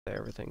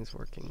Everything's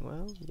working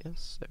well.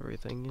 Yes,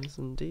 everything is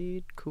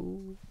indeed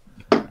cool.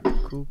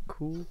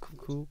 Cool.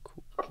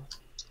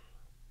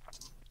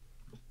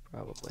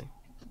 Probably.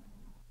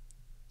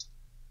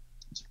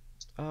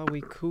 Are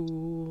we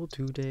cool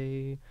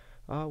today?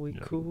 Are we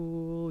No.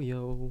 cool,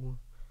 yo?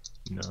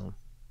 No.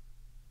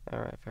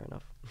 Alright, fair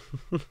enough.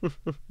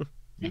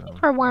 No.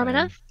 We're warm I am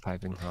enough.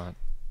 piping hot.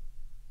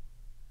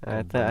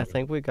 I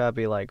think we gotta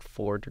be like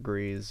 4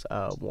 degrees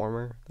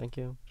warmer. Thank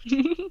you.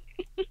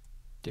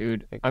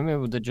 Dude, I'm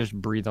able to just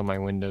breathe on my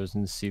windows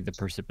and see the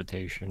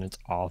precipitation. It's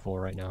awful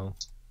right now.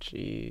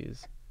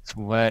 Jeez. It's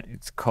wet,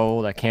 it's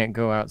cold, I can't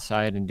go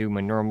outside and do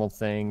my normal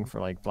thing for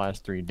like the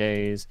last 3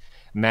 days.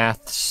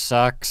 Math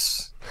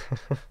sucks.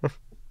 It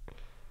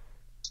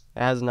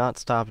has not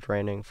stopped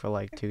raining for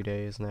like 2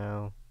 days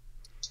now.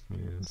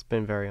 Yeah. It's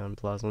been very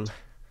unpleasant.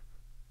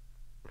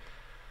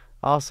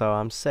 Also,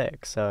 I'm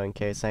sick, so in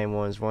case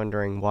anyone's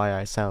wondering why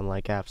I sound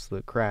like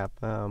absolute crap,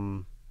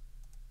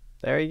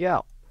 there you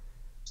go.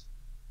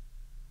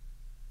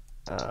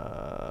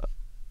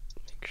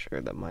 Make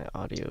sure that my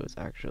audio is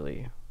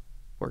actually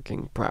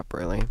working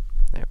properly.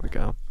 There we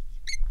go.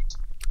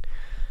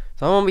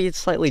 So I'm gonna be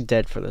slightly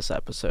dead for this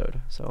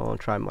episode, so I'll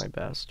try my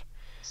best.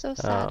 So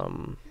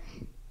sad.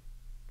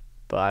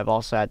 But I've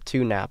also had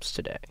 2 naps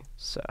today,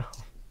 so.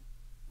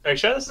 Are you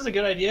sure this is a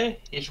good idea?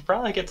 You should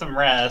probably get some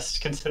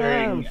rest,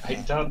 considering I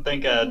don't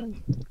think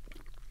don't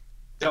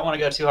want to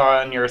go too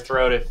hard on your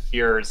throat if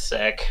you're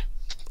sick.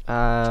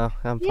 I'm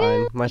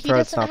fine. My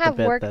throat's not the bit He doesn't have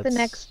work that's... the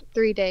next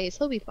 3 days.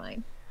 He'll be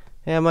fine.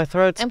 Yeah, my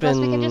throat's And been...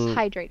 plus, we can just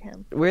hydrate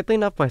him. Weirdly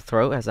enough, my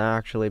throat hasn't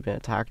actually been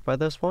attacked by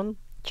this one,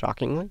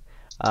 shockingly.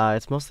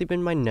 It's mostly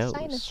been my nose,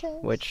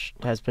 Sinuses. which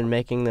has been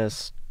making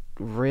this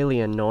really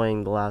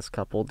annoying the last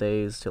couple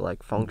days to,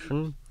 like,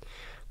 function.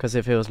 Because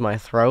if it was my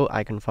throat,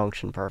 I can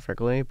function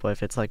perfectly, but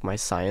if it's, like, my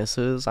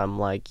sinuses, I'm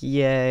like,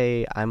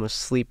 yay, I'm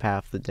asleep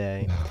half the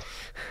day.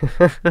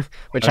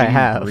 Which I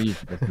have.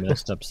 Breathe with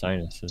messed up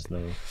sinuses,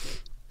 though.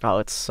 Oh,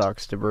 it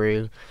sucks to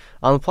breathe.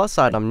 On the plus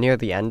side, I'm near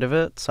the end of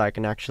it, so I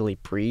can actually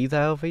breathe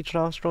out of each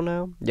nostril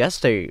now.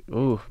 Yesterday,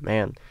 ooh,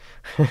 man.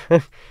 We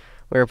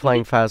were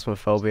playing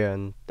Phasmophobia,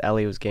 and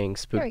Ellie was getting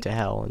spooked to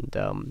hell,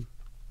 and,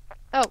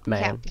 Oh,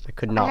 man, yeah. I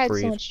could I not had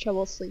breathe. so much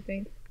trouble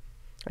sleeping.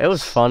 It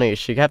was funny.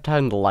 She kept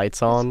having the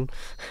lights on.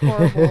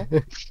 Horrible.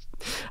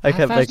 I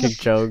kept Phasmo- making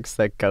jokes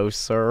that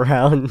ghosts are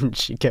around, and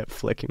she kept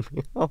flicking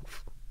me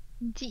off.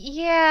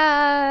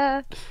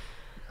 Yeah.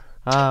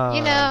 Ah,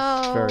 You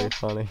know, it's very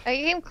funny. I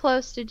came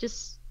close to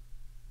just...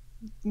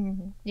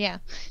 Yeah.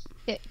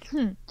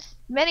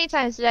 Many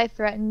times did I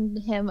threaten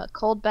him a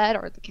cold bed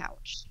or the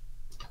couch.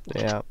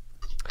 Yeah.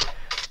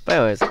 But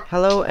anyways,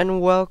 hello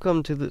and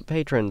welcome to the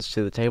patrons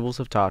to the Tables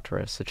of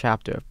Tartarus, a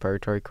chapter of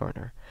Purgatory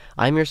Corner.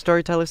 I'm your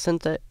storyteller,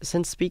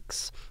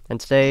 Sinspeaks, and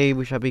today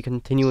we shall be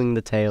continuing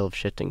the tale of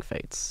shifting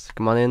fates.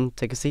 Come on in,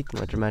 take a seat, and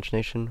let your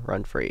imagination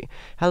run free.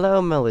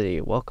 Hello,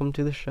 Melody. Welcome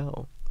to the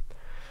show.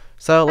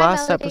 So Hi,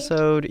 last Melody.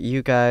 episode,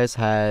 you guys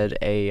had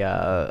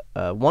a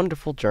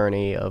wonderful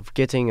journey of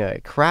getting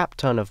a crap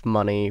ton of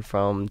money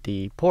from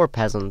the poor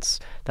peasants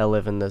that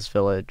live in this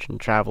village, and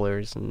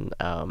travelers, and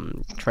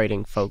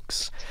trading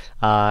folks,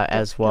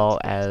 as well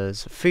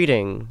as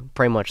feeding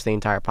pretty much the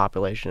entire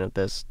population of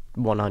this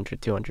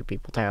 100, 200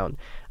 people town,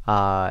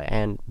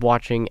 and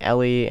watching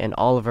Ellie and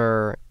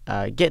Oliver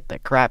get the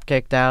crap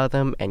kicked out of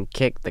them and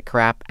kick the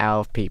crap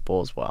out of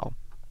people as well.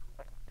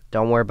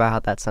 Don't worry about how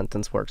that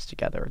sentence works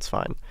together. It's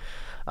fine.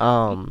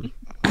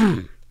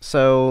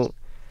 So,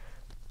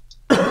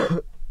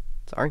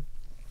 sorry.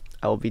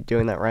 I will be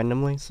doing that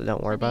randomly, so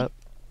don't worry about it.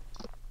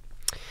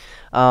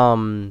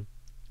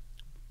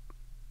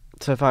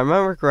 So if I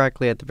remember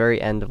correctly, at the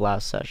very end of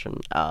last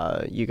session,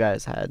 you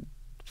guys had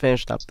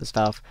finished up the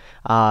stuff.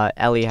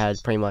 Ellie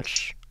had pretty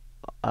much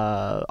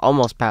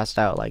almost passed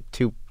out, like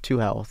two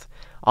health.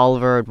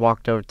 Oliver had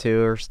walked over to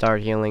her,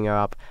 started healing her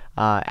up.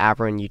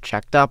 Averin, you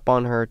checked up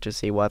on her to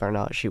see whether or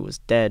not she was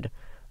dead.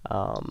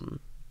 And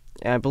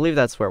I believe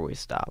that's where we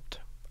stopped.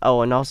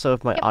 Oh, and also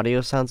if my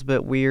audio sounds a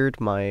bit weird,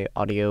 my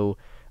audio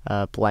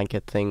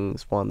blanket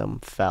things, one of them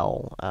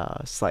fell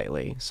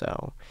slightly,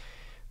 so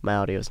my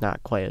audio is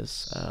not quite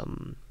as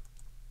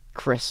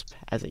crisp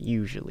as it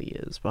usually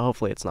is, but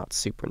hopefully it's not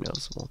super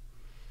noticeable.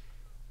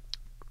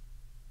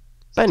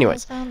 But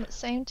anyways. Still sound the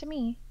same to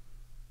me,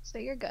 so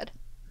you're good.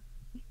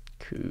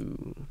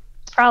 Cool.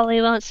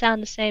 Probably won't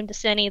sound the same to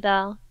Cindy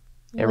though.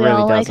 It We really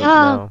all like, doesn't,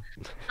 oh,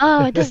 no.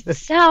 oh, it doesn't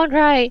sound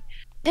right.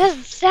 It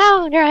doesn't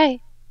sound right.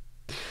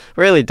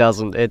 Really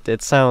doesn't.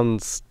 It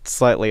sounds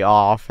slightly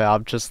off.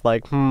 I'm just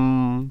like,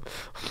 my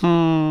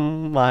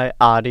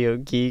audio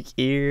geek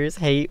ears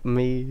hate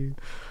me.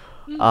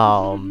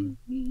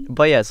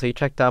 But yeah, so you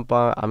checked up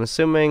on, I'm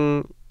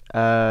assuming,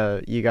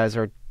 you guys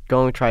are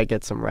going to try to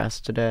get some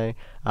rest today,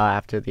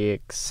 after the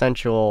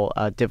essential,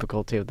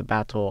 difficulty of the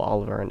battle,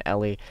 Oliver and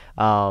Ellie.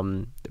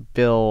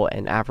 Bill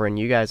and Averin,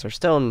 you guys are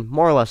still in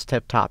more or less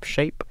tip-top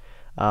shape.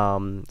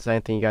 Is there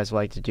anything you guys would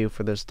like to do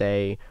for this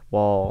day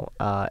while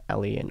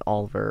Ellie and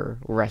Oliver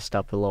rest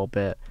up a little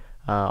bit?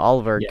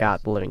 Oliver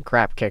got the living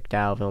crap kicked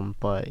out of him,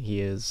 but he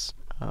is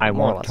I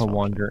more or want less to function.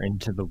 wander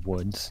into the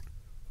woods.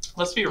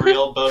 Let's be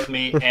real. Both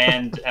me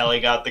and Ellie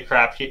got the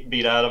crap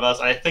beat out of us.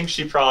 I think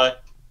she probably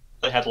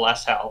had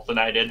less health than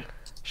I did.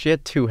 She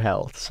had 2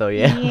 health, so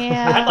yeah.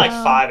 I had like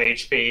 5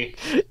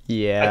 HP.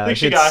 Yeah. I think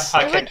she it's-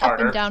 got It went kicked up and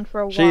harder. down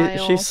for a She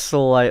while.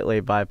 slightly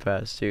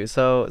bypassed you.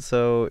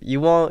 So you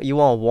want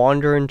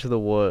wander into the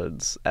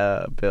woods,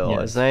 Bill.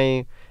 Yes. Is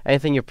there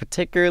anything you're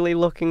particularly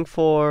looking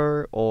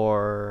for,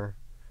 or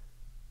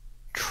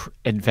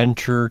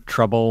Adventure,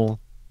 trouble,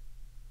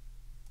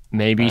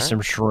 maybe Alright.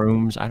 some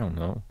shrooms. I don't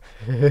know.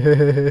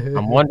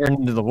 I'm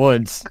wandering into the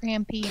woods.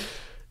 Grampy.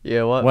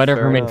 Yeah, what?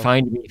 Whatever Fair may enough.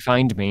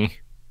 find me.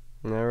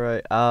 All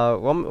right.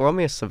 Roll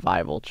me a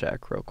survival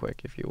check real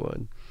quick, if you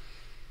would,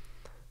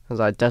 as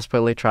I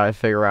desperately try to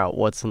figure out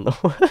what's in the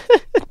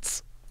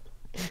woods.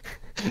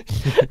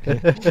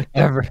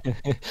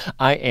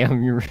 I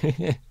am your.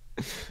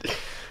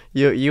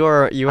 You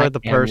are I the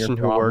am your person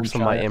who problem works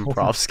on my child.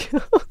 improv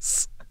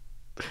skills.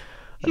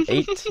 An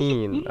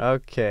 18.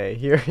 Okay,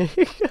 here you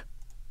go.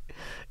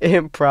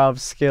 Improv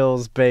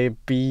skills,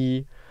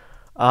 baby.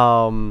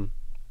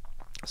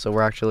 So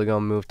we're actually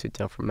gonna move to a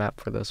different map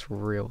for this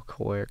real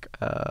quick.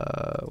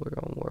 We're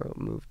gonna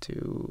move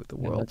to the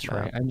Yeah, world that's map.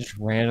 right. I just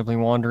randomly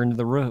wander into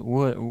the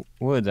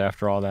woods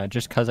after all that,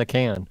 just 'cause I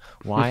can.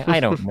 Why? I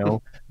don't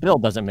know. Bill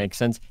doesn't make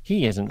sense.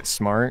 He isn't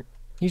smart.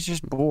 He's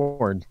just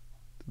bored.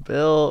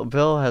 Bill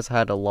has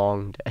had a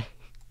long day.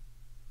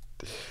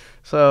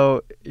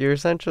 So you're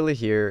essentially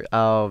here.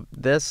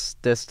 This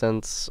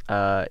distance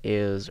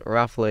is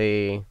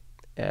roughly,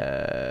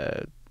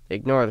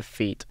 ignore the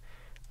feet,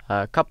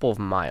 a couple of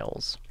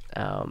miles.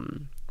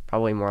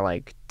 Probably more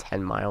like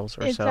 10 miles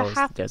or It's so a is the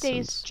half day's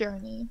distance.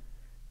 journey.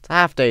 It's a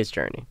half day's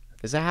journey.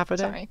 Is it half a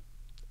day? Sorry.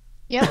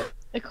 Yep.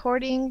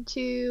 According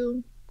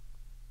to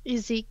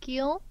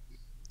Ezekiel,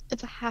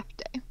 it's a half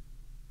day.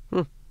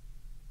 In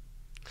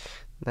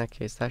that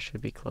case, that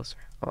should be closer.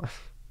 Oh.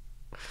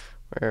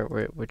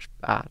 Which?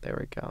 There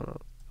we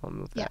go. I'll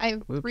move Yeah, that. I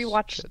Oops,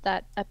 rewatched shit.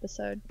 that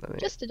episode Let me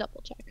just to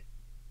double check.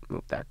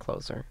 move that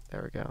closer.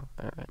 There we go.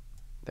 All right.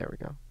 There we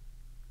go.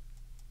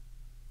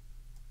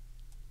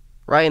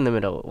 Right in the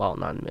middle. Well,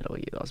 not in the middle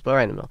either, but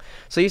right in the middle.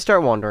 So you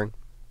start wandering.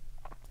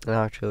 I'll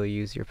actually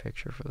use your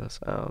picture for this.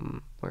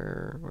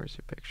 Where's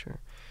your picture?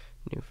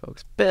 New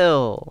folks.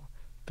 Bill.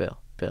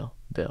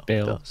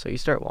 So you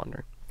start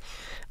wandering.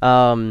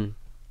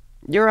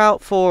 You're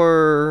out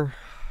for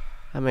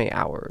how many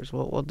hours?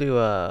 We'll do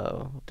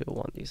a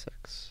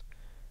 1d6.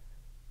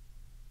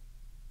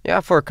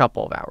 Yeah, for a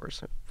couple of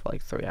hours, for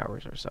like 3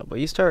 hours or so. But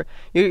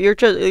you're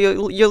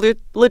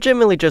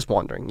legitimately just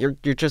wandering. You're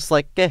just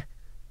like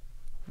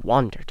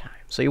wander time.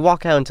 So you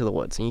walk out into the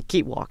woods and you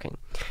keep walking,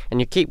 and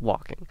you keep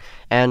walking.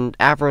 And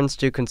Averin's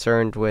too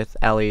concerned with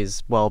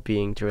Ellie's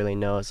well-being to really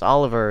notice.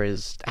 Oliver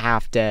is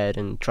half dead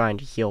and trying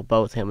to heal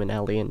both him and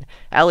Ellie, and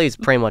Ellie's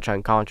pretty much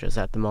unconscious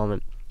at the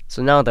moment.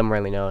 So none of them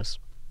really notice.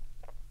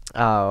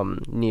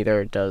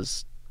 Neither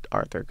does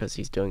Arthur, because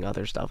he's doing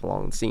other stuff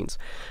along the scenes.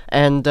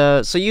 And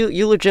so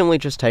you legitimately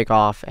just take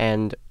off,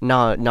 and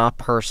not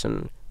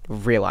person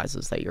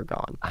realizes that you're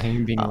gone. I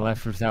am being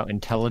left without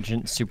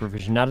intelligent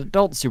supervision, not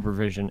adult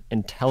supervision,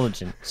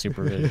 intelligent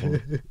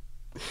supervision.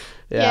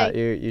 Yeah,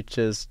 Yay. you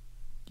just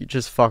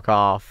fuck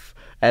off,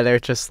 and they're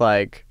just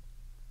like,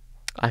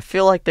 I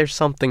feel like there's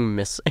something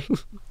missing.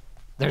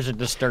 There's a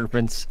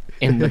disturbance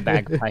in the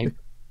bagpipe.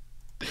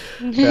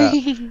 Yeah.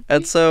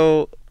 And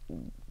so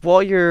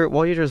while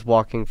you're just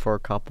walking for a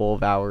couple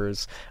of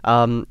hours,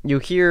 you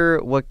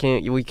hear what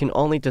we can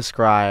only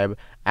describe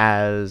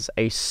as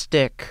a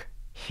stick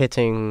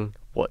hitting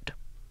wood.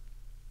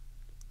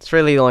 It's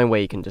really the only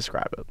way you can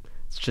describe it.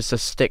 It's just a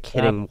stick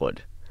hitting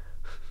wood.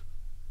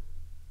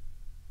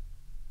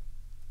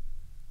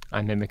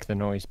 I mimic the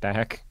noise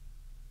back.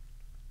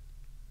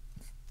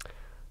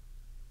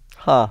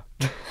 Huh.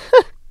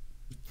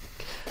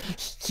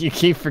 You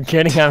keep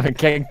forgetting I'm a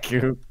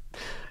Kenku.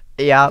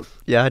 Yeah,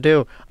 I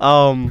do.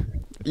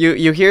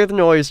 You hear the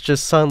noise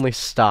just suddenly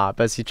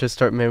stop as you just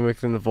start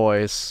mimicking the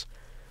voice.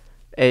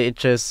 It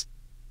just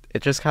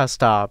kind of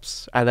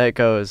stops, and then it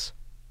goes,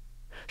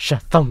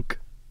 shathunk,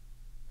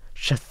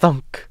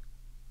 shathunk,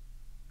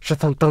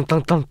 shathunk, thunk,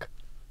 thunk, thunk.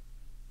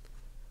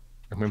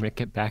 I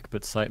mimic it back,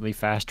 but slightly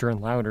faster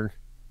and louder.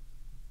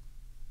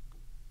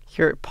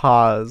 Hear it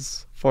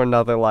pause for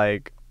another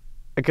like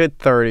a good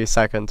 30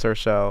 seconds or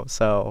so.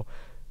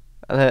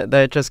 And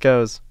then it just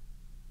goes,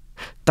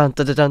 dun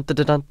dun dun dun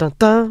dun dun dun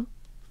dun.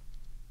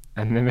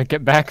 I mimic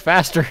it back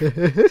faster.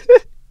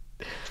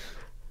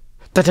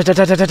 Dun, dun, dun,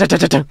 dun, dun, dun, dun,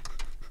 dun, dun.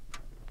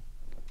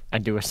 I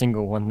do a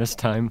single one this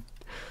time.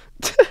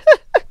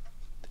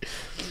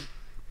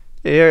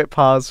 You hear it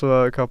pause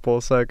for a couple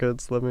of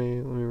seconds. Let me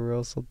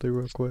roll something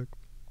real quick.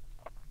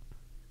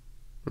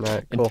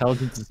 Alright, cool.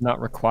 Intelligence is not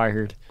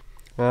required.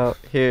 Well,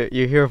 here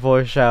you hear a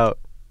voice shout,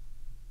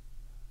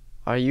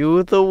 "Are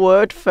you the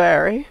word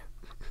fairy?"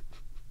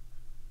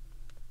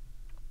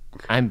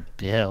 I'm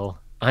Bill.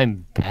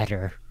 I'm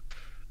better.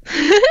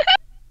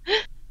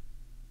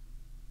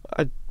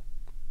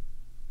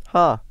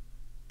 Huh.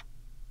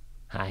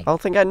 Hi. I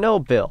don't think I know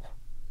Bill.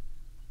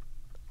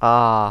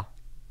 Are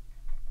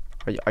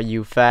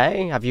you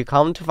Fae? Have you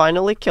come to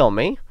finally kill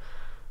me?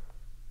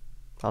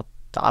 I'll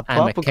put I'm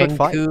a up a good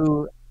fight.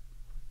 Kenku,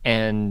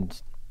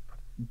 and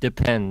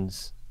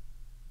depends.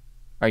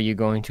 Are you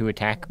going to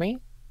attack me?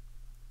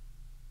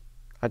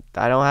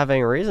 I don't have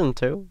any reason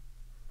to.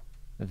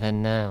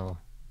 Then no.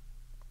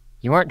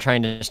 You aren't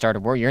trying to start a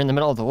war. You're in the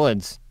middle of the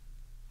woods.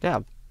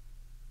 Yeah.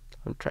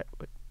 I'm trying.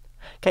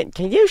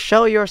 Can you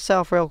show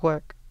yourself real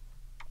quick?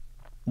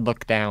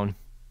 Look down.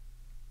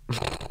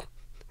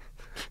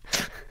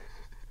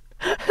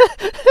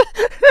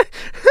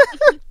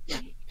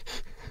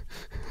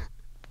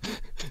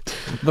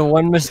 The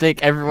one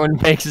mistake everyone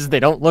makes is they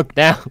don't look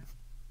down.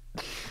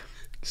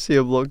 See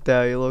him look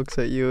down. He looks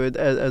at you, and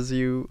as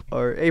you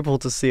are able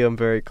to see him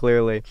very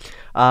clearly,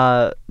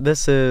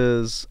 this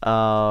is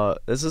a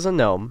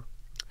gnome.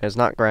 It's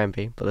not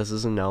Grampy, but this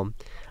is a gnome.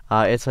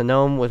 It's a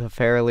gnome with a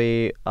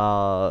fairly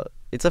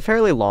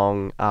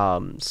long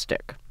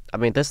stick. I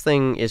mean, this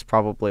thing is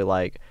probably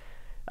like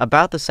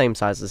about the same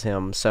size as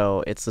him,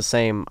 so it's the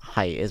same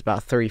height. It's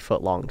about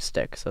 3-foot long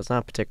stick, so it's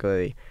not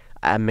particularly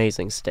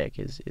amazing stick.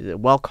 Is a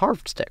well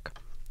carved stick.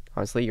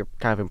 Honestly, you're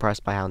kind of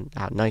impressed by how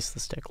nice the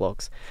stick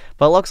looks.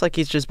 But it looks like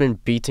he's just been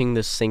beating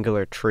this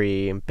singular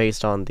tree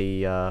based on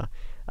the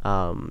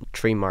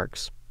tree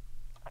marks.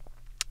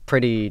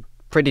 Pretty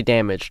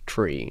damaged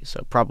tree,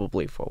 so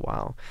probably for a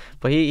while.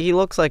 But he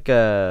looks like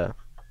a...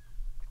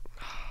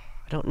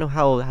 I don't know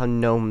how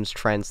gnomes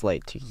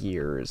translate to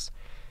years.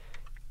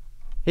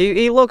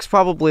 He looks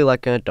probably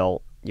like an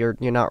adult. You're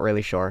not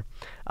really sure.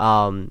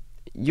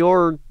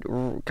 You're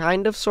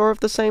kind of sort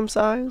of the same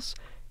size.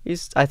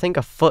 He's, I think,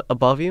 a foot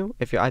above you.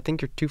 I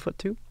think you're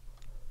 2'2".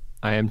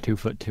 I am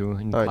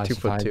 2'2" and Alright,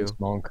 classified 2'2". as a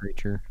small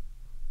creature.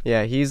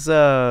 Yeah, he's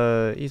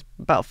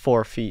about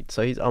 4 feet,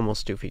 so he's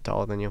almost 2 feet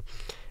taller than you.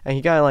 And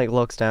he kind of like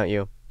looks down at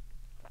you,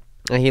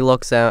 and he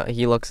looks at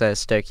his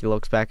stick. He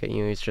looks back at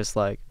you. He's just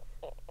like,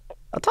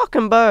 a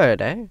talking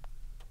bird, eh?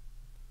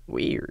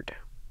 Weird,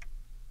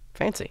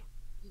 fancy.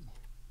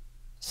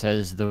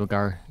 Says the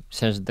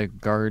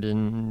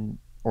garden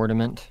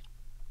ornament.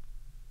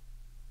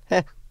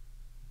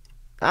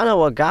 I don't know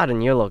what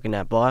garden you're looking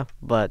at, boy,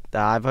 but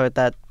I've heard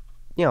that,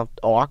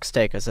 orcs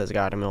take us as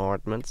garden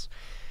ornaments.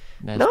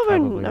 That's Never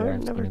probably where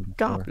I've seen it before,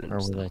 goblins, or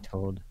was though. I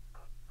told?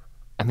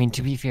 I mean,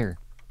 to be fair,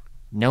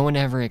 no one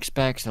ever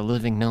expects a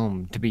living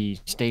gnome to be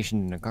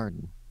stationed in a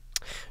garden.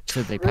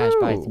 So they pass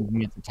by True.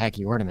 thinking it's a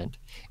tacky ornament,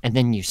 and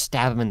then you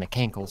stab them in the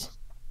cankles.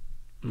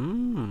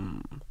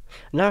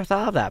 Never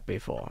thought of that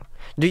before.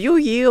 Do you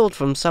yield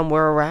from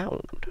somewhere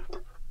around?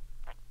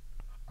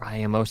 I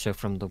am also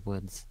from the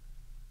woods.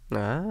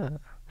 Ah,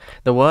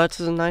 the woods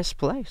is a nice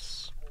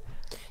place.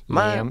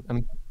 Yeah,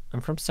 I'm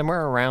from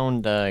somewhere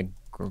around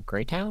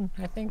Greytown,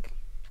 I think.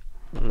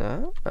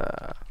 No.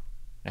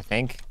 I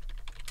think.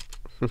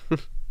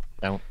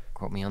 Don't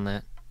quote me on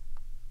that.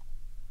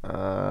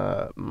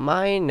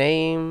 My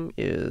name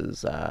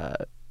is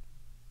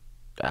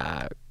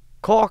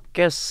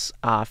Corcus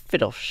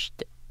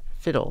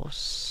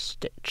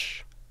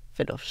Fiddlestitch.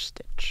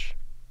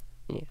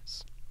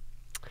 Yes.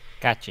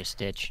 Gotcha,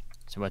 Stitch.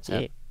 So what's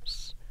up?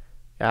 Yes.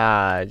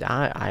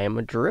 I am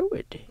a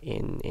druid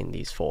in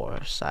these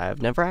forests.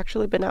 I've never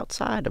actually been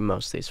outside of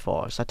most of these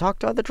forests. I talk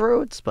to other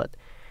druids, but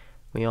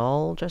we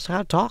all just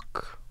have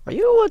talk. Are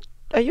you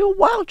a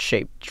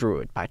wild-shaped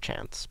druid by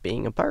chance,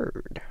 being a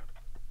bird?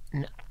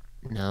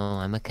 No,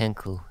 I'm a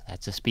kenku.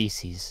 That's a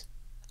species.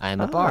 I'm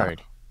a Ah.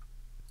 bard.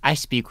 I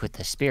speak with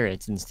the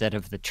spirits instead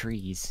of the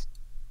trees.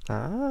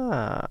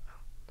 Ah.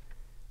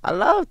 I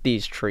love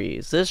these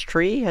trees. This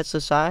tree has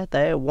decided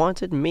that it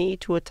wanted me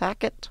to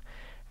attack it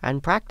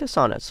and practice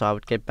on it so I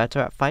would get better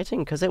at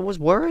fighting because it was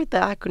worried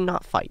that I could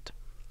not fight.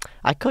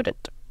 I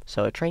couldn't,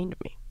 so it trained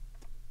me.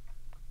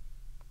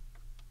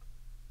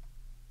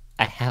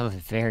 I have a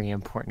very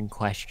important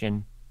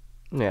question.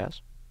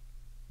 Yes.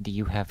 Do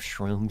you have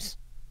shrooms?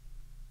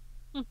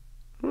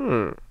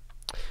 Yeah,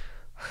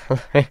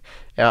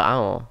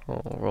 I'll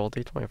roll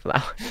d20 for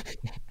that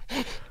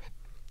one.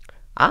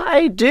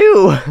 I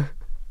do!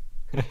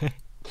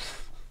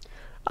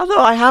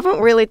 Although I haven't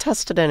really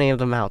tested any of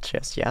them out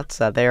just yet,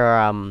 so they're,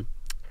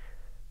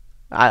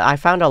 I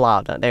found a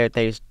lot of them.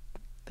 They've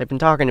been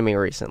talking to me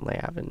recently.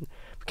 I've been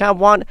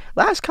kind of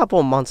last couple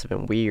of months have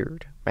been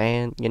weird,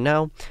 man,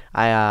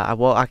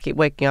 I keep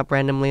waking up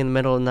randomly in the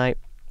middle of the night.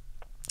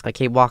 I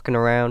keep walking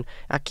around.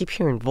 I keep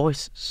hearing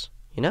voices.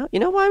 You know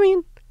what I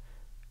mean?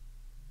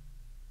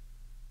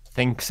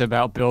 Thinks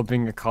about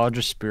building a college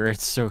of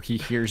spirits so he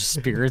hears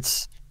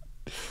spirits.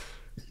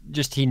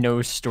 Just he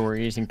knows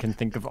stories and can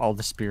think of all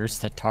the spirits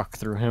that talk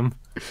through him.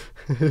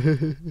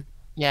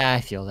 Yeah,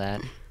 I feel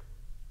that.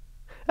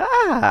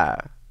 Ah,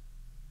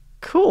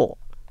 cool.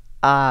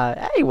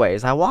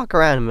 Anyways, I walk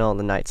around in the middle of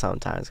the night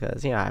sometimes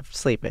because, I have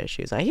sleep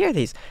issues. I hear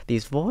these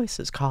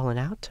voices calling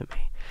out to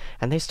me,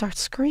 and they start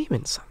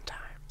screaming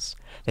sometimes.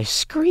 They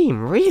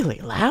scream really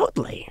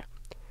loudly.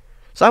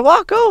 So I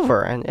walk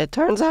over, and it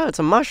turns out it's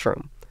a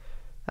mushroom.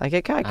 I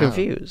get kind of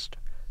confused.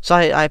 So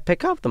I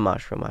pick up the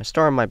mushroom, I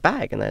store it in my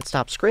bag, and then it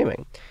stops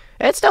screaming.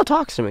 It still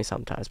talks to me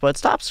sometimes, but it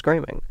stops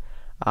screaming.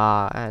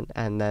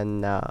 And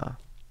then I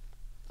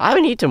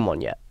haven't eaten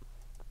one yet,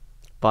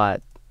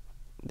 but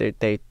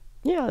it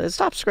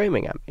stopped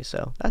screaming at me,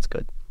 so that's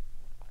good.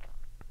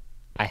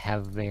 I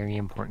have a very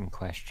important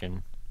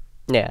question.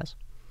 Yes.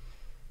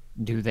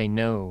 Do they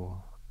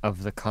know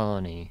of the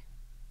colony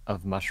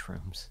of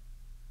mushrooms?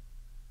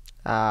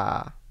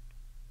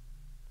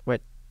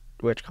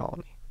 Which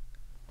colony?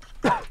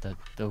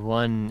 The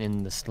one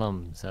in the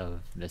slums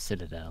of the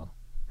Citadel.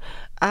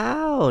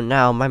 Oh,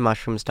 no, my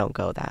mushrooms don't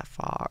go that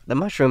far. The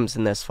mushrooms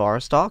in this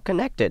forest are all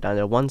connected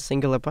under one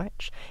singular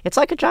branch. It's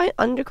like a giant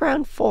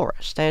underground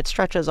forest, and it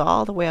stretches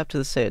all the way up to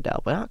the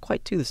Citadel, but not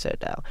quite to the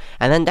Citadel.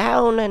 And then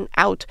down and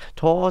out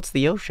towards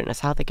the ocean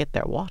is how they get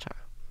their water.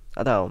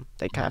 Although,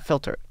 they kind of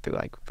filter it through,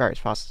 like, various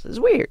processes. It's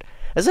weird.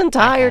 This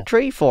entire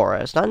tree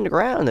forest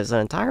underground is an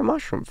entire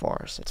mushroom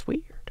forest. It's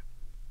weird.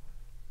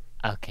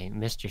 Okay,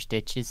 Mr.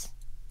 Stitches,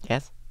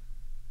 Yes?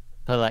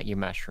 pull out your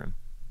mushroom.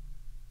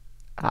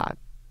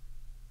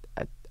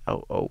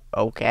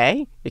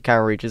 Okay. He kind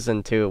of reaches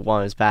into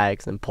one of his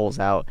bags and pulls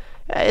out.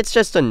 It's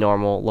just a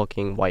normal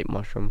looking white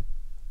mushroom.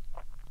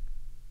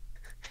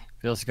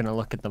 Phil's gonna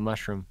look at the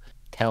mushroom.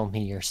 Tell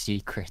me your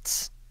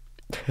secrets.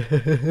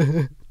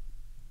 Do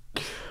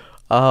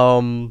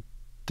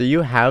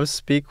you have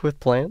speak with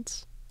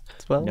plants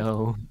as well?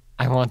 No,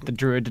 I want the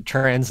druid to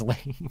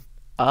translate.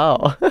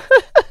 Oh.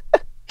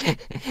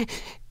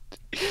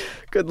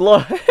 Good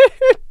lord.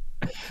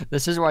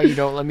 This is why you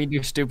don't let me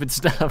do stupid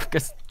stuff,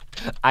 because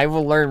I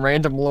will learn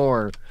random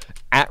lore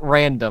at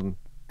random,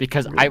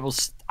 because I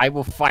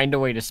will find a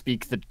way to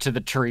speak to the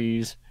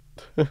trees.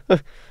 All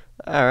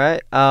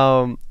right.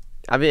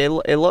 I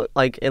mean, it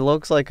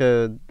looks like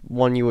a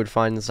one you would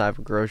find inside of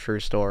a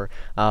grocery store.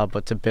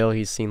 But to Bill,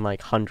 he's seen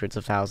like hundreds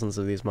of thousands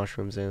of these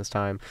mushrooms in his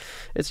time.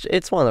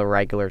 It's one of the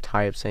regular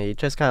types, and he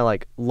just kind of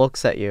like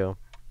looks at you,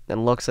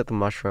 then looks at the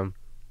mushroom,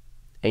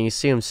 and you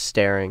see him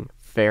staring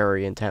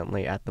very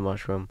intently at the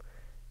mushroom.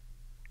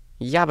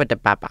 Yabba da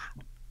baba,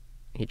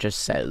 he just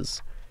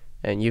says.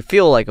 And you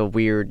feel like a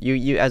weird,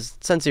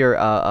 since you're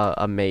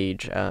a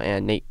mage, an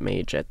innate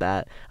mage at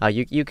that,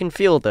 you can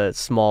feel the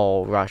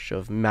small rush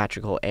of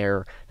magical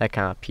air that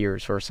kind of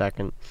appears for a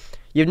second.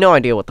 You have no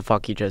idea what the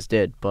fuck he just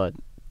did, but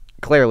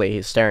clearly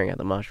he's staring at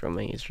the mushroom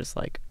and he's just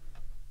like,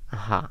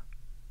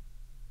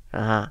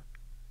 alright,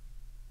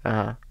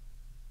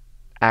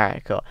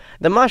 cool.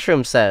 The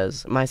mushroom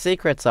says, my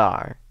secrets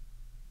are,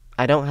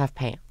 I don't have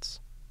pants.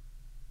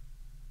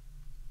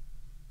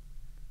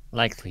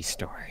 Likely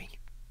story.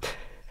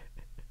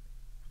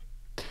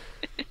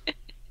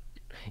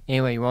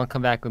 Anyway, you want to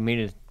come back with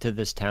me to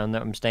this town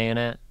that I'm staying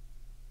at?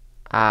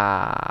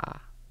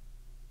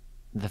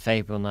 The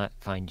Fae will not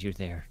find you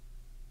there.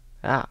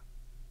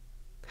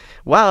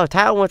 Well, a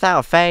town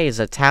without Fae is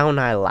a town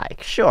I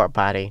like. Sure,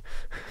 buddy.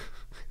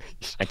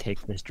 I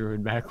take this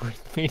druid back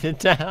with me to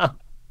town.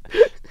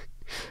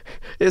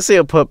 You see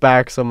him put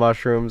back some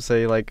mushrooms, so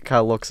he like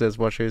kind of looks at his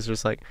mushrooms,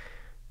 just like,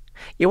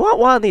 you want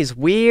one of these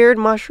weird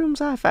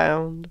mushrooms I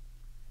found?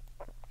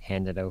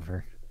 Hand it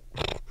over.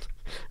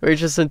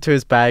 Reaches into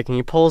his bag and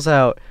he pulls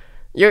out.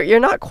 You're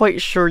not quite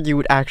sure you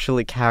would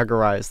actually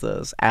categorize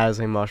this as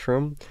a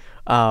mushroom.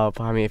 But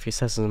I mean, if he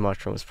says it's a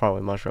mushroom, it's probably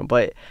a mushroom.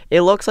 But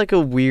it looks like a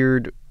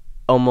weird,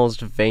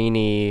 almost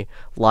veiny,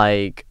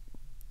 like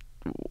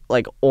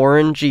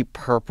orangey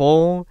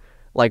purple,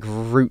 like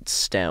root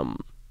stem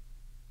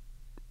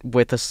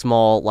with a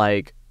small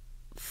like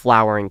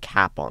flowering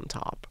cap on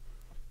top.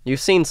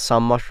 You've seen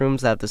some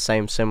mushrooms that have the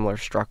same similar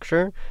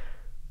structure,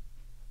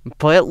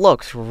 but it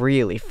looks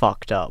really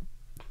fucked up.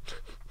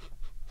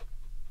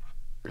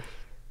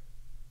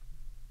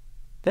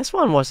 This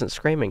one wasn't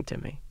screaming to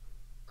me.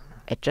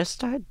 It just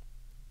started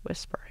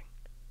whispering.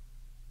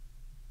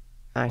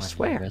 I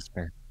swear.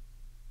 Whisper?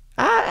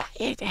 I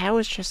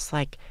was just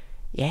like,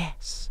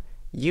 yes,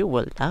 you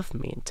will love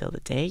me until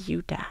the day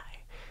you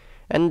die.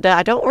 And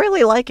I don't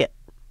really like it.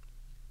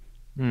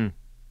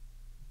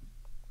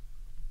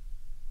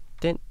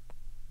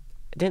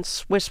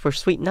 Didn't whisper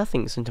sweet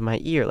nothings into my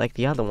ear like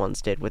the other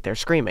ones did with their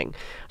screaming.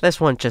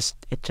 This one just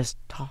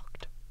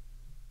talked.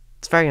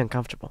 It's very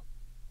uncomfortable.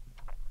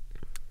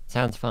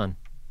 Sounds fun.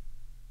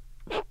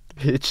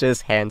 It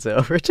just hands it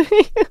over to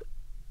you.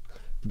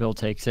 Bill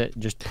takes it,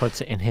 just puts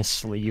it in his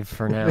sleeve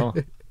for now.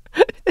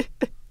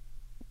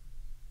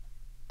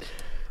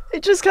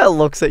 It just kind of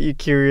looks at you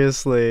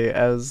curiously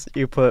as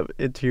you put it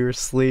into your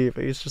sleeve.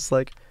 He's just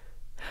like,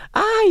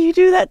 you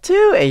do that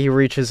too? And he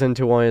reaches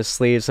into one of his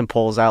sleeves and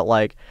pulls out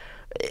like,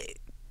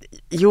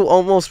 you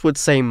almost would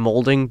say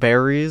molding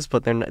berries,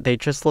 but they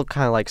just look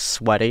kind of like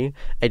sweaty.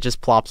 It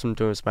just plops them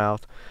into his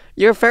mouth.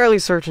 You're fairly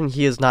certain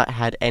he has not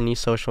had any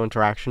social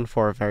interaction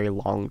for a very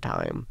long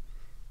time.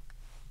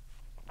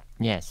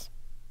 Yes.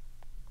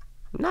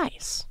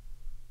 Nice.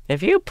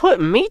 If you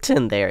put meat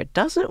in there, it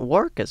doesn't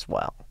work as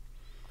well.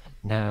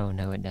 No,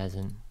 it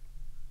doesn't.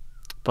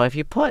 But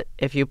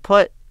if you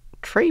put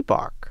tree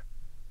bark,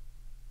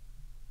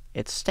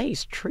 it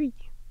stays tree.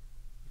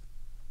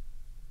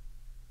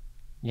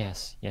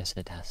 Yes,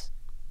 it does.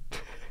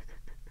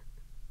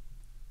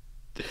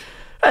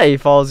 Hey, he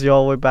follows you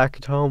all the way back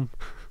at home.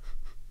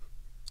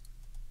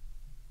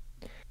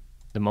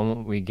 The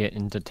moment we get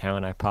into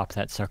town, I pop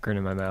that sucker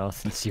in my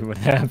mouth and see what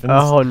happens.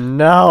 Oh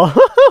no.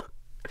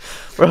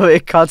 Bro,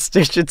 it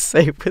Constitution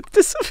save with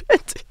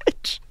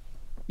disadvantage.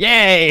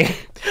 Yay!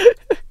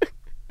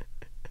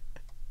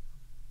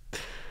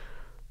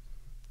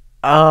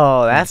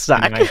 Oh, that's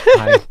not Am I good.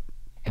 high?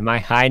 Am I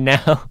high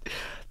now?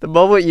 The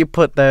moment you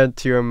put that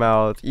into your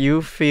mouth,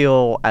 you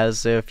feel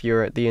as if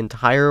the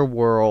entire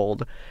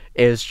world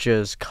is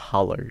just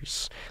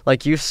colors.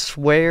 Like you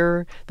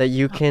swear that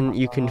you can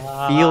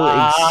feel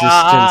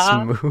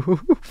existence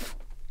move.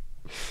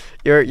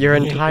 Your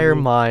entire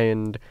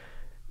mind,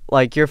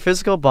 like your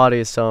physical body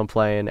is still in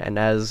plane, and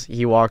as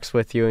he walks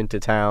with you into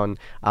town,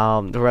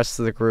 the rest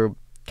of the group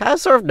kind of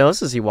sort of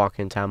notices you walk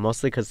in town,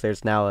 mostly because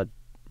there's now a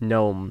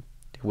gnome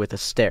with a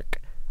stick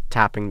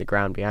tapping the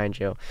ground behind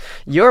you.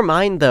 Your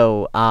mind,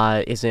 though,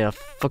 is in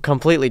a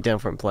completely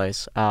different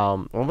place.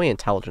 Roll me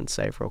intelligence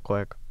save real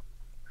quick.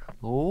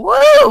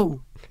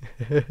 Woo!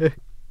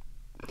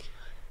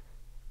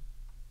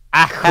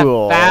 I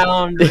Cool. have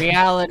found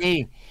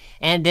reality,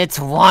 and it's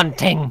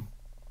wanting.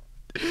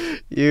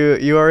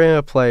 You are in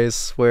a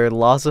place where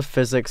laws of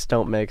physics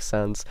don't make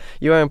sense.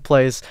 You are in a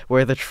place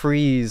where the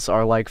trees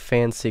are like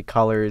fancy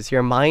colors.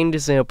 Your mind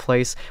is in a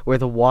place where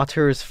the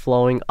water is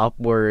flowing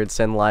upwards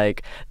and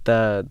like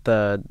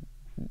the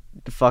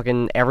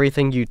fucking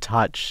everything you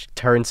touch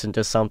turns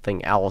into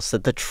something else.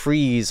 That the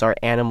trees are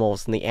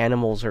animals and the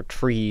animals are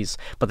trees,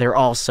 but they're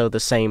also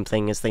the same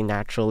thing as they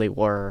naturally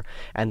were.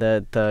 And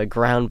the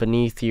ground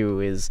beneath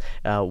you is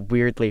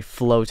weirdly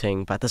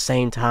floating, but at the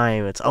same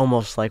time it's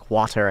almost like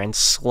water and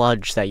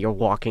sludge that you're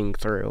walking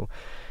through.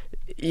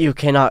 You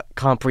cannot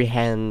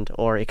comprehend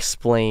or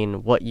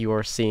explain what you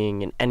are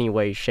seeing in any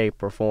way,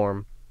 shape, or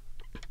form.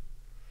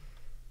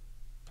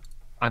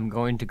 I'm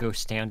going to go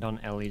stand on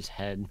Ellie's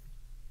head.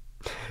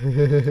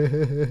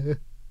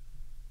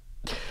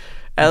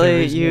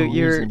 Ellie, is no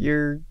reason.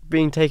 you're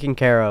being taken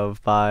care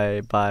of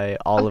by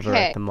Oliver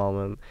Okay. at the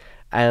moment,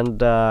 and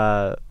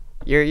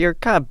you're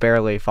kind of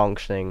barely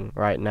functioning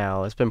right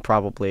now. It's been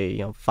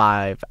probably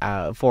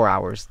 4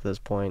 hours at this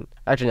point.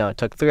 Actually, no, it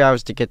took 3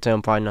 hours to get to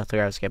him. Probably not 3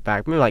 hours to get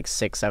back. Maybe like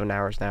 6-7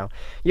 hours now.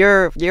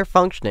 You're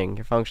functioning.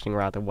 You're functioning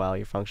rather well.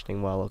 You're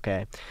functioning well.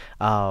 Okay.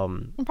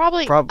 I'm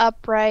probably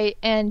upright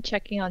and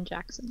checking on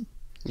Jackson.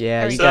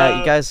 Yeah, you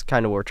So- guys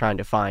kind of were trying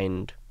to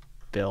find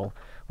Bill.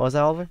 What was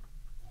that, Oliver?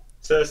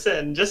 So,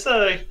 Sin, just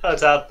so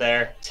it's out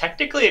there,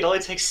 technically it only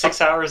takes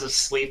 6 hours of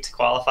sleep to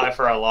qualify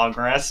for a long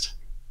rest.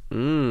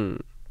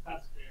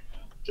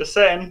 Just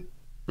saying.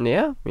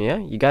 Yeah,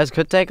 you guys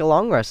could take a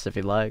long rest if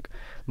you like,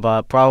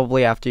 but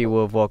probably after you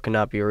have woken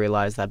up, you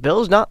realize that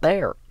Bill's not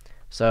there.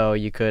 So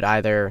you could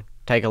either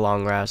take a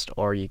long rest,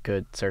 or you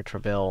could search for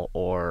Bill,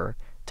 or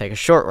take a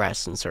short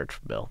rest and search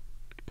for Bill.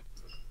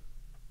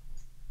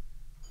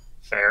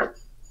 Fair.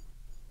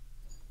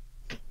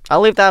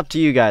 I'll leave that up to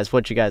you guys,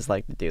 what you guys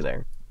like to do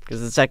there,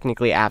 because it's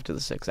technically after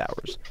the 6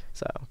 hours.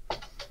 So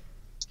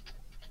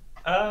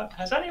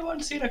Has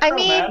anyone seen a I crow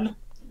mean- man?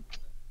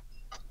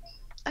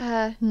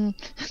 you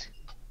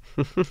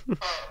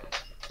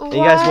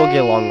guys will get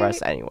a long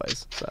rest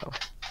anyways. So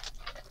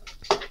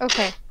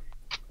Okay.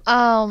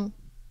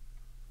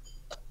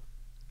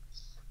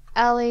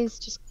 Ellie's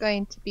just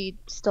going to be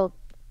still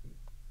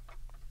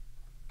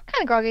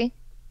kind of groggy,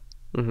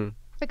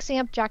 fixing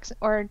up Jackson,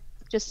 or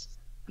just,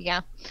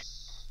 yeah.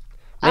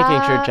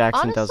 making sure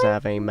Jackson doesn't honestly,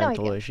 have any no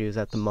mental idea. issues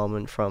at the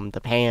moment from the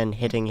pan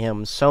hitting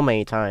him so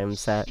many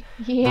times that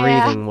Yeah.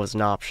 breathing was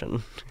an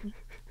option.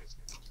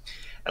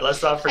 And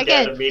let's not forget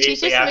Again, she's immediately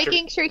just after.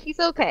 making sure he's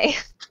okay.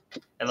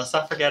 And let's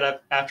not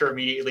forget after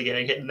immediately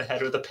getting hit in the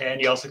head with a pan,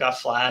 you also got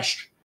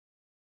flashed.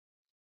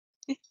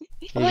 You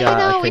Well,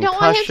 got a we don't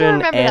want him to concussion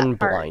remember that and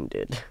part.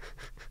 blinded.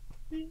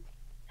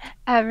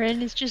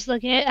 Aaron is just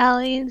looking at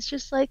Allie and it's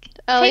just like,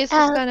 Ellie's hey,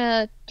 just Allie.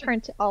 gonna turn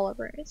to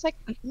Oliver. It's like,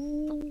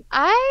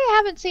 I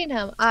haven't seen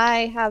him.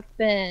 I have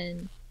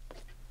been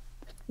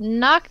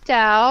knocked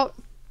out,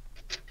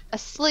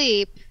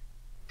 asleep,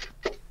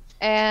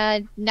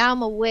 and now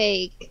I'm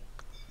awake,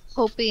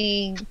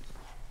 hoping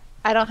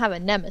I don't have a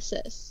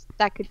nemesis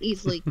that could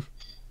easily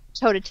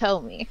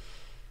toe-to-toe me.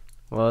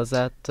 What was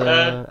that,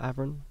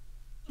 Avern?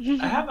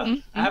 I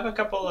have a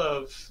couple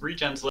of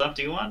regens left.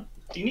 Do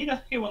you need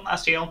one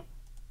last heal?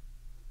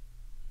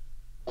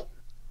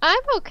 I'm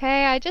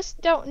okay. I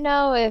just don't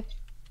know if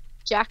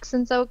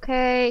Jackson's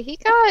okay. He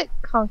got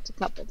conked a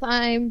couple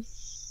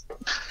times.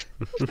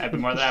 I'd be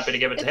more than happy to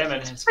give it to him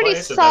in his Pretty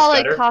place if that's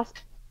solid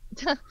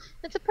better.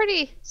 It's a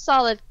pretty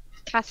solid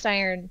cast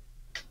iron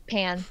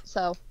pan,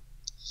 so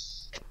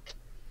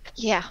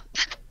yeah.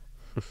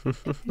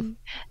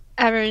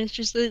 Aaron is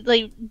just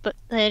like, but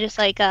just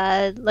like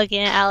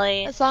looking at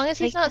Allie. As long as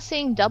he's not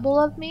seeing double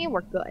of me,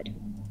 we're good.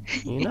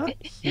 You not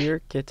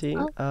here, Kitty?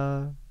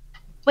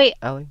 Wait.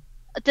 Ellie?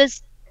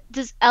 Does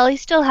Ellie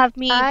still have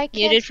me I can't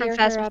muted from hear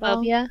her at all.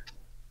 Phasmophobia?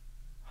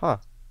 Huh.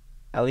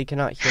 Ellie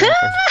cannot hear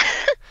Avern.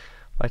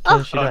 Why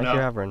can't she Oh, not no.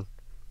 hear Avern?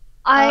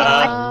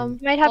 I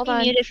might have hold you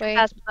on, muted for wait.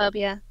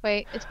 phasmophobia.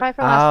 Wait, it's probably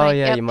from last Oh night.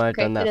 yeah, Yep, you might have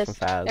great, done that it from is.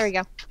 Faz. There we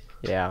go.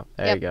 Yeah,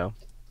 there Yep. you go.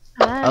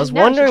 I was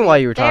Now wondering she's why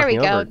you were there we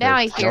talking go. over. Now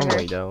I 'cause hear her.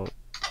 normally don't.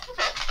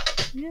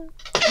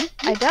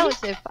 I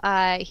don't if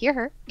I hear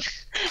her.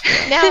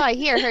 Now I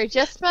hear her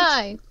just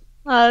fine.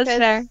 Oh, that's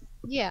fair. 'Cause,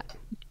 yeah,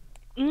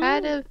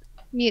 kind of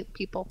mute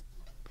people.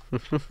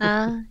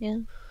 Yeah.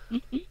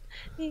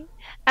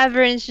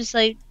 Everyone's just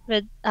like,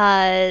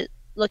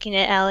 looking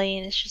at Ellie,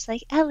 and it's just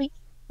like, Ellie,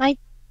 my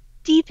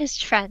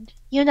deepest friend.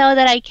 You know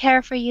that I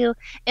care for you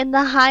in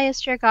the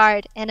highest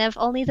regard and have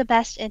only the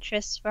best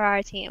interests for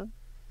our team.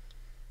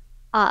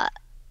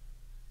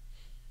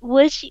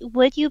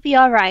 Would you be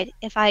alright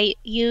if I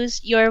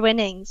use your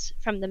winnings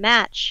from the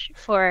match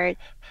for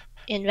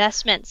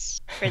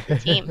investments for the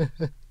team?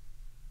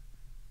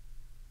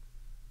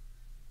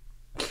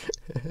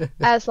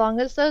 As long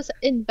as those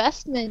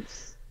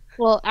investments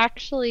will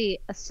actually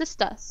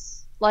assist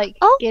us, like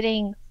Oh.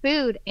 getting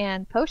food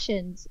and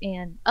potions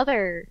and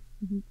other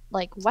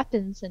like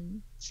weapons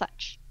and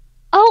such.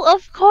 Oh,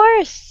 of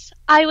course!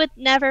 I would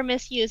never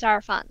misuse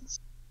our funds.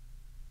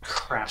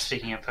 Crap,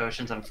 speaking of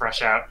potions, I'm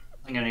fresh out.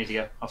 I'm gonna need to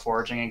get a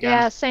foraging again.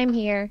 Yeah, same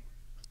here.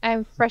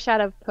 I'm fresh out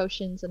of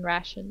potions and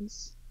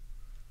rations.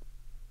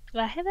 Do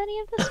I have any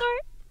of the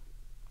sort?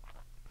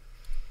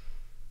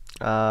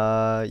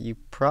 You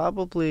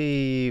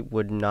probably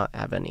would not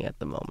have any at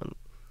the moment.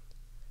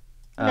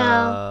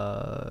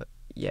 No.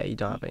 Yeah, you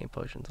don't have any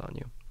potions on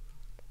you.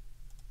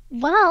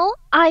 Well,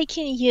 I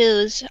can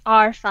use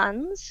our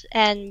funds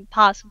and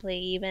possibly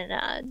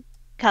even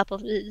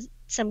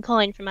some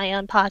coin from my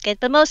own pocket,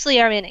 but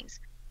mostly our winnings,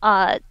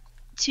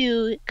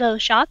 to go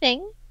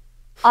shopping,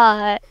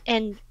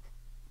 and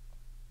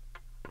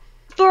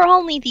for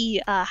only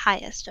the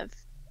highest of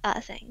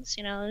things,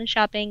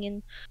 shopping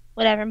in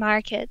whatever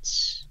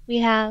markets we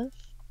have.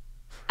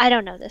 I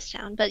don't know this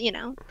town, but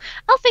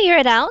I'll figure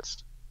it out.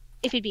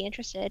 If you'd be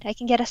interested, I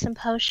can get us some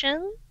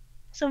potions,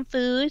 some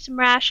food, some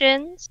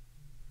rations,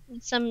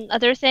 and some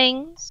other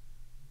things.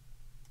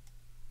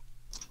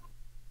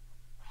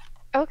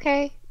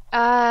 Okay.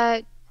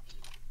 Yeah,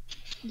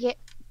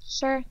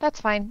 sure,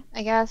 that's fine.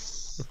 I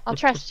guess I'll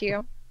trust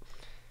you.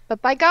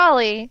 But by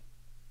golly,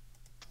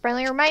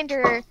 friendly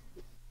reminder,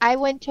 I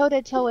went toe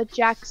to toe with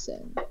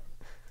Jackson.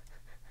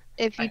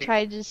 If you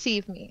tried to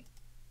deceive me.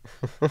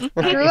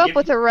 Grew up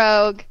with a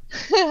rogue.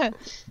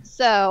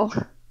 So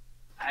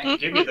I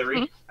could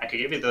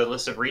give you the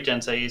list of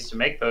regens I used to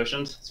make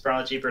potions. It's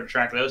probably cheaper to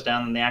track those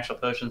down than the actual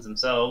potions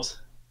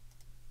themselves.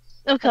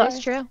 Of course.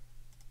 that's true.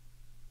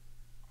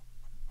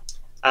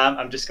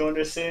 I'm just going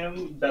to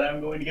assume that I'm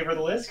going to give her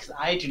the list because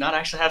I do not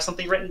actually have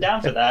something written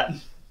down for that.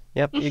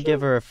 Yep, you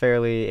give her a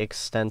fairly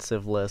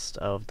extensive list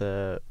of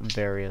the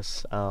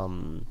various I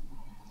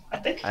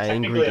think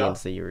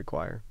ingredients that you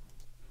require.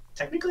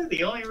 technically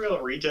the only real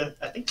regen,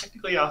 I think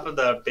technically off of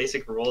the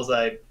basic rules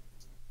I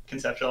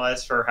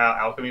conceptualized for how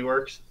alchemy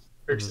works,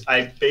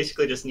 I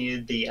basically just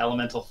needed the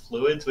elemental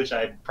fluids, which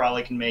I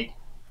probably can make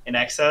in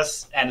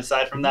excess, and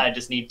aside from that, I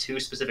just need 2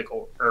 specific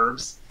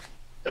herbs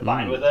to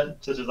bind with it.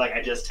 So it's just like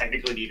I just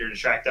technically need her to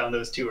track down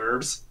those 2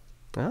 herbs.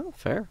 Oh,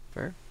 fair.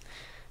 All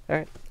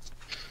right.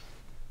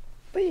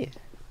 But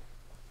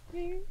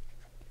yeah.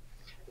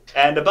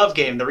 And above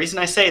game, the reason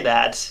I say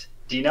that,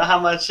 do you know how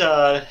much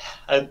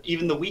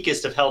even the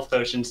weakest of health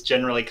potions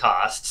generally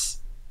costs?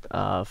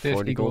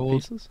 40 gold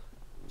gold. pieces?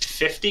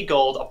 50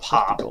 gold a 50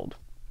 pop. gold.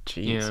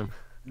 Jeez. Yeah.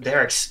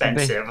 They're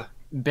expensive.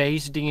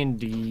 Base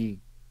D&D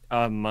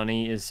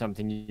money is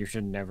something you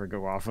should never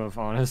go off of,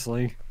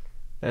 honestly.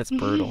 That's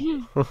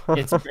brutal.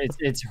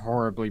 It's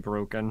horribly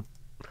broken.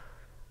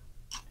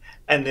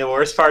 And the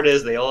worst part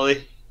is they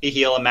only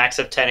heal a max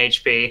of 10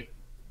 HP.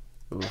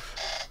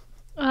 Oof.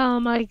 Oh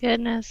my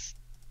goodness.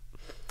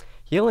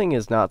 Healing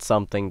is not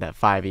something that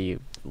 5e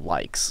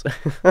likes.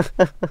 But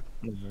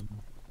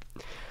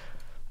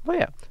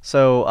yeah,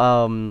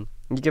 so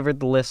you give her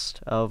the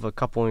list of a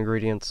couple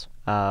ingredients.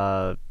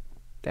 I'm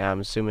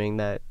assuming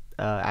that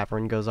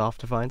Averin goes off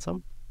to find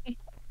some.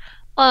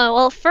 Oh,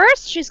 well,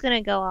 first she's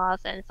gonna go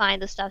off and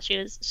find the stuff she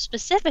was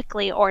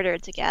specifically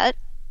ordered to get.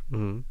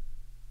 Mm-hmm.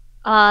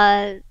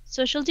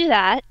 So she'll do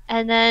that,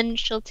 and then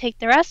she'll take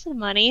the rest of the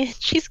money and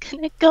she's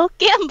gonna go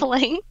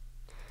gambling.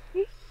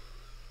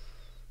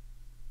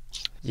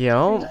 You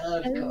know,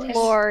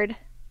 Lord,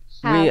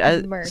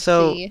 have mercy.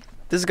 so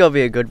this is gonna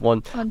be a good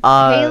one. On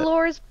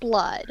Taylor's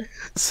blood.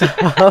 So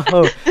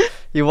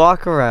you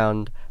walk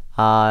around.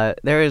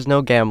 There is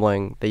no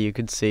gambling that you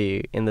could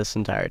see in this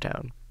entire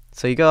town.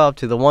 So you go up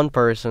to the one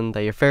person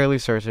that you're fairly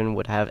certain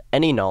would have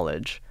any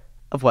knowledge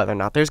of whether or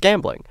not there's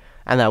gambling,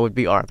 and that would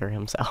be Arthur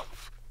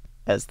himself,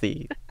 as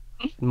the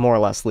more or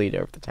less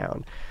leader of the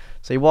town.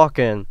 So you walk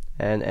in,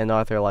 and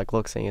Arthur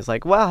looks and he's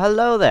like, "Well,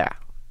 hello there.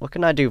 What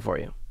can I do for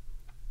you?"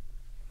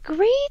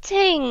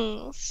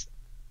 Greetings!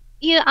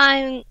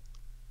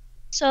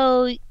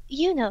 So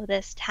you know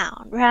this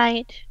town,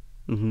 right?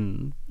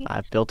 Mm-hmm.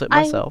 I built it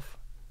myself.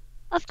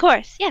 Of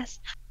course, yes.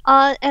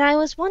 And I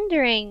was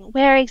wondering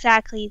where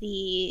exactly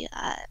the,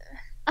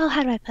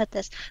 how do I put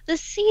this? The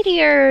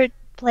seedier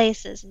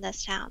places in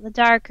this town, the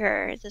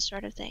darker, the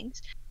sort of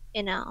things.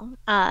 You know,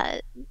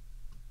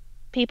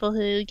 people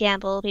who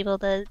gamble, people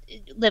that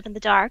live in the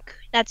dark,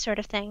 that sort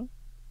of thing.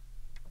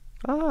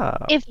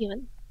 Ah, If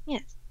you,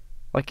 yes,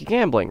 like a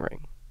gambling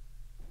ring.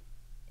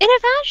 in a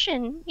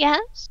fashion,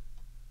 yes.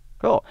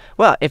 Cool.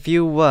 Well, if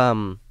you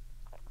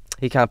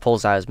he kind of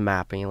pulls out his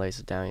map and he lays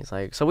it down. He's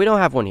like, so we don't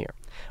have one here,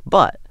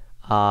 but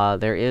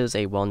there is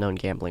a well-known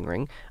gambling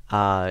ring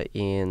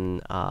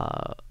in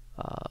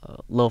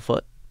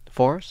Littlefoot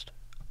Forest.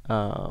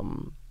 Let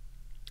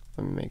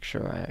me make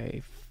sure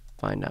I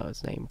find out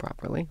his name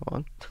properly.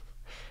 Hold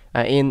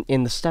on.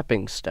 In the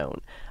Stepping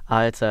Stone.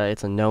 It's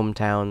a gnome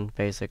town,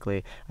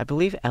 basically. I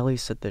believe Ellie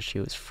said that she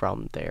was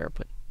from there,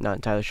 but not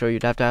entirely sure.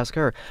 You'd have to ask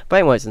her. But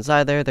anyways,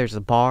 inside there's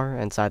a bar.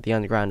 Inside the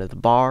underground of the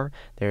bar,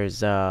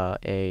 there's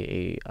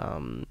a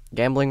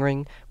gambling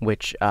ring,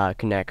 which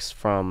connects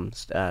from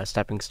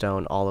Stepping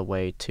Stone all the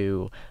way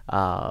to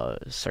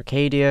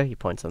Circadia. He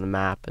points on the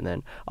map, and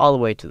then all the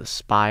way to the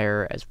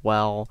Spire as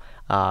well.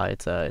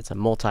 It's a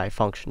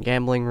multi-function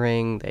gambling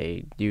ring.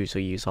 They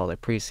usually use all their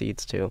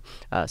proceeds to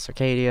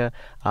Circadia,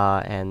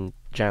 and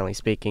generally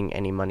speaking,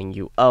 any money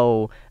you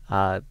owe,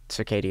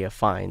 Circadia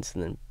finds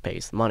and then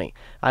pays the money.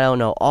 I don't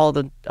know all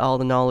the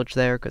knowledge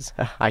there because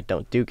I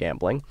don't do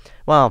gambling.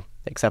 Well,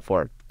 except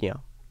for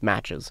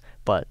matches,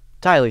 but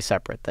entirely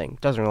separate thing.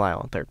 Doesn't rely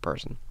on third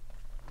person.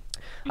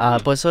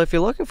 But so if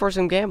you're looking for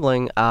some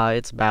gambling,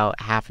 it's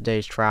about half a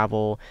day's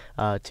travel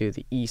to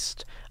the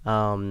east.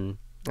 And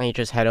you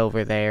just head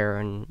over there,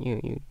 and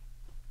you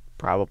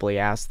probably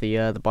ask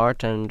the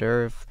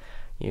bartender if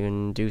you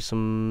can do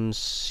some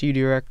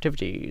seedier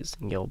activities,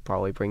 and he'll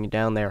probably bring you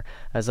down there.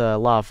 There's a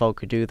lot of folk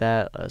who do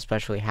that,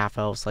 especially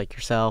half-elves like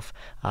yourself,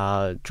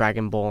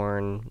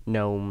 dragonborn,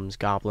 gnomes,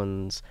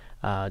 goblins,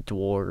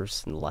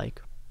 dwarves, and the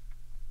like.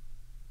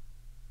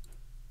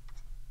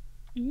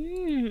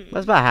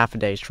 That's about half a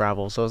day's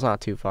travel, so it's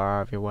not too far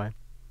out of your way.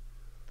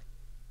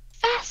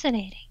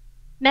 Fascinating.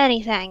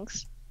 Many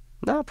thanks.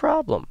 No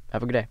problem.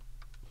 Have a good day.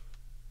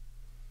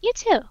 You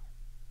too.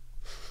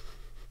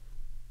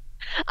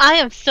 I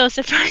am so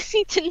surprised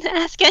you didn't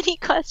ask any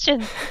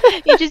questions.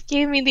 You just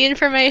gave me the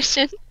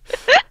information.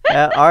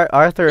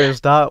 Arthur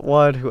is not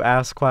one who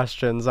asks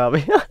questions, I'll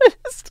be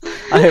honest.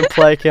 I am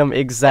playing him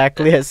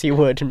exactly as he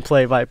would in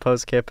Play by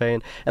Post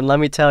campaign, and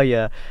let me tell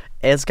you,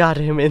 it's got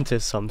him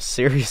into some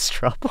serious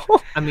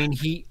trouble. I mean,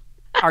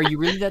 are you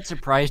really that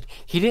surprised?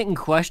 He didn't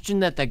question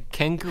that the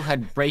Kenku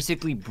had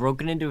basically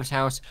broken into his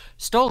house,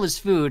 stole his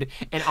food,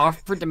 and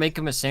offered to make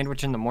him a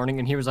sandwich in the morning,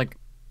 and he was like,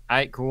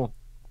 alright, cool.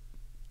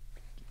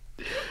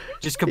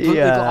 Just completely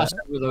glossed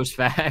over those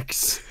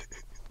facts.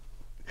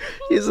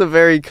 He's a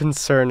very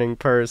concerning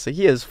person.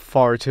 He has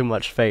far too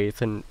much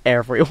faith in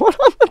everyone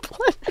on the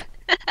planet.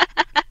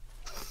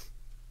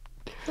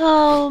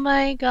 Oh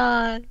my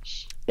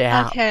gosh.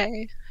 Yeah.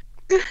 Okay.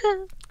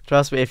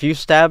 Trust me, if you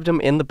stabbed him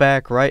in the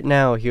back right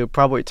now, he would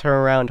probably turn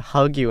around,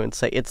 hug you, and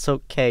say, "It's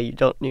okay, you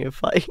don't need to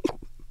fight."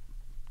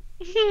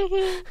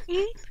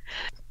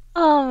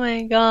 Oh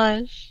my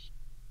gosh.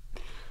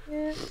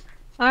 Yeah.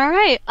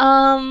 Alright,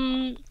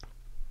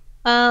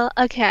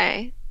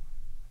 okay.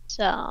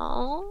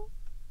 So,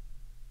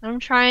 I'm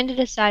trying to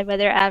decide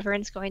whether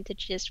Avern's going to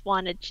just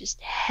want to just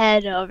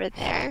head over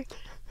there.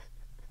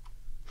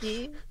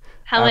 See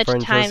how much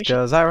Avern time just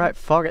goes, alright,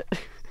 fuck it.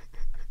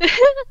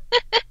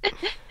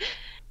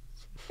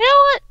 You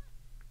know what?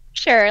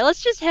 Sure,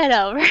 let's just head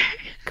over.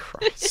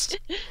 Christ.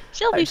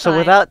 She'll be So fine.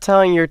 without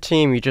telling your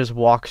team, you just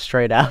walk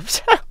straight out of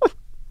town.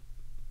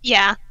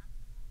 Yeah.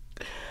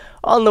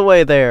 On the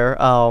way there,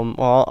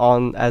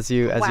 as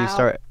you Wow.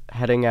 start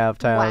heading out of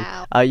town,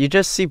 Wow. you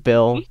just see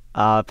Bill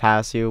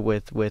pass you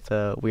with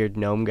a weird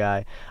gnome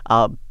guy.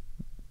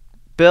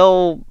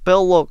 Bill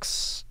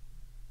looks.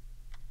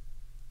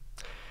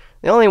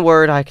 The only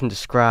word I can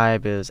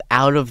describe is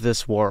out of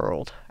this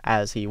world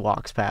as he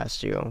walks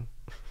past you.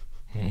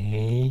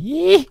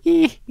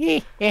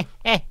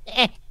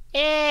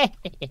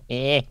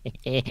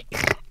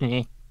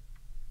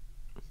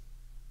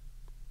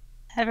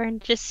 Avern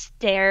just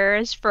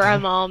stares for a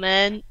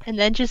moment and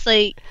then just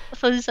like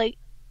Fo's like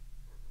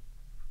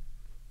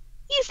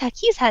this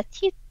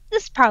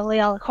is probably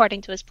all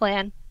according to his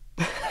plan.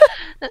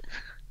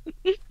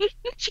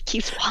 She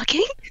keeps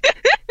walking.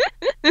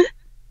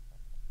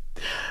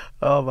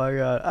 Oh my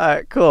god.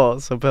 Alright,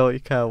 cool. So Bill, you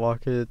kind of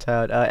walk into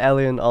town.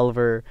 Ellie and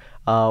Oliver,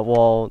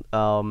 while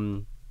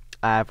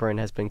Averin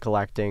has been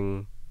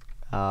collecting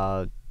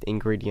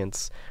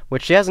ingredients,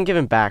 which she hasn't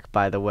given back,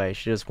 by the way.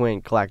 She just went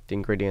and collected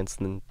ingredients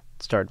and then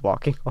started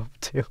walking off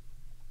too.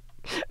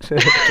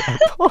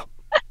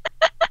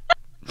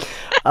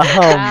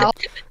 Wow.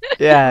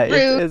 Yeah,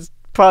 Rude. it's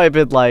probably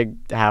been like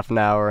half an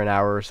hour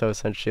or so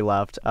since she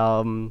left.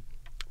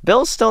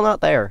 Bill's still not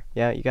there.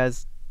 Yeah, you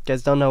guys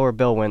don't know where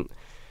Bill went.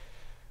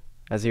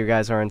 As you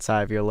guys are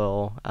inside of your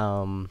little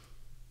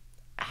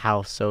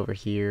house over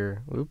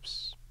here.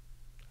 Oops.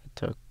 I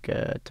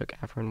took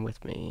Avern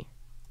with me.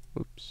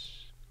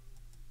 Oops.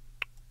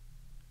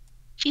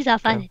 She's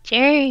off on a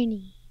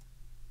journey.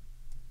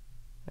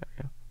 There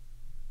we go.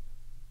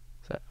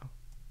 So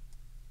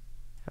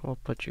we'll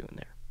put you in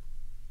there.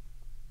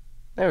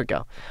 There we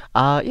go.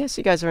 Yes,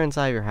 you guys are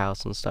inside your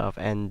house and stuff,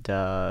 and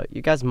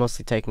you guys are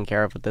mostly taken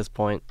care of at this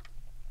point.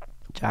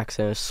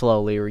 Jackson is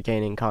slowly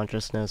regaining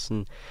consciousness,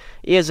 and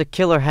he has a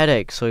killer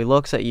headache, so he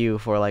looks at you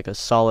for like a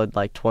solid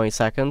 20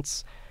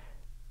 seconds,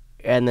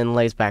 and then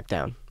lays back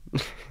down.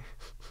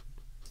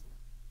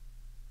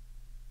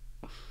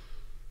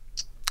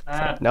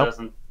 Nope.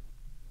 Doesn't.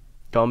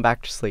 Going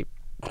back to sleep.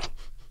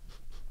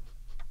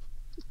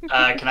 Can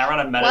I run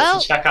a medicine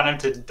Well- check on him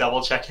to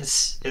double check his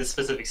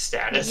specific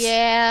status?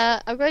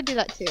 Yeah, I'm gonna do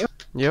that too.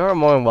 You're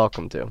more than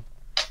welcome to.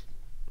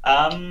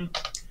 That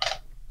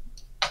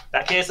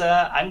case,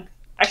 I'm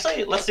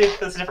actually let's do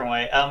this a different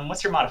way.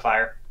 What's your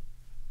modifier?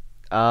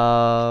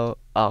 Her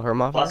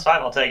modifier? +5.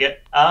 I'll take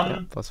it. Yeah,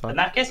 +5. In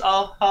that case,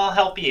 I'll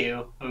help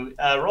you.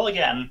 Roll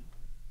again.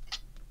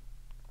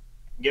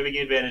 Giving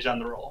you advantage on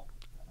the roll.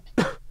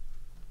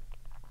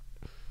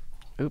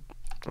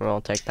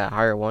 I'll take that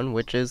higher one,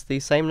 which is the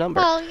same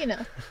number. Well, you know.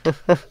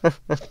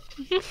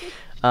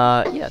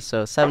 Yeah,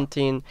 so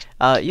 17.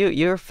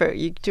 You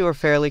two are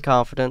fairly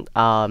confident.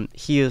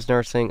 He is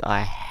nursing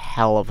a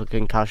hell of a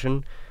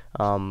concussion.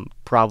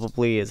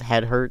 Probably his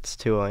head hurts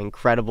to an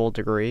incredible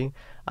degree.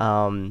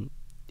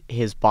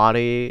 His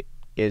body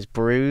is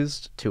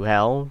bruised to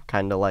hell,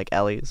 kind of like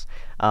Ellie's.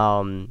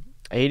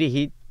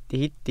 He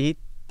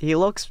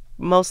looks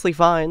mostly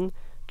fine,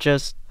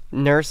 just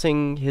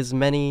nursing his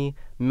many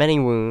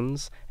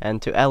wounds,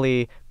 and to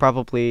Ellie,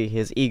 probably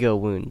his ego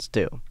wounds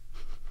too.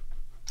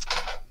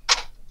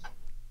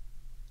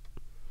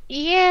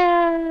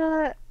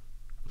 Yeah.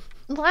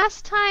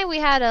 Last time we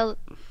had a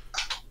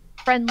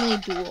friendly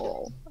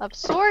duel of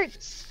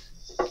sorts.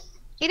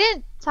 He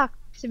didn't talk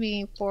to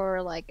me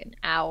for like an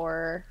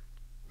hour.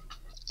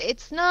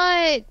 It's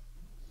not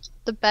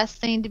the best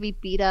thing to be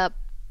beat up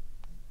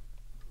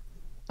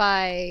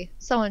by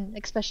someone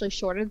especially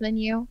shorter than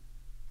you.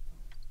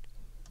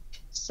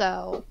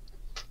 So,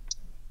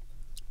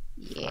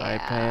 My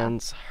yeah,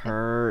 pants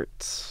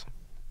hurt.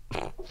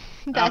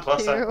 that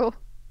plus that- too.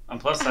 And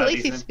plus At that,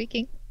 least these he's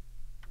speaking.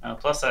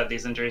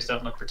 these injuries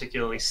don't look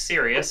particularly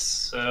serious.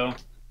 So,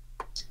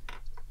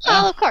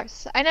 Well, of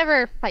course, I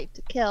never fight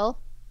to kill.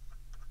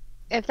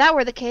 If that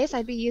were the case,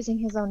 I'd be using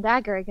his own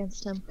dagger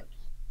against him.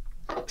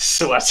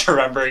 Celeste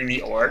remembering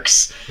the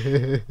orcs.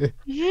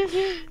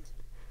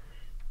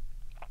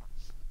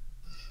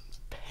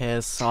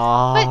 Piss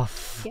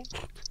off.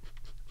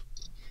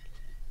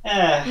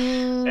 yeah.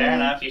 Fair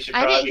enough. You should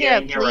I probably didn't be hear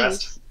getting a your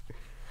rest.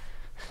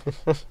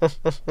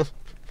 please.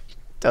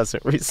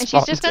 Doesn't And respond.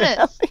 she's just to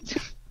gonna.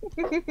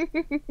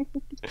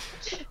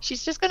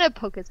 She's just gonna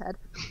poke his head.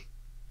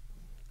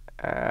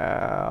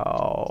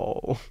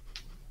 Ow.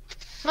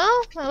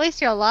 Well, at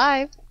least you're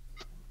alive.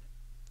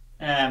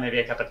 Maybe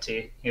a cup of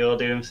tea. He'll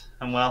do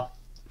him well.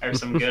 Or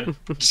some good.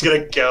 Just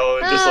gonna go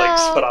and just like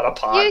No, spit on a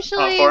pot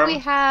Usually for we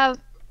him. have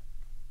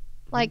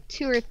like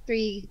 2 or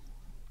 3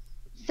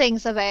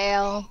 things of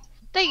ale.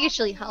 That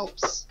usually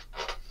helps.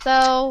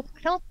 So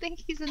I don't think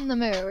he's in the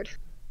mood.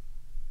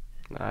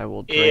 I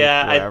will drink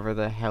Yeah, whatever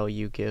the hell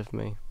you give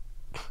me.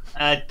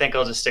 I think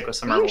I'll just stick with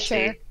some Are you herbal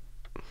sure? tea.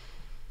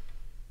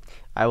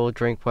 I will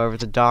drink whatever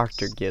the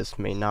doctor gives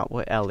me, not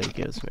what Ellie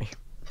gives me.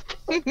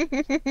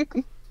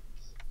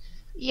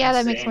 Yeah,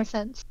 that makes Same. more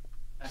sense.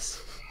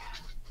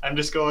 I'm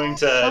just going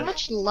So to.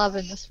 much love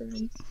in this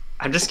room.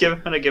 I'm just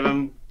gonna give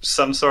him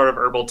some sort of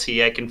herbal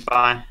tea I can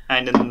find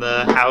in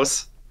the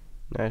house.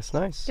 Nice.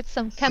 Get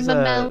some There's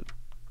chamomile.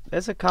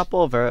 there's a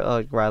couple of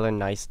rather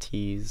nice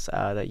teas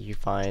that you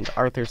find.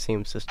 Arthur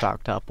seems to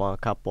stocked up on a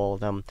couple of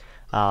them.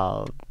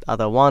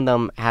 Although one of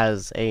them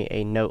has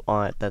a note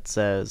on it that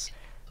says,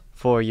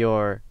 "For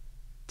your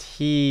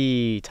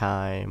tea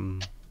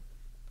time."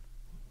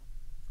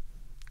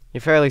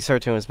 You're fairly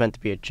certain it was meant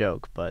to be a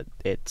joke, but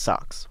it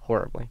sucks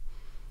horribly.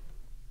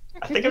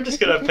 I think I'm just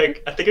gonna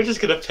pick. I think I'm just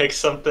gonna pick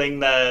something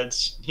that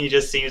he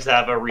just seems to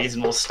have a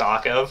reasonable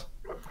stock of.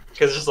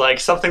 Because just like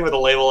something with a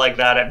label like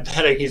that, I'm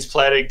betting he's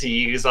planning to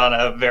use on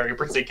a very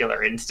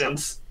particular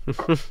instance.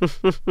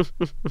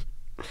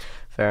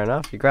 Fair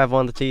enough. You grab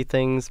one of the tea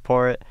things,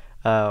 pour it,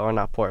 or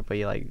not pour it, but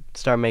you like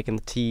start making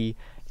the tea,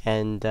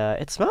 and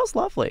it smells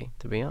lovely,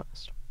 to be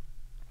honest.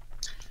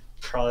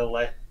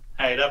 Probably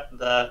light up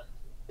the.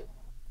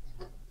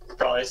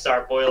 Probably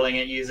start boiling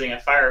it using a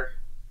fire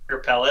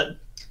pellet,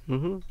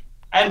 Mm-hmm.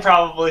 and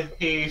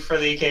probably for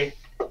the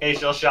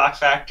occasional shock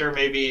factor,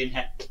 maybe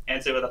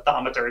enhance it with a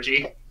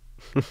thaumaturgy.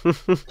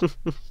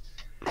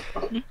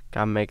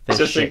 Gotta make this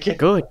Just shit thinking.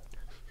 good.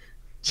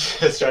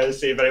 Just trying to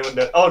see if anyone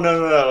knows. Oh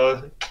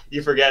no!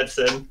 You forget,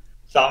 Sin.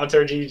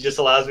 Thaumaturgy just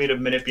allows me to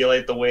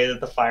manipulate the way that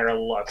the fire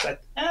looks.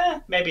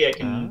 Maybe I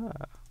can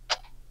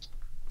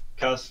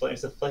cause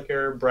flames to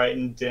flicker,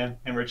 brighten, dim,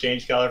 and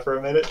change color for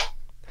a minute.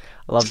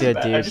 I love the Too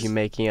bad. idea I of you just-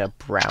 making a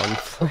brown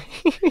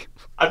flame.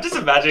 I'm just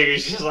imagining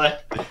it's just like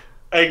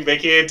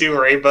making it do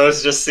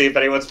rainbows just to see if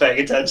anyone's paying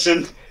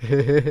attention.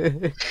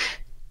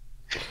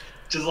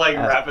 Just like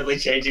rapidly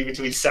changing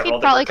between He several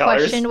probably different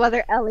colors. questioned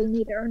whether Ellie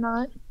knew it or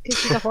not, because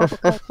she's a horrible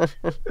cook.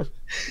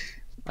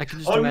 I can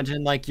just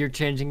imagine, like, you're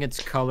changing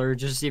its color,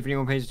 just to see if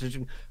anyone pays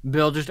attention.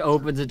 Bill just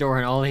opens the door,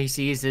 and all he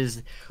sees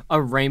is a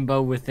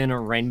rainbow within a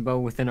rainbow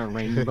within a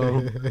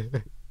rainbow.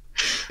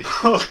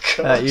 Oh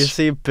gosh. You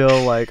see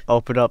Bill, like,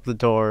 open up the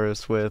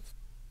doors with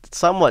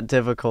somewhat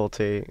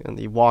difficulty, and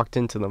he walked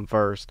into them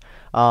first.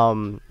 They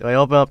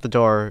open up the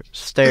door,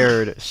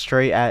 stared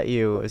straight at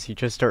you as you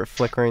just start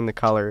flickering the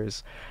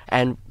colors,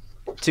 and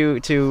to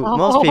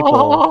most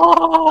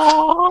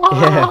people,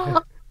 yeah,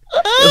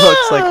 it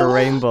looks like a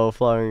rainbow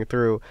flowing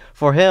through.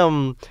 For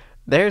him,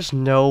 there's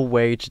no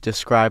way to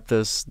describe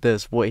this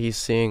what he's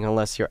seeing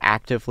unless you're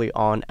actively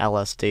on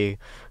LSD.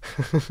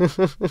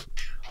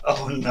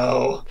 Oh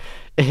no.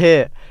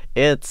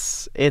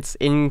 It's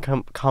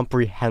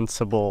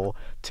incomprehensible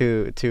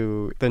to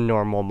the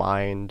normal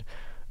mind,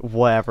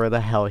 whatever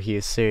the hell he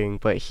is seeing,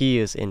 but he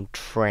is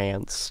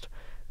entranced.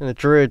 And the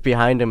druid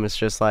behind him is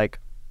just like,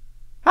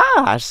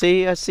 I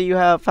see you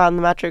have found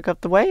the magic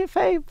of the way of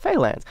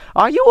Feylands.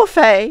 Are you a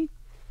Fey?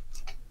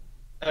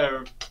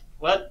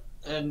 What?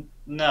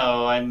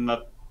 No, I'm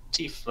a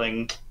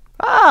tiefling.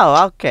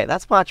 Oh, okay,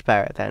 that's much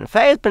better then.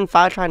 Faye has been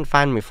trying to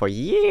find me for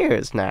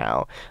years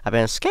now. I've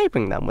been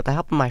escaping them with the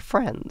help of my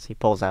friends. He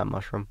pulls out a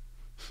mushroom.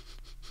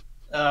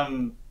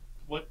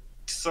 What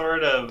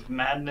sort of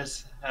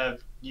madness have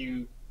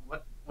you...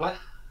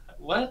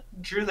 What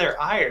drew their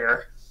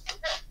ire?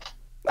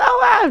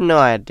 Oh, I have no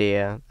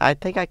idea. I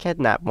think I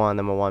kidnapped one of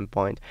them at one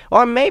point.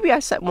 Or maybe I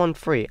set one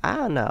free. I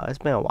don't know. It's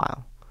been a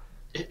while.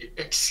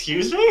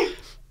 Excuse me?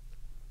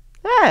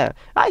 Yeah,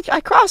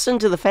 I crossed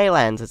into the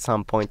Feylands at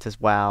some point as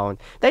well, and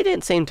they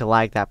didn't seem to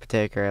like that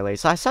particularly,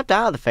 so I stepped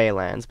out of the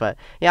Feylands, but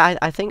yeah,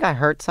 I think I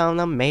hurt some of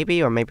them,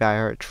 maybe, or maybe I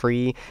hurt a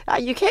tree.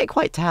 You can't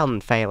quite tell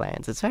in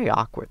Feylands. It's very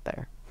awkward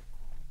there.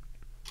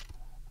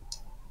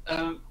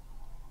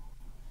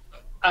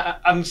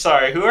 I'm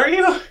sorry, who are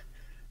you?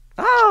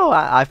 Oh,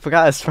 I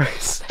forgot his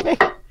first name.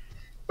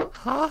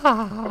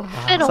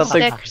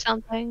 Fiddlestick or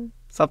something.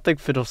 Something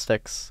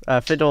Fiddlesticks.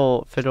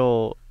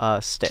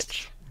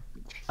 Stitch.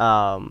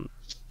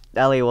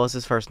 Ellie, what was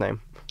his first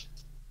name?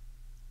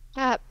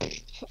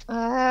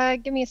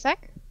 Give me a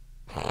sec.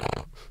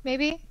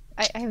 Maybe?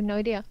 I have no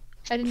idea.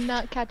 I did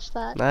not catch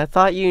that. I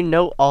thought you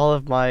know all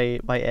of my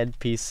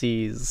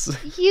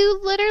NPCs. You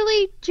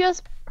literally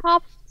just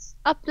popped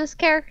up this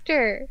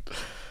character.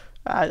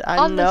 I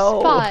on know. the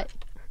spot.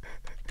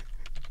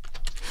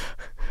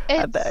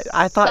 It's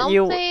I thought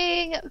you...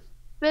 something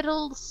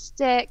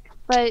Fiddlestick,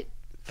 but...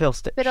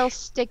 Fiddlestick.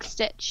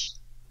 Fiddlestitch.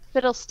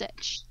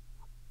 Fiddlestitch.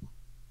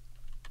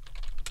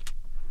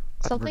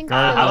 Something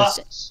Regardless.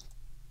 Fiddlestitch.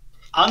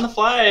 On the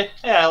fly,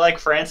 yeah, I like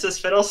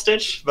Francis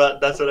Fiddlestitch,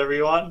 but that's whatever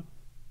you want.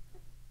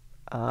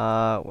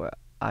 Well,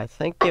 I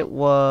think it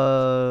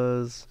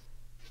was...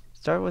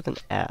 Started with an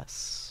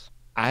S.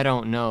 I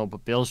don't know,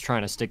 but Bill's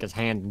trying to stick his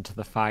hand into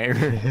the fire.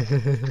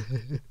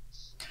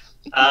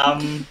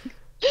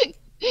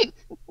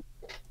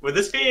 Would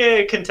this be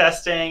a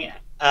contesting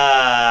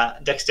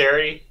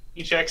dexterity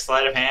check,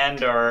 sleight of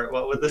hand, or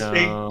what would this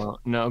be?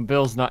 No,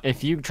 Bill's not.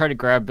 If you try to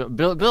grab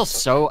Bill's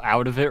so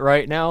out of it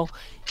right now.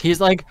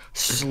 He's like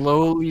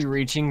slowly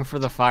reaching for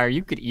the fire.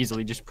 You could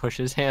easily just push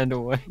his hand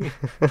away.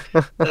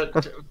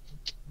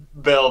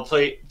 Bill,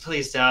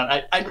 please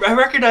don't. I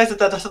recognize that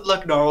doesn't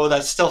look normal.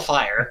 That's still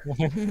fire.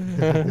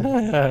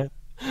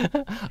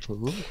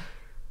 Ooh.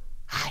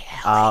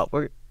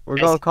 We're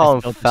gonna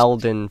call him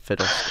Felden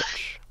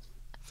Fiddlestitch.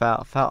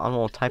 I'm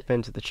gonna type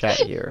into the chat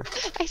here.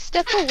 I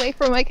step away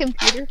from my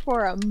computer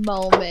for a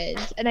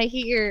moment, and I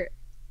hear...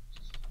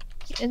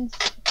 And...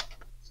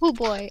 Oh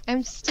boy,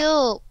 I'm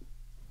still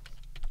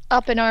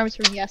up in arms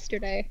from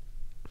yesterday.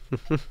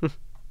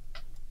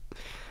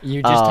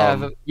 You just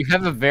have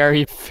a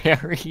very,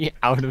 very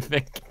out of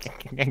it.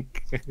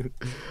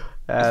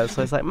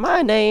 So it's like,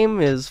 my name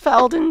is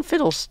Felden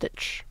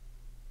Fiddlestitch.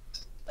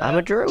 I'm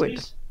a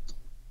druid.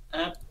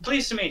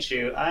 Pleased to meet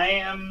you. I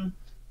am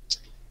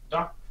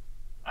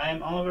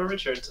Oliver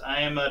Richards.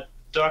 I am a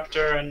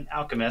doctor and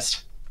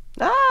alchemist.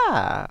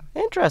 Ah,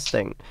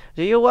 interesting.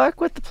 Do you work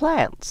with the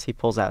plants? He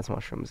pulls out his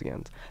mushrooms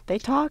again. They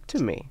talk to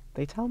me.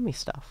 They tell me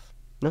stuff.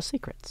 No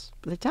secrets,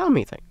 but they tell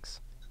me things.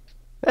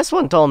 This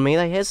one told me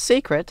that his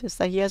secret is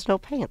that he has no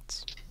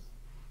pants.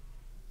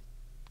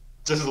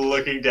 Just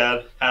looking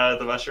down at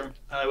the mushroom.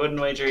 I wouldn't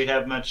wager he'd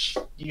have much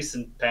use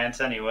in pants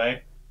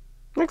anyway.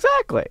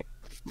 Exactly.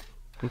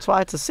 That's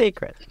why it's a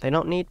secret. They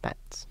don't need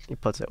pants. He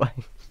puts it away.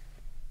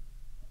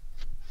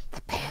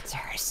 The pants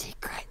are a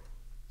secret.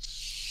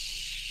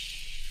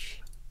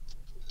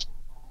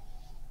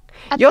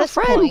 At Your this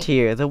friend point,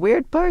 here, the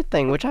weird bird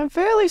thing, which I'm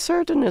fairly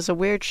certain is a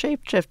weird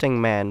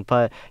shape-shifting man,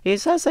 but he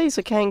says that he's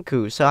a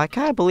Kenku, so I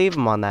kinda believe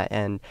him on that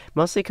end,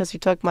 mostly because he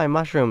took my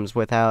mushrooms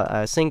without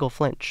a single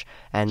flinch,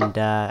 and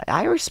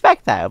I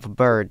respect that of a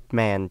bird,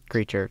 man,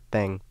 creature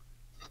thing.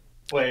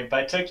 Wait,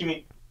 by took you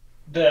mean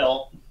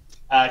Bill?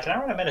 Can I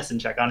run a medicine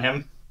check on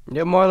him?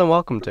 You're more than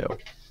welcome to.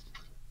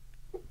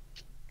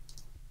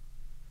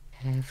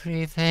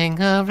 Everything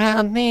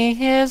around me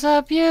is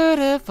a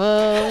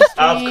beautiful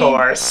Of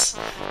course.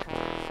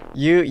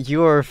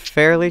 You are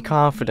fairly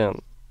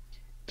confident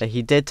that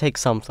he did take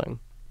something.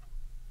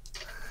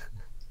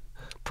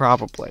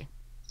 Probably.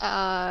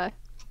 For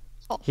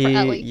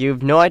Ellie. You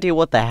have no idea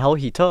what the hell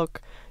he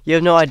took. You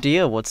have no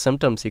idea what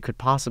symptoms he could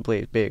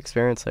possibly be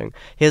experiencing.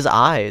 His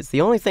eyes,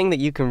 the only thing that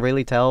you can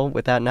really tell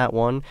with that Nat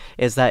 1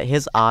 is that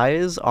his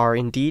eyes are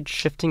indeed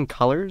shifting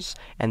colors,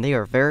 and they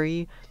are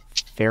very,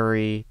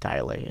 very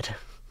dilated.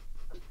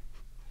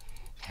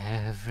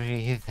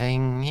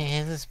 Everything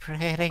is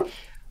pretty.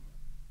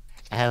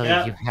 Ellie,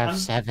 Yeah, you have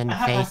 7 I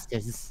have-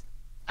 faces.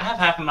 I have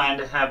half a mind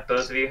to have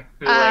both of you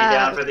who lay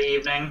down for the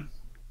evening.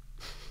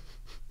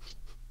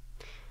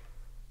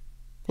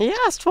 He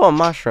asked for a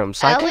mushroom,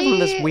 so I gave him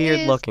this Ellie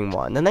weird-looking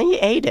one, and then he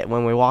ate it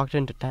when we walked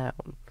into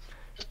town.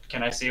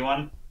 Can I see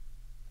one?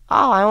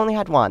 Oh, I only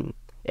had one.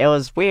 It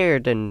was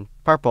weird and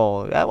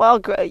purple.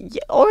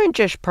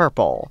 Orangish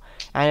purple.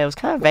 And it was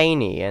kind of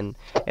veiny, and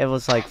it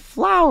was like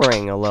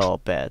flowering a little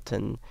bit,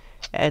 and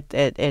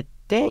it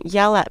didn't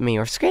yell at me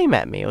or scream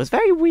at me. It was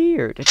very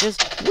weird. It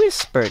just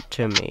whispered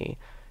to me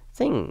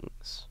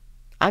things.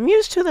 I'm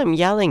used to them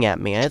yelling at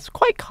me, and it's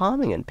quite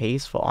calming and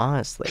peaceful,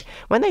 honestly.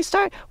 When they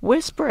start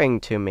whispering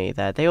to me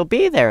that they'll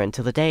be there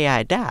until the day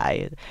I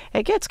die,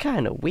 it gets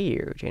kind of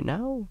weird, you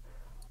know?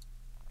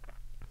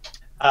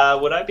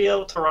 Would I be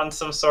able to run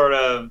some sort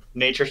of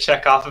nature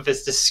check off of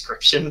his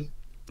description?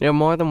 You're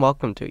more than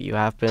welcome to. You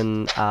have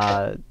been,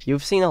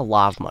 you've seen a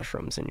lot of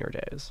mushrooms in your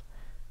days.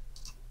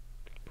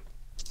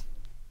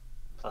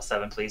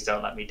 +7, please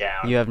don't let me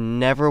down. You have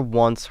never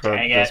once heard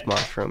Dang this it.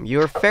 mushroom.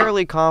 You're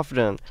fairly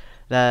confident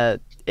that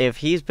if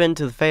he's been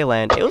to the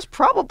Feyland, it was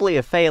probably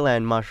a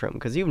Feyland mushroom,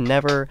 because you've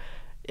never...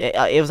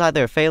 It was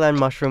either a Feyland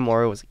mushroom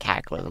or it was a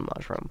Cataclysm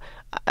mushroom.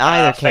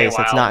 Either case,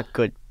 it's Feywild. not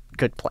good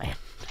plan.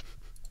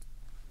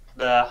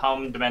 The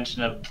home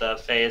dimension of the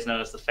Fey is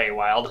known as the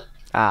Feywild.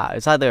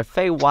 It's either a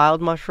Feywild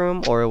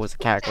mushroom or it was a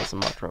Cataclysm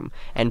mushroom,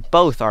 and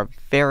both are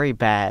very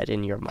bad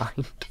in your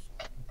mind.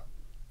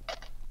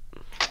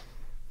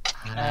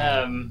 I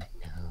Um,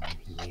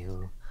 know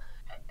you.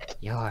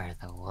 You're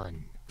the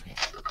one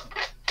with...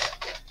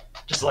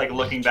 just like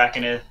looking back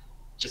in his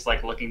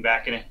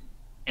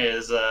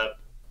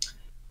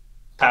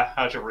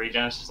pouch of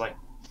regen, it's just like,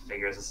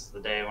 figures this is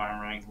the day when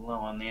I'm running low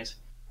on these.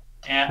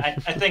 And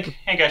I think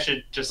I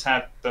should just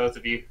have both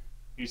of you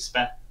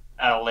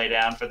lay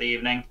down for the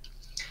evening.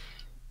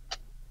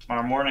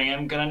 Tomorrow morning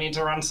I'm gonna need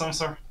to run some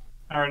sort,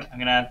 or I'm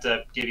gonna have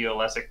to give you a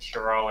lesser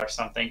cure-all or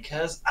something,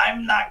 because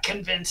I'm not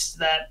convinced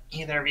that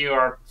either of you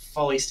are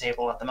fully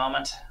stable at the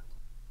moment.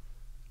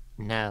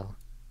 No.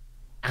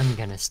 I'm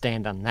gonna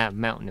stand on that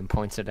mountain and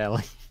points at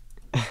Ellie.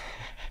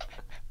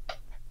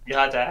 You'll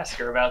have to ask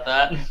her about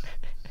that.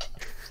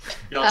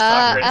 You'll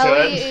have to talk her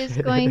into Ellie it. is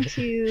going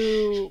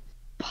to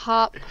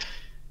pop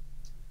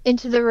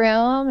into the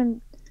room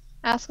and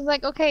ask him,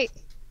 like, okay,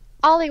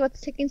 Ollie,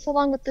 what's taking so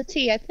long with the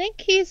tea? I think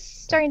he's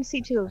starting to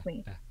see two of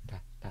me.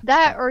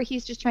 That, or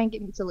he's just trying to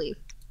get me to leave.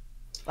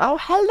 Oh,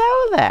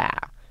 hello there!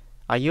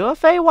 Are you a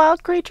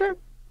Feywild creature?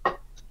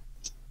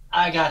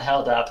 I got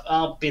held up.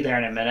 I'll be there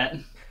in a minute.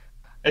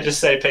 I just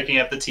say, picking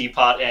up the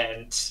teapot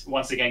and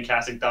once again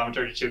casting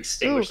Thaumaturgy to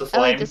extinguish the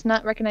Ellie flame. does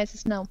not recognize the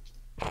snow.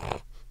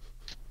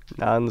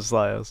 Not in the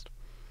slightest.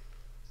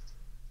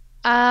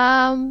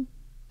 I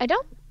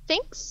don't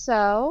think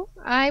so.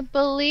 I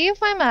believe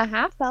I'm a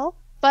half-elf,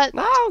 but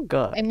Oh,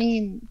 good. I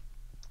mean,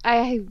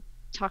 I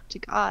talk to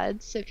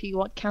gods, if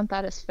you count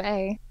that as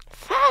Fae.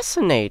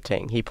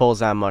 Fascinating. He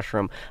pulls out a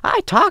mushroom. I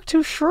talk to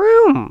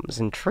shrooms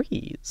and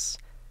trees.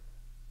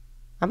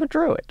 I'm a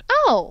druid.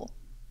 Oh!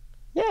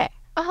 Yeah.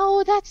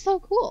 Oh, that's so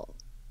cool.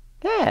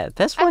 Yeah,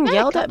 this I've one met a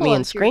yelled at couple me of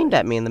and screamed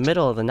at druids. me in the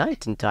middle of the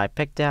night until I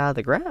picked it out of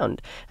the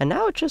ground, and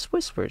now it just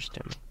whispers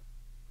to me.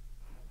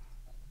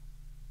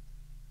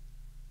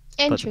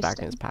 Puts it back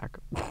in his Interesting. pack.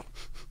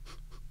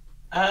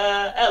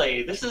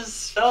 Ellie, this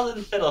is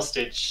Felden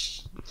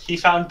Fiddlestitch. He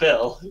found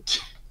Bill.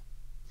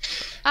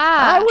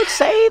 Ah, I would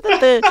say that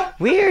the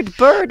weird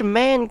bird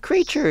man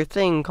creature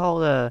thing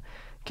called a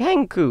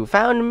Kanku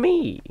found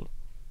me.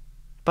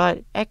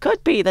 But it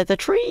could be that the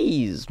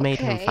trees made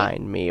him Okay.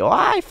 find me, or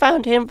I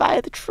found him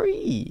via the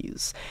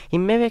trees. He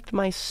mimicked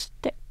my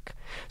stick.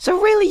 So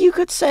really you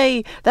could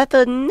say that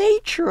the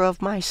nature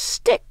of my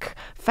stick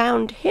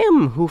found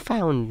him who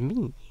found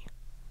me.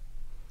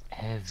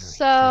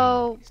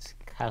 So, Everything's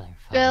colorful.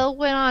 Bill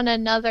went on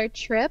another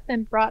trip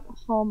and brought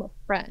home a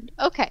friend.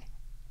 Okay.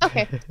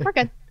 Okay, we're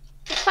good.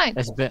 It's fine.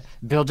 As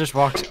Bill just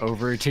walks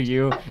over to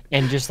you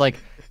and just like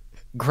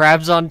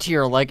grabs onto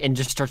your leg and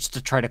just starts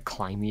to try to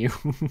climb you.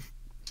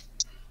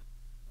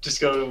 Just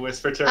go to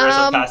whisper to her as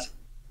I'm Um, passing.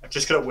 I'm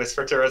just gonna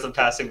whisper to her as I'm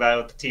passing by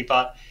with the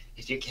teapot.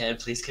 If you can,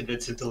 please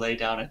convince him to lay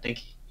down. I think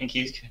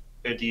he's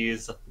good to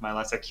use my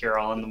lesser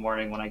cure-all in the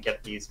morning when I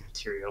get these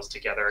materials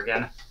together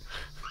again.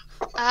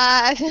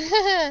 I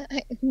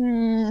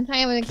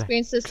haven't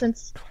experienced this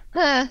since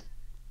when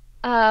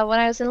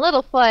I was in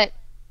Littlefoot.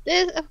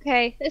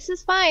 This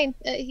is fine.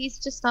 He's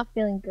just not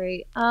feeling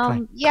great.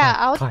 Yeah,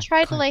 I'll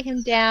try to lay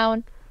him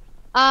down.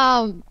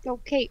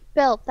 Okay,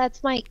 Bill,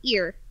 that's my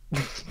ear.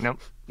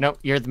 Nope,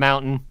 you're the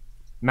mountain.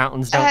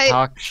 Mountains don't I-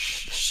 talk.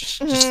 Shh,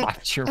 just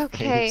slapped your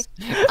Okay. face.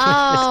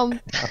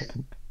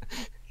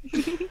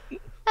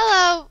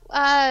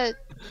 Hello,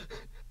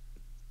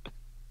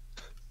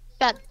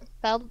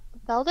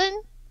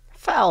 Felden?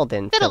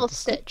 Felden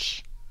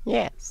Fiddlestitch.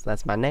 Yes,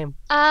 that's my name.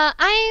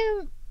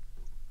 I'm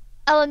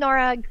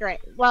Eleonora Gray.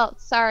 Well,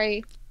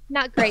 sorry,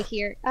 not Gray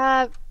here.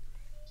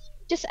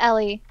 Just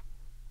Ellie.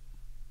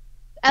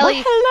 Ellie,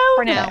 Well, hello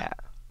for now. there.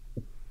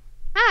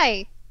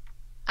 Hi.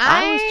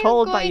 I was I'm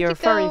told by going your to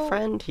furry go-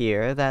 friend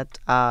here that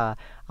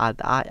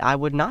I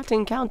would not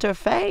encounter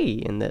Fae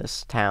in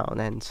this town,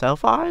 and so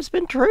far it's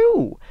been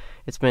true.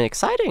 It's been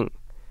exciting.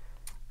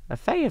 The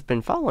Fae have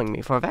been following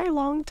me for a very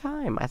long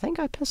time. I think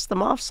I pissed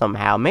them off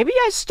somehow. Maybe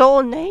I stole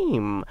a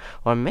name,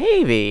 or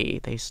maybe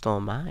they stole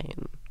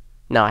mine.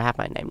 No, I have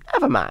my name.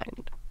 Never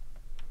mind.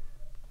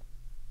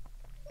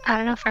 I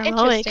don't know, for a moment,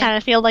 it Interesting. kind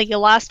of feel like you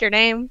lost your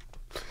name.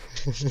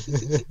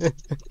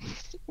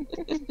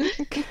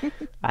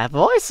 I have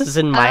voices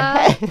in my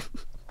Uh, head.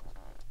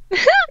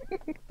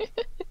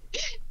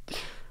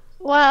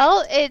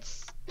 Well,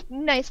 it's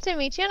nice to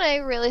meet you, and I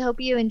really hope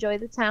you enjoy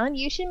the town.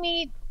 You should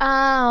meet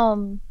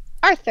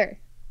Arthur.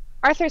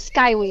 Arthur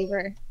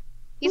Skyweaver.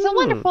 He's a Hmm.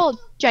 wonderful,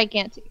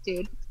 gigantic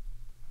dude.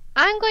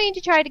 I'm going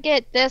to try to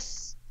get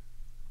this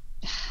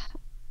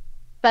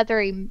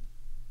feathery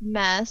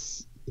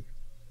mess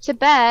to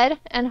bed,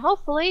 and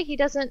hopefully he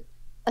doesn't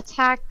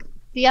attack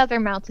the other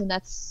mountain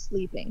that's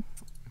sleeping.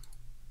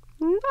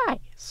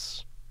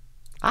 Nice.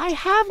 I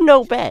have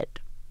no bed.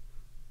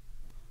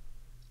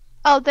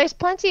 Oh, there's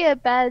plenty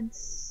of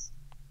beds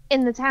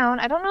in the town.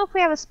 I don't know if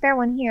we have a spare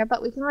one here,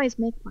 but we can always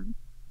make one.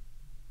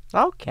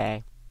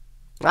 Okay.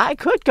 I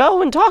could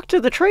go and talk to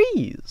the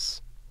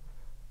trees.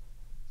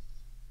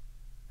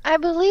 I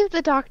believe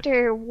the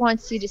doctor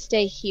wants you to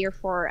stay here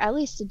for at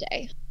least a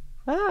day.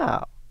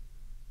 Oh.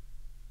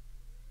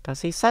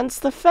 Does he sense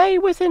the Fae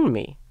within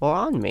me, or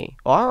on me,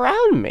 or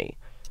around me?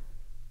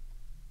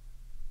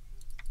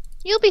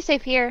 You'll be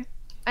safe here.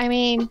 I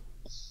mean,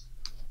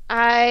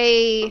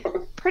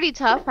 pretty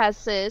tough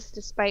as is,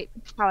 despite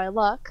how I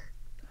look.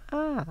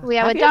 Ah. We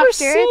have a you ever doctor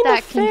seen that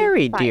a can do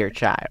fairy, fire. dear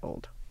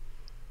child?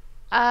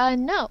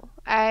 No,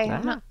 I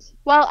have Ah. not.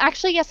 Well,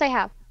 actually, yes, I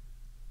have.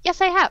 Yes,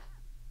 I have.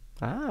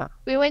 Ah.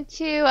 We went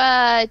to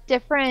a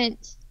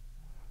different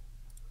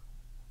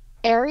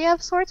area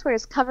of sorts where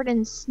it's covered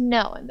in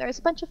snow, and there's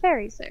a bunch of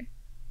fairies there.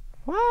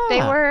 Wow. They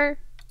were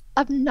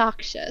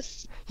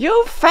obnoxious.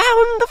 You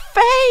found the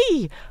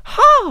Fae!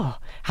 Oh,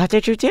 how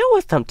did you deal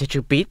with them? Did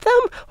you beat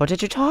them, or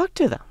did you talk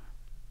to them?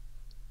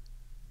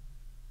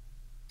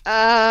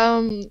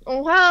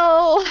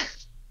 Well,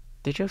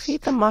 Did you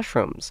feed them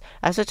mushrooms?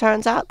 As it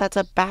turns out, that's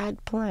a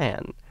bad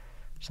plan.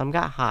 Some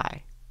got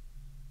high.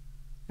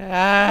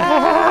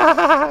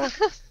 Kind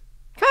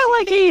of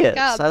like he is.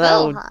 got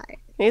although Bill high.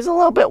 he's a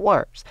little bit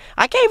worse.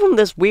 I gave him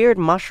this weird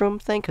mushroom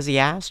thing because he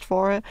asked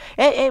for it.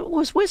 It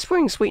was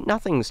whispering sweet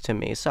nothings to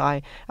me, so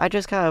I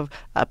just kind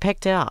of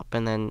picked it up,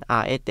 and then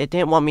it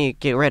didn't want me to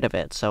get rid of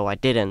it, so I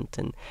didn't.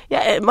 And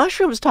yeah,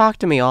 mushrooms talk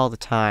to me all the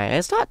time.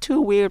 It's not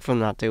too weird for them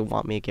not to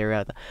want me to get rid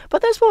of them.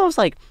 But this one was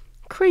like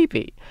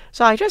creepy,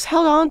 so I just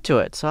held on to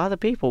it so other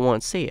people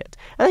won't see it.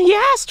 And then he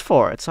asked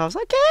for it, so I was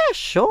like, yeah,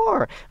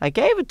 sure. I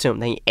gave it to him.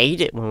 Then he ate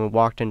it when we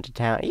walked into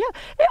town. Yeah,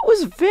 it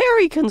was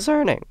very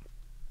concerning.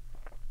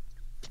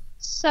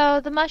 So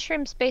the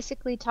mushrooms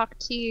basically talk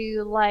to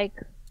you like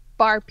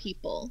bar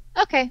people.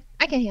 Okay,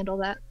 I can handle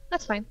that.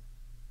 That's fine.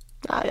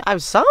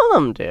 Some of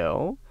them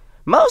do.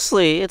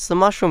 Mostly, it's the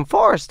mushroom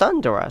forest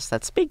under us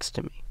that speaks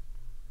to me.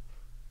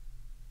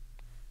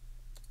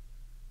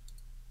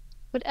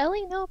 Would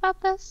Ellie know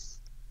about this?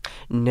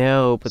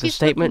 No, but the She's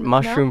statement looking-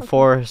 mushroom no?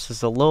 forest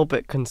is a little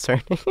bit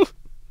concerning.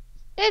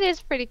 It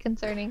is pretty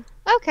concerning.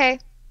 Okay.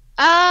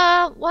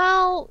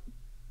 Well,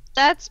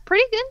 that's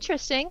pretty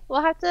interesting.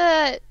 We'll have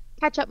to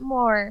catch up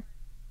more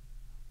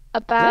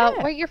about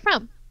Yeah. where you're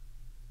from.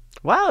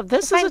 Well, if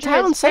this I is a find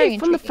her town it's very safe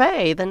from the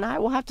intriguing. Fae, then I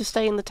will have to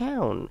stay in the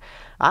town.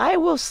 I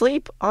will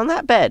sleep on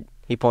that bed.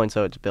 He points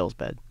over to Bill's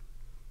bed.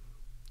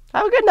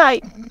 Have a good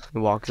night. He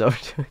walks over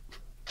to it.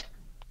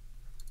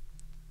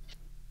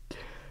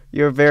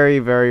 You're very,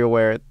 very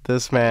aware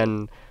this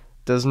man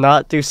does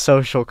not do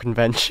social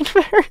convention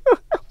very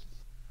well.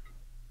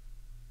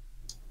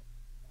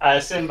 I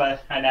assume by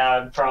now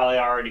I've probably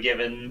already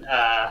given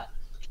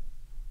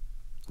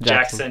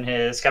Jackson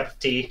his cup of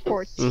tea.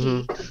 Poor tea.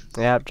 Mm-hmm. Yep, His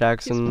poor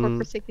Jackson.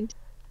 forsaken tea.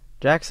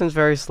 Jackson's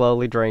very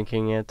slowly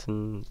drinking it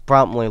and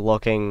promptly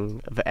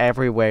looking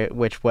every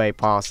which way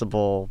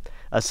possible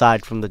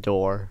aside from the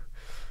door.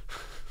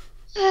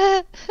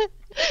 I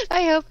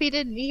hope he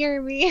didn't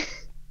hear me.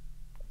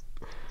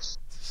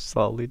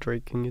 Slowly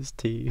drinking his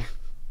tea.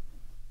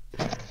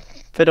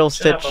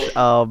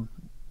 Fiddlestitch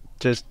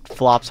just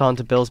flops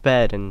onto Bill's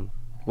bed, and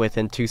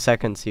within 2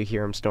 seconds you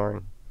hear him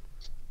snoring.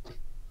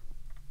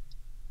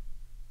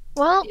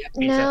 Well, Yeah,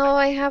 he said now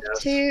I have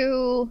yes.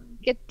 to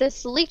get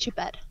this leech a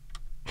bed.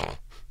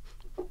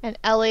 And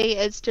Ellie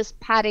is just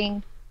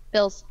patting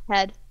Bill's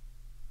head.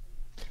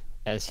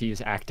 As he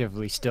is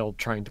actively still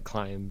trying to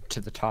climb to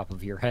the top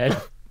of your head.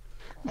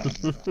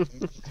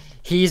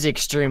 He's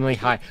extremely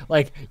high.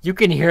 Like, you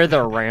can hear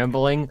the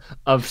rambling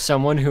of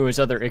someone who is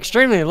either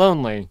extremely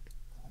lonely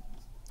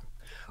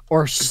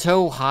or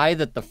so high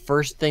that the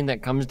first thing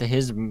that comes to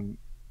his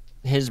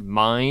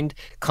mind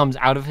comes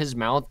out of his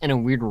mouth in a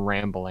weird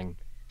rambling.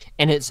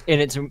 And it's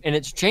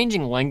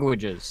changing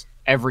languages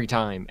every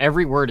time.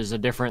 Every word is a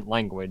different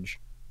language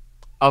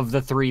of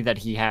the 3 that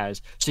he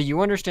has. So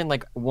you understand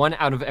like 1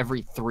 out of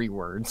every 3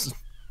 words.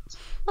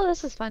 Oh,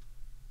 this is fun.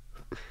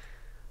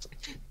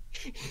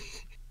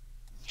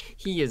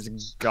 He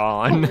is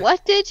gone.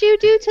 What did you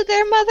do to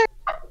their mother?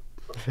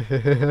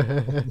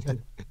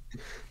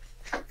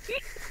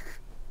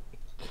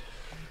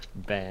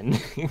 Ben.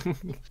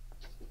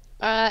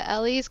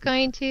 Ellie's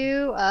going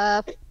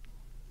to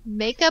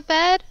make a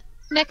bed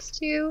next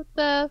to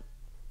the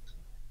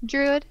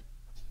druid,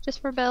 just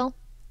for Bill,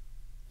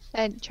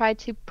 and try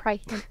to pry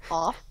him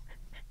off.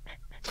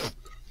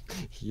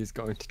 He is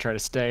going to try to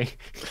stay,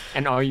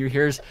 and all you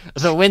hear is,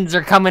 the winds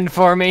are coming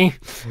for me.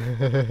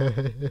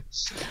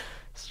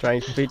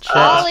 Strength beat shit,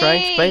 Ollie!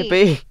 strength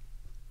baby.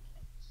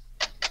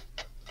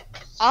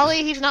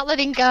 Ollie, he's not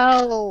letting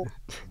go.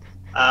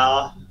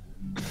 I'm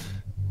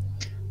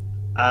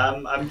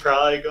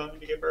probably going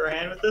to give her a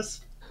hand with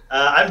this.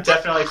 I'm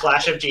definitely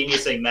Flash of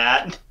Geniusing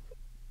that.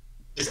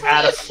 Just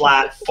add a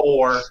flat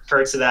 4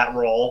 to that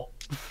roll.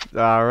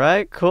 All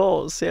right,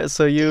 cool. So, yeah,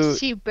 so you.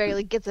 She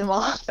barely gets him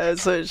off.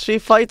 So she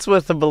fights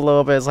with him a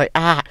little bit. It's like,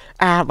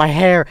 my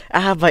hair,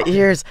 my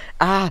ears,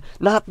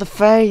 not the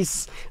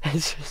face.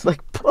 And she's like,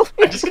 pulling.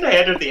 I'm just gonna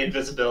hand her the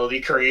invisibility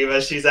cream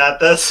as she's at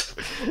this.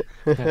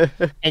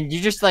 And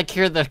you just like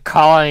hear the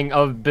cawing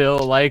of Bill,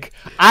 like,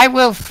 I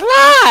will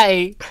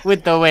fly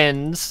with the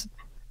winds.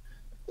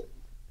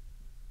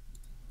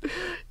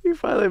 You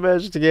finally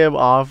managed to get him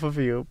off of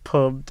you,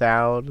 pull him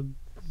down.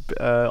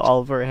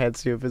 Oliver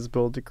hands you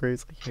invisibility cream.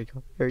 He's like, here you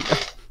go, here you go.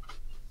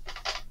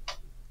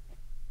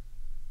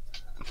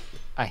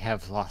 I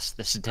have lost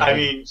this day. I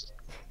mean,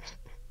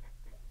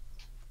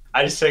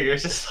 I just figure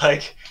it's just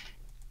like,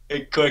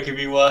 quick if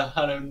you want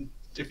him,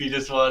 if you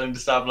just want him to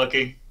stop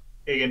looking,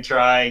 you can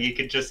try. You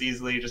could just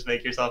easily just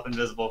make yourself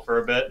invisible for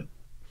a bit.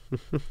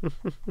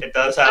 It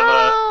does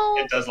have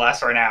it does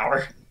last for an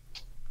hour.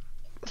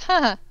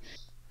 Huh.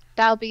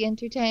 That'll be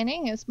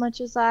entertaining as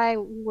much as I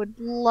would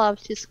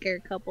love to scare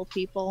a couple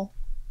people.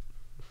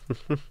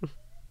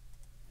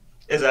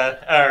 Is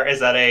that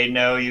a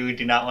no? You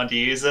do not want to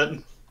use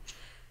it.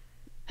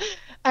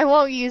 I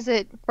won't use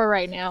it for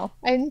right now.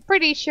 I'm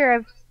pretty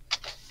sure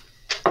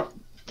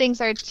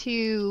things are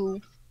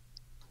too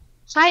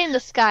high in the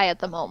sky at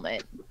the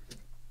moment.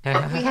 We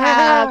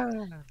have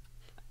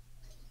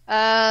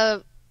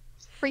a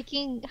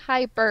freaking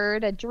high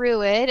bird, a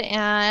druid,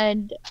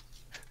 and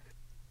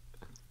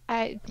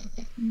I'm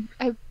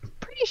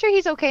pretty sure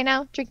he's okay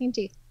now, drinking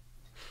tea.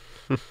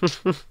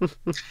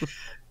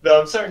 Though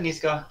I'm certain he's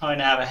going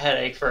to have a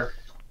headache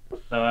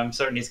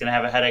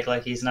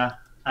like he's not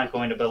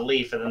going to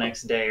believe for the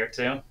next day or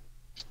 2.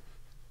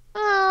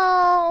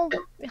 Oh,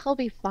 he'll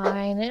be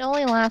fine. It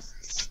only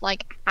lasts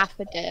like half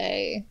a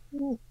day.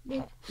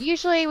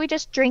 Usually we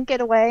just drink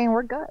it away and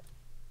we're good.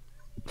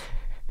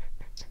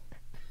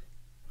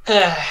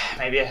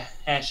 Maybe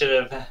I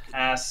should have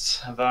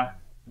asked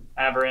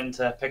Averin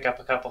to pick up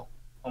a couple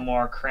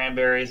more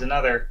cranberries and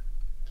other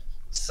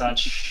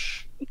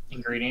such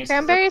ingredients.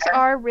 Cranberries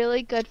are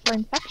really good for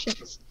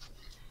infections.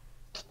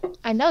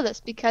 I know this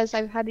because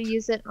I've had to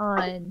use it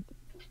on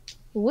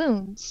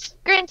wounds.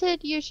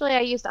 Granted, usually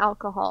I use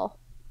alcohol.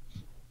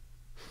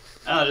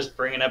 I'll just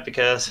bring it up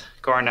because,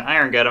 according to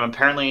Iron Gut, I'm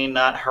apparently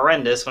not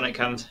horrendous when it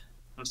comes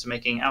to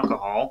making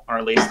alcohol, or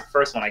at least the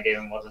first one I gave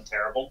him wasn't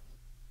terrible.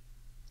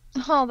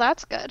 Oh,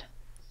 that's good.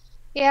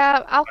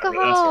 Yeah,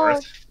 alcohol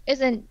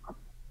isn't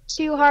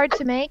too hard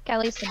to make, at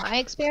least in my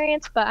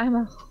experience, but I'm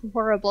a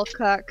horrible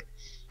cook.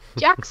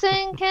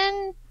 Jackson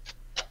can...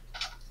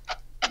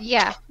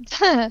 Yeah.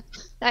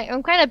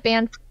 I'm kind of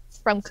banned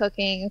from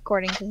cooking,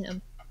 according to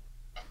him.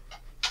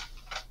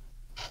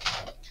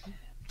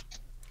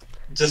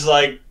 Just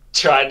like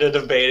trying to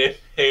debate it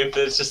if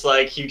it's just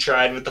like you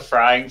tried with the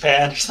frying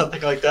pan or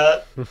something like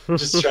that.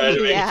 Just trying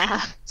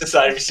to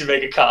decide if you should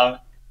make a comment.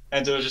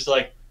 And it was just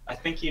like, I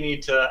think you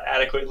need to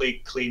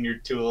adequately clean your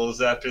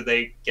tools after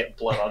they get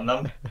blood on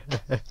them.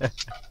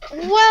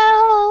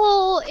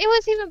 Well, it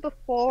was even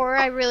before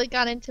I really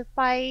got into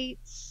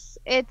fights.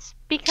 It's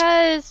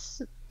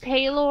because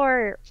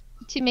Paylor,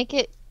 to make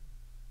it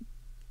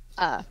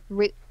a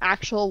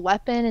actual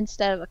weapon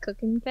instead of a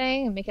cooking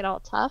thing and make it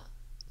all tough,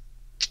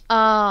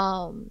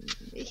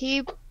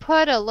 he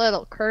put a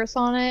little curse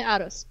on it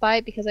out of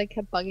spite because I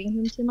kept bugging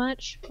him too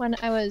much when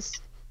I was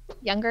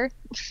younger.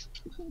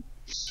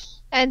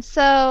 And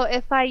so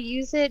if I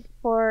use it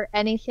for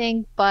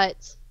anything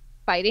but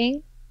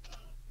fighting,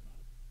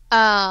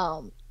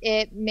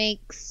 it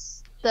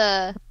makes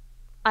the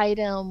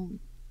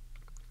item,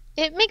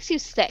 it makes you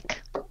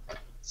sick.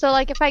 So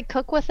like if I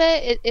cook with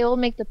it, it will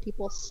make the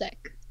people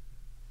sick.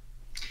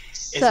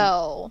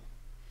 So,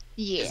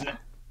 yeah.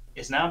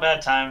 Is now a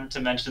bad time to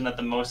mention that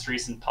the most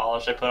recent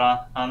polish I put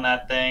on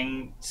that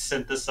thing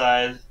causes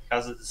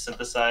it to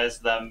synthesize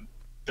the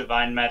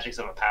divine magics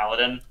of a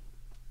paladin?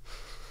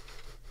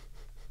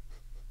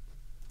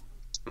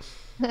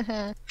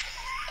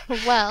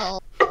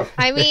 Well,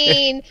 I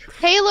mean,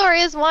 Taylor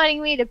is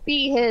wanting me to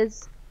be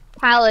his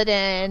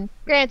paladin.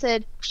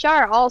 Granted,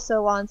 Shar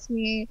also wants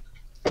me,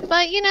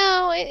 but you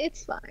know,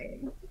 it's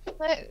fine.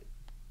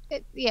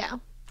 Yeah,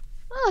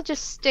 I'll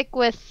just stick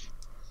with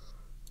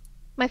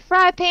my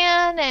fry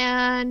pan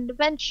and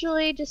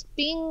eventually just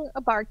being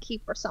a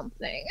barkeep or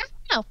something. I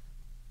don't know.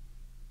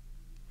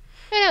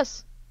 Who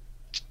knows?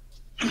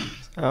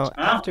 So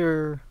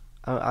after,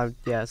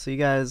 yeah, so you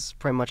guys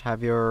pretty much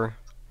have your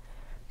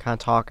kind of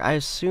talk. I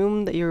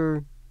assume that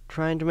you're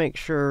trying to make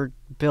sure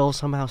Bill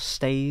somehow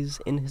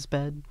stays in his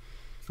bed.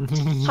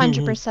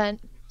 100%.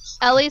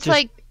 Ellie's Just-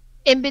 like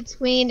in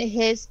between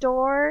his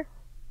door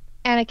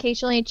and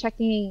occasionally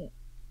checking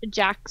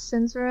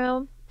Jackson's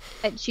room,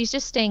 and she's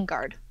just staying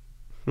guard.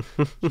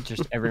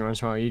 Just every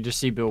once in a while, you just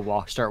see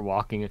Bill start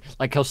walking.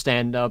 Like he'll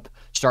stand up,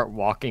 start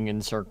walking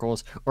in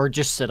circles, or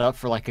just sit up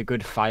for like a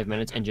good 5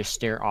 minutes and just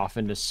stare off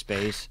into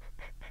space.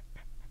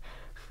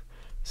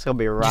 He's gonna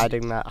be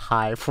riding that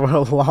high for a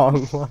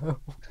long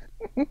while.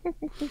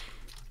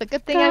 The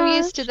good thing I'm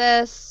used to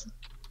this.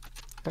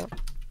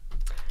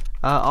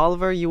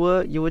 Oliver, you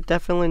would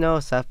definitely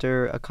notice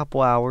after a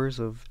couple hours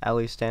of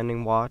Ellie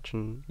standing watch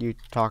and you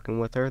talking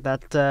with her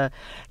that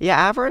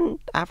yeah,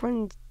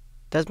 Averin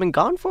has been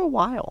gone for a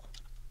while.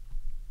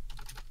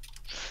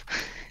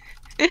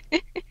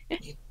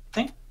 You'd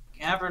think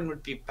Avern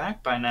would be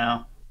back by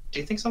now. Do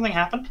you think something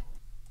happened?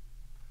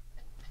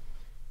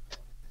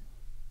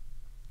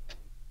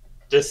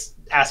 Just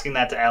asking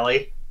that to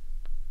Ellie.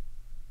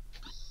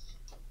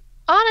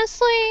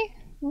 Honestly,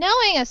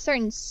 knowing a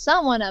certain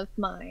someone of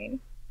mine,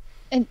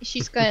 and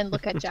she's going to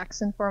look at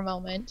Jackson for a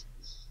moment.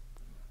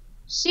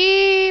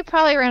 She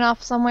probably ran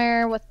off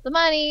somewhere with the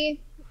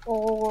money,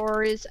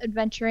 or is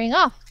adventuring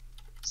off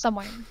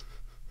somewhere,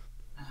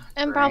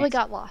 and probably Great.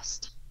 got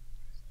lost.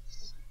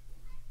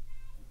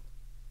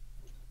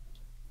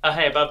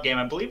 Hey, above game,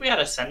 I believe we had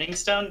a sending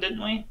stone,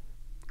 didn't we?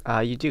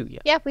 You do,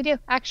 yeah. Yeah, we do,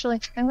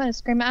 actually. I'm going to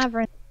scream at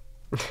Averin.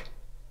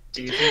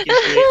 Do you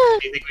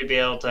think we'd be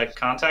able to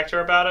contact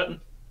her about it?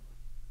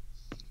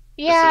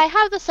 Yeah, Just a I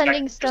have the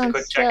sending just a stone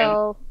quick check-in.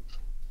 still.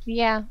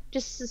 Yeah,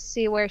 just to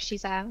see where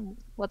she's at, and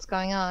what's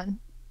going on.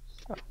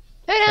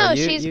 Who knows?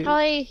 She's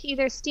probably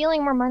either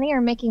stealing more money or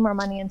making more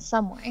money in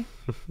some way.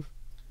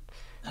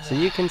 So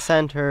you can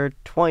send her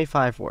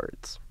 25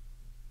 words.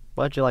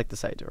 What'd you like to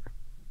say to her?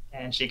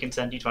 And she can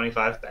send you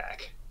 25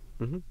 back.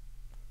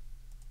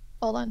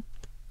 Hold on.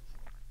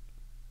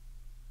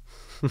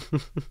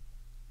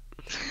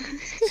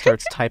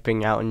 Starts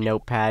typing out in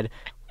Notepad.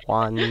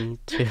 1,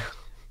 2.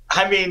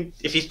 I mean,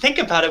 if you think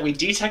about it, we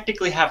do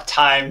technically have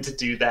time to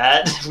do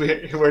that.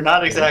 We're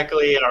not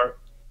exactly in our.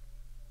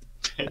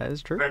 That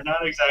is true. We're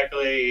not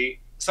exactly.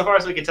 So far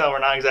as we can tell, we're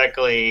not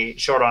exactly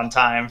short on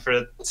time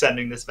for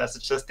sending this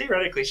message. So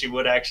theoretically, she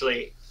would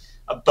actually,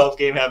 above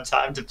game, have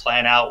time to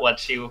plan out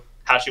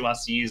how she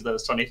wants to use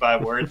those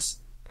 25 words.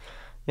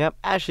 Yep,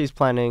 as she's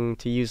planning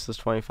to use those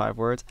 25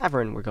 words,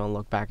 Everin, we're going to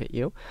look back at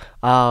you.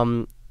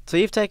 So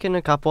you've taken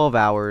a couple of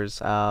hours.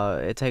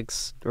 It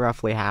takes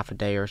roughly half a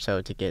day or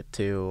so to get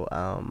to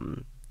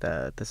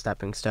the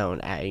stepping stone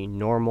at a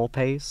normal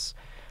pace.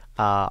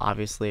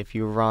 Obviously, if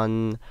you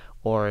run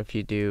or if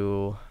you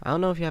do... I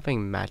don't know if you have any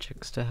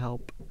magics to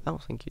help. I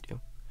don't think you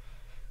do.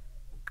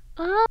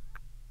 I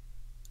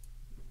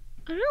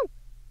don't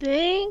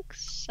think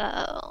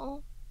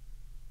so.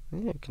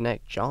 Yeah,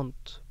 connect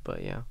jaunt,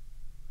 but yeah.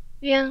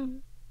 Yeah.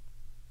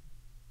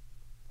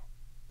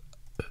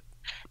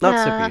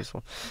 Not super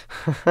useful.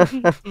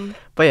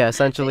 But yeah,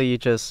 essentially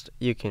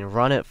you can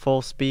run at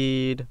full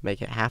speed,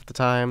 make it half the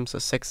time, so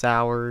 6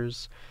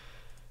 hours.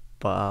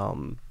 But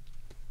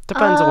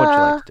depends on what you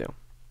like to do.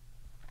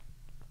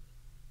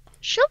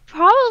 She'll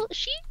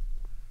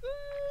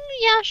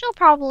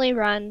probably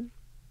run.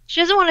 She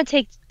doesn't want to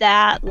take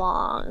that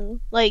long.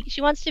 Like,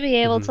 she wants to be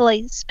able to,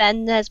 like,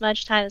 spend as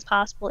much time as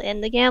possible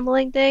in the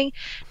gambling thing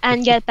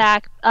and get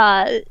back,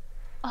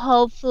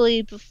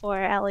 hopefully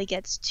before Ellie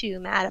gets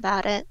too mad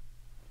about it.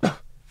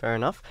 Fair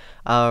enough.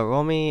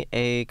 Roll me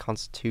a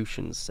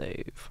Constitution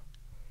save.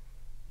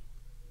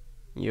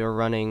 You're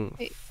running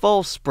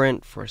full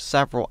sprint for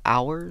several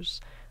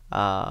hours.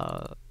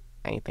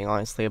 Anything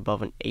honestly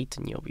above an 8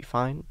 and you'll be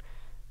fine.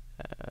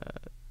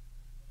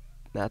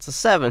 That's a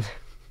 7.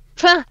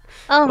 Oh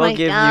we'll my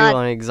give god. you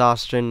an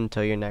exhaustion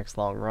until your next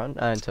long run,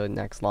 until your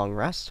next long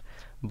rest.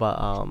 But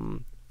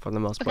for the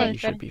most part, you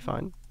should be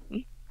fine.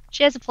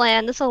 She has a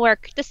plan. This will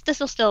work. This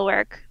will still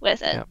work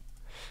with it. Yep.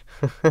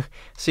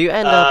 So you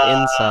end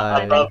up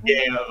inside. Above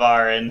game of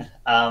Aaron.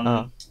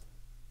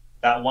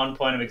 That 1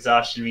 point of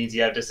exhaustion means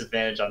you have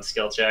disadvantage on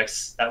skill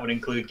checks. That would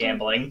include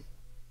gambling.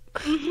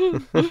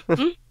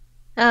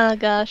 Oh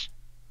gosh.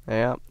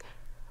 Yeah.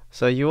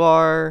 So you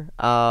are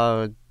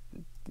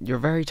you're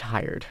very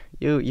tired.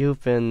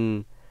 You've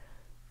been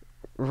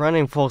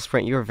running full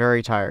sprint, you're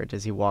very tired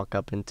as you walk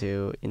up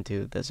into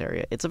this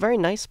area. It's a very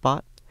nice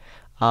spot.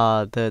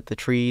 The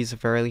trees are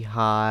very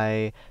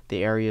high.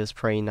 The area is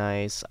pretty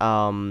nice.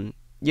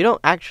 You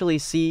don't actually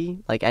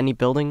see like any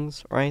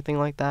buildings or anything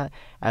like that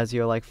as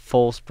you're like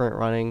full sprint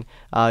running.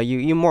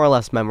 You more or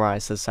less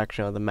memorize this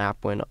section of the map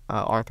when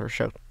Arthur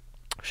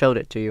showed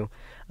it to you.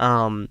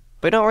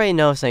 But you don't really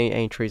notice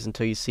any trees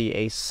until you see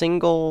a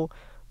single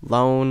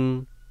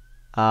lone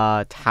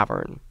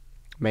tavern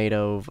made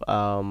of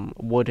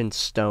wood and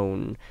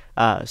stone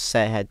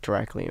set head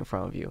directly in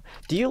front of you.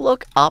 Do you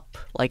look up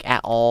like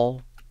at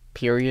all?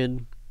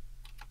 Period.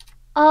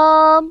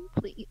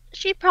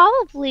 She'd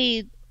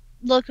probably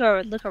look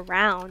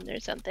around or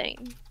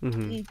something.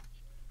 Mm-hmm.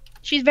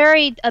 She's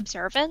very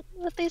observant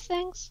with these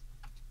things.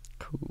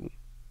 Cool.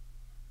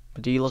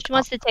 But do you look She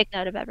wants to take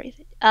note of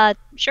everything.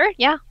 Sure,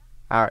 yeah.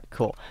 Alright,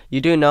 cool. You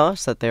do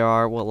notice that there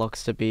are what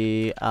looks to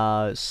be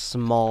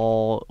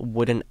small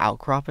wooden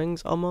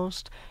outcroppings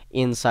almost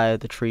inside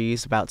of the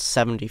trees about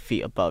 70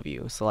 feet above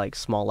you. So like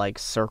small like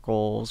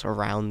circles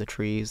around the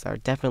trees that are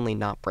definitely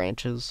not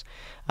branches.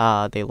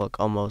 They look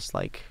almost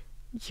like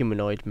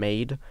humanoid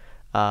made,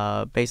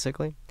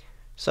 basically.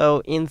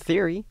 So in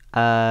theory,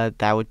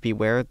 that would be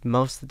where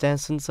most of the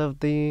denizens of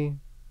the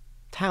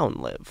town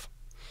live.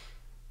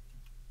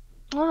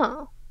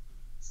 Oh.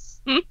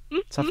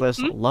 So there's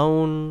a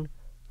lone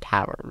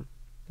tavern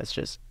that's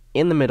just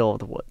in the middle of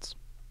the woods.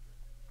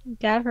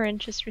 Gavin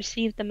just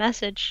received the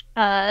message.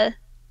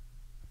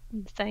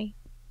 Thing.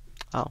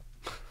 Oh.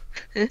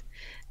 Is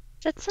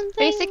that something?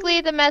 Basically,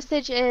 the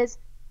message is,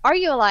 are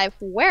you alive?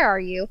 Where are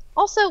you?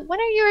 Also, when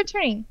are you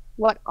returning?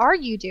 What are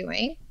you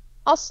doing?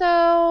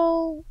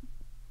 Also,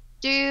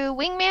 do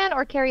wingman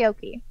or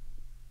karaoke?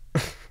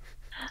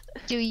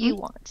 Do you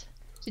want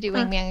to do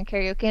wingman and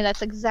karaoke?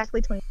 That's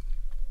exactly 20.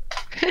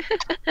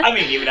 I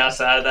mean, even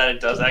outside of that,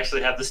 it does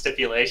actually have the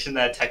stipulation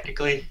that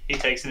technically he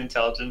takes an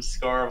intelligence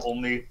score of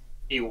only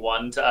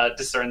E1 to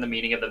discern the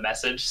meaning of the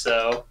message,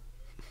 so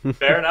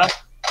fair enough.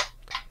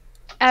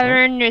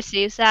 Erin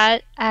receives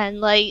that and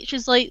like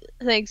just like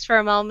thinks for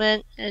a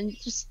moment and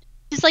just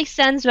like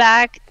sends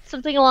back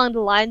something along the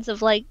lines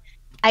of like,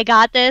 I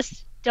got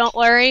this, don't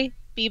worry,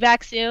 be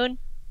back soon.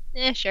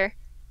 Sure.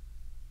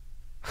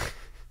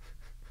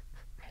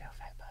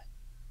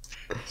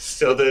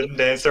 Still didn't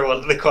answer one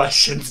of the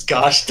questions,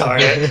 gosh darn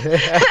it.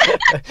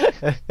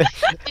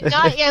 Did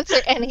not answer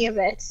any of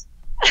it.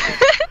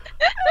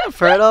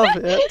 Fair enough.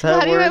 Yeah, 10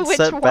 Not even words which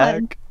set one.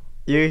 back.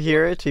 You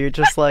hear it, you're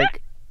just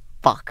like,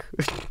 fuck.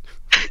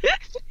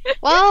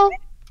 Well,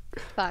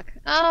 fuck.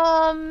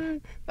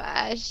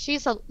 She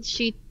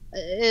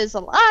is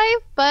alive,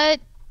 but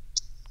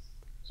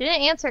she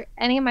didn't answer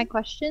any of my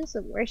questions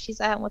of where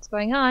she's at and what's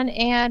going on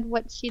and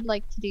what she'd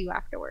like to do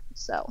afterwards.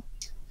 So,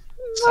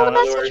 So in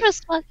other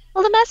words,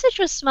 The message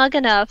was smug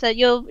enough that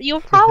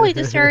you'll probably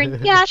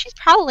discern. Yeah, she's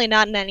probably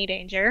not in any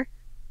danger.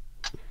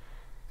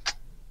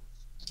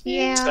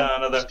 yeah,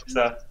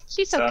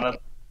 she's so okay.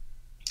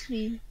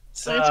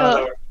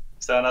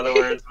 in other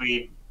words,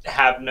 we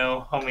have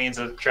no means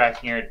of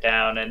tracking her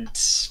down, and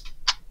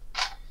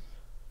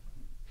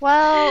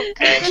Well, she's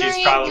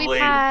considering probably- we've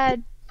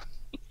had...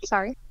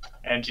 Sorry.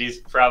 she's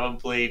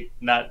probably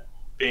not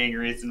being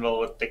reasonable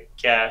with the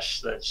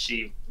cash that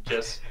she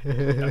just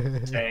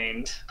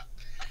obtained.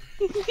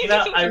 You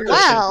know, I really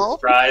Well- am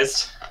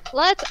surprised.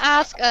 Let's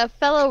ask a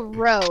fellow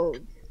rogue.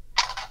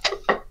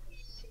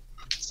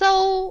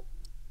 So,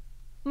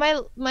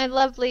 my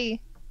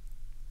lovely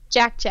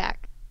Jack,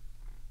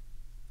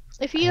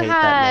 if you I hate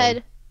that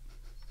had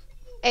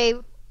a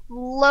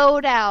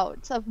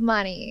loadout of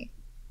money,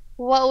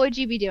 what would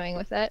you be doing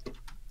with it?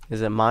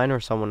 Is it mine or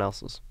someone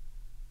else's?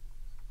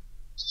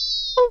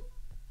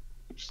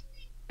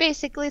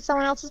 Basically,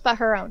 someone else's but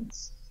her own.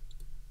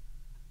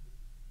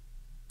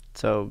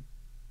 So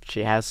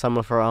she has some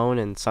of her own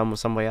and some of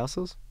somebody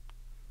else's?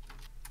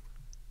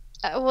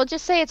 We'll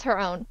just say it's her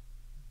own.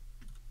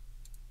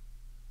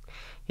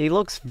 He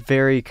looks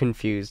very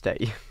confused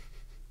at you.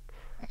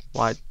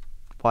 Why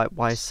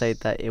say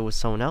that it was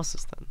someone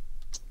else's then?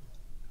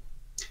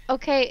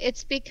 Okay,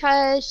 it's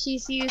because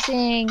she's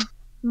using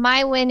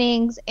my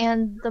winnings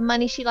and the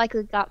money she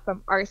likely got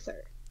from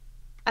Arthur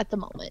at the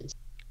moment.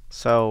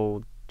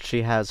 So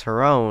she has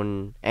her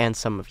own and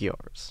some of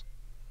yours.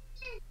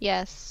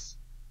 Yes.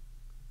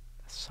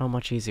 So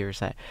much easier to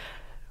say.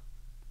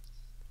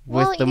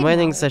 Well, With the you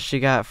winnings know. that she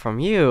got from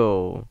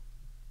you,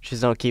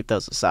 she's gonna keep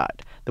those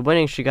aside. The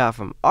winnings she got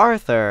from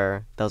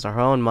Arthur, those are her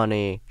own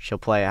money. She'll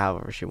play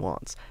however she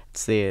wants.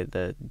 It's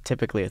the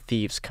typically a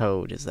thief's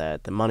code is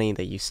that the money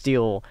that you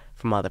steal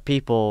from other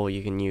people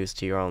you can use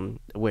to your own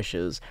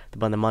wishes.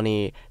 But the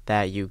money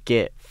that you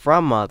get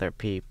from other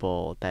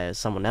people that is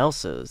someone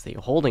else's that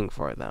you're holding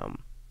for them,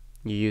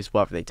 you use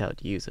whatever they tell you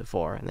to use it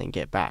for and then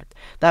get back.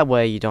 That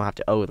way you don't have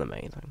to owe them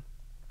anything.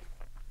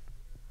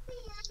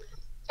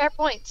 Fair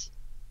point.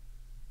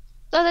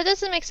 So that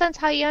doesn't make sense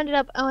how you ended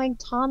up owing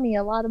Tommy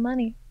a lot of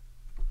money.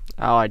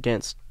 Oh, I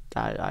didn't.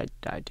 I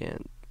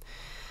didn't.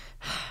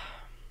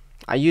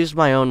 I used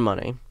my own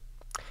money,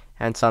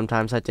 and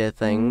sometimes I did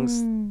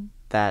things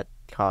that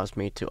caused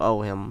me to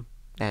owe him,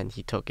 and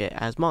he took it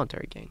as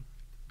monetary gain.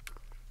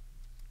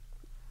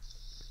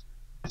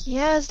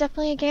 Yeah, it's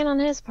definitely a gain on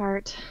his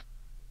part.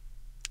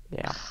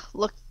 Yeah.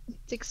 Look,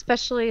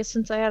 especially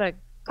since I had a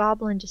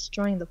goblin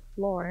destroying the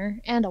floor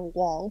and a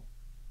wall.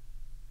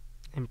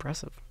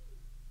 Impressive.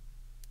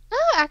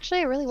 Oh,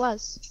 actually, it really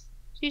was.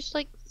 She's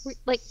like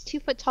 2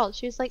 foot tall.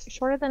 She was like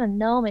shorter than a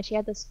gnome, and she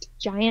had this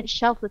giant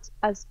shelf that's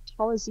as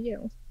tall as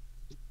you.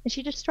 And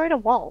she destroyed a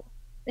wall,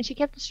 and she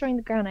kept destroying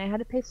the ground. And I had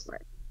to pay for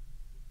it.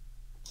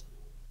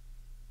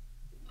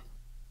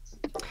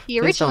 He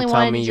Please originally don't tell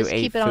wanted me to you just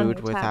ate keep it on food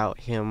your tab.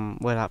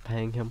 without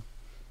paying him.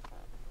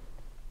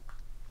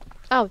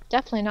 Oh,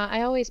 definitely not.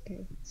 I always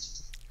pay.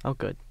 Oh,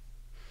 good.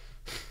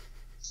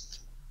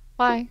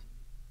 Why?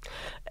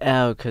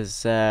 Oh,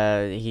 because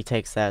he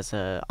takes that as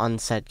a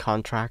unsaid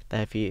contract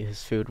that if he eats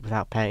his food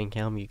without paying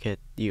him,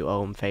 you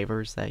owe him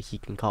favors that he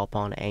can call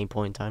upon at any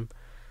point in time.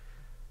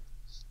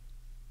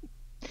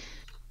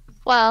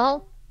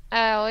 Well,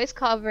 I always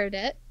covered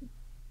it.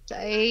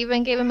 I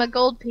even gave him a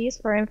gold piece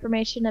for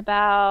information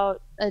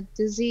about a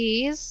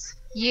disease,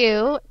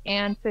 you,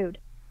 and food.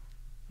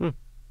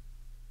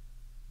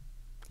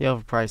 He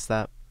overpriced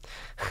that.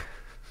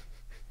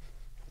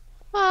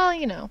 Well,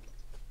 you know.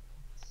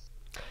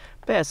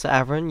 But yes,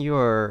 Avron,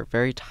 you're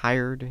very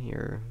tired.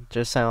 You're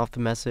just sent off the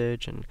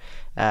message, and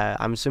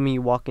I'm assuming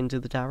you walk into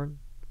the tavern?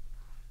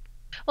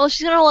 Well,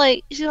 she's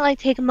gonna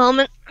take a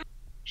moment.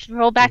 She'll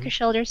roll back her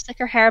shoulders, stick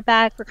her hair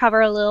back,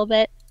 recover a little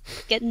bit,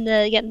 getting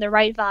the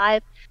right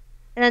vibe,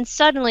 and then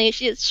suddenly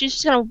she's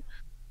just gonna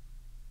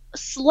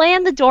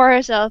slam the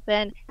doors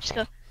open. She's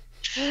go,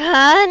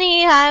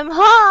 "Honey, I'm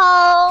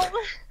home."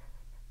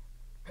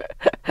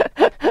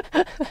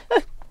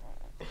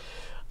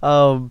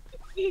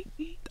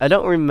 I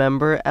don't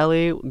remember,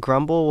 Ellie.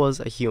 Grumble was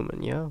a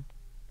human, yeah?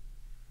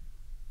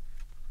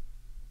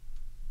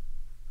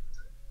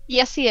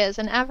 Yes, he is.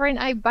 And Averin,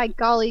 I, by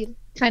golly,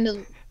 kind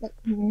of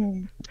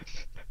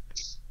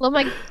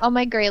on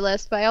my gray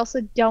list, but I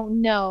also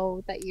don't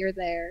know that you're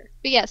there.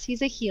 But yes,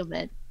 he's a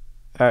human.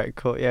 Alright,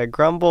 cool. Yeah,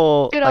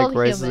 Grumble Good like old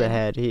raises a human.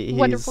 head.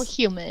 Wonderful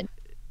human.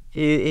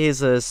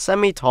 He's a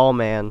semi-tall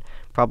man,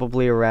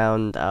 probably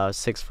around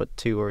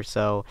 6'2" or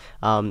so.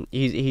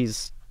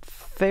 He's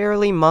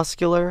fairly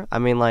muscular. I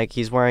mean, like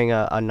he's wearing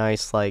a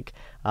nice a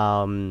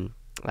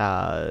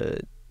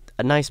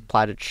nice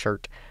plaited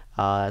shirt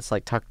that's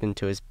like tucked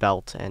into his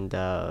belt, and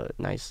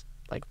nice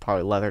like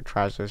probably leather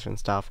trousers and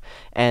stuff.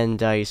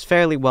 And he's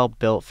fairly well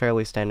built,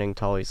 fairly standing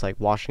tall. He's like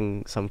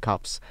washing some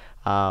cups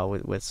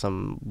with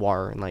some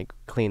water and like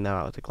clean them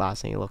out with the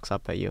glass, and he looks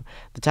up at you.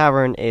 The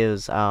tavern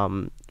is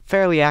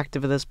fairly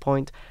active at this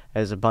point.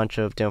 There's a bunch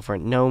of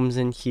different gnomes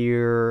in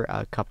here,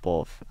 a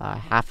couple of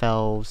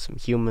half-elves, some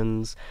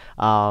humans,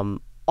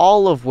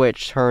 all of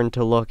which turn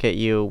to look at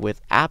you with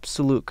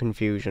absolute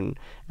confusion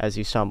as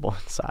you stumble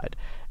inside.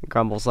 And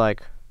Grumble's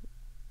like,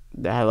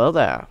 "Hello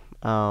there.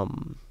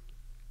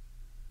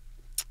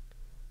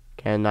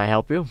 Can I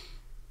help you?"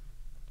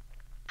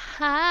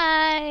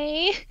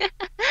 Hi.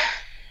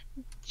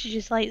 She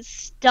just like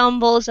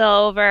stumbles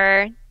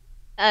over.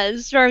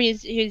 Stormy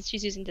she's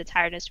using the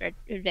tiredness for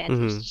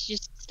advantage. Mhm. She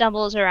just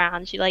stumbles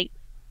around. She like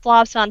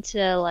flops onto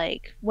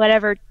like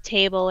whatever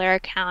table or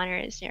counter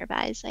is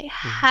nearby. It's like,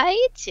 how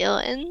you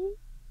doing?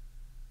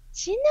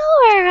 Do you know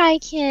where I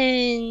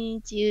can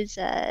do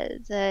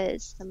the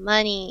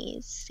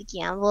monies, the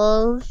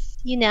gambles?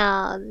 You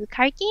know, the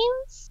card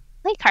games?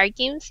 Play card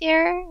games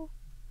here?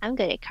 I'm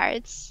good at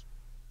cards.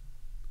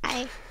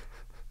 Hi.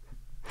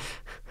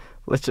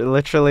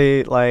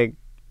 Literally, like,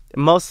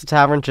 most of the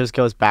tavern just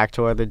goes back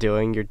to what they're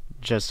doing. You're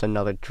just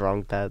another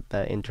drunk that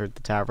entered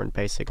the tavern,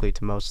 basically,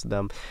 to most of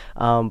them.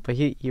 But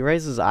he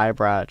raises his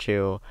eyebrow at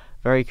you,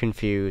 very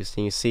confused,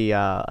 and you see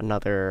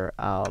another,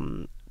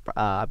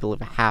 I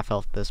believe a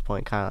half-elf at this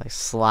point, kind of like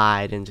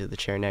slide into the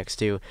chair next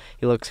to you.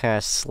 He looks kind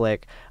of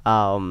slick.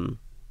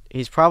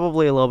 He's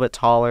probably a little bit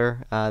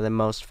taller than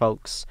most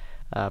folks.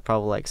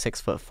 Probably like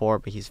 6'4",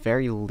 but he's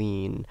very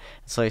lean.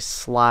 So he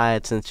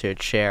slides into a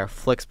chair,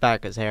 flicks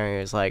back his hair,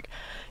 and he's like,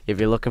 "If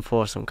you're looking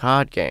for some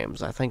card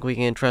games, I think we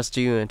can interest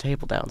you in a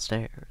table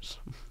downstairs."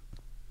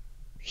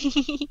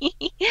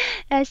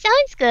 That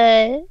sounds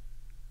good.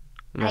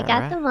 I got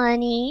Alright. the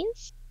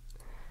monies.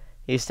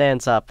 He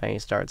stands up and he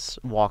starts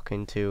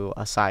walking to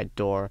a side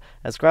door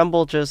as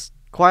Grumble just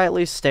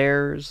quietly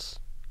stares,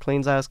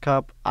 cleans out his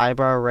cup,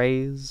 eyebrow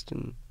raised,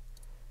 and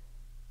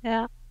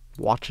Yeah.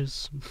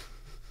 watches.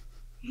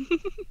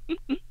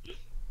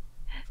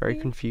 Very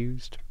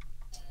confused.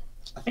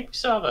 I think we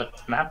still have a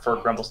map for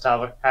Grumble's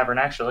Tavern,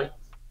 actually.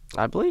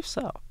 I believe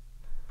so.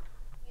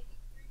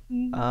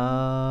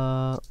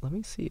 Let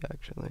me see,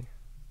 actually.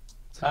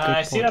 It's a good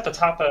I see it point. at the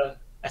top of.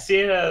 I see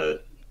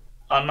it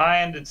on my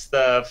end. It's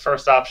the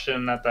first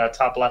option at the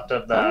top left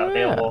of the Oh, yeah.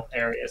 available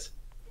areas.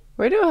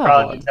 We do have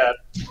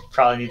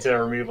Probably need to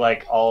remove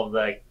like all of the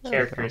There we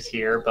characters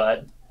here,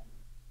 but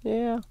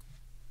Yeah.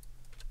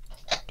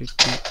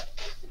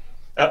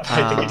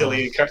 I think you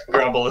deleted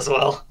Grumble as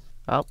well.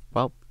 Oh,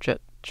 well,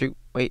 shoot,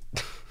 wait.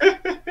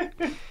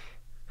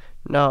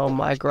 No,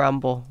 my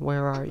Grumble,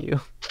 where are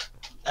you?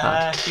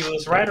 He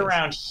was there right he is.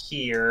 around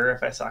here,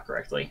 if I saw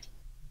correctly.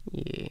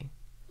 Yeah.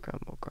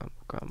 Grumble,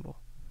 Grumble, Grumble.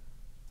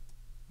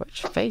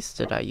 Which face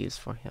did I use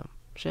for him?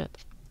 Shit.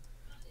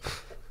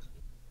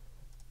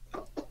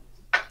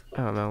 I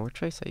don't know which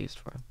face I used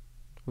for him.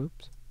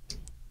 Whoops.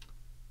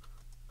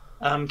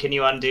 Can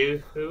you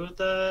undo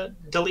the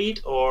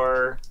delete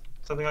or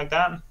something like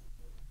that?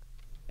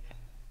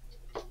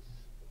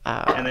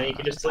 And then you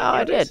can just delete oh, the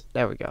I others. did.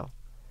 There we go.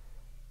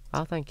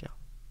 Oh, thank you.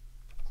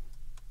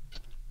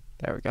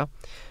 There we go.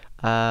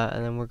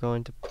 And then we're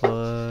going to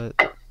put.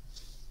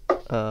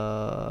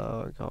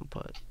 We're going to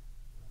put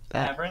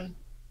that Tavern.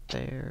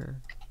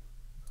 there.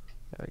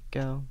 There we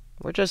go.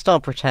 We're just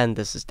don't pretend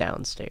this is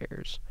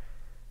downstairs.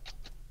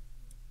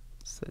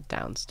 It's the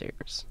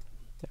downstairs.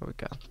 There we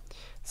go.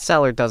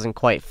 Cellar doesn't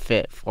quite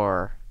fit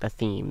for the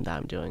theme that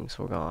I'm doing,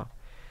 so we're gonna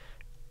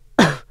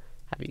have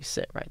you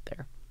sit right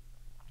there.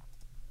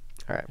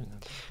 All right.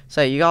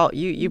 So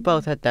you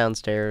both head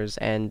downstairs,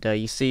 and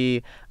you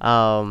see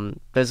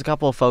there's a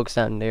couple of folks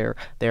down there.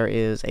 There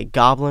is a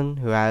goblin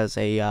who has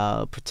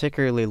a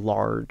particularly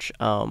large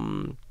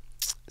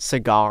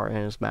cigar in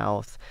his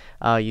mouth.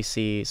 You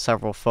see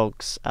several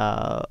folks,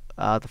 the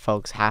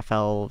folks half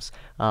elves,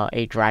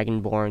 a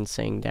dragonborn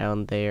sitting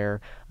down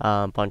there,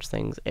 a bunch of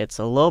things. It's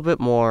a little bit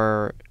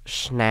more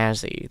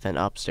snazzy than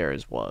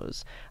upstairs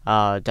was.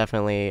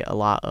 Definitely a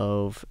lot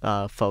of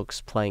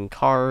folks playing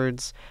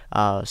cards.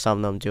 Some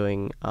of them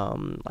doing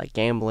like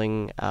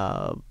gambling,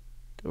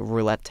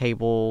 roulette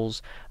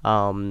tables.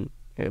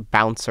 A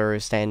bouncer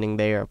is standing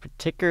there. A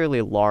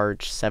particularly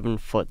large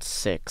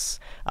 7'6"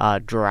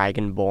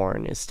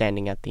 dragonborn is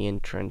standing at the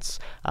entrance.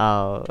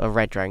 A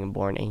red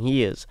dragonborn, and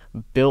he is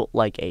built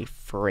like a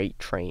freight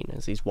train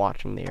as he's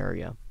watching the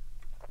area.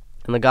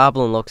 And the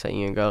goblin looks at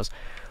you and goes,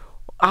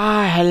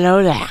 "Ah,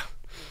 hello there.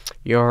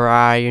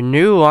 You're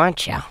new,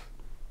 aren't you?"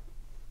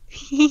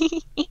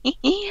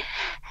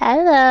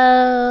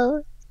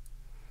 Hello.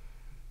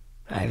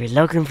 If you're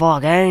looking for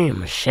a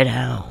game, sit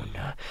down.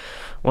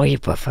 What do you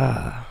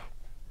prefer?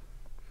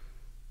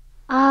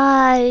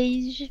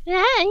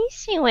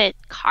 Anything with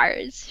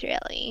cards,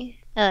 really.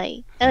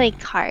 I like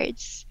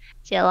cards.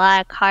 See a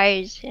lot of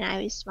cards when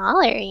I was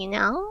smaller, you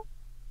know?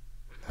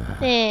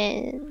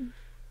 Then,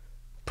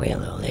 Pretty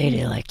little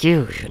lady like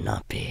you should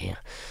not be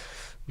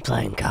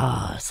playing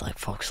cards like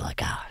folks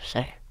like us,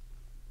 eh?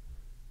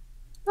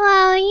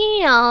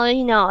 well,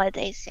 you know what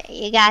they say.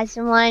 You got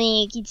some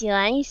money, you can do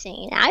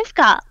anything. And I've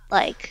got,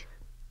 like,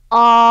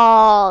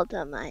 all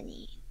the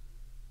money.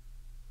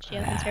 She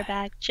opens her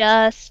bag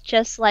just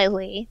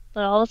slightly,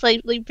 but almost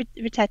like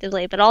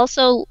protectively, but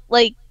also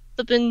like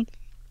flipping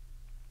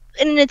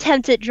in an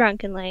attempt at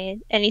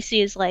drunkenly, and he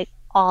sees like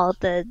all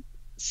the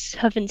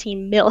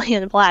 17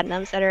 million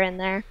platinums that are in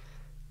there,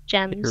 He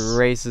gems,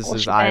 raises whole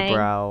his shebang.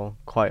 eyebrow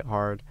quite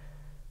hard.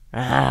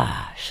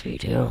 Ah, she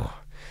do.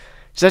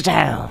 Sit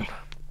down.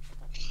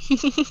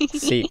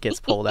 Seat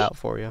gets pulled out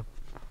for you.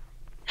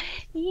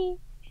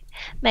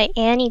 My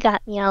Annie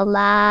got me a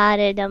lot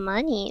of the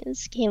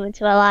monies. Came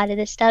into a lot of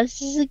the stuff.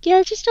 So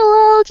yeah, just a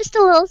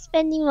little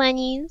spending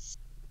monies.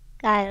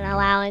 Got an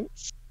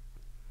allowance.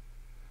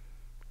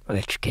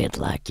 Rich kid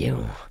like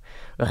you.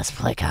 Let's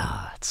play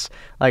cards.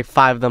 Like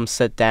 5 of them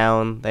sit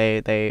down.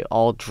 They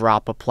all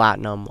drop a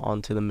platinum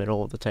onto the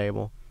middle of the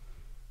table.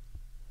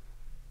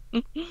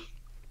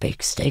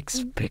 Big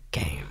stakes, big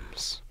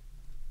games.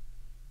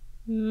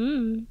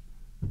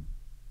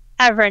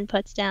 Everyone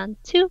puts down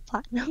 2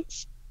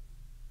 platinums.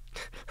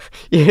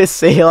 You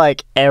see,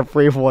 like,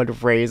 everyone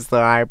raise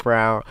their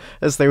eyebrow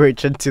as they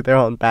reach into their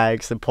own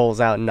bags and pulls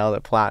out another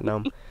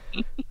platinum.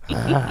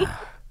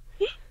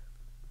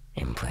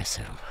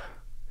 Impressive.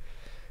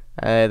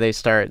 They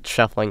start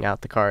shuffling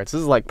out the cards. This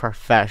is like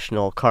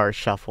professional card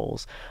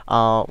shuffles.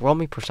 Roll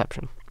me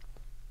perception.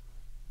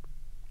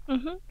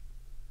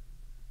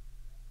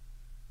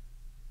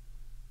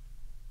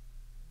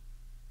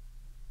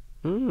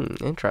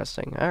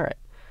 Interesting. All right.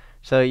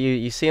 So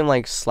you see him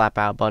like slap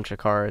out a bunch of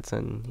cards,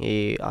 and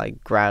he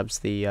like grabs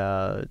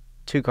the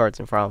 2 cards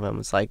in front of him.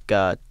 It's like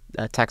a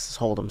Texas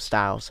Hold'em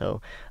style.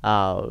 So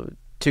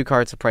 2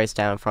 cards are placed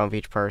down in front of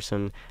each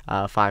person.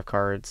 5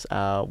 cards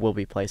will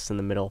be placed in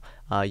the middle.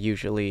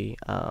 Usually,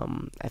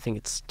 I think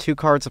it's 2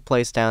 cards are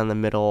placed down in the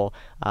middle.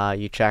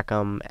 You check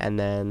them, and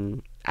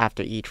then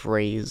after each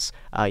raise,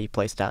 you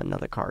place down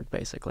another card,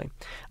 basically.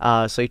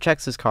 So he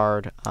checks his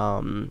card,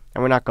 and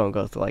we're not going to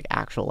go through like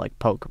actual like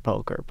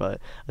poker,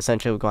 but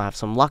essentially we're going to have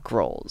some luck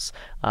rolls.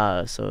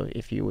 So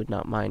if you would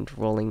not mind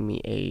rolling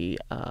me a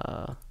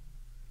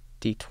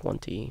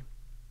d20.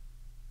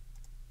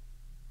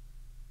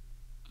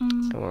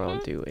 And we're going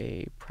to do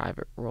a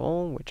private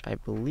roll, which I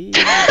believe...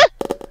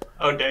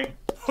 Oh, dang.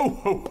 Ho,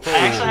 ho, ho.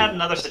 I actually had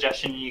another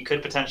suggestion you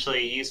could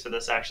potentially use for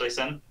this, actually,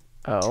 Sin.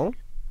 Oh?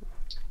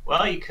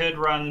 Well, you could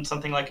run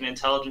something like an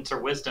intelligence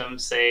or wisdom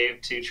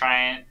save to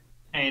try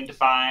and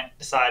decide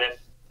if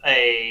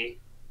a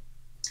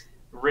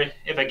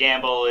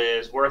gamble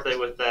is worth it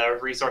with the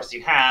resources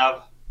you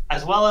have.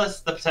 as well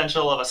as the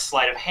potential of a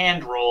sleight of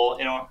hand roll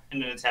in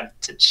an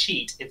attempt to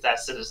cheat, if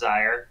that's the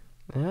desire.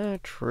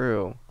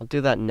 True. I'll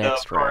do that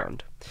next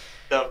round.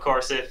 Though, of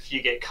course, if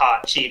you get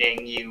caught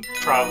cheating, you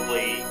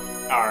probably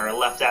are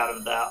left out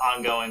of the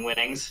ongoing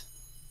winnings.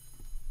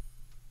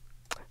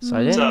 So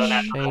I didn't So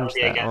that change would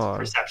be that against on.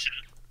 perception.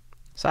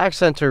 So I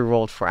accidentally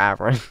rolled for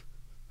Averin.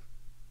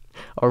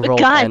 Or rolled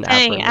God an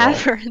dang,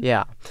 Averin roll. Averin.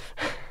 Yeah.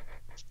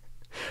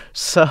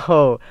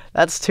 So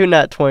that's 2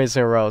 nat 20s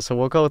in a row. So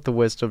we'll go with the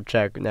wisdom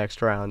check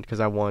next round because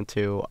I want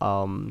to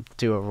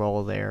do a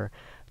roll there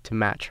to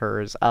match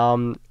hers.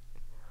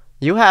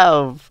 You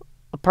have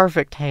a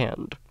perfect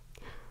hand,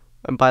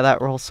 and by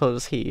that roll, so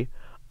does he.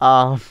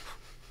 As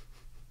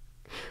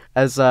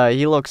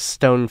he looks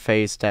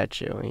stone-faced at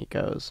you, and he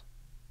goes,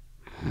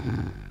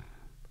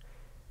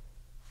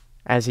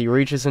 as he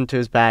reaches into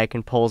his bag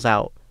and pulls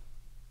out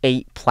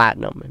 8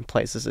 platinum and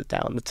places it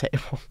down the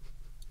table.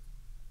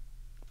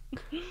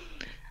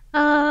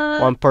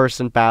 One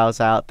person bows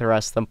out, the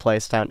rest of them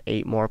place down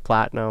 8 more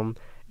platinum.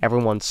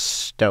 Everyone's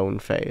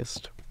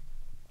stone-faced.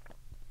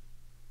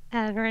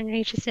 Averin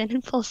reaches in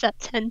and pulls out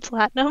 10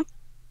 platinum.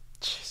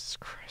 Jesus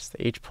Christ,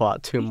 they each pull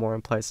out 2 more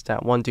and place it down.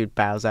 One dude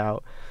bows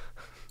out.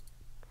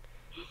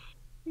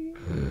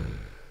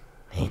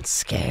 Ain't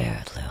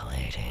scared, little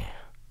lady.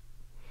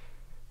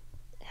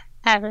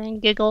 Averin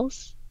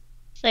giggles.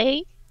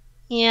 Say,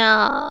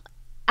 yeah,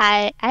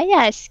 I'd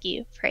ask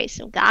you pray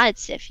some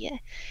gods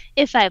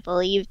if I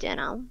believed in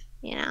them,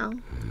 you know.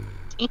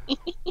 Alright,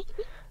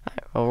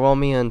 well, roll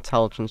me an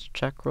intelligence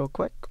check real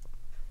quick.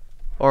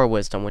 Or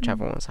wisdom,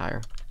 whichever one's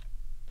higher.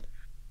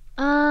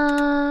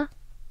 Why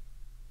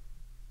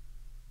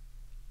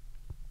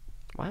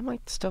am I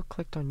still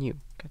clicked on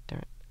you? God damn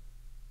it.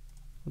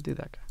 We'll do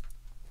that guy.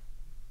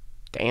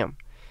 Damn.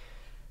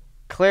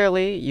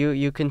 Clearly,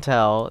 you can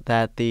tell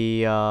that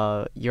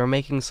you're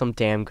making some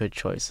damn good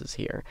choices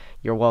here.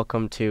 You're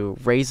welcome to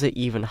raise it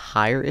even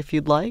higher if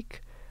you'd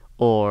like,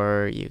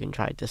 or you can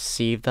try to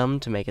deceive them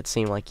to make it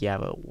seem like you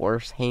have a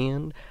worse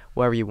hand,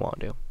 whatever you want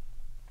to.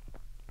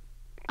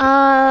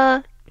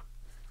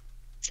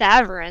 It's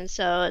Averin,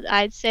 so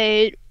I'd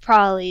say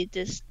probably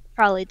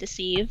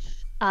deceive.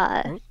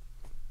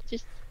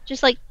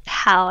 Just like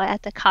pow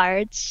at the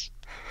cards.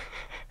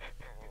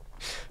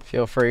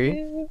 Feel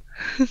free.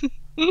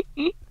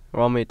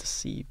 Roll me a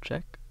deceive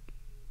check.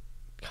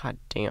 God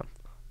damn.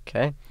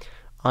 Okay.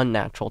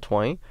 Unnatural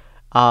 20.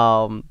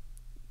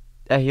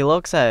 He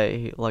looks at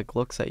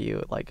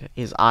you, like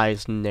his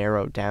eyes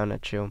narrow down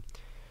at you.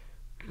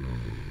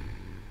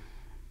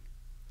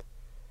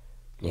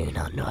 You do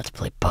not know how to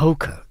play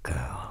poker,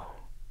 girl.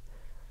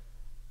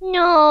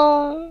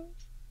 No.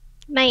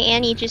 My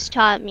Annie just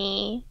taught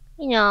me,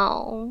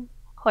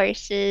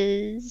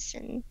 horses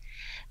and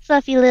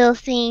fluffy little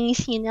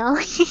things,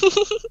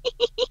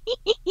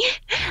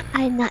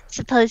 I'm not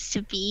supposed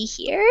to be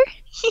here.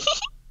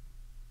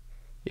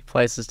 He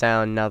places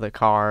down another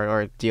card,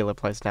 or dealer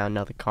places down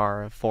another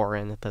card, a 4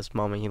 in at this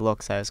moment. He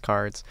looks at his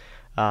cards.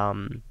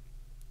 And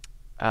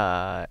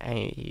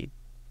he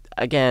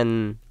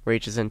again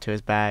reaches into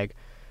his bag.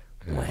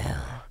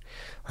 Well,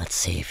 let's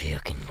see if you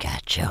can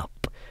catch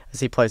up. As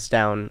he places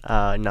down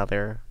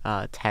another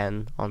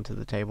 10 onto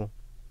the table.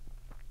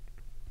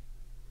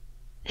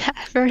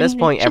 At this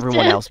point,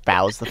 everyone else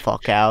bows the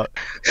fuck out.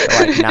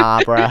 They're like,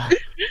 nah, bruh.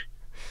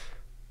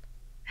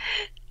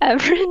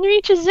 Averin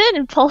reaches in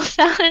and pulls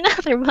out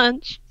another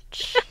bunch.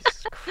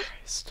 Jesus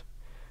Christ.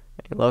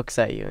 He looks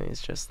at you and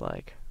he's just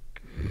like,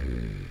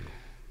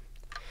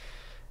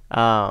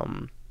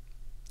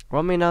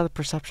 roll me another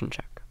perception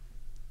check.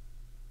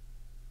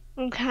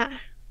 Okay.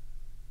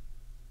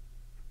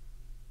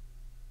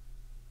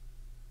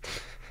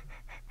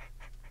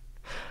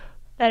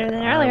 Better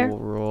than earlier. I will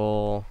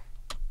roll.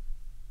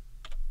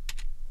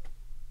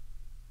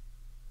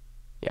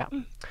 Yeah.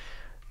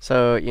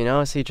 So you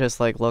notice he just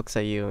like looks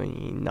at you and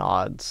he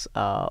nods,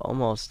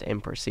 almost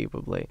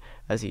imperceptibly,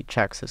 as he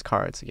checks his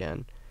cards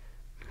again.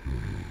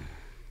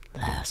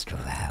 Last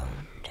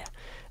round.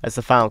 As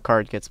the final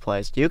card gets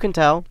placed, you can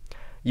tell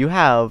you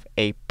have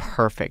a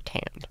perfect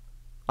hand.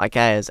 Like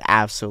that is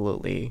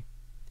absolutely,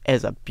 it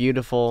is a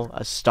beautiful,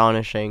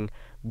 astonishing,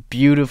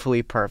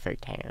 beautifully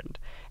perfect hand,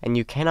 and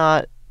you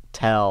cannot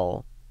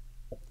tell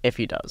if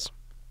he does.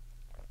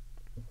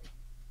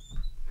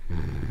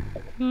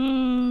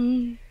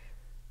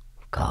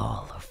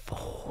 Call her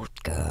forward,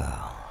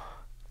 girl.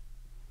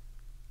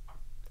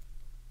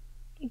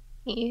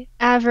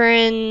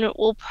 Averin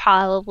will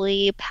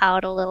probably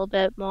pout a little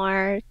bit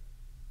more,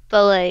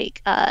 but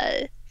like,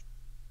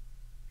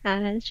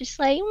 it's just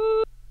like,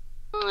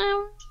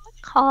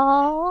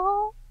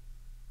 call.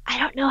 I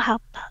don't know how.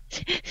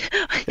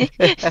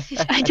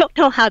 I don't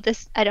know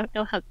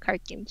how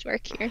card games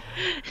work here.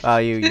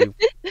 You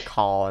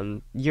call,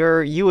 and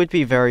you would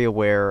be very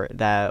aware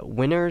that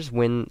winners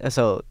win.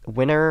 So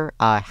winner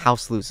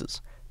house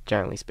loses,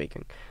 generally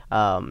speaking.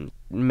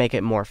 Make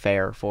it more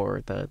fair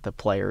for the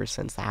players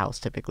since the house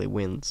typically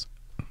wins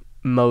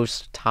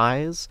most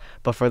ties.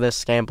 But for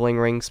this gambling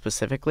ring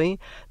specifically,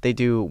 they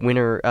do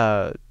winner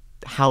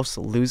house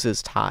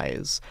loses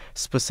ties,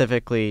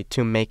 specifically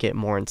to make it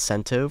more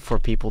incentive for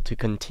people to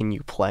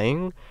continue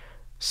playing,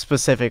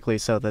 specifically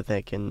so that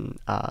they can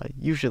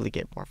usually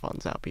get more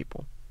funds out of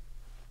people.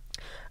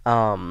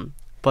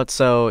 But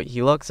so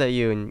he looks at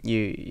you and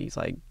he's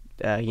like,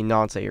 he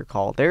nods at your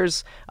call.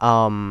 There's,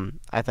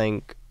 I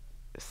think,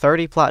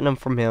 30 platinum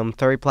from him,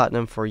 30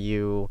 platinum for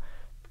you,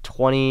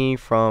 20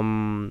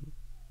 from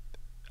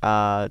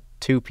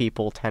 2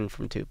 people, 10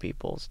 from 2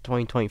 people. So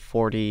 20, 20,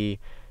 40,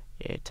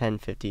 10,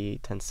 50,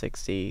 10,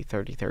 60,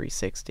 30, 30,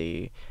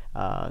 60.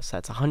 So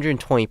that's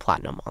 120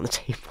 platinum on the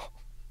table.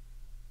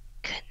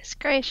 Goodness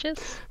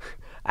gracious.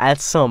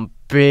 That's some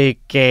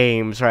big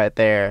games right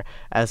there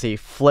as he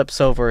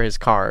flips over his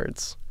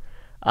cards.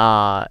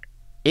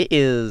 It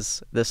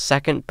is the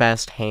second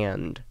best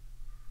hand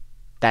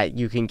that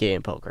you can get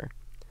in poker.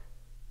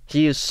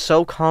 He is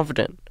so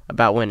confident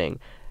about winning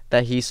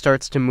that he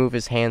starts to move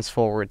his hands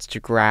forwards to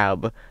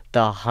grab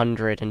the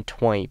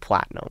 120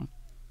 platinum.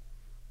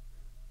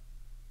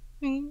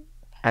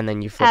 And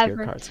then you flip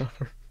your cards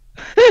over.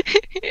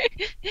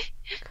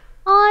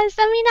 Oh, does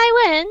that mean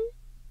I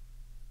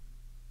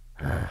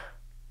win?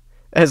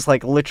 As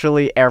like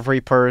literally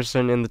every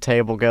person in the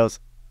table goes,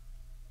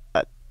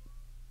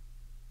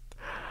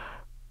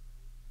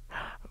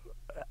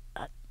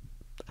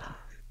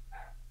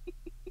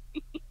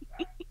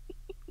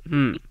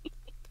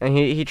 And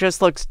he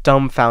just looks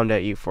dumbfounded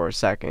at you for a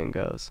second and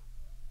goes,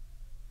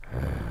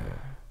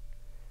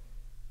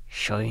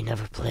 sure you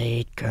never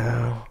played,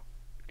 girl?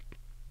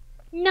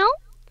 No?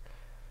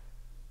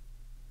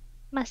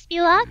 Must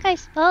be luck, I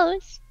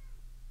suppose.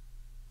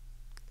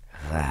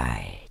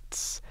 Right.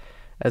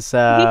 As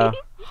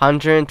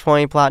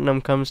 120 platinum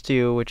comes to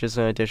you, which is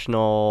an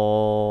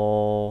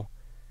additional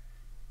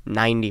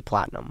 90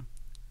 platinum.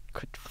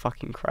 Good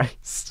fucking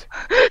Christ.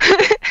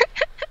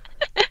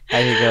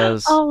 And he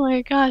goes, Oh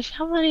my gosh,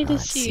 how many does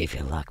let's see she? if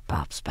your luck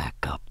pops back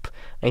up.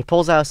 And he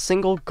pulls out a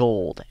single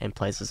gold and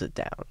places it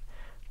down.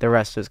 The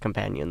rest of his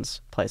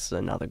companions places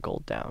another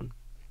gold down.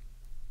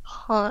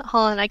 Hold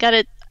on, I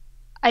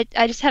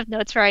just have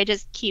notes where I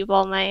just keep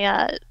all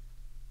my,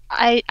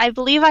 I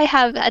believe I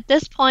have, at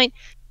this point,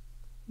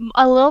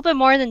 a little bit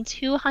more than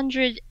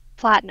 200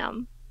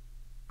 platinum.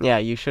 Yeah,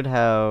 you should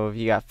have,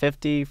 you got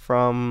 50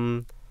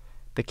 from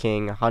the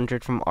king,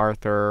 100 from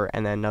Arthur,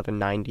 and then another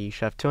 90. You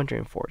should have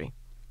 240.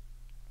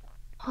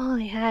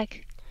 Holy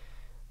heck.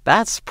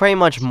 That's pretty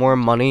much more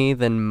money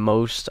than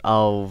most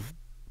of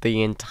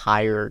the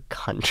entire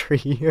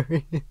country you're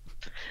in.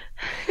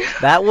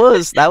 That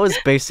was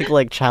basically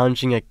like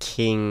challenging a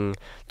king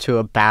to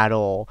a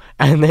battle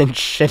and then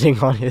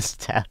shitting on his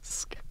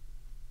desk.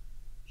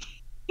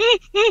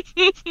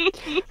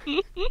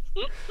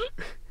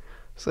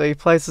 So he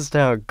places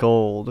down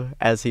gold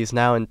as he's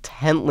now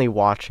intently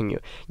watching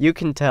you. You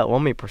can tell. Roll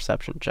me a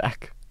perception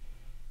check.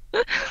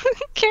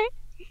 Okay.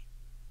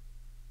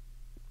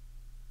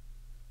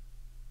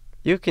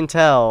 You can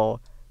tell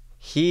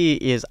he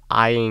is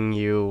eyeing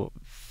you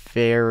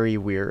very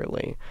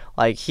wearily.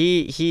 Like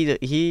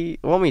he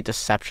roll me a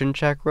deception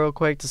check real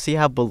quick to see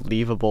how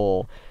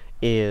believable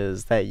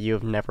is that you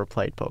have never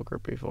played poker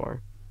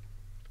before.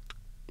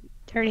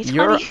 30, 20.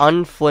 You're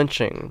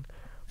unflinching,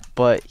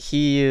 but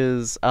he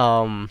is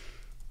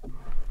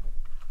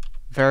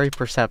very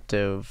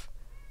perceptive.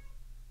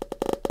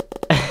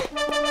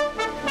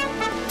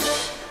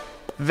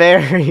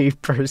 Very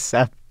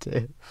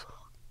perceptive.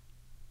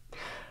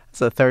 It's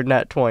a third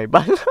nat 20,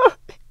 by the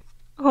way.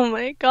 Oh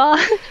my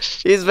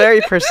gosh. He's very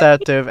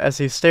perceptive as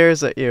he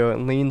stares at you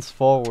and leans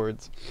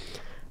forwards.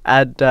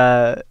 And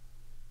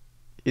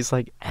he's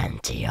like,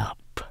 ante up.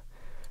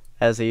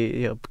 As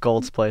he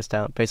gold's placed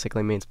down.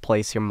 Basically means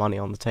place your money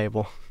on the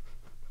table.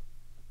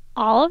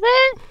 All of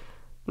it?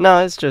 No,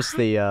 it's just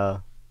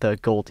the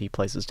gold he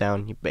places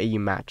down. You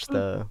match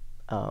the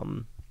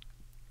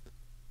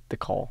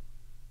call.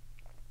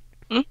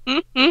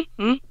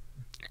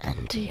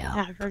 Ante up.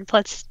 Avram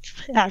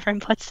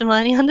puts the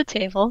money on the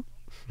table.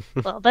 A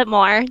little bit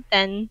more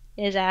than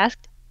is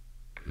asked.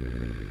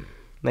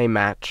 They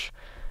match.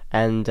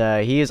 And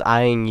he is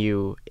eyeing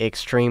you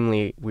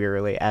extremely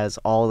wearily as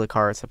all the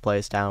cards are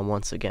placed down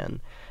once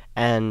again.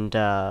 And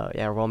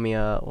yeah, roll me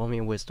a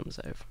wisdom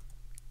save.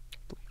 I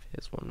believe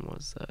his one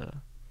was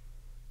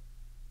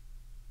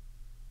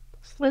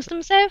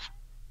Wisdom save?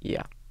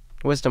 yeah,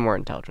 wisdom or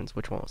intelligence.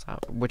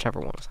 Whichever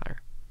one was higher.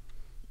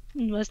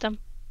 Wisdom.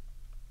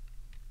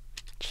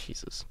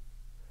 Jesus.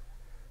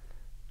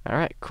 All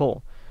right,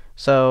 cool.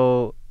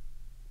 So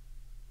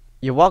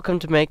you're welcome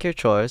to make your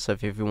choice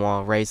if you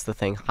want to raise the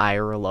thing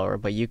higher or lower,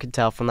 but you can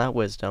tell from that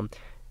wisdom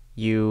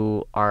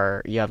you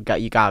got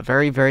a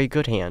very, very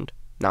good hand.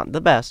 Not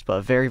the best, but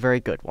a very, very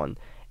good one.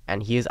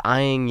 And he is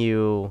eyeing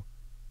you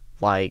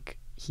like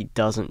he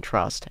doesn't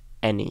trust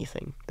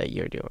anything that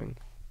you're doing.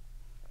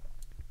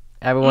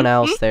 Everyone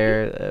else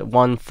there,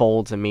 one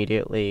folds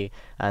immediately,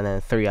 and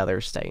then 3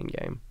 others stay in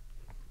game.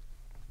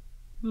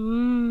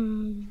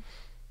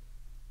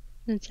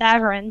 It's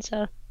Averin, so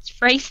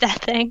let's raise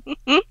that thing.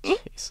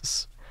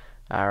 Jesus.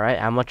 Alright,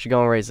 how much you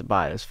gonna raise it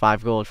by? There's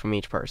 5 gold from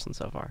each person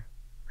so far.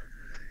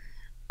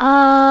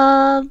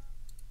 Um,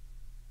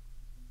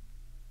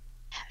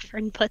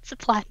 Everyone puts a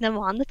platinum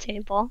on the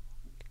table.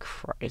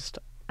 Christ.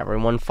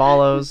 Everyone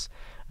follows.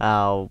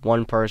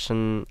 One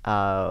person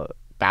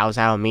bows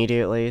out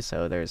immediately,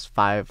 so there's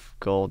 5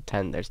 gold,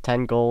 10. There's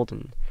 10 gold,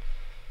 and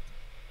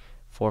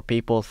 4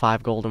 people,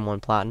 5 gold, and 1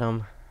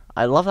 platinum.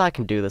 I love that I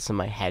can do this in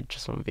my head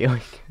just when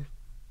viewing.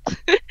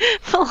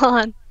 Hold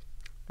on.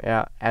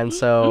 Yeah, and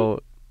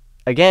so,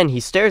 again, he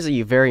stares at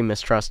you very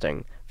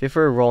mistrusting. Feel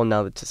free to roll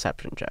another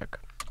deception check.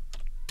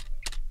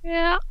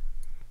 Yeah.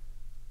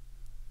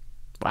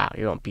 Wow,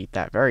 you don't beat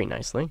that very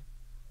nicely.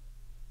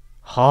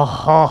 Ha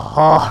ha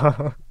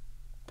ha.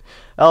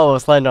 Oh,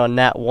 it's landing on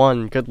nat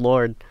 1. Good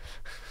lord.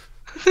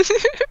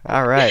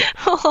 Alright.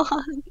 Hold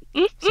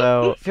on.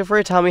 So, feel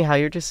free to tell me how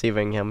you're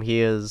deceiving him.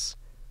 He's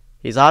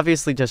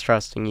obviously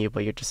distrusting you,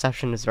 but your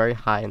deception is very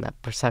high and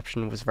that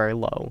perception was very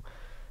low.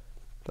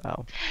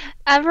 So,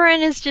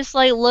 Everyone is just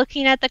like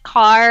looking at the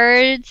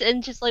cards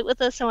and just like with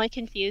a somewhat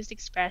confused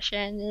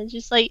expression and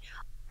just like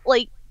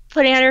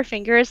putting on her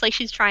fingers like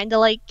she's trying to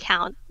like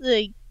count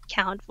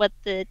what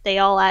they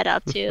all add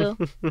up to.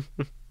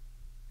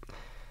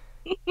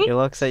 he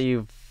looks at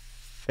you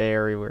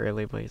very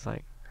wearily, but he's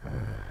like,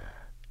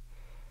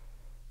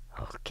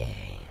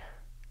 okay.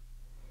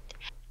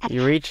 He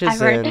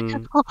reaches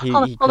in, he Hold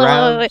on, wait.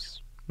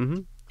 grabs...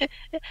 Mhm.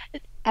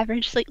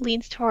 Everyone just like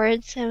leans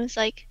towards him and is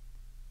like,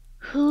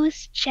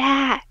 "Who's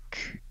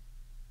Jack?"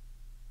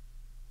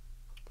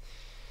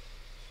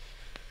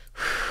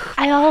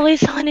 I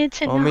always wanted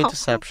to Roll me know.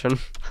 deception.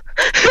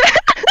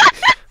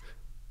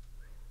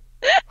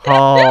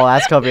 Oh,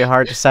 that's gonna be a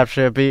hard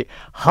deception to beat.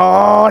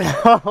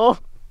 Oh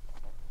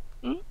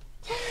no!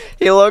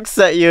 He looks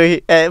at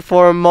you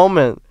for a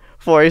moment,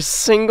 for a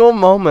single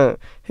moment.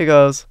 He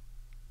goes,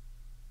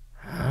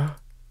 huh?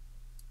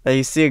 And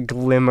you see a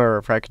glimmer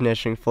of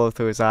recognition flow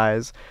through his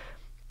eyes,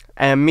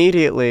 and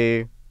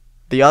immediately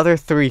the other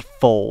 3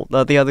 fold.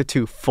 The other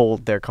 2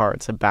 fold their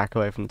cards and back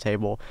away from the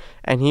table,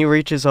 and he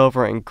reaches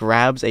over and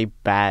grabs a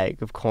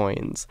bag of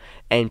coins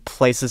and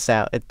places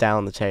it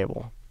down the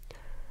table.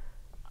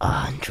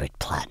 100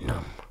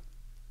 platinum.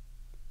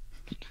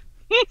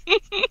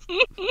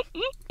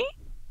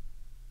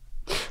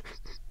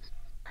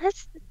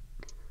 That's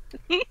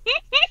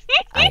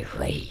I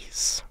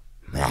raise.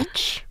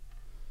 Match.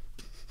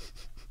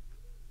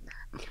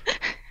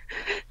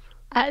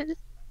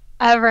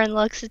 Everyone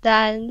looks at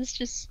that and it's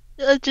just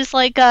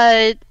like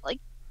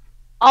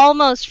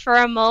almost for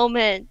a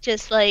moment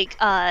just like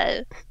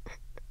on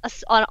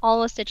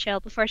almost a chill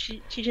before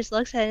she just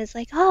looks at it and is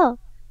like, "Oh,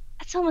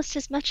 that's almost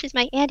as much as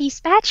my Andy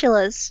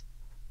spatulas."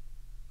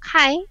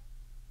 Hi.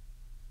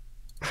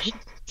 She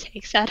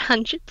takes that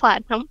 100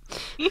 platinum.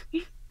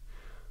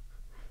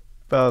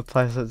 Bella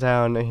places it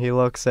down and he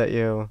looks at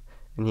you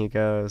and he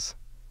goes,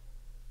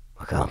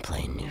 we're gonna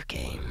play a new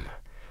game.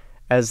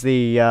 As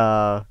the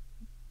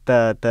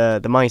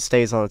money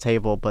stays on the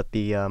table, but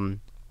the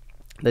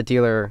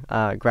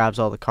dealer grabs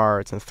all the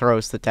cards and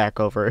throws the deck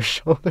over his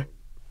shoulder.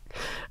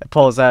 It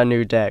pulls out a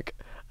new deck,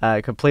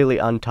 completely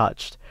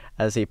untouched.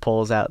 As he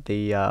pulls out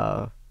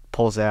undoes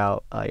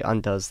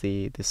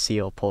the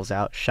seal, pulls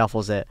out,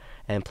 shuffles it,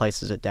 and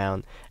places it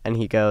down. And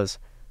he goes,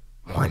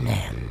 1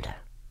 hand.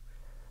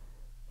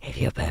 If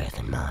you're better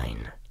than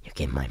mine, you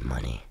get my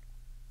money.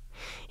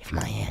 If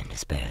my hand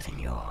is better than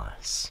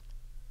yours,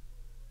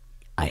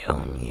 I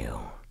own you.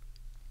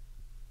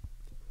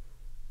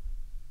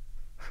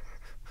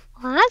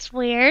 Well, that's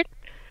weird.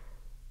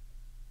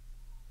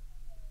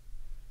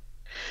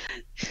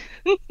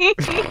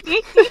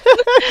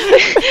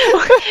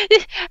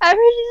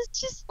 Everyone's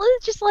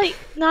just like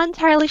not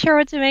entirely sure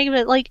what to make of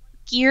it. Like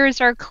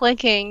gears are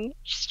clicking,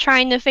 just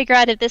trying to figure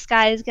out if this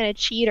guy is gonna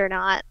cheat or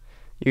not.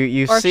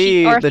 You Or if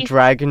see or if the he's-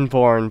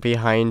 Dragonborn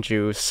behind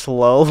you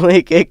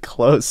slowly get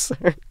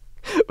closer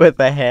with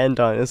a hand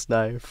on his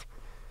knife.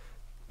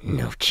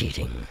 No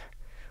cheating.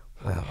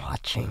 We're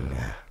watching.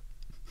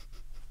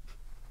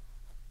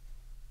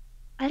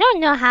 I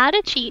don't know how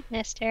to cheat,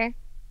 mister.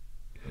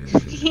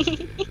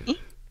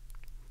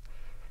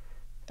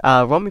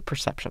 Roll me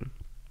perception.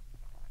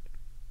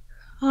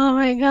 Oh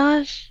my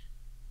gosh.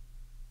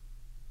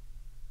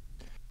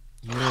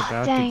 You're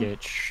about Dang. to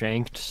get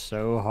shanked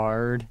so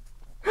hard.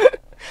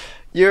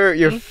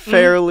 You're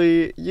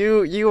fairly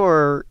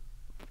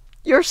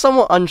you're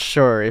somewhat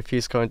unsure if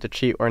he's going to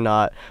cheat or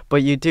not,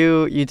 but you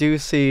do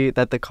see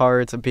that the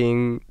cards are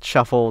being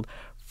shuffled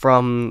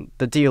from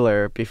the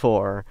dealer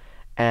before,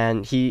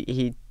 and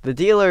the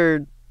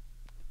dealer,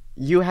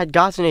 you had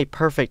gotten a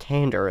perfect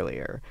hand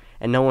earlier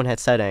and no one had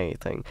said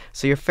anything,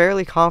 so you're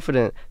fairly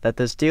confident that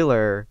this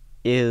dealer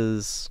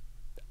is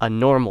a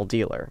normal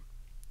dealer,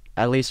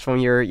 at least from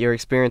your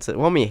experience.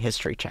 Roll me a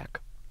history check.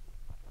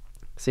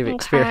 See if you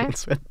Okay.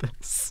 experience with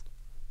this.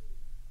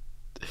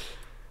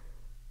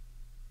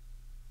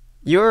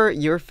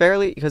 You're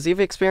fairly, because you've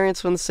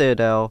experienced from the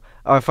Citadel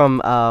or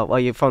from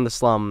you're from the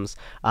slums,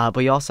 but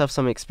you also have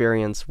some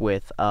experience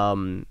with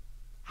how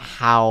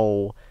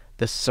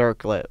the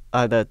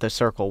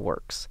circle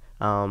works.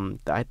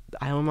 I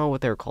don't know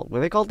what they're called. Were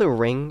they called the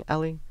Ring,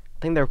 Ellie? I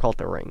think they were called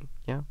the Ring.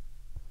 Yeah.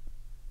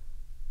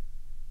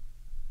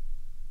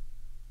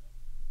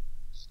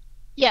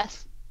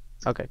 Yes.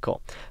 Okay,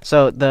 cool.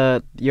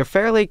 So you're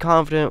fairly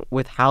confident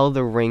with how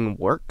the ring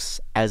works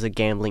as a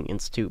gambling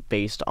institute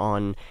based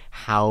on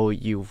how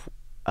you've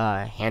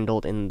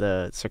handled in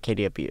the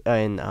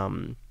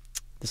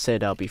the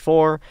Citadel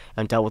before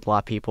and dealt with a lot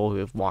of people who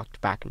have walked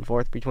back and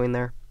forth between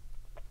there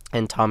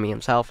and Tommy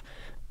himself.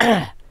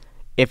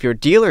 If your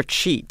dealer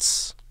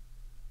cheats,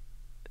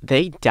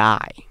 they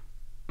die.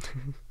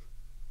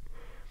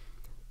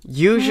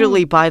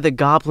 Usually by the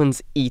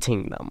goblins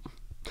eating them.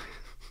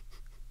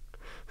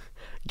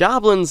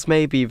 Goblins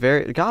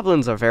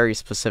are very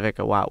specific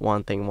about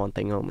one thing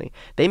only.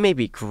 They may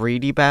be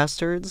greedy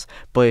bastards,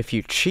 but if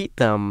you cheat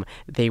them,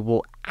 they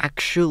will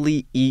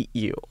actually eat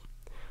you.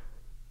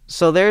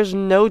 So there's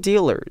no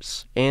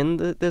dealers in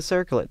the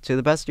circlet, to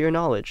the best of your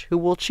knowledge, who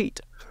will cheat.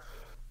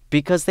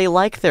 Because they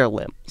like their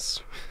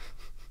limbs.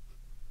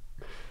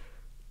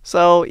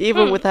 So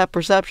even with that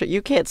perception,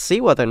 you can't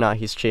see whether or not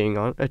he's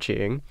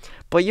cheating,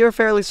 but you're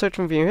fairly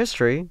certain from your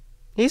history,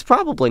 he's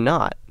probably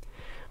not.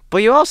 But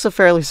you're also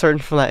fairly certain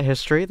from that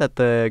history that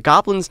the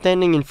goblin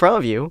standing in front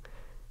of you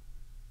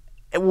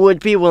would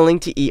be willing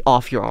to eat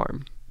off your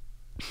arm.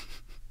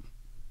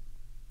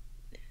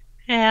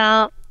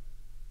 Yeah.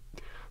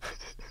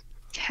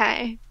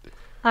 Okay.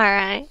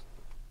 Alright.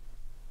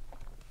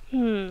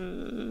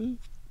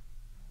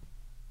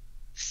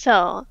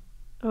 So,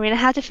 we're gonna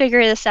have to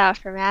figure this out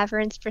from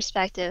Averin's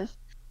perspective.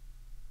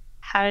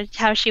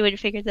 How she would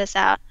figure this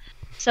out.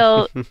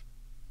 So,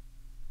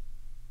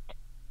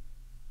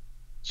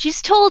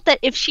 she's told that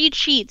if she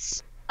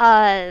cheats,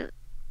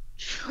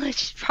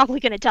 she's probably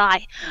gonna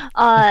die.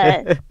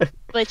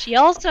 But she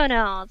also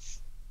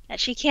knows that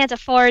she can't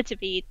afford to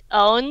be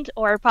owned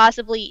or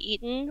possibly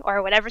eaten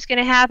or whatever's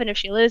gonna happen if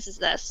she loses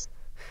this.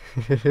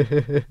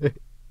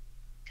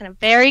 Gonna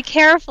very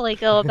carefully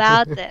go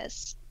about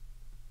this.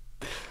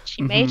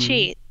 She may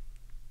cheat.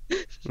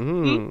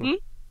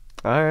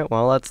 Alright,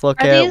 well, let's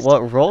look at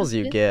what rolls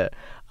you get.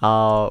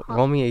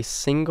 Roll me a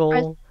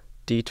single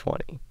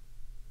d20.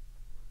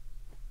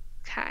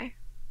 Okay.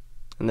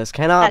 And this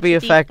cannot be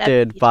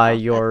affected by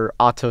your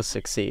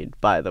auto-succeed,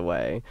 by the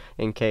way,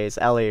 in case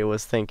Ellie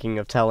was thinking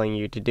of telling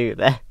you to do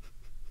that.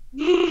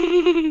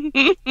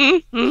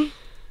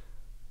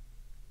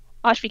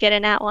 Watch me get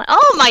in that one.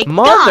 Oh my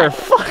god!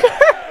 Motherfucker!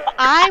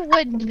 I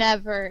would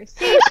never.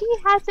 See, she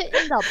has it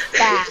in the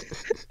back.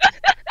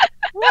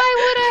 Why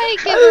would I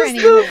give her That is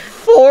anything? the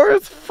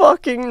fourth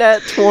fucking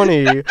nat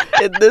 20 in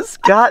this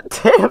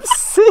goddamn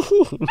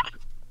scene.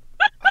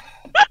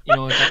 You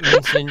know what that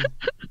means, then?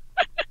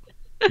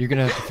 You're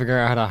gonna have to figure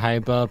out how to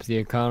hype up the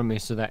economy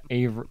so that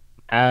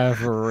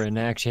Averin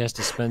actually has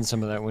to spend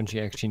some of that when she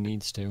actually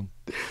needs to.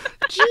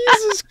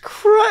 Jesus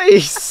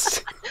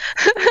Christ!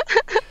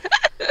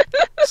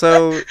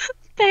 So,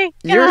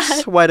 you're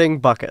sweating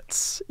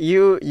buckets.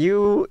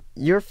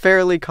 You're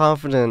fairly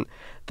confident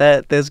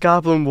that this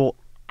goblin will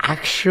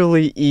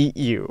actually eat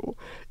you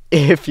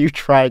if you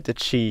tried to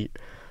cheat.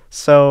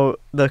 So,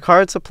 the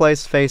cards are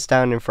placed face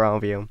down in front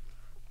of you,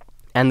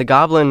 and the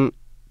goblin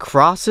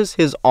crosses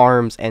his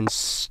arms and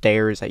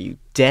stares at you.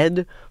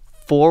 Dead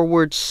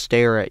forward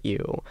stare at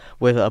you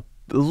with a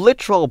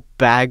literal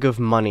bag of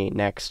money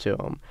next to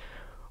him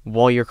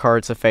while your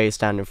cards are face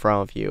down in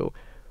front of you,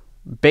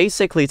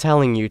 basically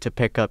telling you to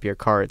pick up your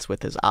cards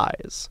with his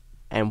eyes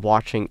and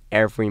watching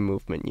every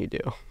movement you do.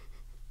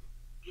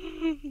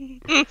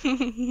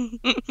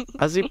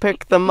 As you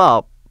pick them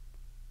up,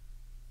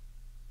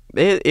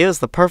 it is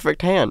the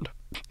perfect hand.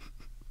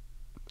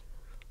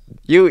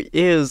 You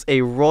is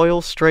a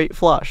royal straight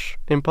flush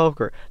in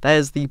poker. That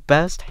is the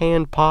best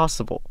hand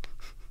possible.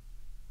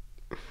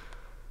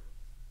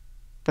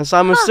 And so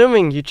I'm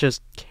assuming you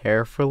just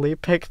carefully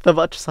pick them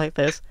up just like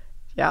this.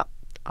 Yeah,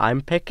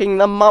 I'm picking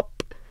them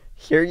up.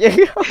 Here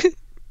you go.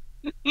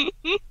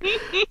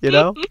 You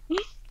know?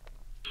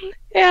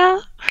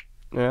 Yeah.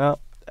 Yeah.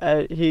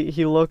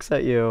 He looks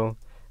at you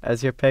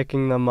as you're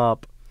picking them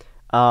up.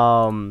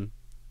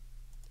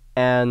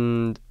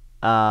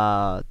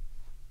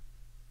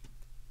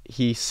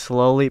 He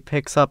slowly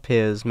picks up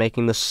his,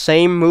 making the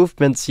same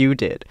movements you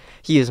did.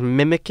 He is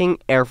mimicking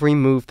every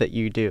move that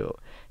you do.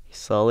 He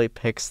slowly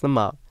picks them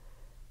up,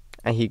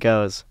 and he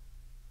goes,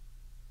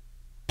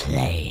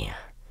 "Play,"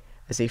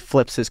 as he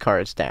flips his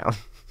cards down.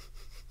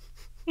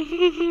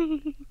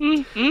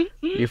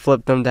 You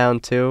flip them down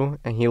too,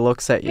 and he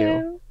looks at you.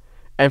 Yeah.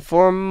 And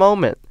for a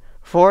moment,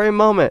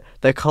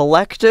 the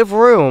collective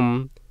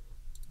room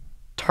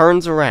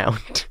turns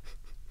around.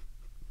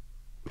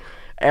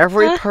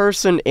 Every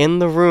person in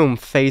the room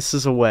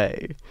faces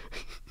away.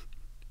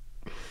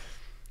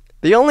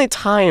 The only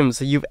times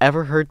that you've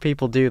ever heard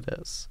people do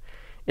this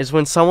is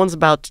when someone's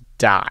about to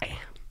die.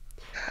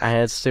 And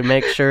it's to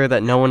make sure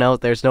that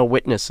there's no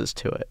witnesses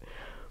to it.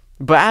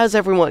 But as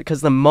everyone,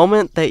 because the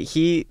moment that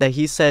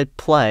he said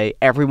play,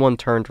 everyone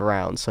turned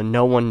around, so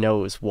no one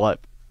knows what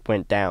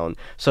went down.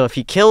 So if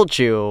he killed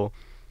you,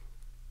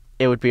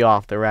 it would be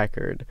off the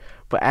record.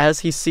 But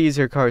as he sees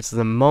your cards,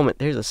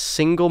 there's a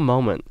single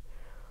moment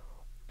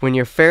when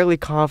you're fairly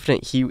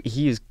confident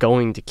he is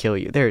going to kill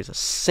you. There is a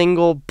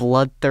single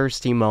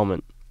bloodthirsty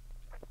moment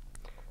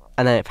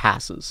and then it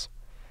passes.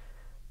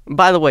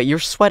 By the way, you're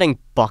sweating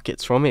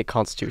buckets. Roll me a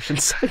Constitution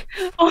save.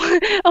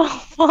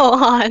 Full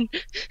on.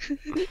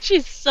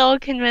 She's so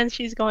convinced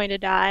she's going to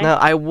die. Now,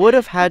 I would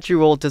have had you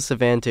roll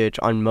disadvantage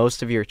on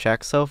most of your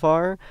checks so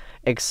far,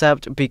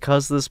 except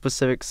because of the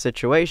specific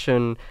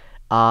situation,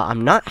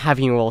 I'm not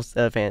having you roll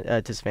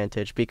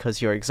disadvantage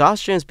because your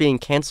exhaustion is being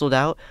canceled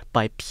out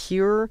by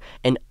pure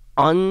and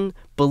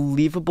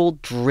unbelievable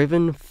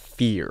driven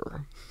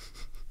fear.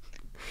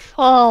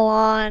 Full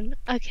on.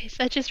 Okay,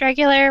 so just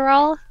regular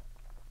roll?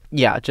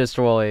 Yeah, just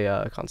roll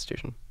a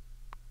Constitution.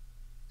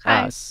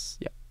 Okay.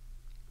 Yeah.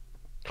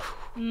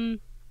 Mm.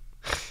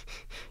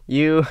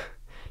 You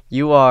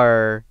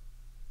are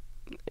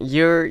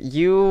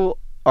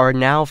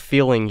now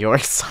feeling your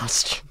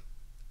exhaustion.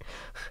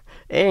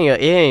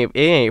 It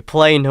ain't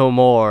play no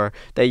more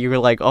that you're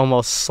like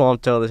almost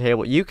slumped on the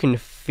table. You can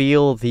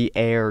feel the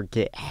air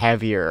get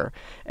heavier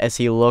as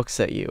he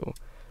looks at you,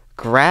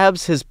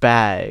 grabs his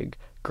bag,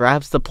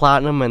 grabs the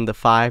platinum and the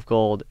 5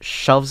 gold,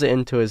 shoves it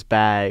into his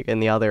bag,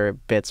 and the other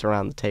bits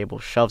around the table,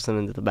 shoves them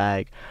into the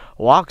bag,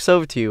 walks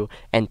over to you,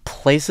 and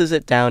places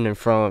it down in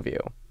front of you.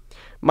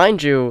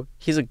 Mind you,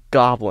 he's a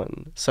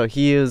goblin, so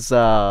he is,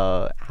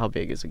 how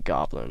big is a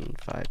goblin?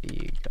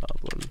 5e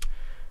goblin.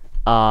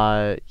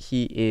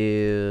 He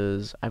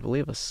is, I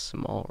believe, a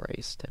small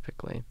race,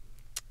 typically.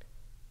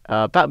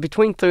 About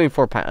between 3 and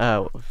 4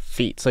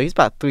 feet, so he's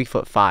about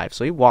 3'5",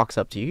 so he walks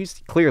up to you.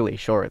 He's clearly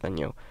shorter than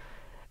you.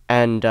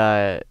 And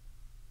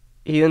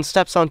he then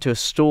steps onto a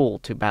stool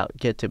to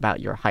get to about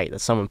your height that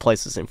someone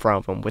places in front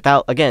of him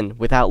without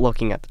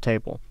looking at the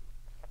table.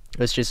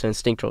 It's just an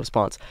instinctual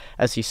response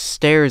as he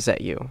stares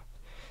at you,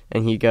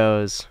 and he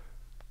goes,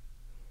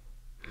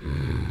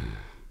 You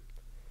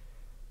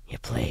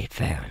played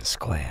fair and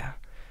square.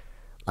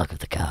 Luck of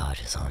the god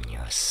is on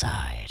your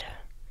side.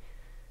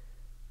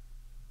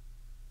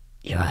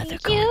 You're either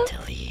going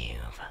to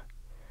leave,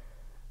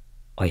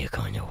 or you're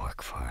going to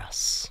work for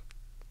us.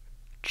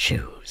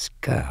 Choose,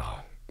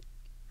 girl.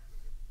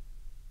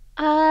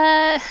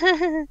 I've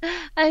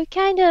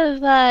kind of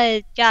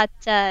got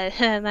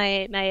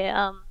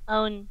my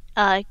own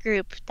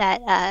group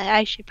that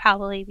I should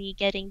probably be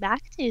getting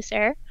back to,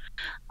 sir.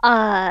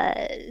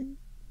 Then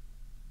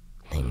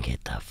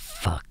get the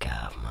fuck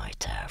out of my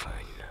tavern.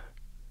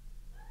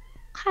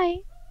 Hi.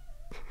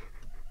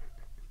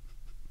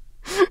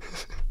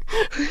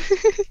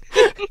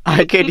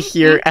 I could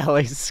hear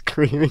Ellie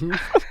screaming.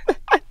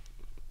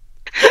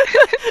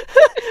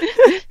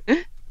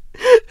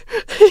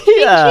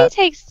 Yeah. She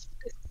takes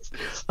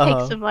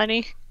some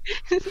money.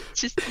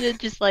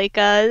 just like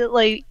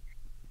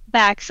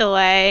backs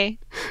away.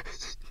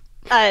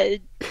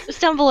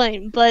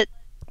 Stumbling, but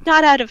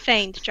not out of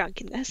feigned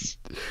drunkenness.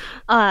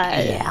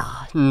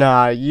 Yeah.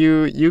 Nah,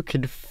 you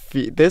could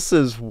this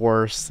is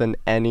worse than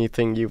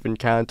anything you've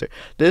encountered.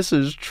 This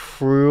is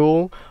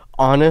true,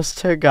 honest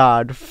to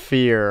God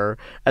fear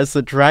as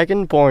the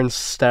Dragonborn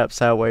steps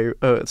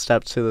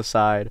to the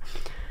side.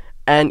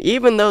 And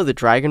even though the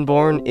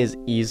Dragonborn is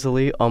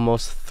easily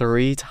almost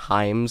 3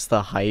 times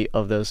the height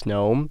of this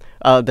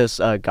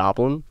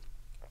goblin,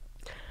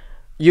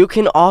 you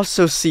can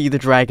also see the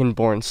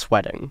Dragonborn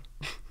sweating.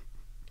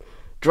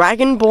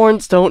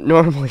 Dragonborns don't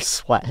normally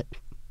sweat.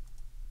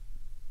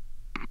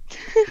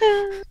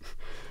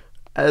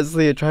 As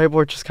the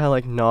Dragonborn just kind of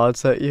like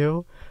nods at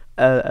you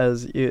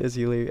as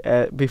you leave.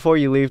 Before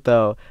you leave,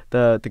 though,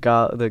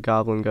 the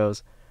goblin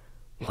goes,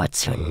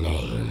 What's your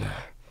name?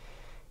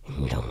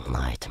 And don't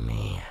lie to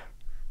me.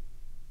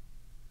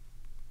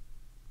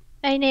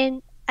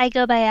 I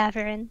go by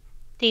Averin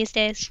these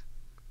days.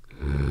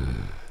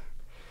 We'll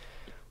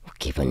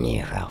keep an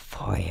ear out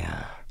for you.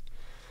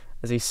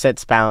 as he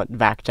sits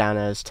back down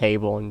at his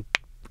table and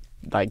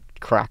like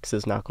cracks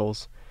his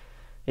knuckles.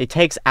 He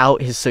takes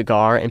out his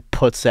cigar and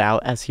puts it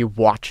out as he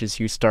watches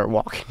you start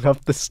walking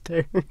up the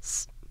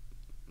stairs.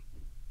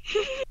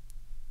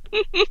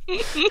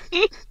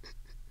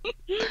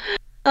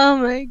 Oh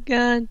my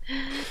god.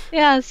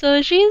 Yeah,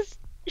 so she's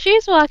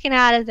walking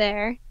out of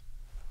there.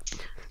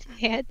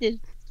 Yeah, did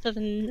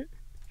something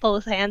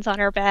both hands on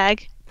her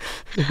bag.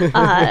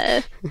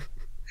 Yeah.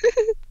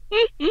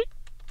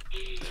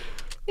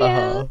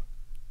 Uh-huh.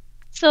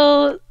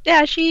 So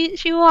yeah, she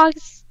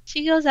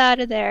goes out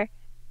of there.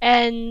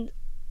 And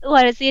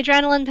what, is the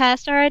adrenaline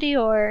passed already,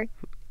 or?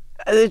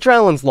 The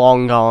adrenaline's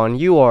long gone.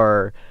 You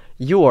are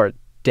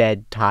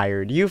dead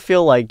tired. You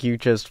feel like you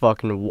just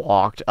fucking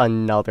walked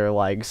another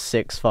like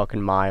 6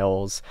 fucking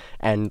miles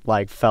and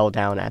like fell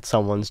down at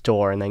someone's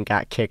door and then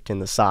got kicked in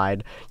the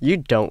side. You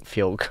don't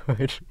feel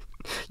good.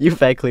 You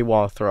vaguely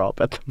want to throw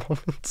up at the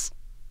moment.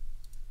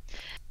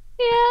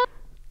 Yeah.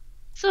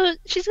 So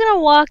she's gonna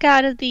walk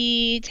out of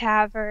the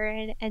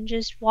tavern and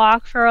just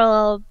walk for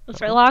a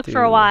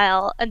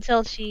while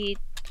until she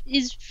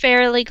is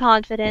fairly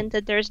confident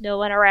that there's no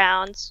one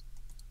around.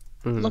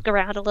 Mhm. Look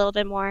around a little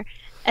bit more,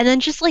 and then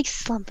just like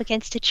slump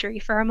against a tree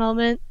for a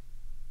moment.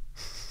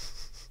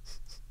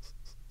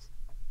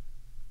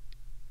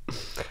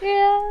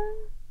 Yeah.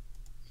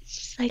 It's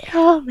just like,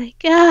 oh my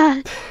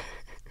god.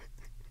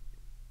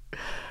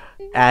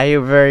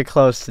 You're very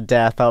close to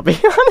death, I'll be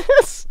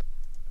honest.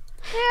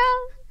 Yeah.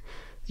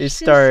 He Just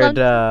started,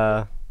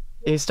 something-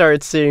 he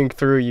started seeing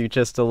through you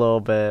just a little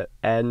bit,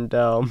 and,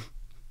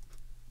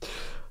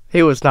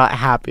 he was not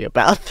happy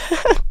about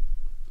that.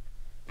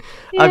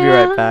 I'll be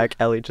right Yeah. back.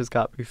 Ellie just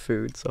got me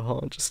food, so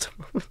hold on just a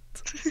moment.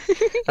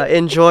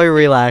 Enjoy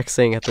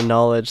relaxing at the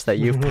knowledge that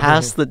you've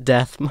passed the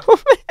death moment.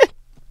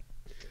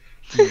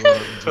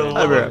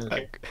 I'll be right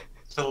back.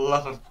 For the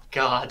love of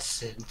God,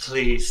 Sin,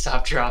 please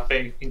stop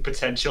dropping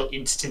potential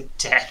instant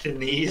death in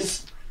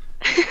these.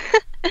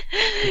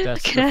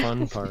 That's the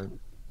fun part.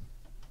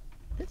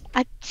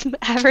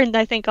 Avern,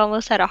 I think,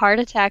 almost had a heart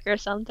attack or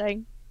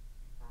something.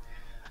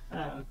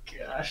 Oh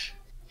gosh.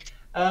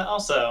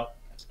 Also,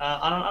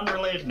 on an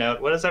unrelated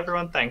note, what does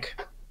everyone think?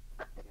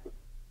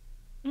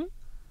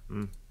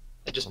 Hmm?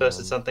 I just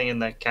posted something in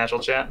the casual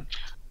chat.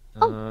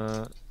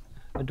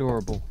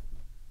 Adorable.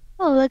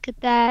 Oh, look at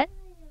that.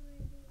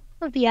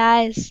 Oh, the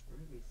eyes.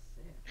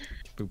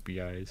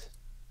 Spoopy eyes.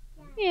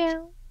 Yeah.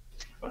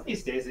 One of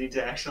these days, I need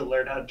to actually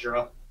learn how to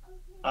draw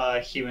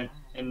human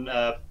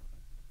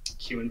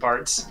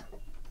parts.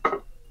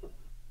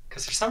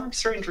 Because for some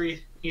strange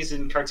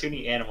reason,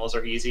 cartoony animals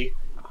are easy.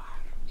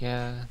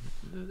 Yeah,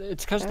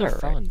 it's because they're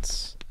fun.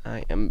 Alright,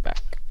 I am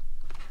back.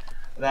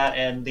 That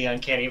and the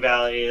Uncanny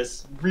Valley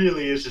is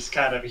just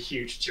kind of a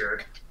huge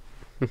jerk.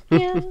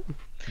 Yeah.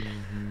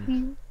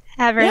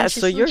 Avern, Yeah, just,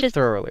 so you're just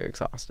thoroughly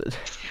exhausted.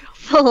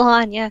 full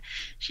on, yeah.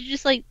 She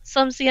just like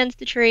slumps against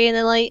the tree and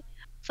then like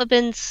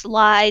flipping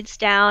slides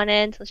down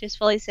until she's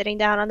fully sitting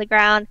down on the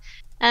ground,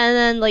 and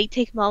then like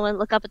take a moment,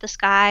 look up at the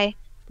sky,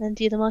 and then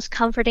do the most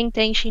comforting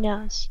thing she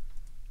knows: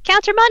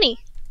 count her money.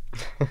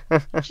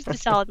 Just a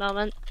solid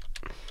moment.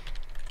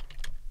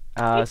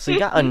 So you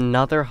got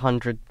another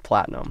 100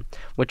 platinum,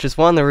 which is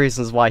one of the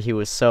reasons why he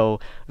was so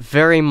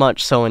very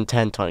much so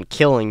intent on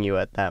killing you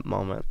at that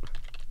moment.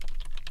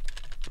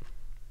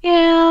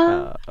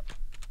 Yeah.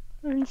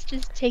 And it's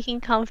just taking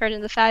comfort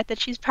in the fact that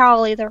she's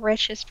probably the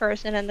richest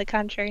person in the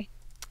country.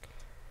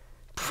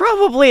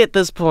 Probably at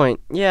this point,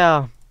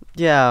 yeah,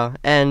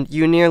 and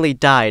you nearly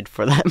died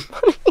for that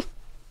money.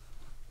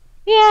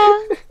 Yeah.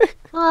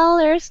 Well,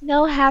 there's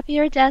no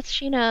happier death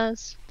she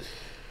knows.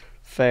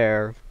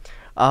 Fair.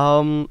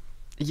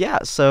 Yeah,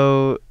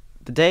 so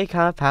the day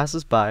kind of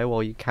passes by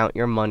while you count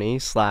your money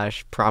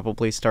 /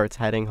 probably starts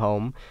heading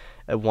home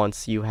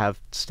once you have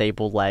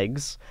stable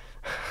legs.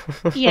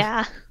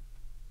 Yeah.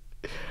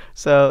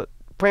 So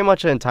pretty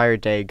much an entire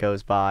day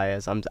goes by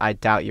as I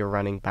doubt you're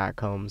running back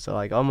home. So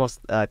like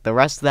almost the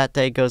rest of that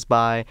day goes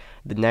by,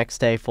 the next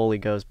day fully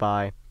goes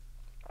by,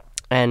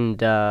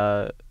 and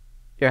you're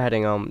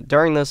heading home.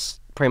 During this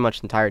pretty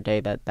much entire day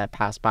that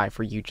passed by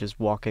for you just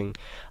walking,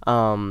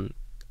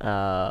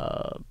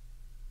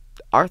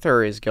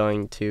 Arthur is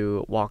going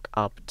to walk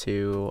up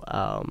to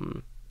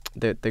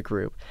the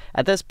group.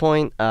 At this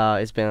point,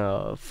 it's been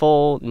a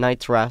full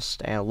night's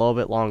rest and a little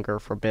bit longer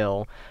for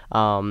Bill.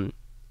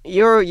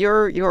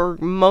 You're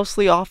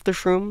mostly off the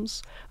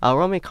shrooms.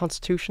 Roll me a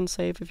Constitution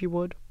save if you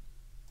would.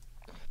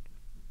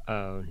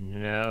 Oh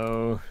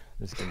no,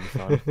 this is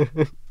gonna be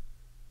fun.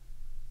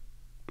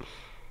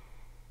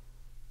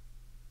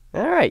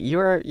 All right,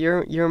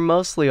 you're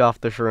mostly off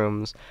the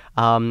shrooms.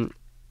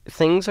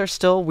 Things are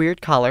still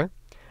weird color,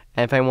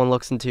 and if anyone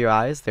looks into your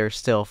eyes, they're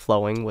still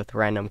flowing with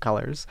random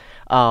colors.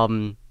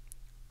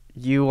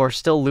 You are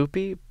still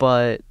loopy,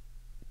 but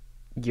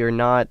you're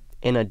not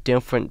in a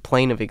different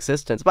plane of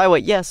existence. By the way,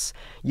 yes,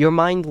 your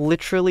mind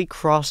literally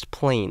crossed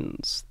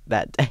planes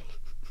that day.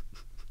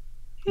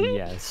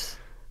 Yes.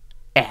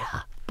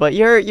 Yeah, but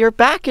you're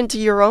back into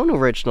your own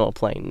original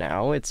plane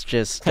now. It's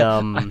just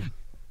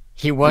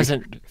He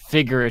wasn't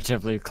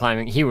figuratively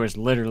climbing; he was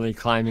literally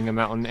climbing a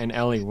mountain, and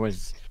Ellie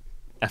was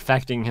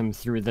affecting him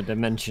through the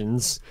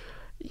dimensions.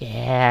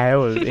 Yeah,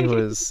 it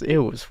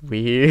was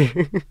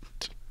weird.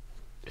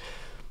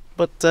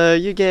 But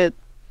you get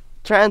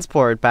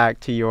transported back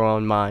to your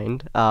own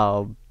mind.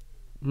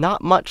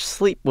 Not much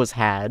sleep was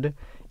had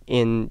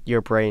in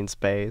your brain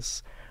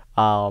space.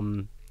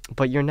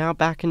 But you're now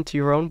back into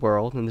your own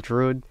world, and the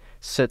druid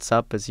sits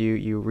up as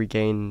you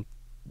regain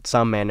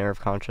some manner of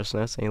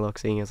consciousness, and he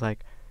looks at you and is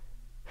like,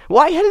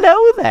 "Why,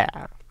 hello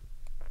there!"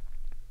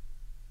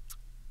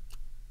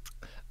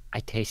 I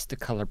taste the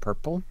color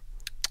purple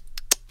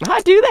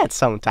I do that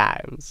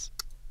sometimes.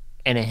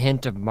 and a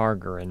hint of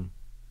margarine.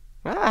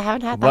 Well, I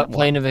haven't had What that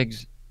plane one. of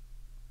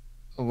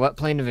what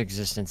plane of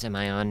existence am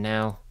I on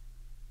now?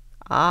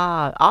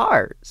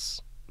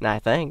 Ours, I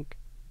think.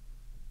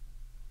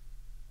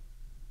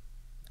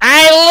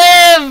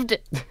 I lived!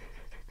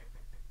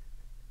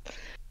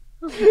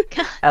 Oh my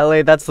god.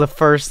 Ellie, that's the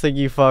first thing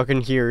you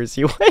fucking hear as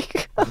you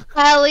wake up.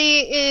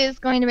 Ellie is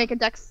going to make a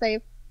dex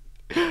save.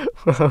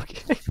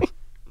 Okay.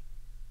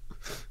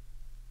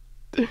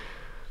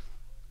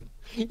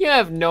 You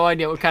have no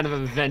idea what kind of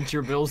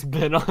adventure Bill's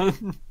been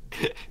on.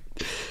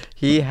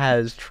 He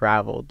has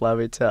traveled, let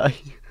me tell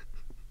you.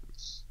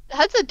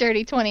 That's a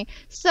dirty 20.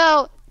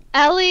 So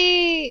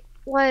Ellie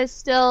was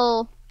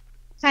still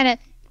kind of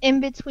in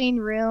between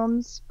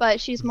rooms, but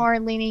she's more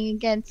leaning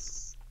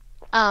against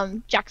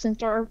Jackson's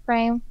door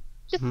frame,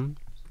 just Mhm.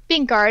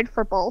 being guard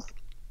for both.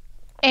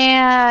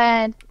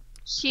 And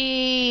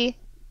she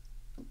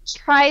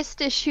tries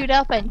to shoot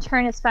up and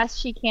turn as fast as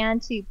she can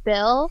to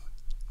Bill.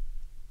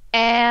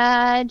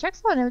 And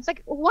Jackson was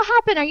like, "What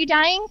happened? Are you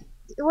dying?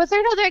 Was there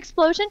another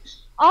explosion?"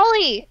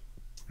 Ollie!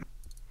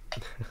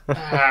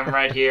 I'm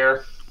right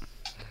here.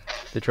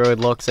 The droid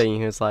looks at you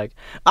and is like,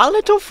 "Our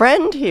little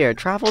friend here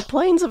traveled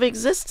planes of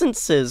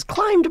existences,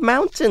 climbed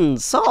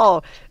mountains,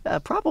 saw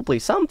probably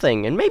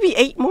something, and maybe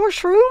ate more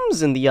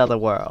shrooms in the other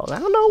world. I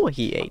don't know what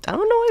he ate. I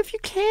don't know if you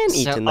can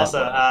eat So- in that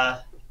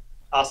world."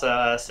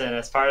 Also, Sin,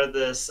 as part of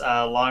this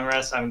long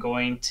rest, I'm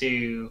going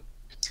to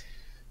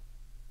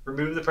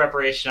remove the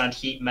preparation on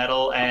heat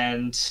metal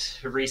and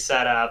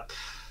reset up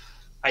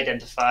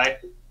identify.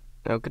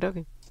 Okie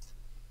dokie.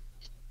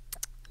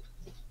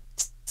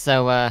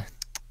 So,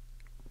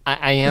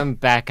 I am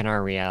back in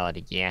our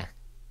reality. Yeah.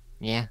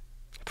 Yeah.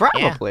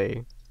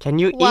 Probably. Can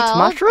you Well, eat do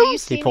mushrooms? you He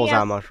see pulls the out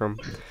a S- mushroom.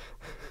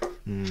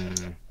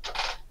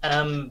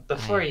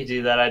 Before you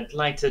do that, I'd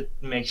like to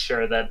make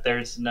sure that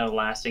there's no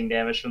lasting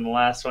damage from the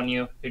last one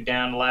you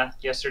downed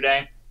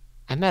yesterday.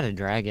 I met a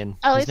dragon.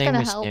 Oh, His he's name gonna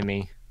was help.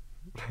 Timmy.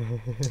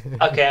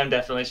 Okay, I'm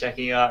definitely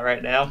checking you out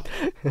right now.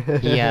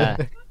 Yeah.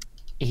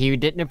 He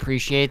didn't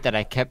appreciate that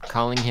I kept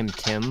calling him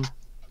Tim,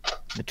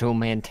 the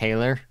Toolman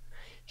Taylor.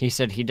 He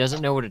said he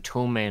doesn't know what a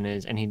Toolman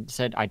is, and he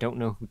said I don't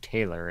know who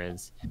Taylor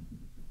is.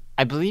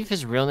 I believe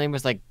his real name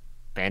was like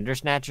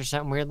Bandersnatch or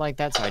something weird like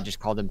that, so I just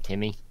called him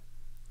Timmy.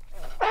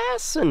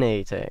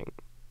 Fascinating.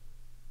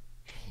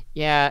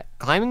 Yeah,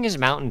 climbing his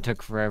mountain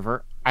took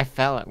forever. I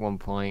fell at one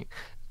point.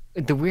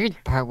 The weird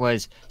part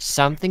was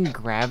something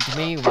grabbed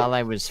me while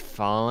I was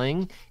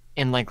falling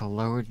and like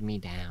lowered me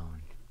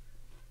down.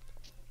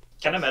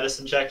 Can I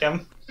medicine check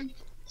him? Oh,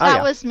 That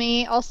yeah. was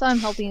me. Also, I'm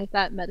helping with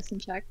that medicine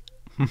check.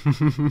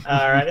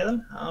 Alrighty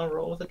then, I'll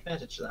roll with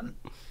advantage then.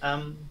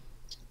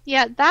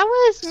 Yeah, that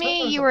was So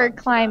me. there's You a were button for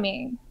that.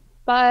 climbing.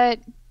 But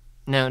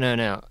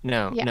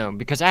No,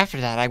 because after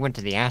that I went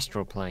to the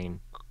astral plane.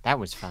 That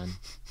was fun.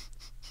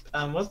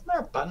 Wasn't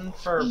there a button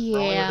for rolling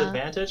Yeah. with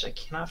advantage? I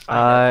cannot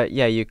find it.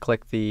 Yeah, you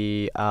click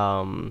the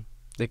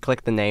they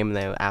click the name and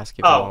they ask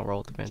you if Oh. you want to roll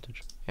with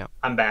advantage. Yeah,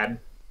 I'm bad.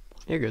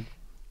 you're good.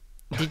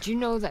 Did you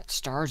know that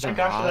stars are Thank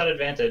God for that hot?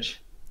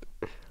 advantage.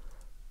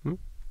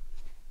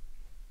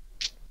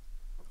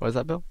 What is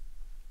that, Bill?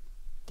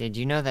 Did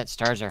you know that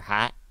stars are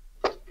hot?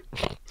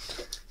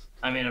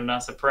 I mean, I'm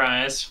not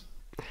surprised.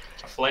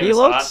 A flame He is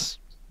looks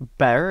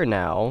better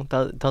now.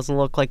 Doesn't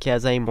look like he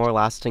has any more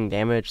lasting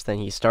damage than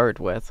he started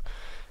with.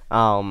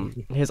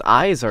 His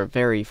eyes are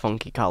very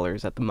funky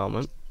colors at the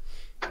moment.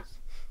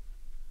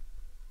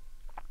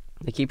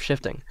 They keep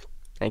shifting,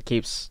 and it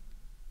keeps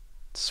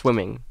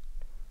swimming,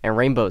 and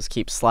rainbows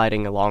keep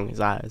sliding along his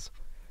eyes.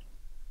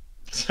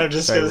 So I'm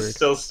just Very gonna weird.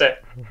 still stay.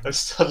 I'm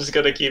still just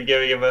gonna keep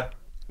giving him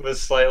a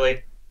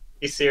slightly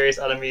serious,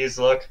 unamused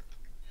look,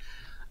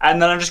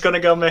 and then I'm just gonna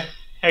go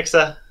mix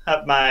up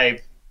my.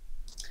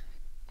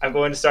 I'm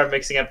going to start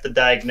mixing up the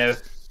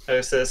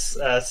diagnosis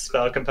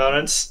spell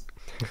components.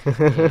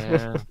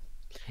 Yeah.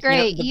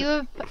 great, the- you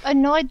have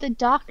annoyed the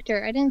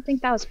doctor. I didn't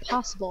think that was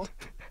possible.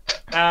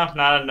 No,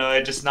 not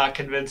annoyed, just not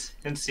convinced.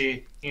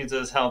 He's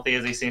as healthy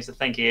as he seems to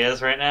think he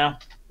is right now.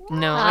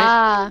 No,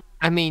 Ah,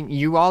 I mean,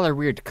 you all are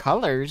weird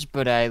colors,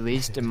 but at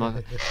least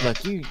look,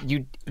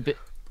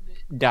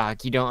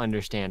 Doc, you don't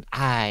understand.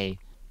 I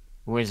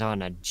was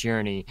on a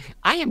journey.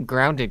 I am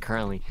grounded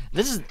currently.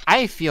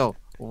 I feel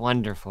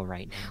wonderful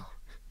right now.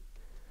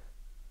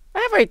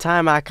 Every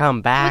time I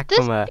come back this-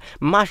 from a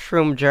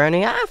mushroom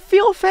journey, I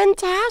feel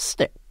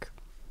fantastic.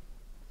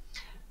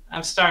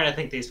 I'm starting to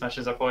think these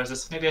mushrooms are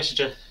poisonous. Maybe I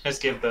should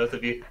just give both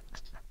of you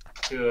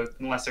to a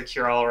lesser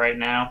cure-all right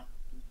now.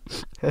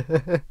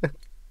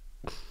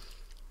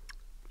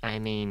 I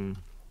mean,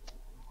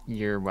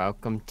 you're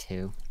welcome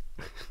to.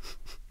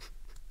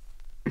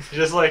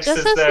 Just like just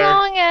sits as there.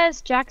 long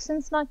as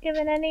Jackson's not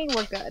given any,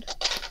 we're good.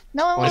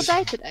 No one will What's-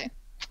 die today.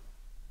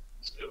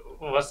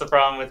 What's the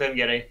problem with him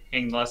getting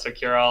the lesser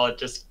cure-all? It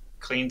just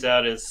cleans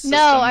out his system. No,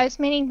 I was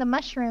meaning the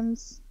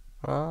mushrooms.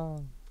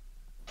 Oh.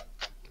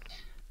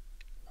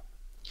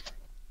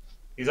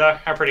 These are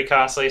pretty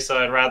costly, so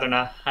I'd rather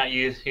not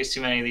use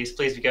too many of these.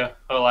 Please go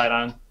light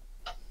on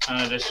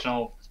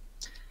additional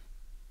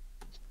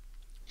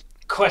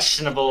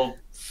questionable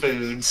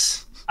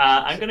foods.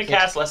 I'm going to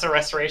cast Lesser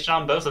Restoration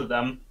on both of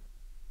them.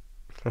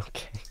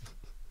 Okay.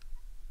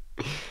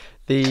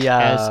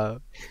 The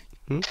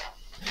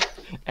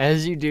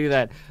As you do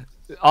that,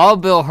 all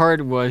Bill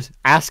heard was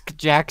ask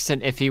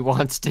Jackson if he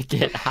wants to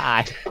get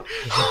high.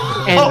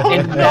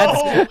 And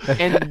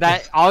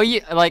that all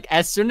you like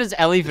as soon as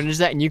Ellie finishes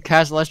that and you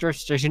cast Lesser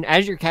Restoration,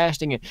 as you're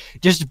casting it,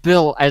 just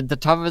Bill at the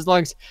top of his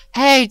lungs,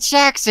 "Hey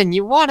Jackson,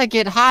 you wanna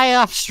get high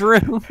off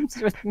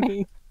shrooms with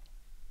me?"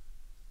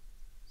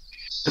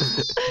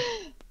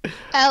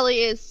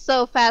 Ellie is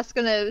so fast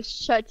gonna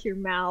shut your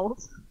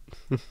mouth.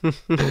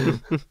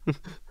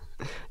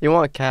 you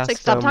want to cast It's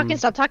like, stop talking,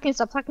 stop talking,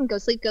 stop talking, go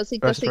sleep, go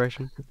sleep, go sleep.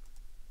 restoration?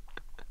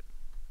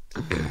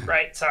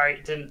 Right,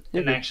 sorry, didn't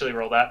You're good. actually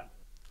roll that.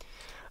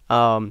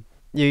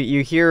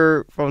 You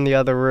hear from the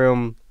other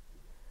room,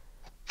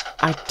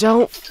 I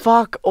don't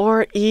fuck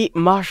or eat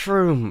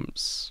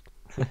mushrooms.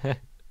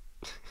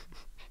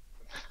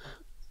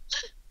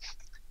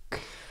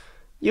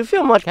 You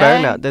feel much better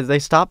Okay. now. Did they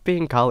stop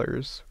being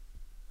colors?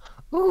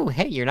 Ooh,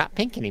 hey, you're not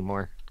pink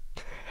anymore.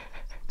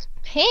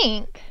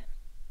 Pink.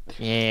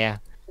 Yeah.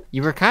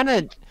 You were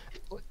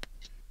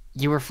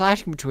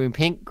flashing between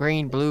pink,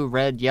 green, blue,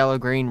 red, yellow,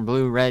 green,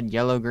 blue, red,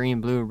 yellow,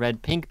 green, blue,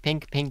 red, pink,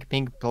 pink, pink,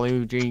 pink,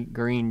 blue,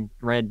 green,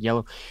 red,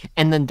 yellow.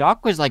 And then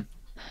Doc was like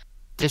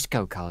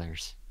disco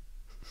colors.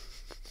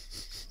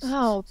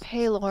 Oh,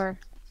 Paylor.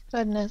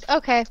 Goodness.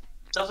 Okay.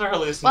 Those are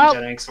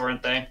hallucinogenics,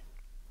 weren't they?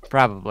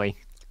 Probably.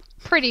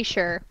 Pretty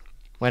sure.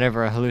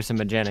 Whatever a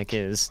hallucinogenic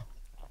is.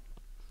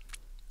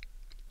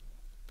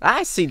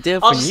 I see I'll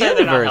different just say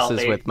they're not universes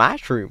healthy. with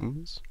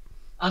mushrooms.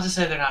 I'll just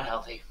say they're not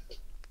healthy.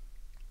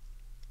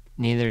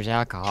 Neither is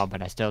alcohol,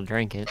 but I still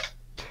drink it.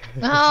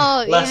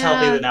 Oh, Less yeah.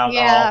 healthy than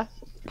alcohol. Yeah.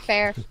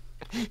 Fair.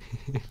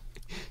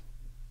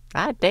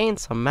 I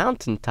dance on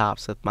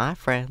mountaintops with my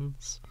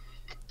friends.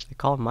 They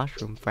call them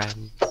mushroom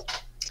friends.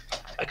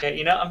 Okay,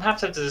 I'm gonna have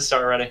to just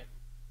start running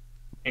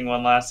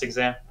one last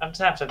exam. I'm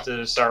just have to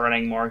just start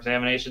running more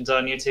examinations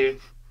on you two.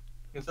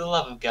 And for the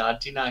love of God,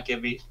 do not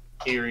give me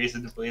any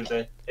reason to believe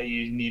that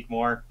you need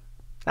more.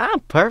 I'm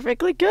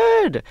perfectly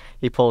good.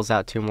 He pulls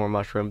out 2 more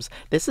mushrooms.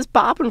 This is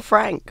Bob and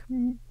Frank.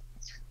 I'm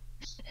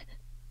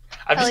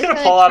just Ellie's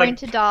gonna pull out turn a.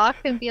 to Doc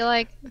and be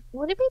like,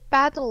 would it be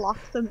bad to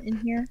lock them in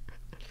here?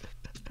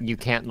 You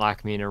can't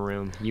lock me in a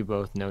room. You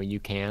both know you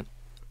can't.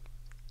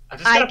 I'm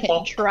just I gonna can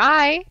pull.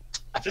 try.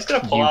 I'm just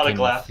gonna pull You out a can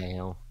glass.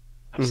 fail.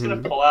 I'm just gonna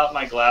pull out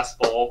my glass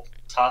bowl,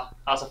 toss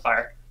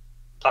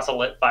a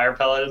lit fire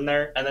pellet in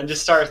there, and then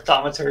just start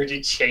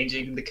thaumaturgy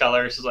changing the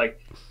colors. Just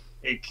like,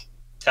 hey,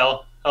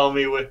 tell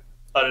me what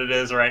it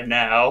is right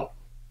now.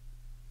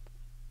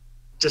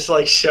 Just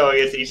like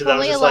showing it to each of them,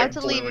 Only just allowed like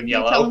to blue leave and you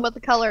tell them yellow. what the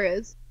color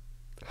is.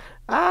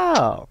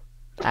 Oh,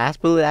 that's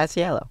blue, that's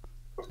yellow.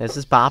 This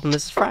is Bob and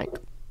this is Frank.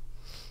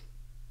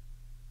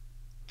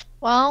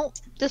 Well,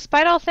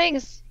 despite all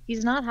things,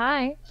 he's not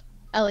high.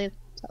 Ellie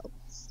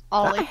tells I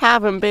Ollie.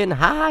 haven't been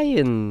high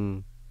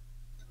in...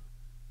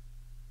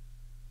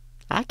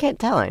 I can't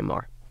tell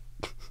anymore.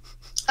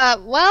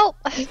 Well,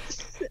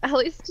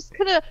 Ellie's just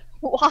gonna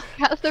walk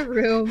out of the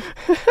room,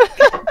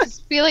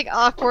 just feeling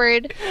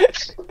awkward.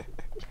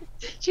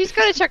 She's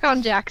gonna check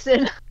on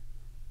Jackson.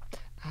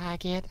 I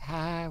get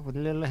high with a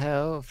little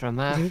help from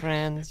my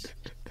friends.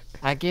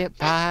 I get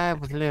by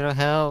with a little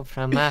help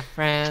from my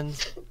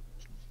friends.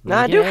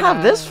 Now, I do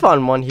have this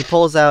fun one. He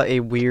pulls out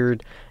a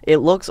weird... It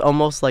looks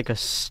almost like a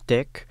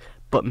stick,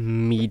 but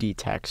meaty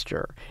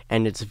texture.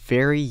 And it's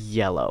very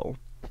yellow.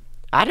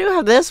 I do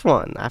have this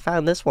one. I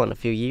found this one a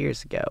few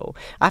years ago.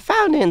 I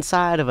found it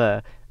inside of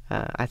a...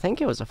 I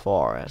think it was a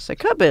forest. It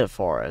could be a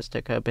forest.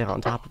 It could have been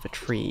on top of a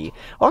tree.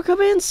 Or it could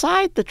be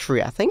inside the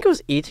tree. I think it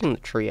was eating the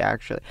tree,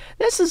 actually.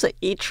 This is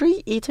a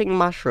tree-eating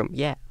mushroom.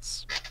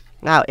 Yes.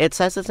 Now, it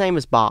says its name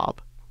is Bob.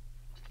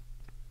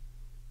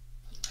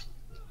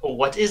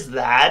 What is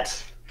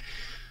that?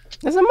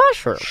 It's a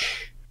mushroom.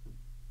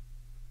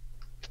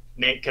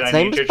 Nate, can His I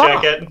name nature is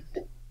Bob. check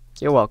it?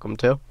 You're welcome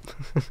to.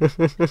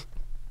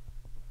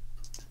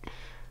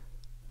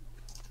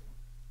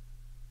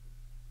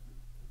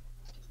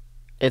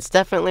 It's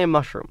definitely a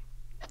mushroom.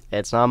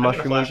 It's not a I'm gonna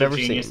mushroom flash you've of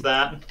ever genius seen.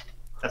 that.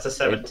 That's a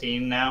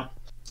 17 now.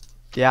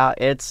 Yeah,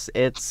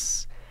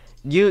 it's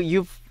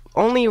you've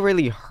only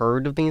really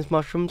heard of these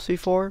mushrooms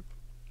before.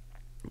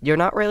 You're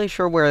not really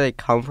sure where they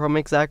come from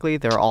exactly.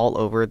 They're all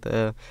over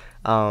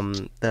oh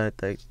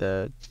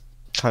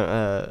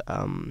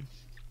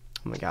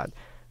my god,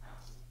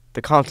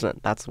 the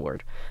continent. That's the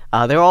word.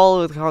 They're all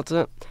over the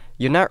continent.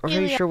 You're not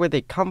really Yeah. sure where they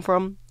come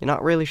from. You're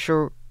not really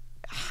sure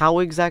how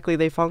exactly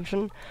they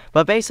function.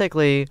 But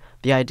basically,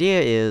 the idea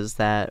is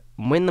that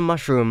when the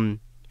mushroom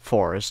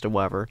forest or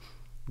whatever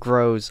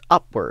grows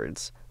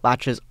upwards,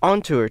 latches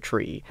onto a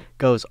tree,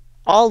 goes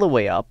all the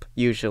way up,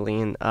 usually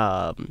in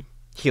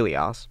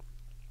Helios,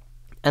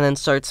 and then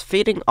starts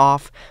feeding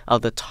off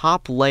of the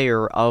top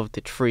layer of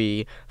the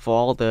tree for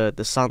all the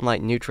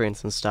sunlight,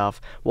 nutrients, and stuff,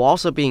 while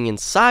also being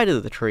inside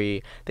of the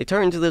tree, they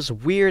turn into this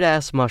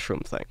weird-ass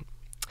mushroom thing.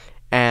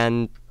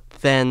 And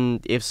then,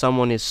 if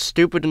someone is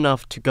stupid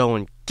enough to go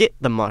and get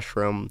the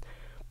mushroom,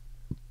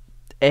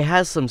 it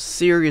has some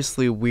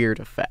seriously weird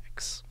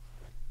effects.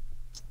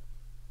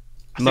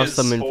 Most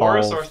of them Through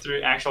spores involve... or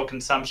through actual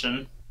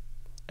consumption?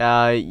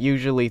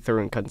 Usually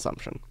through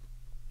consumption.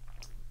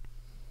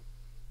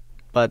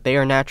 But they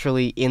are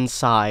naturally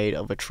inside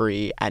of a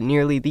tree at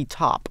nearly the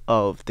top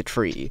of the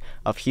tree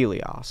of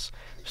Helios.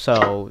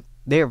 So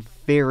they're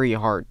very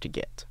hard to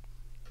get.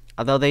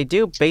 Although they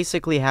do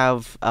basically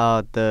have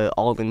all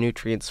the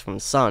nutrients from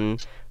sun,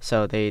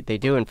 so they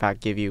do in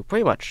fact give you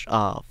pretty much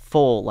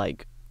full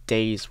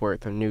days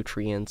worth of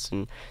nutrients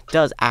and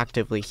does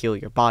actively heal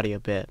your body a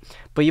bit.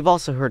 But you've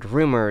also heard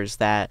rumors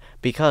that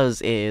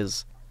because it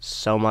is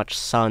so much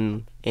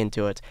sun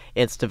into it,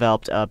 it's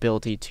developed an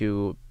ability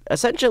to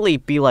essentially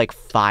be like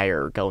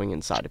fire going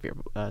inside of your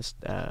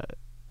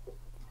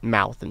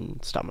mouth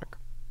and stomach.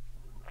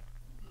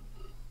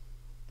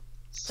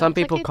 Sounds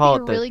people like call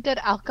it'd it be the- a really good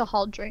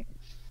alcohol drink.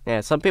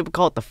 Yeah, some people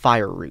call it the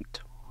fire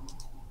root,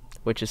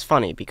 which is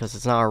funny because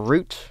it's not a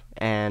root,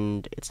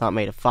 and it's not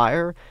made of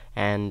fire,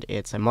 and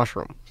it's a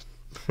mushroom.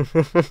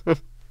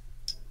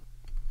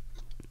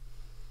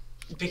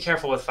 Be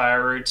careful with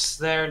fire roots.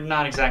 They're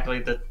not exactly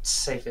the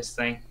safest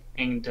thing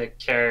to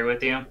carry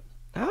with you.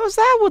 How's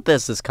that what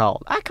this is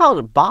called? I called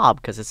it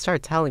Bob because it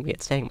started telling me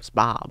its name was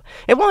Bob.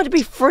 It wanted to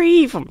be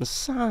free from the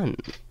sun.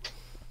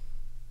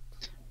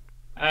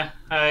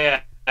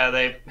 Yeah,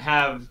 they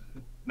have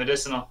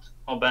medicinal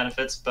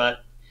benefits,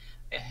 but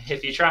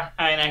if you try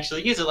and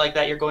actually use it like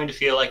that, you're going to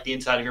feel like the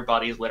inside of your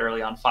body is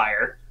literally on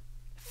fire.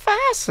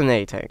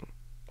 Fascinating.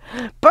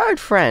 Bird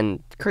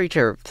friend,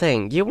 creature,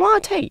 thing, you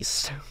want a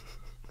taste?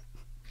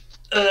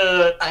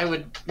 I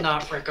would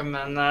not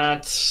recommend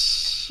that.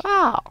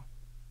 Oh.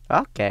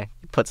 Okay.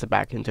 He puts it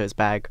back into his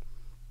bag.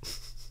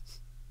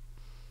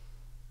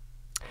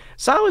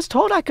 So I was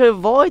told I could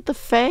avoid the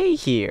Fae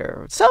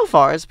here. So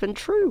far it's been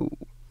true.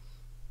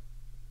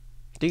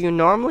 Do you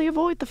normally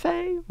avoid the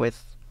Fae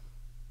with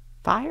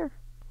fire?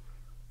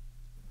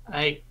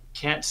 I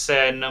can't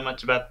say I know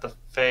much about the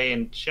Fae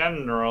in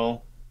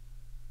general.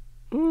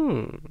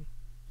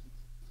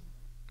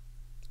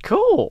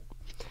 Cool.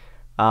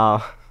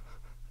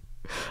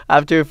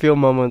 After a few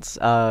moments,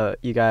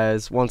 you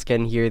guys once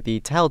again hear the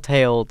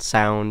telltale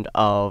sound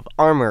of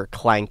armor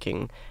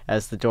clanking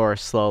as the door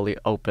slowly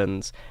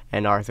opens,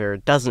 and Arthur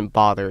doesn't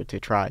bother to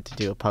try to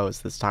do a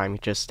pose this time. He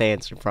just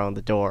stands in front of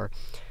the door,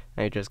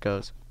 and he just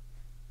goes,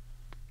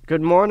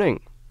 "Good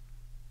morning."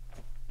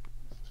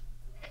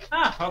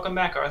 Welcome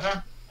back,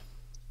 Arthur.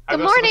 Good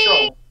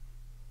morning!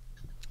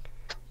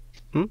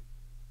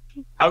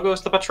 How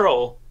goes the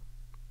patrol?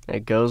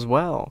 It goes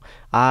well.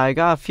 I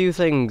got a few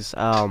things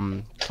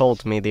told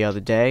to me the other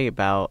day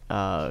about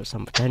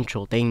some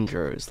potential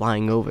dangers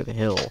lying over the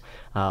hill.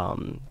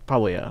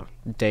 Probably a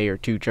day or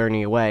two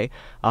journey away.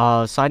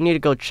 So I need to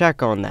go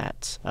check on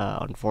that,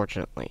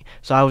 unfortunately.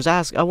 So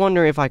I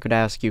wonder if I could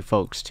ask you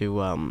folks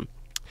to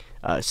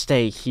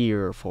stay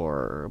here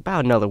for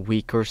about another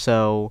week or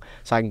so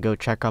I can go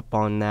check up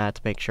on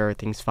that, make sure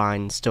everything's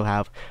fine, and still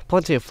have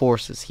plenty of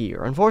forces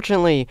here.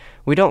 Unfortunately,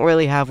 we don't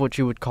really have what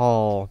you would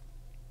call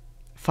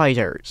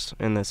fighters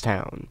in this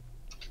town.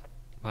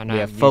 Why not We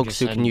have you folks just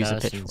who can send use a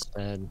us pitchfork.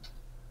 instead?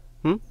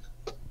 Hmm?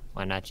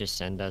 Why not just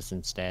send us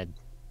instead?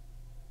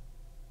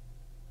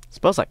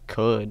 Suppose I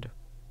could.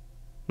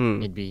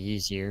 It'd be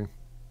easier.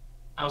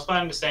 I was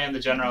planning to stay in the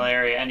general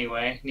area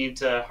anyway. Need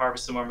to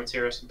harvest some more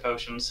materials and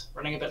potions.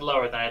 Running a bit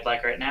lower than I'd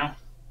like right now.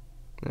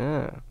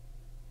 Yeah.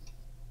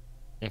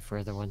 If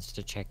we're the ones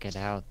to check it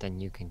out, then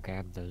you can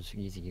grab those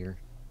easier.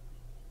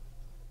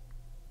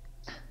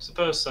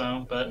 Suppose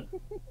so, but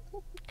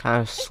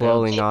Kind of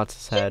slowly nods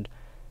his head.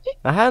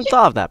 I hadn't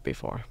thought of that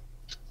before.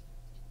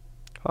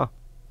 Huh.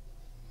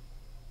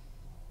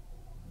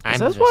 Is I'm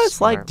this the what it's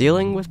like smart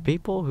dealing one. with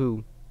people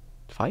who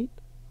fight?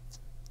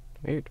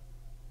 Weird.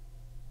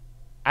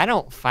 I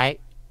don't fight.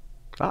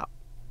 Oh.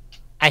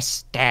 I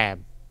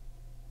stab.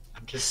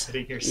 I'm just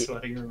sitting here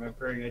sweating,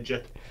 remembering I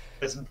just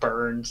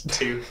burned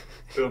two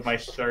of my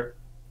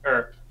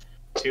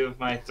two of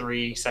my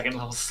 3 second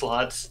level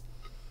slots.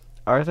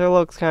 Arthur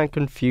looks kind of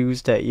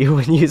confused at you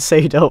when you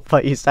say don't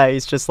fight.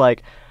 He's just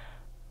like,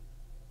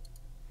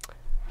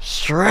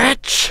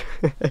 stretch.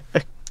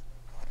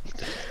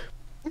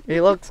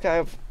 He looks kind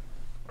of.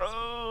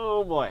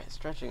 Oh boy,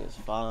 stretching is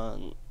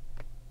fun.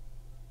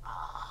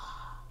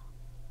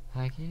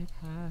 I get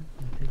high.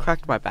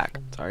 Cracked my back.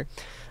 Sorry.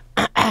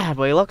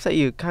 But he looks at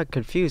you kind of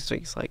confused. So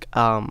he's like,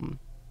 don't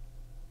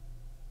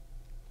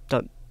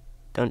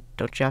you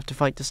have to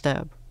fight to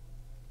stab?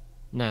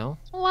 No.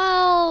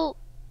 Well,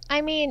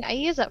 I mean, I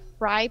use a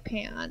fry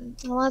pan.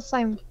 Unless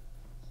I'm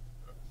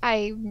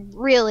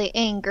really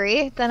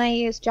angry, then I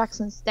use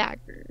Jackson's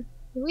dagger.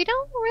 We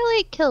don't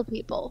really kill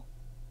people.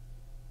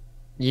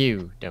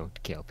 You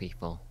don't kill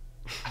people.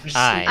 I'm just,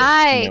 I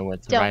I know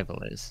what don't.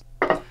 survival is.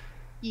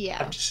 Yeah.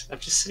 I'm just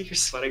sitting here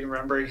sweating,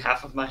 remembering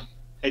half of my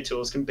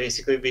tools can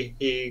basically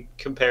be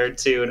compared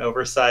to an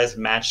oversized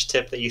match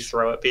tip that you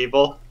throw at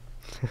people.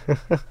 He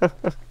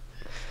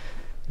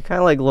kind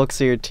of like looks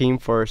at your team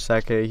for a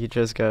second. He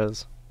just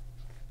goes,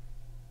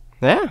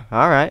 "Yeah,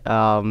 all right.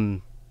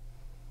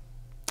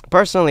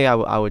 Personally,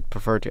 I would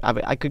prefer to.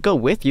 I could go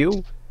with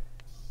you."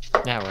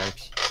 That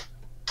works.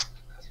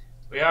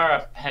 We are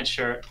a head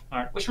shirt,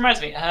 which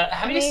reminds me.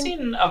 Have you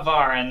seen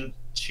Avarin?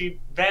 She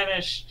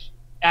vanished.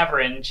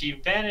 Averin. She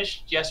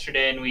vanished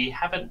yesterday, and we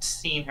haven't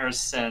seen her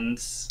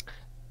since.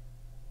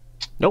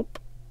 Nope.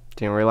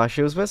 Didn't realize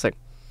she was missing.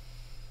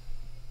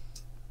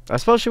 I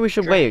suppose we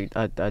should wait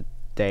a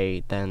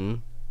day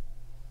then.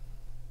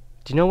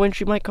 Do you know when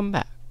she might come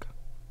back?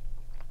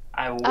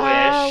 I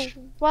wish.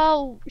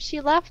 Well, she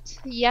left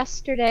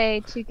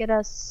yesterday to get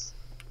us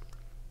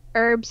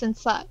herbs and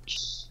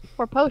such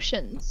for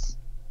potions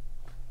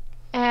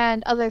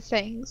and other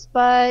things,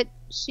 but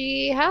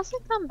she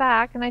hasn't come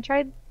back, and I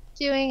tried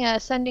doing a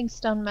sending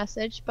stone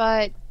message,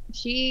 but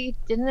she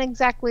didn't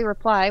exactly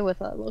reply with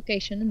a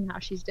location and how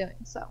she's doing.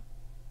 So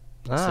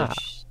Ah,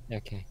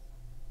 Okay.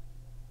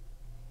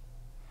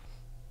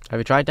 have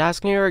you tried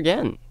asking her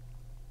again?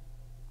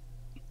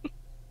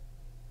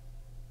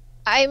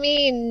 I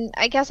mean,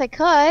 I guess I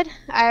could.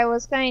 I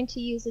was going to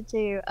use it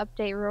to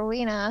update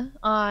Rowena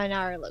on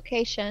our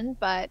location,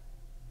 but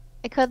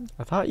I could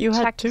I thought you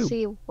had check to two.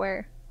 see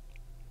where.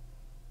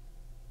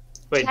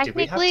 Wait, did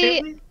we have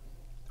Technically, two?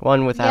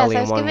 One with yes, Ellie I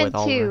and was one given with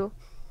Oliver. 2.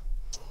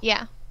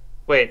 Yeah,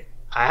 Wait,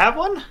 I have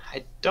one?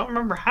 I don't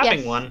remember having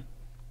Yes. one.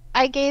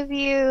 I gave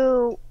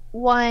you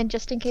one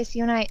just in case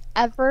you and I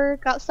ever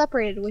got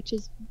separated, which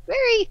is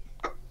very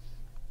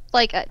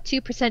like a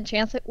 2%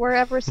 chance that we're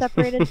ever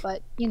separated,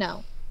 but you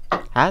know,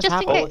 Has just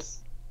in happened.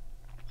 case.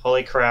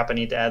 Holy crap, I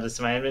need to add this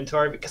to my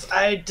inventory because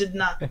I did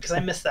not, because I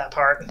missed that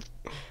part.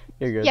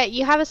 You're good. Yeah,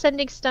 you have a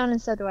sending stone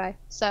and so do I.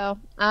 So,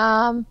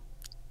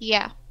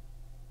 yeah.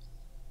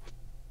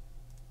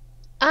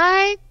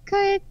 I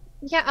could,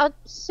 yeah,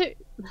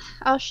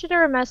 I'll shoot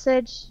her a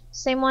message.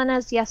 Same one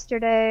as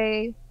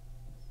yesterday.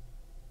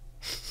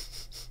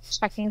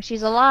 Checking if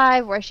she's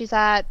alive, where she's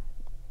at,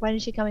 when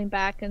is she coming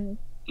back, and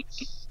a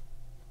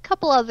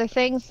couple other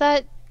things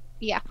that,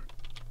 yeah.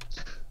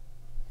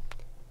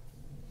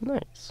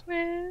 Nice.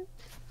 I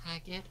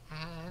get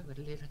high with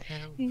a little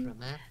help from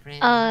my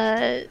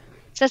friend.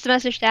 Sends a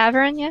message to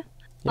Averin, yeah?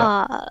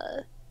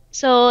 Yeah.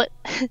 So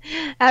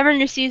Averin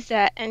receives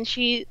that and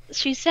she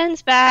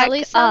sends back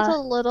Ellie sounds a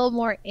little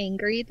more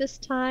angry this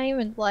time,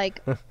 and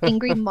like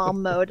angry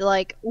mom mode.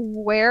 Like,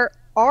 where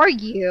are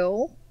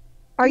you?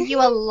 Are you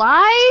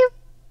alive?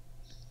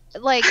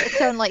 Like,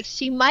 so like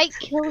she might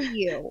kill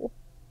you.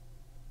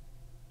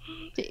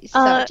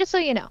 So just so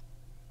you know.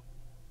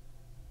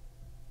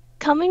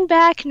 coming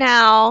back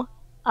now.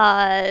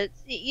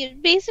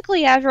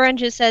 Basically Averin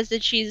just says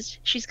that she's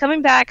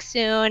coming back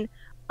soon.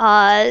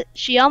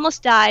 She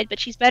almost died, but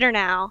she's better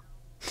now.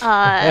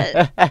 And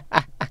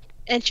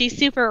she's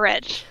super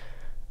rich.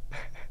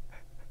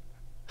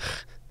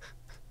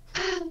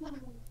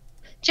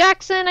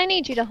 Jackson, I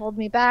need you to hold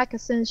me back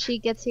as soon as she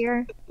gets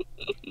here.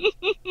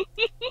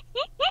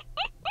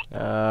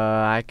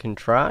 I can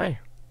try.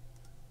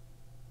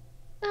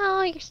 No,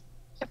 I'm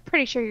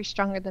pretty sure you're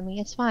stronger than me.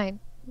 It's fine.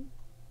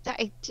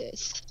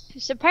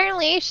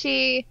 Apparently,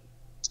 she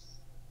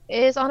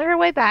is on her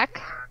way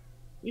back.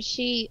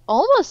 She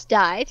almost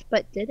died,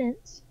 but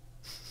didn't.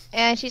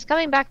 And she's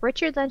coming back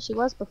richer than she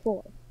was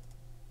before.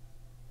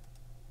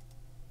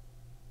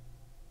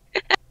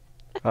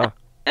 Huh.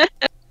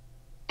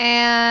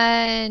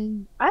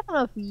 And I don't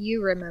know if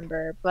you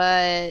remember,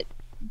 but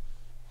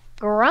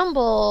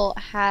Grumble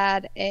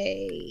had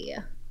a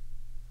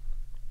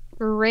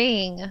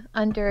ring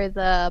under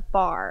the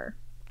bar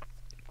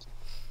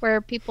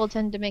where people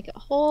tend to make a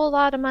whole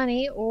lot of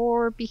money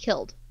or be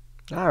killed.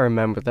 I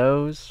remember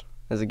those.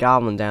 There's a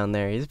goblin down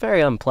there. He's a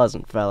very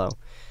unpleasant fellow.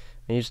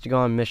 He used to go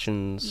on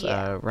missions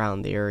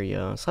around the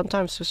area,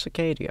 sometimes to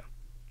Cicadia.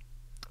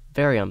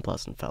 Very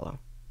unpleasant fellow.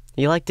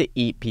 He liked to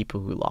eat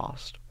people who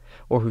lost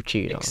or who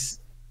cheated on him.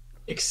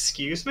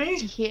 Excuse me?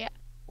 Yeah.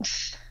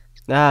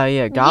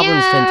 Yeah,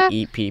 goblins tend Yeah. to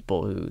eat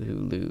people who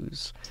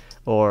lose,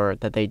 or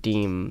that they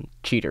deem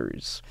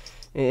cheaters.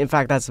 In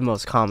fact, that's the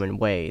most common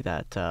way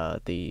that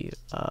the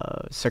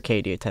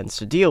Circadia tends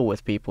to deal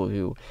with people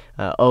who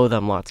owe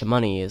them lots of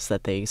money, is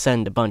that they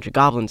send a bunch of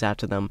goblins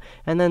after them,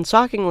 and then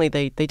shockingly,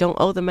 they don't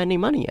owe them any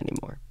money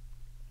anymore.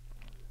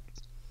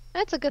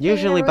 That's a good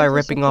Usually thing. by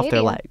ripping off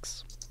their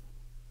legs.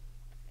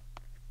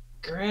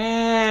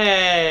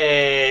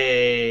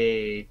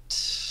 Great.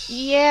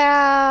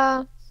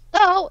 Yeah.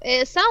 So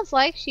it sounds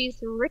like she's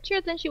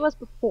richer than she was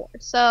before.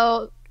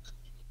 So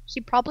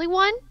she probably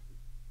won.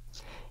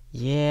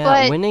 Yeah,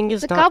 But winning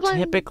is the not goblin-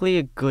 typically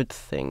a good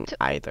thing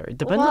either. It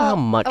depends on how Well,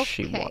 much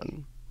she okay.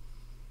 won.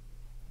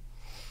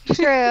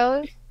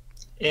 True.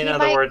 In He other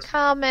might words,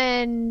 come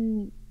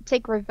and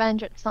take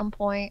revenge at some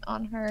point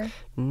on her.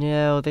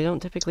 No, they don't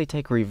typically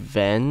take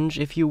revenge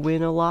if you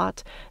win a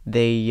lot.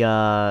 They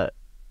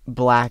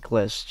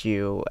blacklist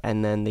you,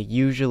 and then they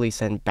usually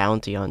send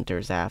bounty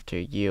hunters after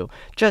you,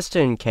 just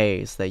in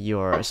case that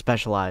you're a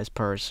specialized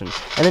person.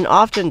 And then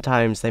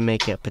oftentimes they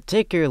make a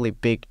particularly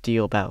big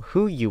deal about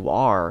who you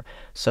are,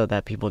 so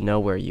that people know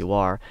where you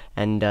are.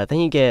 And then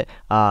you get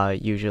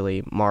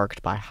usually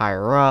marked by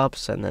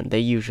higher-ups, and then they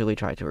usually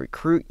try to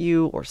recruit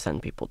you or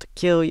send people to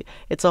kill you.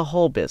 It's a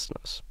whole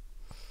business.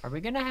 Are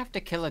we gonna have to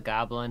kill a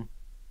goblin?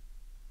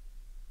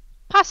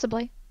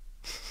 Possibly.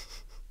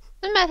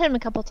 I met him a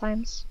couple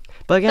times.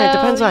 But again, it So,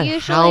 depends on how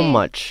usually-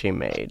 much she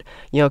made.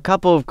 You know, a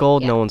couple of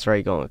gold, Yeah. no one's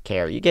really going to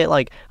care. You get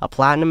like a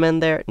platinum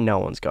in there, no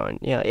one's going.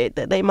 You know,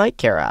 they might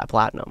care at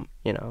platinum.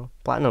 You know,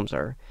 platinums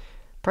are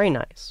pretty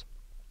nice.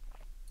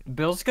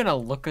 Bill's gonna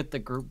look at the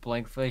group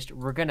blank-faced.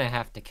 We're gonna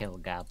have to kill a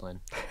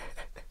goblin.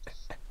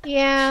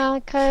 Yeah,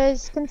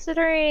 because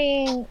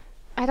considering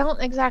I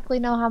don't exactly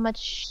know how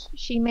much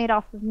she made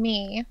off of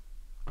me.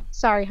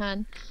 Sorry,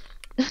 hun.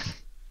 She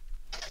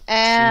made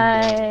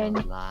And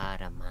a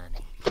lot of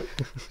money.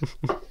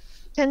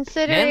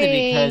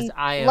 Considering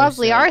I am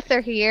lovely sick.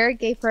 Arthur here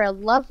gave her a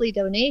lovely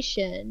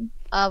donation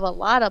of a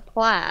lot of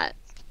plat.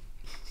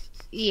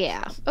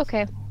 Yeah,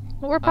 okay.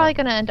 We're probably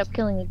gonna end up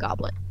killing a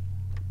goblin.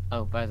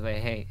 Oh, by the way,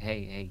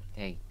 hey,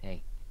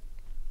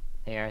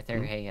 Arthur,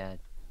 Hmm? hey,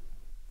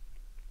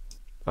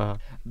 Uh-huh.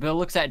 Bill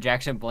looks at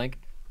Jackson blink.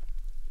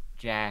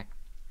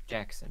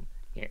 Jackson,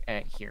 here,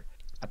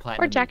 a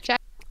platinum. Or Jack each.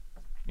 Jack.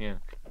 Yeah,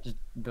 just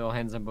Bill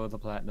hands them both a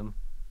platinum.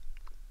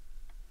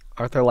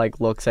 Arthur like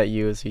looks at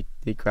you as he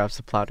grabs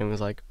the platinum and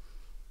is like,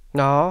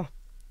 "Aw,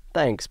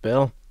 thanks,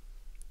 Bill.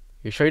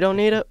 You sure you don't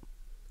need it?"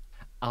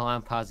 Oh,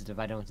 I'm positive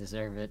I don't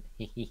deserve it.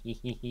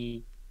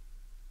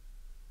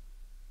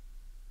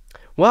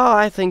 Well,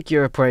 I think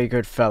you're a pretty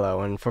good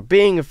fellow, and for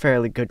being a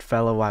fairly good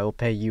fellow, I will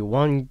pay you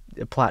 1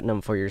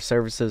 platinum for your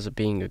services of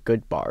being a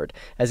good bard.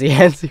 As he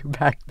hands you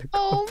back the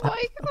Oh gold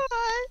my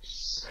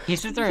gosh. He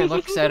sits there and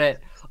looks at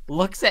it,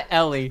 looks at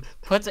Ellie,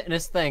 puts it in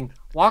his thing,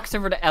 walks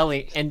over to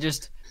Ellie, and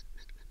just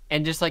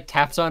like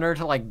taps on her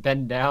to like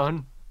bend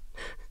down.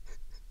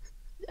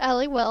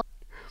 Ellie will.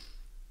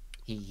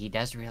 He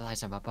does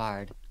realize I'm a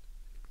bard,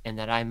 and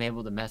that I'm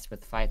able to mess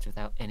with fights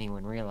without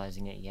anyone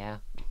realizing it. Yeah.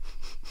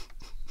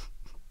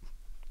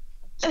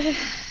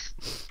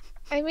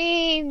 I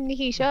mean,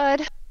 he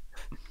should.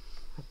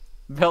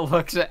 Bill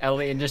looks at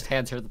Ellie and just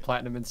hands her the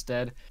platinum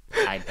instead.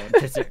 I don't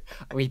deserve.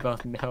 We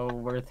both know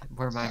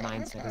where my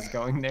mindset is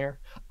going there.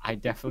 I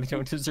definitely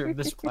don't deserve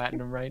this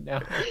platinum right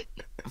now.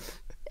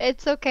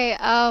 It's okay.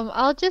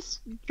 I'll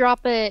just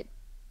drop it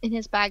in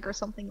his bag or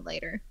something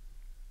later.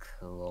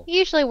 Cool. He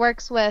usually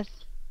works with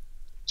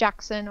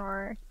Jackson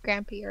or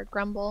Grampy or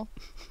Grumble.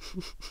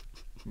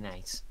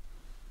 Nice.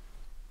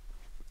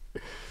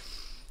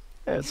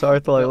 Yeah, so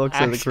Arthur like, Bill looks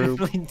at the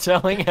group. actively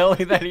telling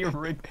Ellie that he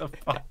rigged the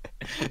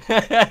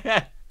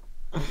fight.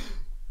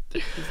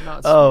 He's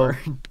not Oh.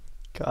 smart.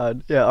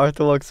 God, yeah,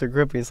 Arthur looks at the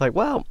group and he's like,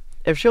 "Well,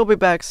 if she'll be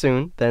back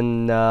soon,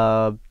 then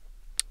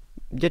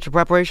get your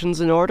preparations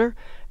in order,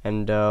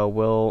 and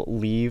we'll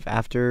leave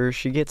after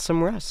she gets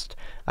some rest.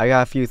 I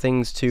got a few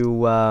things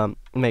to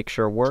make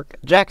sure work.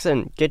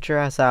 Jackson, get your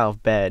ass out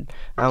of bed.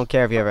 I don't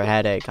care if you have a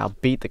headache. I'll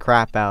beat the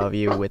crap out of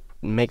you with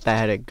make that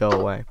headache go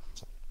away."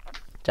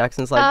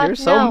 Jackson's like, "You're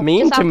so no,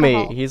 mean just to me."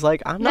 alcohol. He's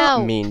like, "I'm not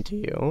No. mean to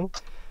you."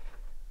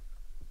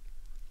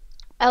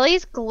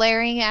 Ellie's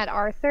glaring at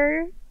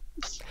Arthur.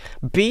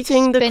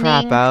 Beating the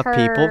crap Spinning out of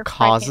people her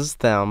causes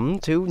them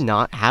to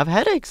not have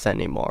headaches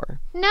anymore.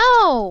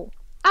 No!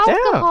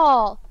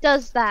 Alcohol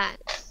does that.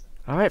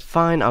 Alright,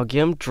 fine, I'll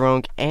get him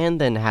drunk and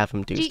then have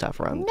him do Do-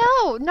 stuff around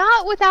No,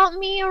 not without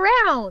me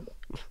around.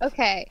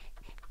 Okay.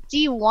 Do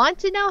you want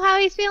to know how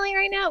he's feeling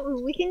right now?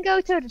 We can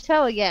go toe to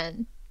toe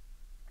again.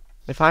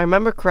 If I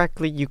remember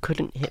correctly, you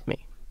couldn't hit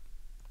me.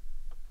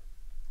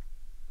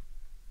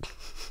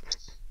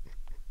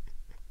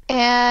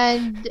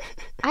 And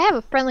I have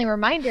a friendly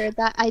reminder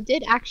that I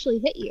did actually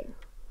hit you.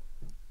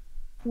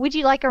 Would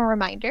you like a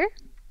reminder?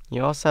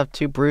 You also have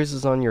 2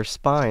 bruises on your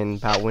spine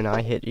about when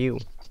I hit you.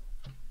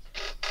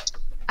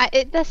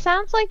 That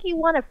sounds like you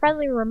want a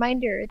friendly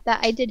reminder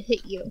that I did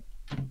hit you.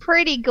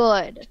 Pretty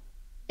good.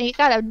 And you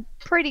got a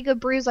pretty good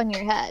bruise on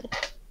your head.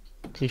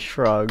 He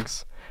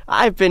shrugs.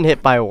 I've been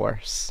hit by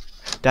worse.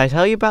 Did I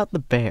tell you about the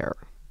bear?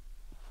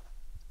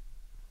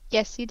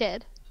 Yes, you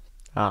did.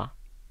 Ah.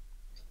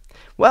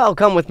 Well,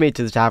 come with me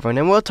to the tavern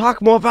and we'll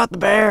talk more about the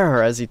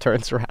bear as he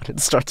turns around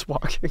and starts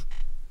walking.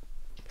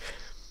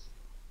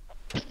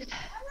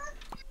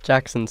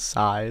 Jackson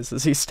sighs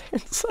as he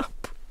stands up.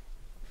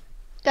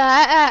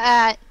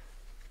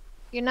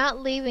 You're not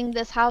leaving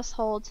this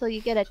household till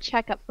you get a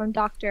checkup from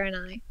Doctor and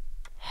I.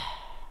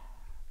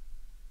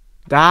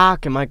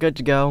 Doc, am I good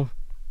to go?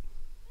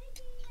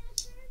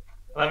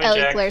 Let me Ellie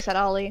check. glares at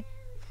Ollie.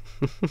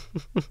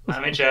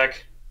 Let me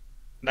check.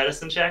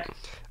 Medicine check,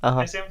 I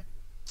Uh-huh. assume?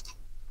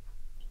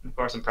 Of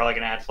course, I'm probably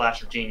going to add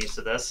Flash of Genius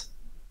to this.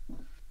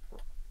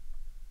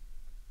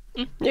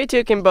 You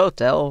two can both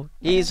tell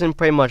he's in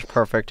pretty much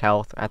perfect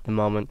health at the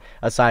moment,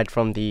 aside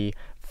from the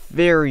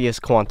various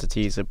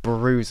quantities of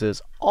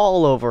bruises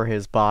all over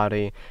his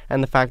body,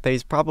 and the fact that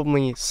he's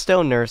probably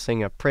still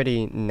nursing a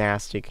pretty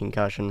nasty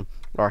concussion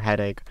or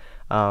headache.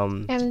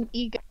 And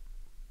ego.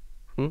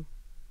 Hmm?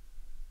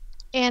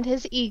 And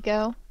his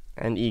ego.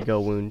 An ego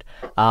wound.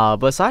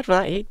 But aside from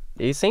that,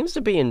 he seems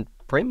to be in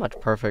pretty much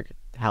perfect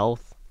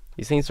health.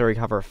 He seems to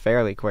recover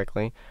fairly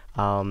quickly.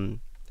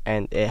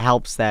 And it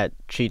helps that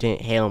she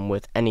didn't hit him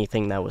with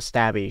anything that was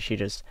stabby. She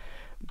just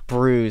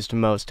bruised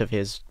most of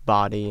his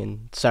body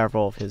and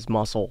several of his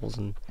muscles,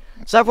 and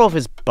several of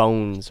his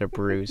bones are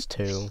bruised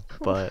too.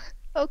 But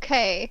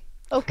Okay.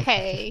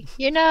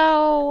 You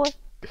know...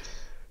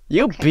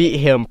 you Okay. beat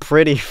him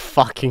pretty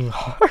fucking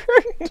hard.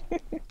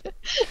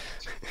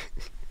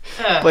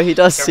 But he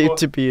does seem Careful.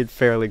 to be in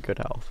fairly good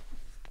health.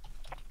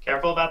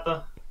 Careful about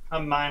the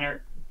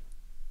minor.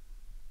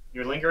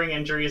 Your lingering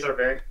injuries are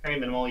very, very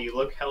minimal. You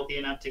look healthy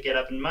enough to get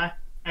up in my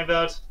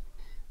vote,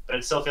 but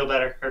I'd still feel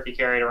better if you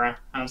carried around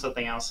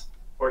something else.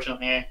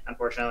 Unfortunately,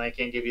 I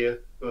can't give you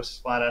a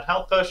flat-out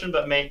health potion,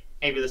 but maybe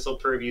this will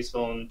prove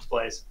useful in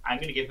place. I'm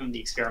going to give him the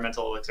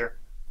experimental elixir.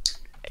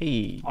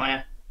 Hey.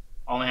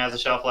 Only has a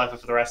shelf life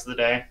for the rest of the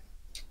day.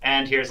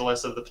 And here's a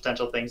list of the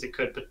potential things it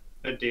could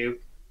do.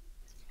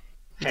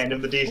 Hand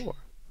him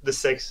the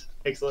six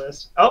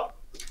list. Oh,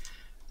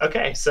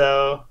 okay.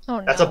 So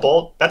that's a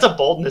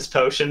boldness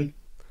potion.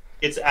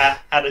 It's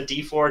at a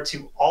D4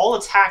 to all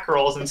attack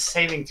rolls and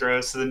saving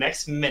throws for the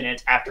next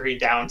minute after he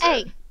downs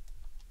it.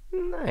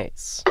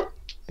 Nice.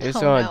 He's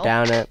Oh, gonna no.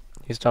 down it.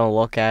 He's gonna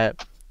look at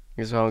it.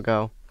 He's gonna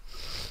go.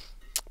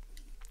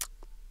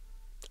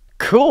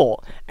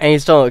 Cool. And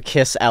he's gonna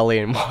kiss Ellie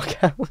and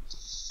walk out.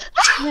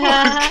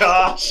 Oh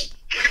gosh.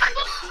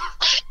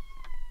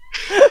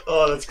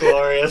 Oh, that's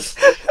glorious.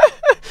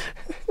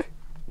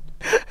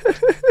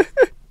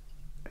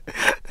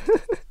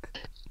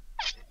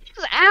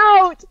 She's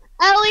out.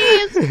 Ellie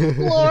is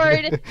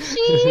floored.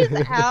 She's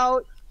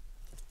out.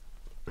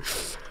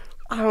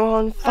 I'm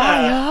on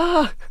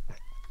fire.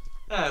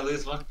 I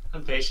lose one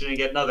patient and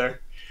get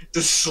another.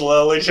 Just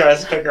slowly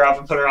tries to pick her up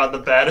and put her on the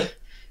bed.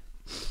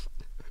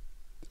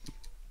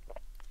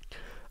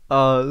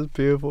 Oh, it's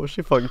beautiful.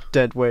 She fucking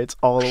dead weights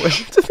all the way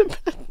to the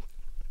bed.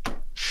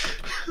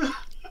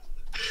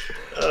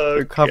 Oh,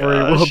 Recovery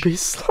gosh. will be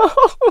slow.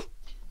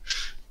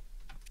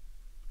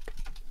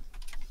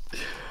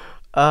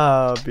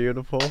 Ah,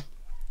 beautiful.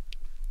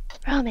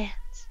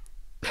 Romance.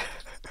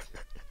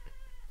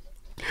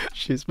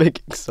 She's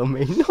making so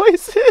many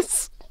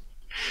noises.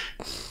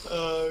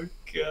 Oh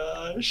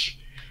gosh.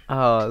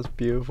 Oh, it's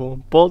beautiful.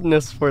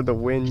 Boldness for the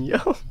win, yo.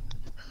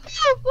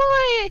 Oh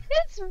boy,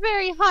 it's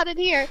very hot in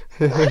here.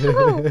 So,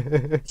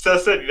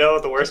 you know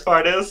what the worst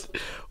part is?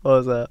 What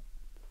was that?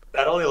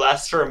 That only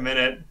lasts for a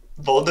minute.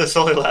 Boldness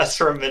only lasts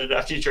for a minute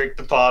after you drink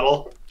the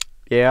bottle.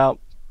 Yeah.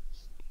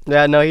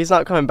 Yeah, no, he's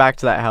not coming back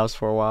to that house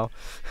for a while.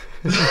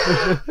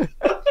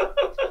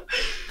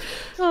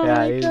 Oh Yeah,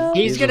 my god.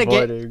 He's gonna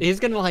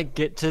avoiding.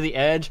 get to the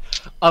edge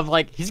of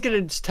like he's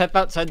gonna step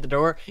outside the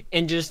door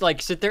and just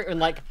like sit there and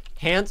like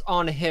hands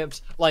on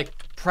hips like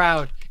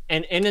proud,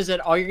 and in his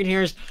head all you're gonna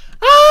hear is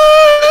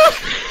ah!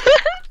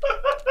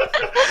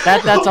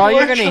 That's all Oh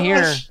you're my gonna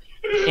hear gosh.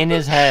 in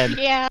his head.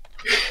 Yeah.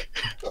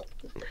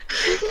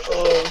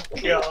 Oh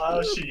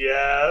gosh,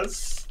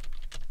 yes.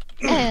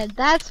 And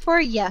that's for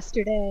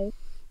yesterday.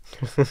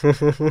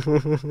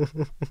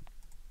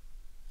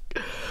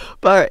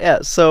 But yeah,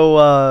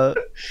 so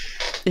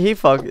he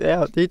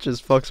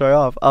just fucks right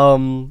off.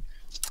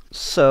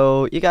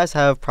 So you guys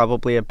have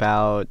probably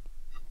about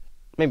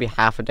maybe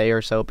half a day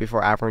or so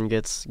before Avron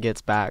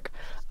gets back,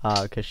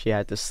 because she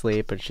had to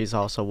sleep and she's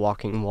also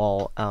walking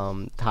while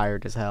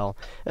tired as hell,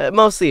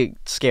 mostly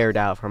scared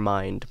out of her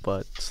mind,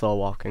 but slow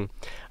walking.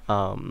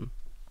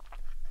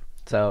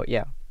 So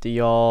yeah,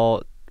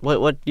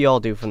 what do y'all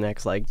do for the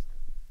next like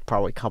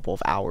probably couple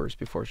of hours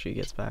before she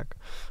gets back?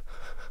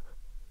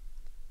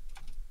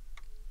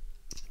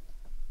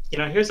 You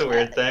know, here's a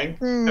weird thing.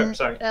 Oh,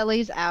 sorry.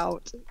 Ellie's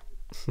out.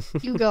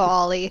 You go,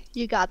 Ollie.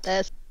 You got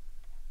this.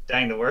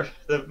 Dang,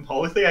 the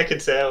only thing I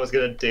could say I was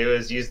gonna do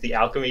is use the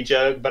alchemy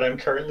jug, but I'm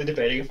currently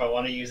debating if I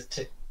want to use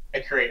it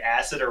to create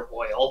acid or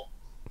oil.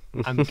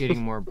 I'm getting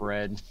more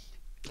bread.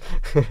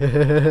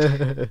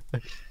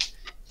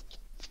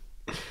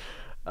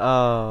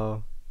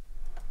 Oh.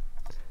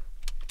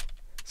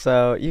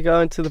 So you go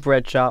into the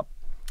bread shop,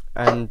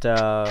 and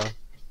the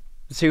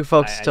two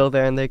folks still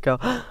there, and they go,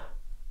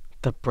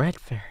 "The bread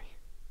fairy.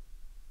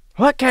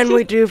 What can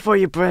we do for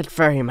you, bread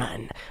fairy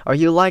man? Are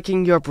you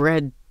liking your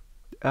bread?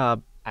 I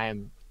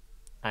am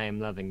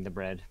loving the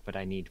bread, but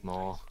I need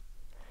more.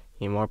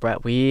 Need more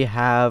bread? We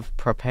have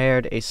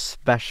prepared a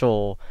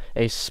special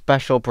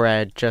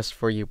bread just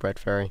for you, bread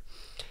fairy.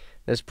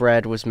 This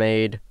bread was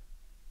made.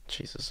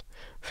 Jesus.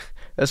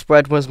 This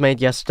bread was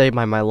made yesterday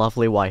by my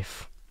lovely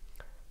wife.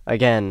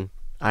 Again,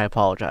 I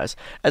apologize.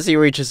 As he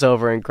reaches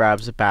over and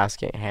grabs a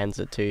basket and hands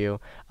it to you,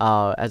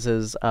 that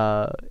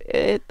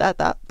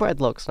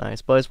bread looks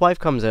nice. But his wife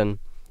comes in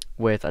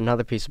with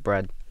another piece of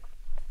bread.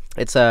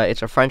 It's a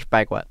French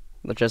baguette,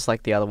 just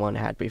like the other one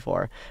had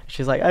before.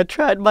 She's like, I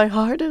tried my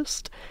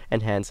hardest,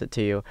 and hands it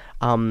to you.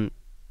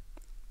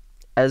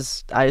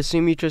 As I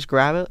assume you just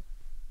grab it.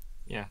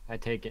 Yeah, I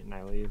take it and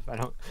I leave.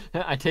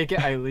 I take it,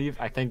 I leave,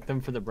 I thank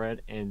them for the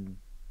bread, and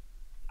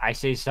I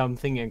say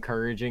something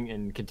encouraging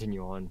and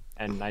continue on.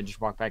 And I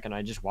just walk back and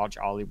I just watch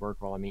Ollie work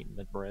while I'm eating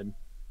the bread.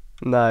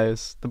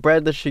 Nice. The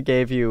bread that she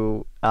gave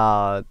you,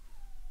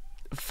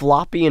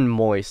 floppy and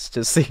moist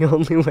is the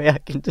only way I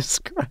can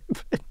describe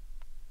it.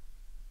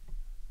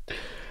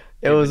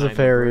 It was a Given I'm a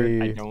bird,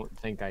 very... I don't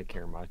think I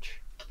care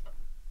much.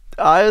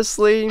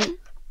 Honestly,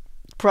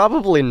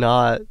 probably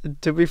not.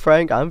 To be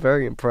frank, I'm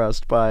very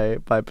impressed by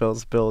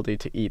Bill's ability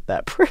to eat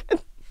that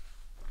bread.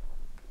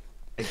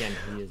 Again,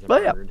 he is a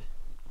But yeah. bird.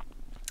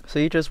 So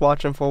you just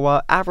watch him for a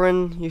while.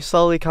 Avron, you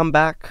slowly come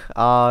back.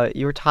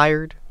 You're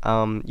tired.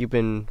 You've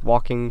been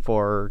walking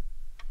for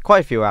quite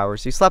a few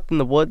hours. You slept in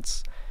the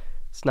woods.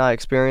 It's not an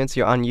experience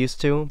you're unused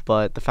to,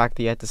 but the fact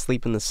that you had to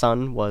sleep in the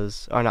sun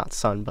was, or not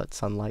sun, but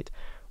sunlight,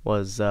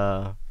 was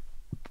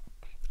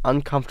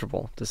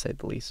uncomfortable, to say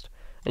the least.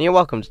 And you're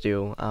welcome to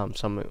do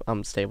some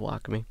unstable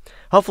alchemy.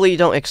 Hopefully you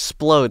don't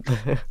explode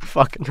the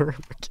fucking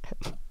room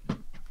again.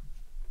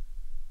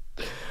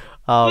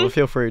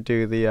 Feel free to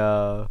do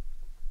the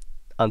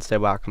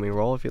unstable alchemy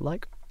roll if you'd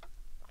like.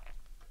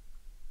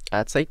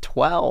 That's a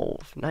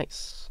 12.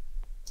 Nice.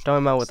 Don't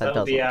remember what that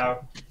does.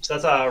 So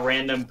that's a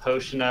random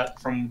potion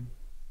up from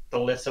the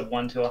list of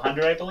 1 to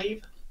 100, I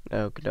believe.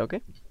 Okie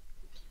dokie.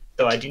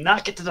 Though I do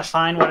not get to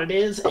define what it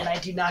is, and I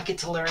do not get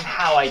to learn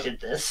how I did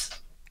this.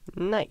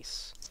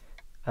 Nice.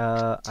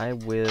 I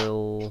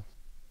will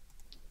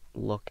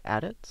look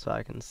at it so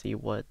I can see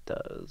what it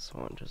does.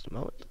 Hold on just a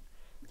moment.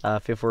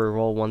 Feel free to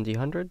roll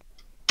 1d100.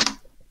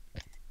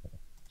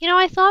 You know,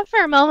 I thought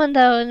for a moment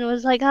though, and it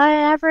was like,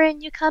 "Hi,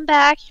 Everin, you come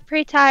back. You're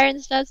pretty tired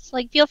and stuff. It's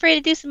like, feel free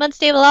to do some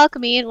unstable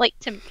alchemy." And like,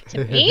 to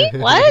me,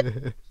 what?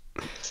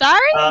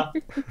 Sorry.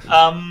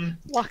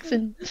 Walks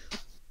in.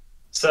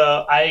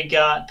 So I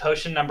got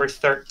potion number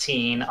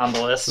 13 on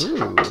the list.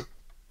 Ooh.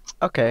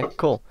 Okay,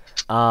 cool.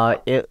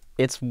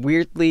 It's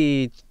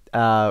weirdly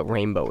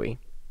rainbowy.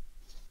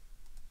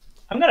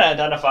 I'm gonna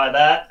identify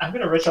that. I'm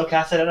gonna ritual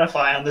cast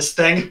identify on this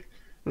thing.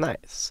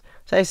 Nice.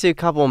 Takes you a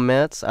couple of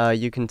minutes.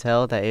 You can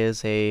tell that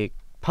is a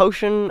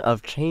potion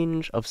of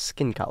change of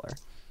skin color.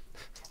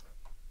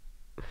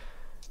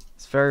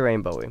 It's very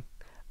rainbowy.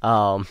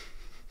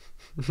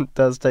 It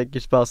does take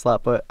your spell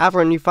slot, but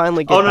Averin, you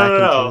finally get back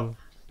into...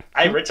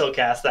 I ritual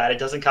cast that. It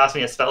doesn't cost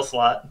me a spell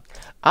slot.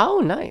 Oh,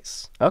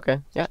 nice. Okay,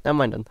 yeah, never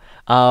mind then.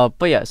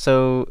 But yeah,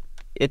 so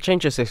it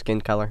changes your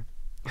skin color.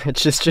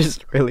 It's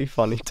just really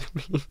funny to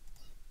me.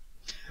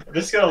 I'm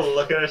just gonna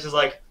look at it. It's just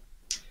like,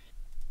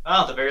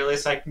 well, at the very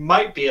least, I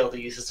might be able to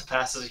use this to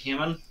pass as a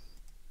human.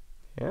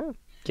 Yeah,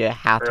 get a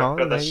hat For on.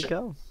 the There you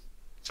go.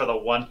 For the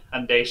 1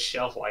 day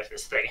shelf life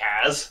this thing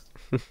has.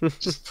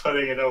 Just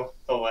putting it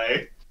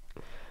away.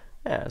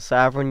 Yeah, so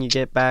Averin, you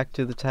get back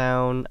to the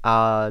town.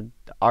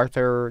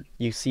 Arthur,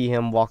 you see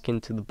him walk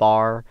into the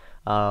bar,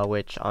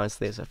 which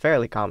honestly is a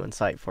fairly common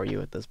sight for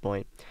you at this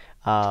point.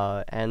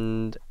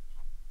 And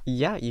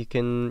yeah,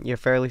 you're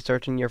fairly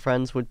certain your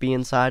friends would be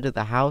inside of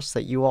the house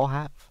that you all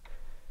have.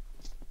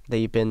 That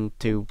you've been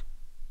to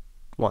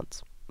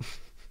once.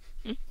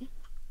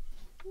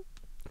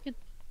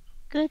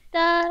 Good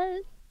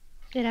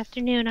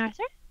afternoon,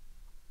 Arthur.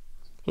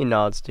 He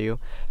nods to you.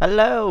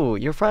 Hello,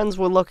 your friends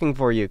were looking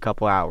for you a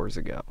couple hours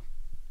ago.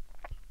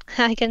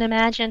 I can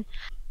imagine.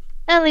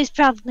 Ellie's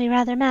probably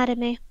rather mad at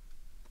me.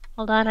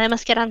 Hold on, I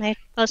must get on my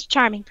most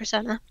charming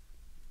persona.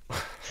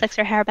 Flicks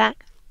her hair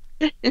back.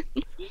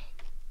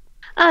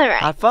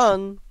 Alright. Have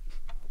fun.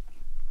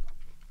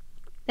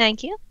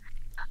 Thank you.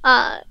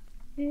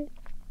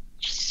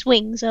 She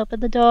swings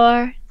open the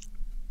door.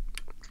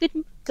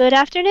 Good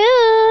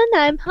afternoon,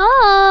 I'm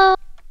home.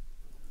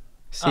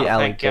 See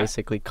Ellie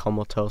basically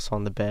comatose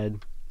on the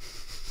bed.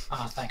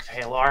 Oh, thank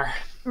Valor.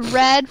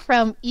 Red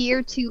from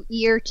ear to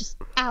ear, just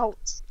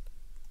out.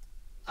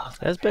 Oh,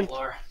 thank It's been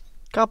Valor.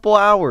 a couple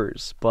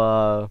hours,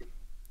 but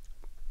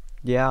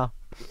yeah.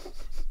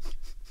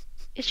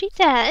 Is she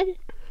dead?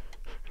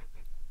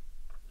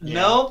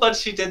 No, but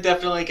she did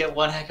definitely get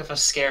one heck of a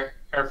scare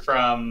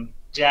from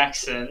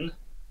Jackson.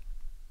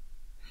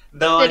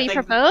 Though Did he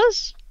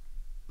propose?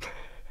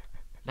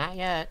 Not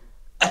yet.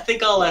 I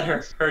think I'll let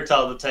her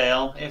tell the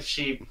tale if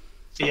she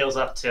feels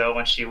up to it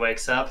when she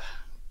wakes up.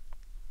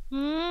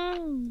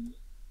 Gives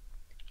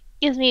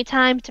me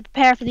time to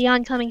prepare for the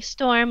oncoming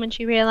storm when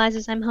she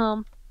realizes I'm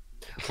home.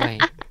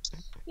 Wait.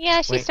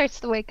 Yeah, she Wait. starts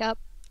to wake up.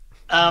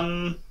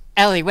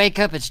 Ellie, wake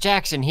up, it's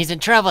Jackson, he's in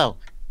trouble!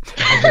 Use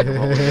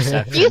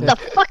the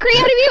fuckery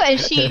out of you, and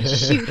she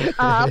shoots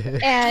up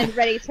and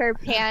readies her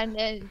pan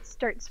and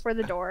starts for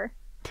the door.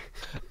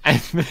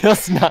 And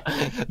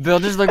Bill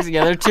just looks at the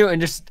other two and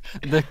just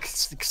the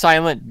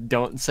silent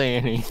don't say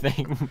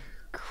anything.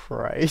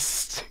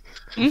 Christ.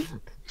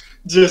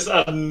 Just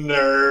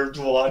unnerved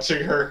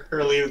watching her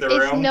leave the Is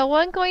room. no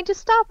one going to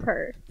stop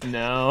her?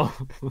 No.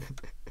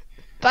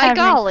 By Everett.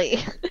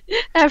 golly.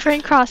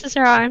 Evelyn crosses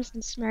her arms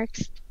and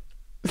smirks.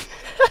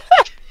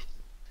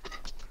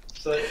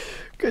 So,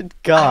 Good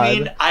God. I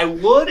mean, I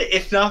would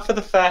if not for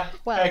the fact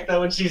Well. that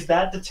when she's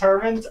that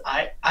determined,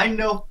 I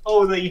know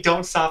that you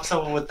don't stop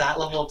someone with that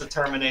level of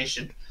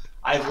determination.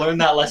 I've learned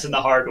that lesson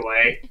the hard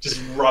way,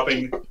 just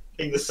rubbing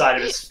the side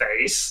of his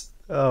face.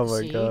 Oh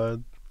my See?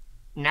 God.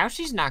 Now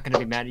she's not gonna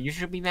be mad at you,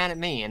 she'll be mad at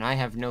me, and I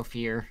have no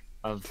fear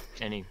of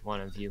any one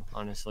of you,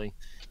 honestly.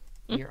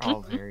 You're all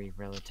very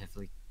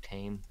relatively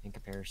tame in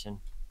comparison.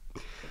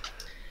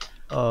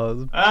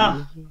 Oh,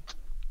 Ah.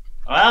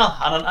 Well,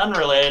 on an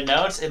unrelated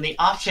note, in the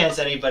off chance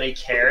anybody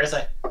cares,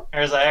 I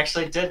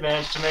actually did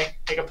manage to make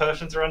a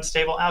potion through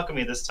unstable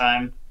alchemy this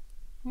time.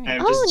 I'm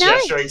just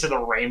nice. gesturing to the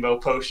rainbow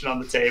potion on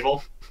the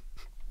table.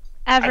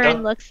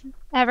 Everin looks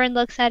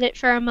at it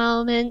for a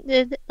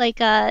moment,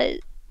 like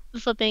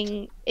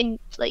flipping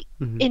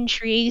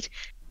intrigued.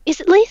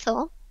 Is it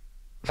lethal?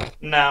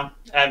 No,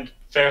 I'm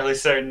fairly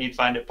certain you'd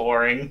find it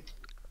boring.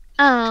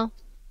 Oh.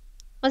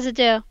 What's it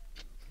do?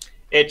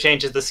 It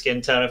changes the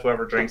skin tone of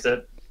whoever drinks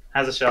it.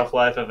 Has a shelf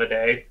life of a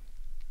day.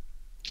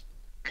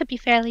 Could be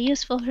fairly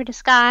useful for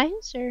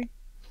disguise, or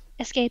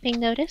escaping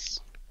notice?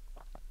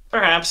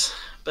 Perhaps,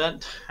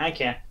 but I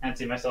can't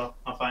see myself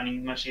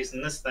finding much use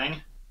in this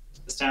thing.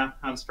 This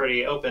town's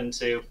pretty open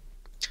to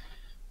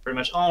pretty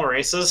much all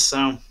races,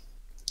 so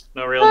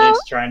no real need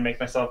to try and make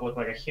myself look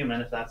like a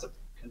human if that's a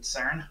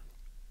concern.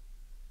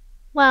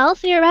 Well,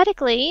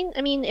 theoretically,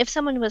 I mean, if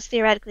someone was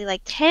theoretically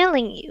like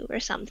tailing you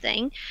or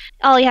something,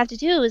 all you have to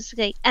do is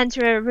like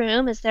enter a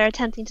room as they're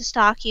attempting to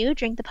stalk you,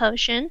 drink the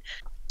potion,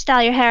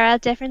 style your hair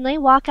out differently,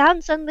 walk out,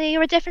 and suddenly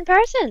you're a different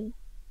person.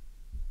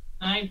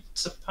 I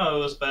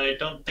suppose, but I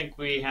don't think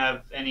we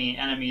have any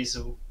enemies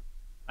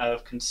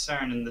of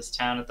concern in this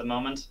town at the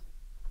moment.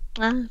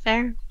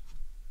 Fair.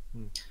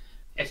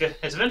 If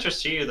it's of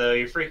interest to you, though,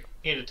 you're free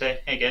to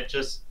take it.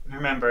 Just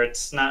remember,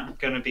 it's not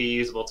going to be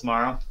usable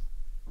tomorrow.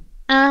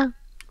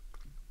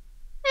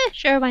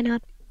 Sure, why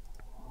not?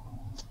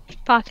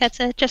 Pockets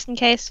it, just in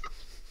case.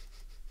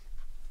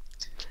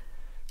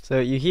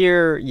 So you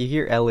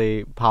hear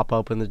Ellie pop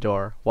open the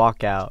door,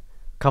 walk out.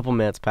 A couple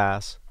minutes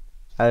pass.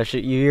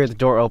 You hear the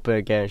door open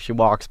again. She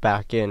walks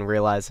back in,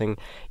 realizing,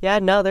 yeah,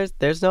 no,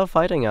 there's no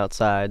fighting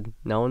outside.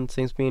 No one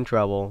seems to be in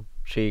trouble.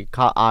 She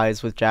caught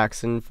eyes with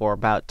Jackson for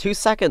about 2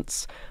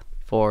 seconds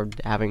before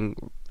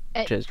having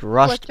just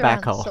rushed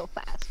back home. So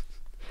fast.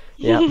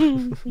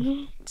 Yep.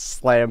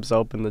 Slams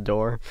open the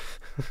door.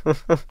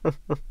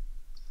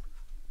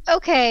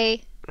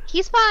 Okay,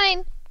 he's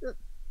fine.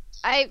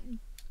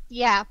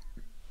 Yeah.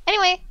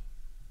 Anyway,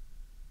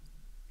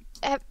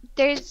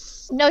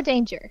 there's no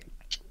danger.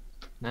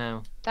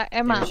 No.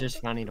 Emma. It was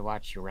just funny to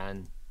watch you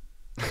run.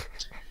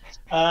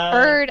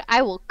 Bird,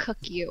 I will cook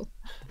you.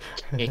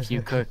 If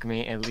you cook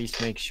me, at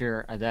least make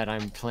sure that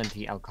I'm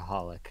plenty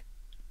alcoholic.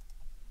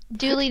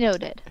 Duly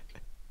noted.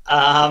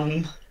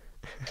 Can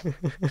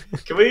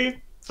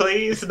we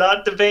please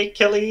not debate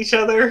killing each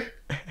other?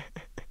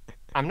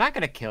 I'm not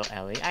gonna kill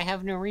Ellie. I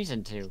have no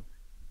reason to.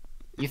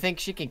 You think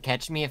she can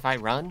catch me if I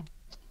run?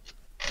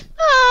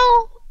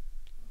 Oh.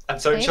 I'm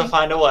certain Maybe. she'll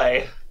find a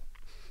way.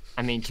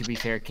 I mean, to be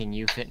fair, can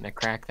you fit in a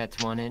crack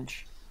that's 1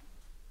 inch?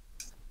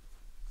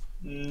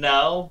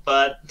 No,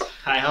 but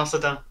I also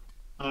don't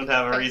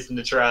have a reason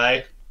to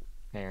try.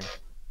 Fair.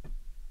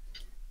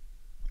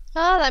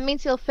 Oh, that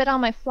means he'll fit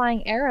on my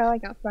flying arrow I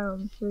got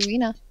from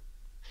Rowena.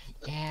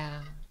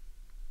 Yeah.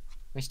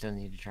 We still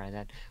need to try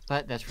that.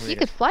 But that's really... You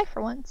could fly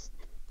for once.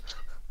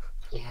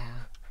 Yeah.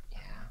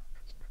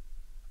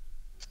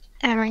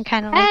 Everyone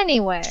kind of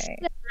Anyway.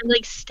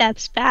 like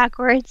steps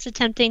backwards,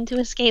 attempting to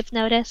escape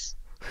notice.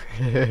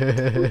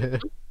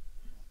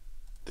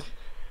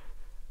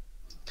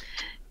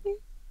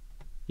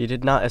 You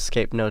did not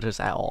escape notice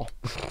at all.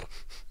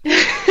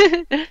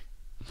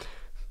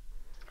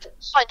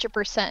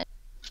 100%.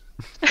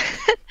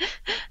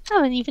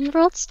 Oh, and even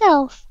rolled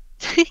stealth.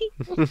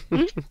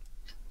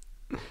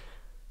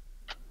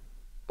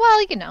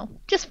 Well, you know,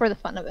 just for the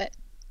fun of it.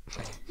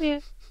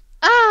 Yeah.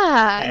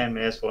 And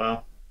me as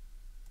well.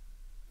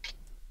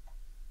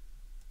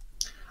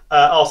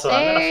 Also,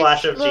 I'm gonna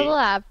flash of little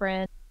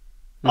Avrin.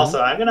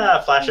 Also, I'm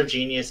gonna flash of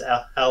genius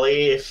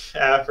Ellie if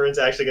Avrin's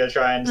actually gonna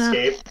try and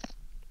escape.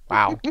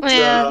 Wow.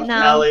 Yeah, So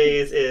no.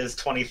 Ellie's is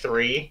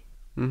 23.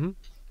 Good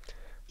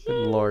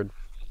lord.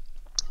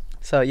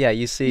 So yeah,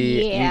 you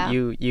see, Yeah.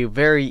 you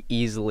very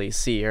easily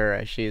see her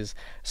as she's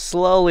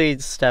slowly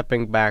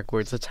stepping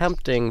backwards,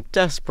 attempting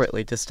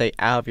desperately to stay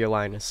out of your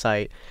line of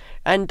sight,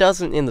 and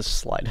doesn't in the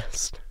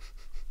slightest.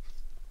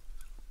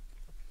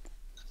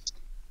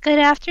 Good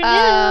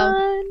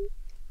afternoon.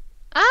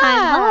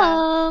 I'm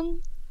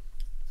home.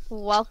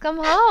 Welcome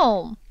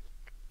home.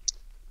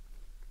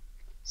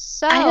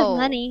 So I have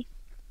money.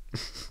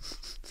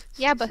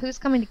 Yeah, but who's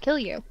coming to kill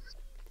you?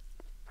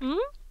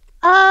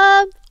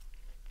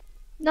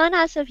 None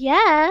as of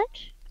yet.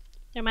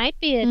 There might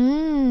be a.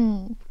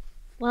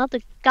 Well,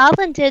 the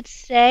goblin did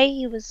say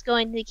he was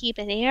going to keep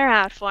an ear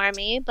out for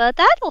me, but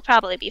that will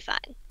probably be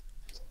fine.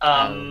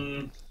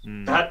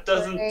 That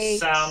doesn't Great.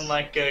 sound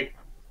like a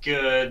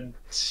good.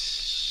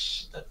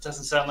 That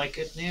doesn't sound like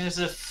good news.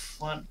 If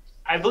one,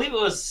 I believe it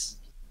was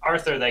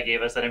Arthur that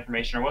gave us that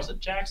information, or was it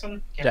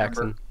Jackson? Can't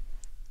Jackson. remember.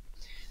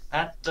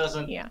 That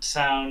doesn't Yeah.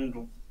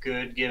 sound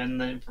good, given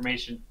the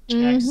information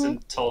Jackson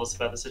told us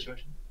about the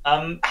situation.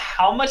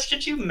 How much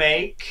did you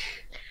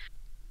make?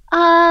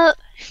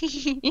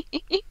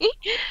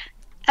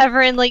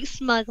 Everyone like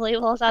smugly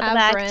pulls out the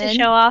bag to Everin.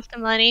 show off the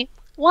money.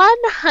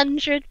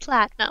 100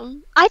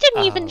 platinum. I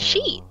didn't even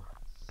cheat.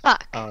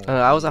 Fuck.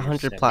 I was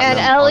 100 platinum. And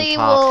on Ellie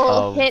top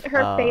will of, hit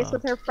her face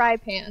with her fry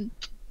pan.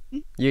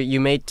 You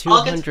made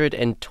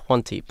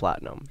 220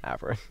 platinum,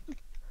 Averin.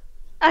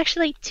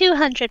 Actually,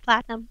 200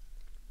 platinum.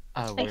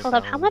 Oh, Wait, hold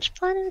up. How much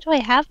platinum do I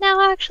have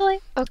now, actually?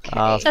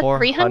 Okay. Is that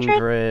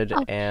 300?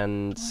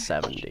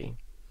 470.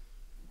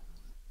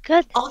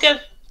 Good. I'll get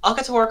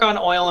to work on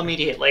oil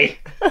immediately.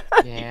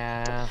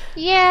 Yeah.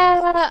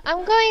 Yeah,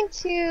 I'm going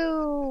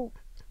to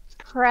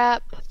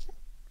prep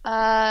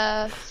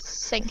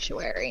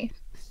sanctuary.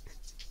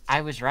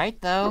 I was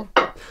right, though.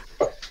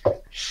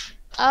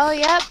 Oh,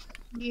 yep.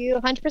 You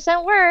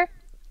 100% were.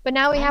 But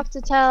now we have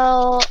to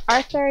tell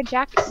Arthur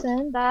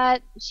Jackson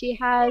that she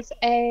has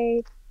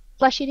a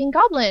flesh-eating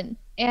goblin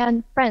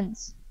and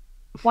friends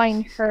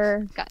wanting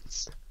her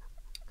guts.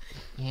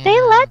 Yeah,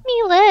 They let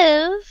me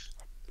live.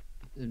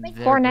 they're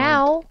For going-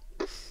 now.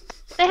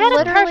 They had a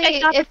Literally, perfect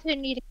if-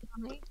 opportunity to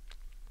kill me.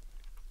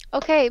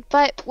 Okay,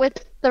 but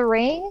with the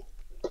ring,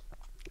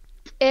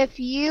 if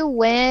you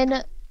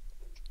win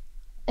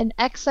an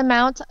X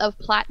amount of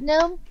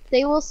platinum,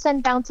 they will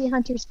send bounty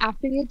hunters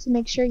after you to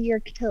make sure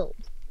you're killed.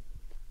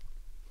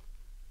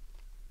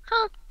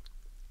 I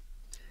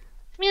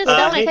mean, it's Uh,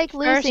 not my hey- Take first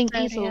losing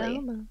rodeo. easily.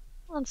 but-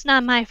 Well, it's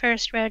not my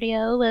first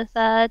rodeo with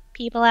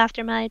people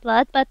after my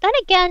blood, but then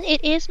again,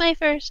 it is my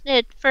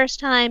first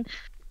time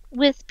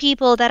with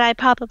people that I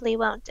probably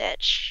won't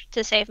ditch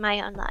to save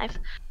my own life.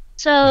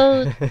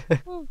 So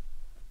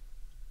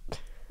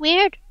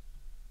weird.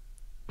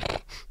 Do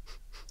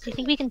you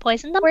think we can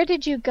poison them? Where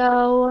did you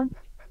go?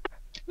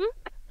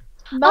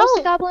 Hmm? Most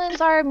Oh. goblins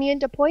are immune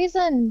to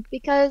poison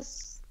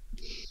because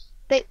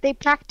they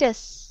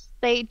practice.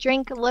 They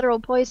drink literal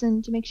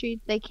poison to make sure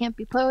they can't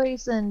be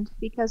poisoned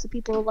because of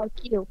people like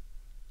you.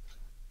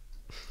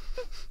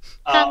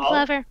 Sound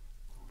clever.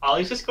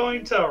 Ollie's just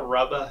going to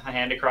rub a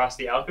hand across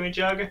the alchemy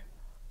jug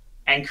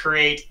and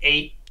create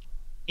eight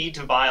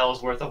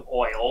vials worth of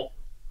oil.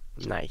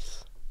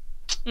 Nice.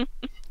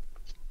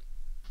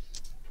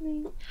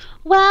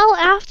 Well,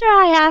 after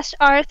I asked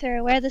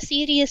Arthur where the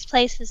seediest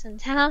places in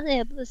town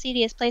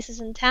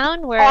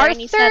were, and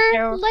he said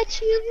Arthur let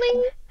you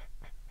leave?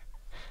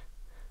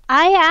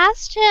 I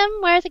asked him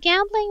where the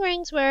gambling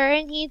rings were,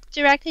 and he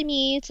directed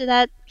me to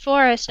that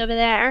forest over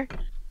there.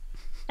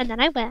 And then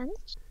I went,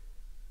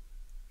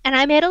 and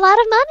I made a lot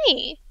of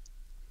money.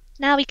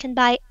 Now we can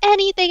buy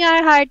anything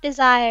our heart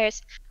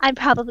desires. I'm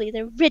probably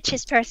the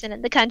richest person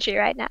in the country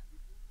right now.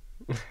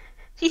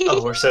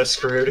 Oh, we're so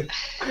screwed.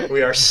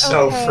 We are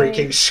so Okay.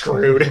 freaking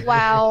screwed.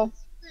 Wow.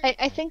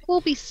 I think we'll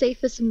be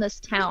safest in this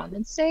town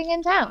and staying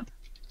in town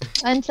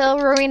until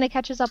Rowena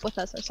catches up with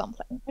us or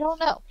something. I don't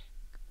know.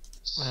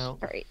 Well,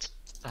 Alright.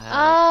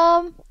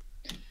 uh,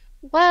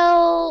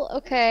 Well,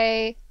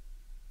 okay.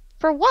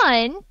 For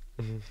one,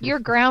 you're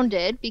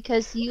grounded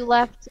because you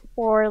left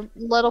for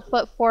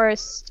Littlefoot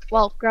Forest,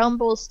 well,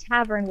 Grumble's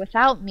Tavern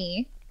without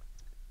me.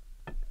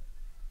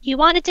 You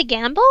wanted to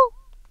gamble?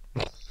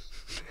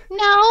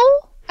 No!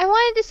 I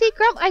wanted to see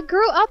I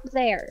grew up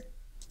there.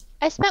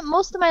 I spent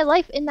most of my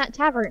life in that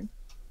tavern.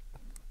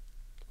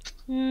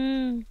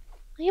 You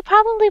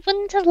probably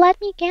wouldn't have let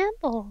me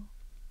gamble.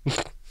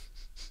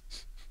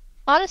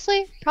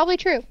 Honestly, probably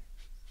true.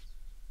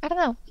 I don't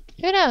know.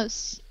 Who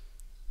knows?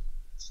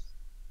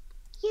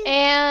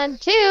 And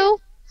two,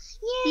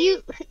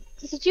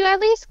 did you at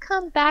least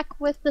come back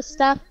with the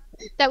stuff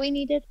that we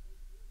needed?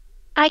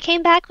 I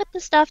came back with the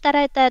stuff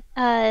that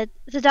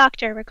the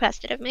doctor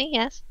requested of me.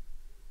 Yes.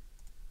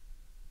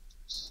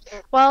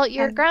 Well,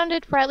 you're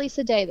grounded for at least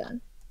a day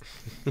then.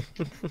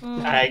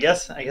 I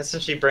guess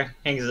since she brings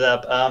it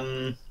up,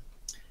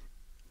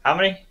 how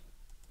many?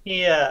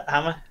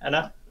 How much?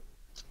 Enough?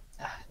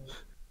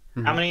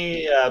 How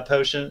many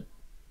potions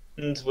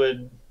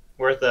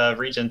worth of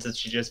regents did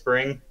she just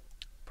bring?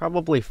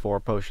 Probably 4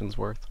 potions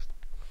worth.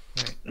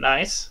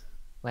 Nice.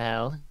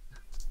 well,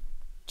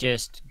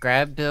 just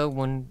grab Bill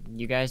when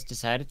you guys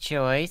decide a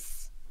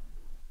choice.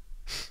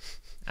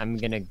 I'm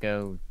gonna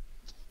go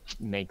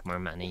make more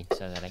money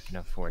so that I can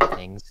afford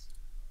things.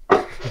 You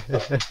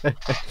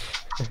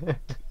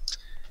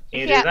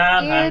Yeah, do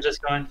that. you- I'm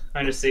just going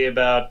to see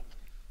about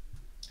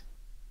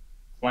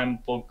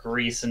flammable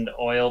grease and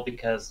oil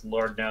because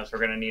Lord knows we're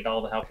going to need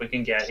all the help we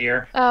can get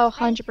here. Oh,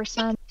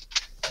 100%.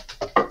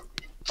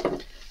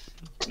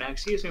 Now,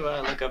 excuse me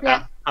while I look up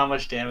Yeah. how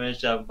much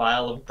damage a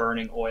vial of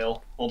burning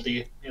oil will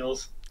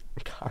deals.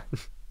 God.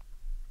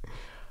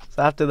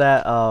 So after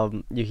that,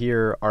 you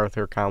hear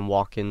Arthur kind of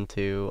walk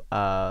into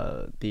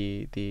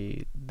the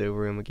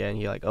room again.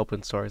 He like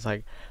opens the door. He's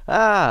like,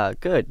 "Ah,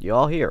 good, you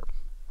all here."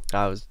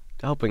 I was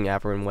hoping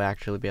everyone would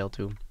actually be able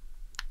to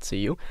see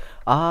you.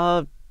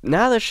 Now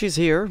that she's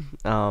here,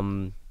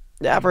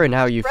 Everett,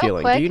 how are you Real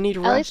feeling? quick, Do you need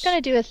rest? Ellie's gonna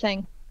do a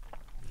thing.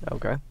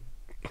 Okay.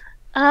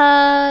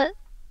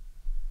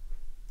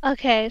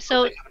 Okay.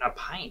 So Like having a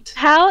pint.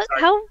 how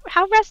Sorry.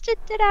 how rested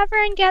did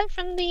Averin get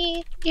from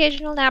the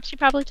occasional naps you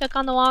probably took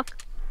on the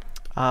walk?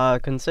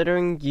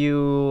 Considering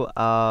you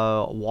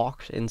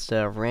walked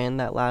instead of ran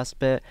that last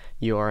bit,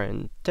 you are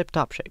in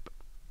tip-top shape.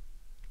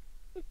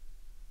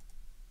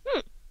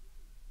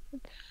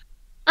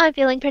 I'm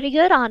feeling pretty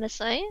good,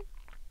 honestly.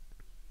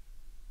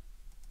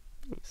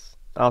 Nice.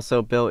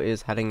 Also, Bill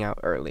is heading out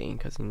early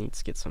because he needs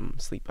to get some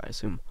sleep, I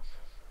assume.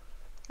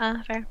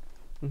 Fair.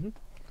 Ooh,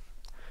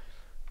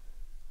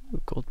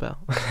 gold bell.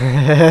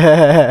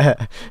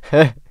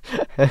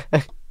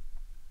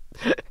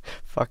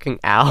 Fucking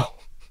owl.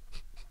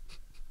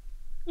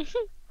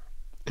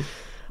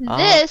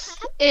 This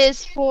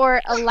is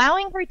for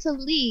allowing her to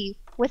leave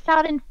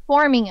without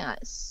informing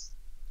us.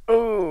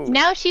 Ooh.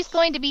 Now she's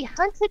going to be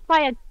hunted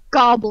by a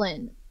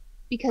goblin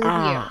because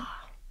of you.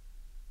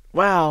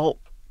 Well,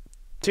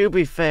 to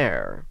be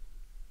fair,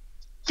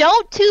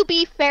 Don't to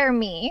be fair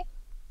me.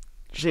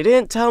 she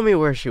didn't tell me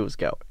where she was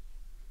going.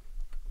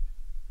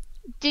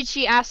 Did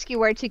she ask you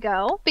where to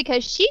go?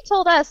 Because she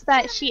told us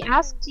that she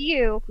asked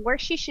you where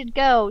she should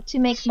go to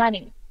make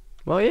money.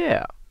 Well,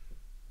 yeah.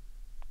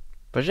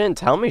 But she didn't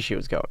tell me she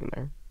was going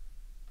there.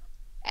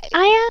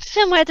 I asked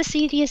him where the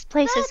seediest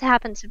places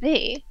happen to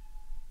be.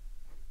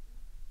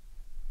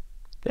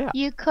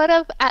 You could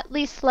have at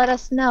least let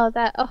us know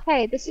that,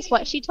 okay, this is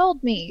what she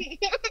told me.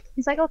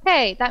 He's like,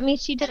 okay, that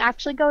means she did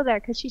actually go there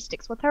because she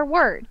sticks with her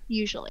word,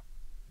 usually.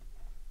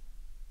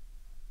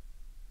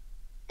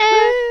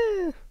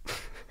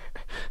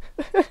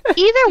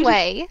 Either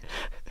way,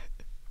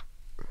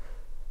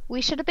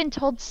 we should have been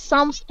told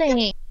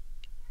something.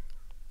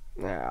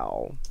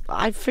 Now,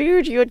 I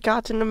figured you had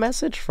gotten a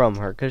message from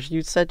her, because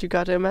you said you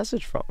got a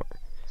message from her.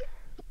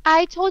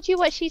 I told you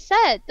what she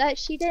said, that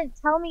she didn't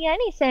tell me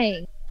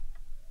anything.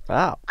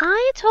 Wow.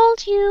 I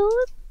told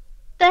you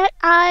that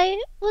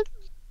I was.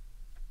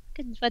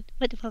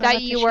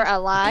 That you were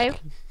alive?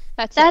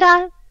 That's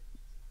that it.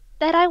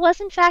 That I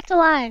was in fact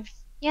alive.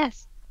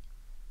 Yes.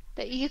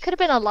 That you could have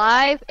been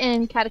alive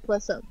in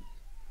Cataclysm.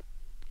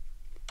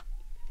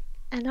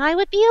 And I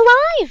would be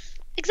alive.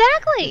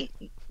 Exactly.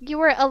 You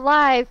were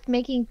alive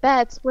making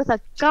bets with a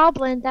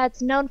goblin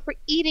that's known for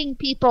eating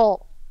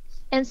people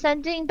and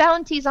sending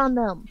bounties on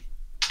them.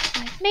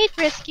 I've made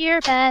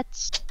riskier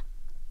bets.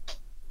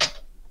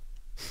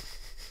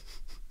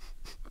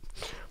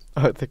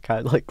 Oh, the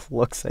guy, like,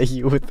 looks at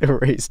you with a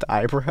raised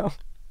eyebrow.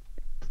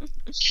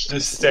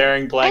 Just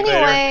staring blankly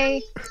at her.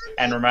 Anyway,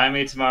 And remind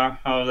me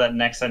tomorrow that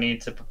next I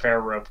need to prepare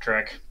a rope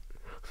trick.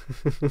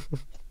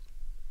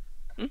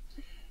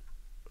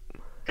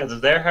 Because if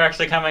they're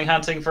actually coming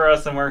hunting for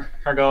us, then we're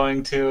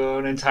going to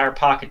an entire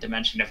pocket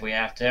dimension if we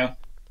have to.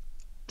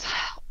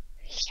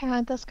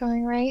 yeah, that's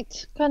going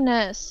right.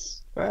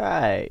 Goodness.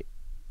 Right.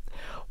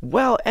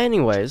 Well,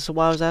 anyways, so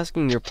while I was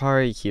asking your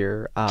party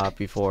here,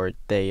 before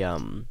they,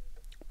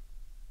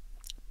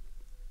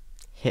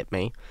 hit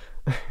me,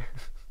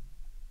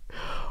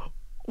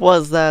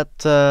 was that,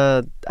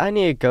 I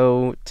need to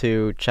go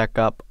to check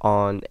up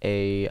on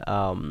a,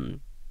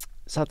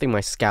 something my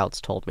scouts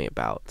told me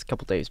about. It's a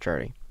couple days'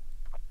 journey.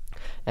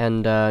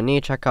 And,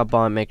 need to check up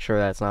on, make sure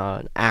that's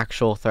not an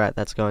actual threat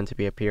that's going to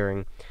be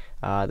appearing.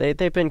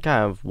 They've been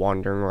kind of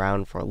wandering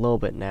around for a little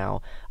bit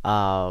now,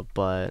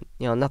 but,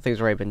 you know,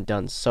 nothing's really been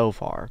done so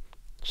far.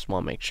 Just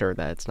want to make sure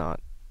that it's not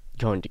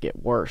going to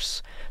get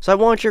worse. So I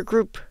want your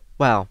group,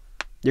 well,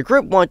 your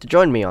group wanted to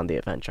join me on the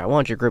adventure. I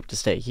want your group to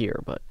stay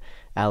here, but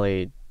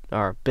Ellie,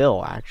 or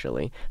Bill,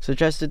 actually,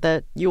 suggested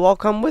that you all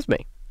come with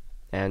me.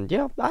 And,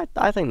 yeah,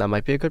 I think that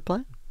might be a good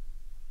plan.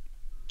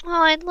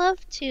 Oh, I'd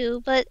love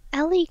to, but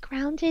Ellie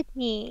grounded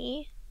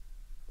me.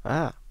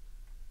 Ah.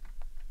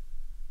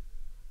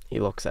 He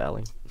looks at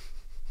Ellie.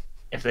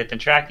 If they've been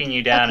tracking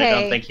you down, I don't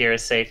Okay. think here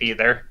is safe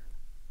either.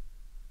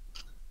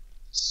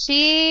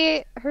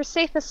 Her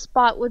safest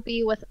spot would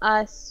be with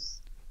us.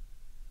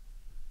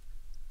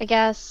 I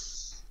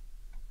guess.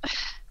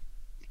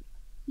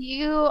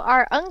 You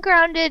are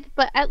ungrounded,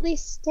 but at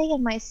least stay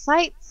in my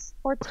sights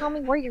or tell me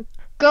where you're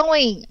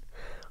going.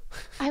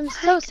 I'm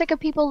so sick of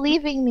people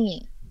leaving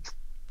me.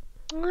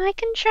 I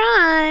can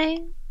try.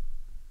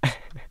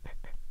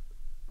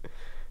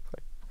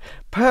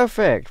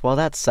 Perfect. Well,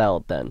 that's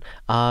settled then.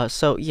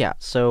 So yeah.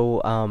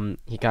 So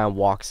he kind of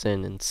walks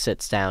in and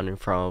sits down in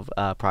front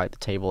of probably the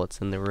table that's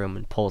in the room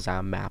and pulls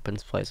out a map and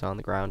places it on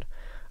the ground,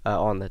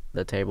 on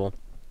the table.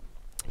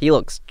 He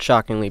looks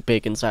shockingly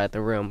big inside the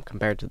room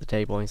compared to the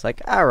table. He's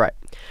like, all right.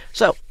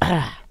 So,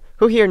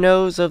 who here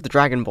knows of the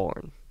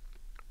Dragonborn?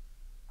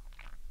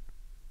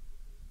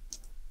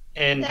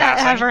 In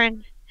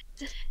passing,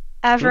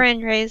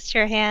 Averin raised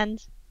her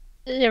hand.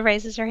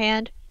 Raises her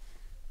hand.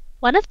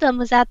 One of them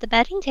was at the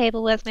betting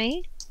table with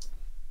me.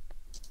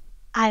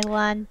 I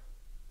won.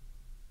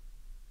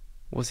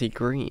 Was he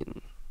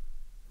green?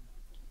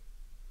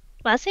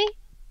 Was he?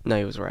 No,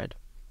 he was red.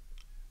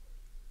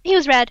 He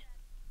was red.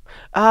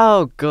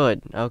 Oh,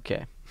 good.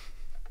 Okay.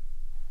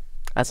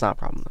 That's not a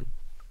problem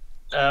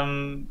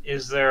then.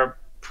 Is there a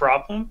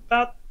problem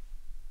about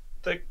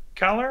the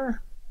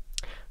color?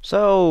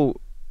 So,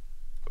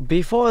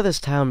 before this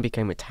town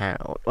became a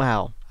town,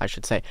 well, I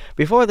should say,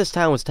 before this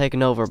town was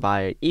taken over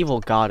by an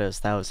evil goddess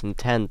that was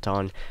intent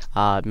on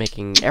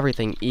making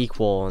everything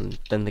equal, and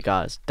then the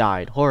goddess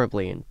died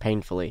horribly and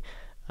painfully.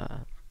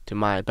 To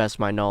my best of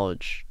my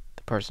knowledge,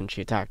 the person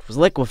she attacked was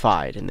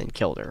liquefied and then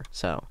killed her.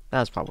 So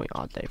that was probably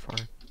an odd day for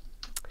her.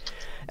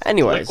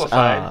 Anyways,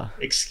 Liquefied.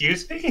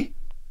 Excuse me?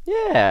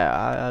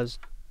 yeah, I was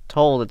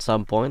told at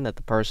some point that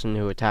the person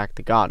who attacked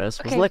the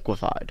goddess was Okay.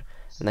 liquefied,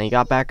 and then he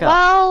got back up.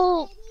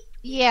 Well,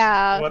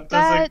 yeah, What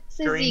does that's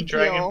the green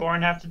Ezekiel.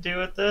 Dragonborn have to do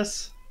with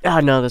this? Ah,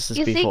 no, this is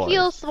before.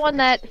 Ezekiel's the one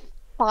that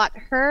fought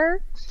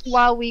her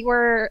while we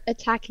were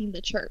attacking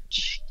the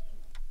church.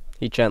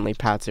 He gently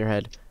pats your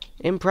head.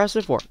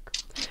 Impressive work.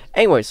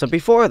 Anyway, so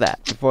before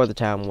that, before the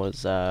town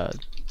was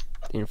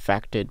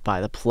infected by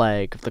the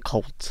plague of the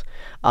cult,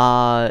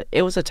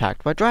 it was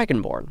attacked by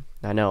Dragonborn.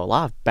 I know, a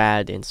lot of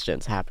bad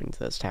incidents happened to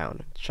this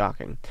town. It's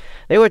shocking.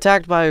 They were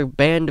attacked by a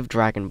band of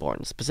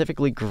Dragonborn,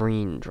 specifically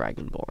green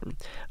Dragonborn,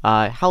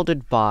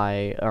 headed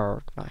by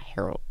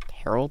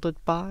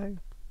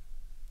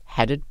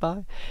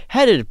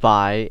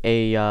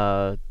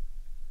a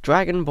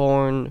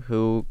Dragonborn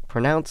who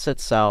pronounced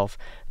itself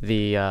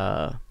the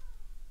on.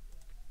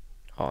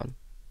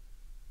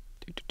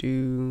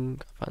 Gotta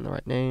find the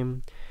right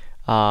name.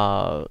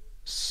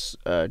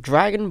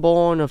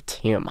 Dragonborn of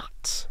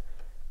Tiamat.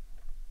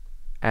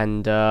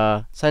 And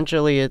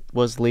essentially it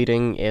was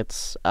leading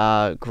its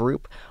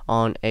group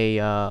on a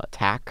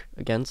attack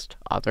against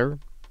other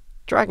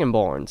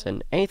Dragonborns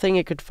and anything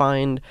it could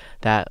find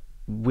that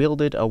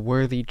wielded a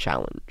worthy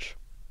challenge.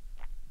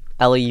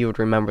 Ellie, you would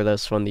remember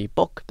this from the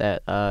book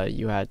that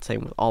you had,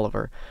 same with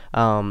Oliver.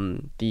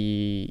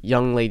 The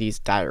young lady's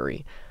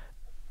diary.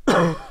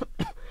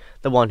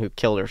 The one who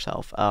killed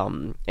herself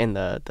in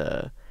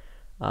the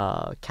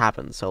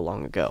cabin so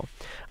long ago.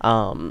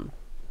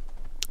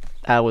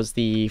 That was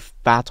the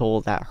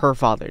battle that her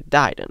father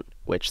died in,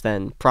 which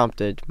then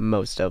prompted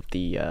most of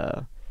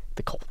the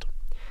cult.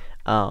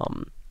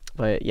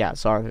 But yeah,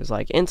 so Arthur's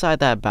like, inside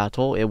that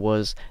battle, it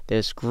was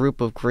this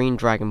group of green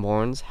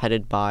Dragonborns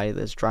headed by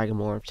this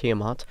Dragonborn of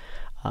Tiamat,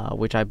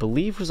 which I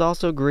believe was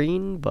also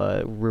green,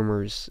 but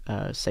rumors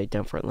say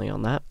differently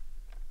on that.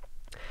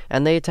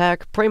 And they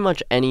attack pretty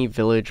much any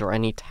village or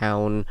any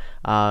town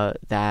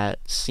that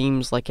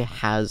seems like it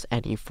has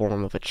any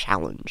form of a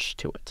challenge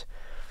to it.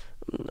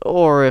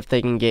 Or if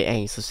they can get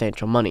any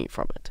substantial money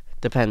from it.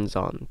 Depends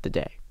on the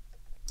day.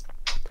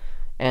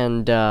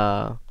 And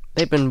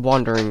they've been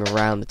wandering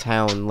around the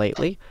town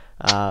lately,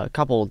 a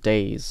couple of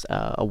days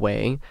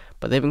away,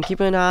 but they've been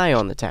keeping an eye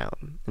on the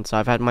town. And so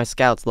I've had my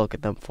scouts look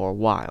at them for a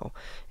while.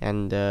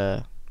 And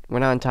we're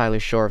not entirely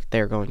sure if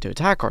they're going to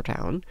attack our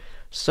town,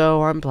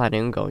 so I'm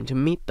planning on going to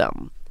meet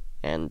them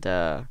and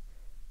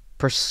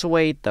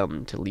persuade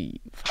them to leave.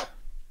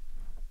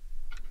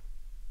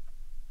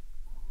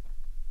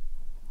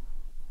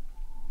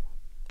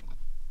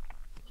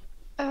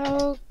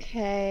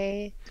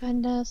 Okay,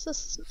 goodness,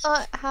 this is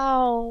not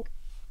how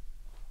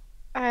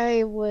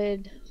I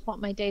would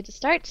want my day to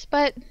start,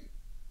 but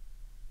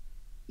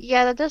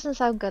yeah, that doesn't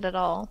sound good at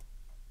all.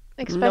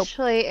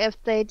 Especially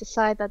if they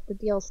decide that the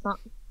deal's not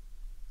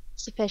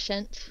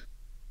sufficient.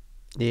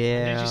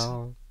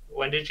 Yeah.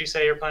 When did you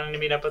say you're planning to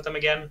meet up with them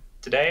again?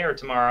 Today or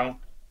tomorrow?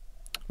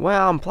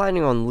 Well, I'm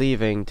planning on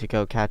leaving to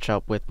go catch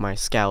up with my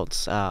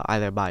scouts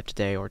either by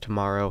today or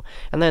tomorrow.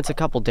 And then it's a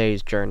couple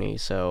days journey,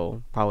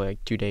 so probably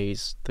like 2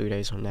 days, 3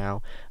 days from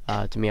now,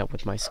 to meet up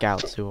with my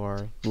scouts who are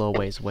a little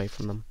ways away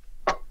from them.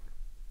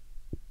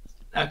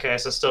 Okay,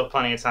 so still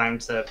plenty of time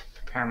to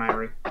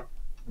prepare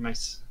my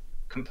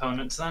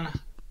components then.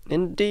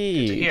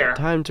 Indeed.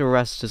 Time to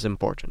rest is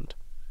important.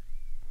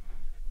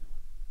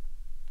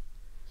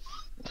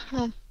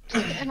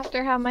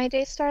 After how my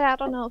day started, I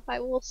don't know if I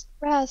will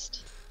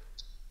rest.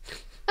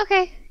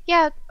 Okay,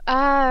 yeah,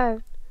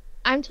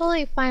 I'm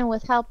totally fine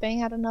with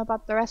helping. I don't know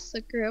about the rest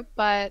of the group,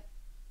 but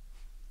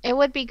it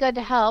would be good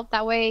to help.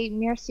 That way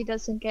Mercy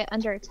doesn't get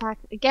under attack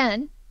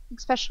again,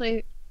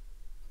 especially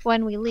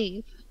when we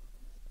leave.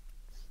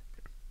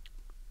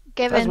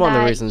 Given That's one of the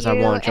that reasons I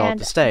you wanted y'all and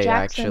to stay,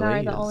 Jackson actually.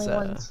 are the only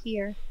ones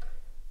here.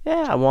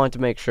 Yeah, I wanted to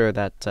make sure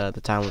that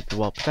the town would be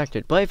well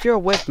protected. But if you're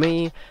with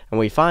me and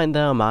we find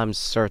them, I'm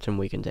certain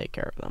we can take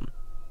care of them.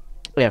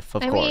 If,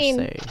 of course,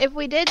 they... if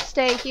we did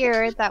stay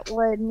here, that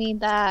would mean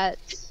that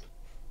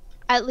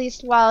at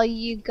least while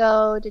you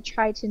go to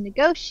try to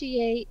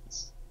negotiate,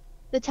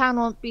 the town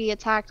won't be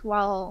attacked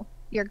while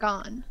you're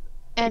gone.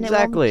 And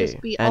exactly. It won't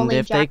just be and only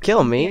if they Jackson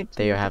kill me, here to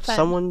they have defend.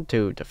 someone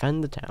to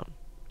defend the town.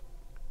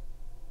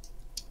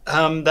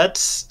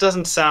 That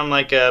doesn't sound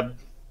like a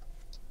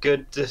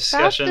good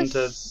discussion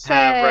to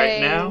have right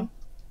now.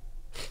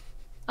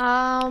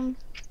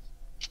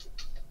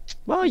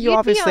 Well, you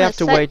obviously have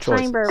to weigh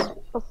choices.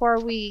 Before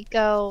we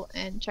go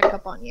and check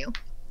up on you.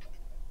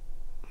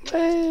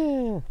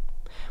 Well,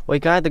 you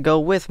can either go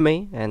with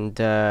me, and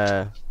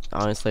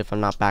honestly, if I'm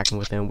not back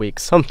within a week,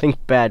 something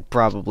bad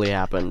probably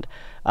happened.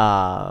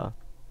 Or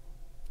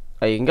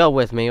you can go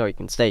with me, or you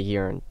can stay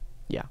here, and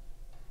yeah.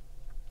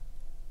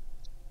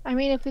 I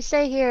mean, if we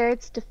stay here,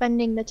 it's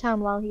defending the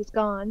town while he's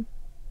gone.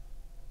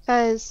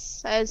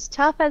 Because as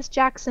tough as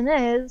Jackson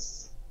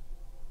is,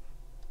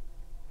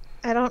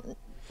 I don't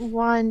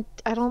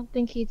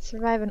think he'd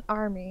survive an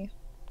army.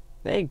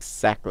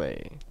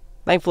 Exactly.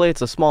 Thankfully,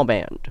 it's a small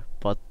band,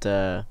 but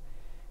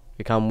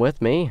you come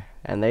with me,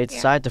 and they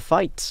decide to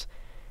fight.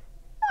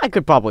 I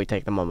could probably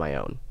take them on my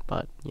own,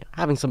 but yeah,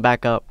 having some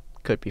backup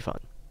could be fun.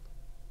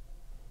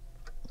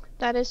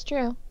 That is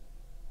true.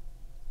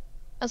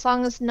 As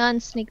long as none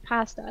sneak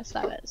past us,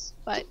 that is.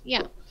 But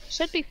yeah,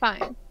 should be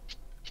fine.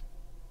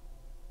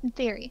 In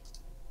theory.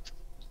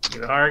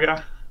 You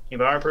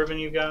are proving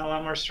you've got a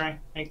lot more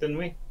strength than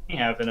we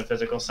have in a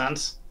physical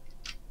sense.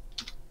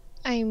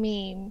 I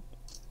mean,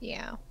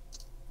 yeah.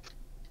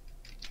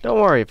 Don't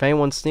worry, if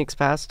anyone sneaks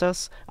past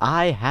us,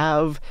 I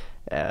have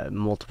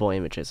multiple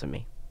images of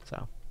me,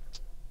 so.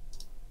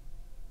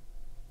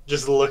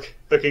 just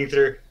looking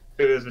through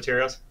his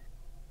materials.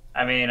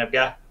 I mean, I've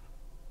got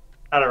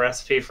a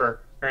recipe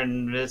for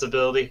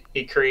invisibility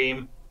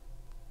cream.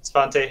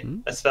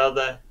 A spell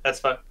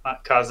that's what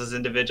causes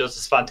individuals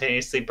to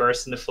spontaneously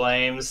burst into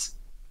flames.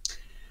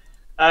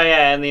 Oh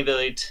yeah, and the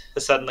ability to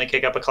suddenly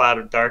kick up a cloud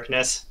of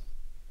darkness.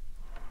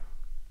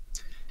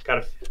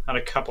 Got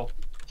a couple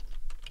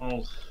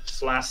old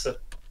flasks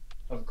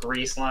of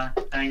grease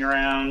lying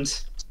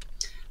around.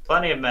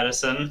 Plenty of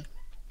medicine.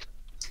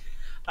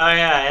 Oh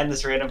yeah, and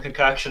this random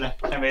concoction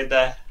I made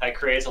that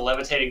creates a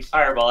levitating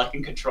fireball I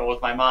can control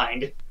with my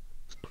mind.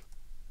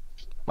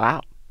 Wow.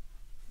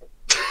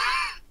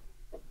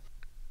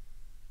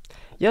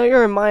 You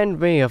remind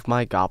me of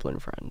my goblin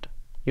friend.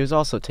 He was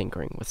also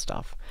tinkering with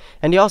stuff.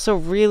 And he also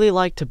really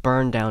liked to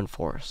burn down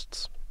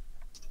forests.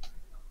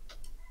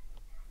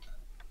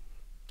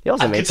 He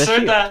also made the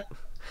shield.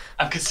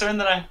 I'm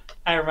concerned that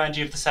I remind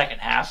you of the second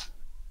half.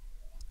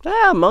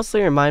 Yeah,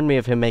 mostly remind me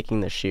of him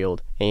making the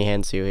shield. And he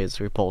hands you his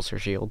repulsor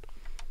shield.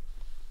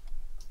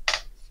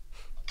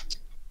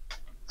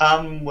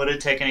 Would it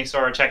take any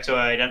sort of check to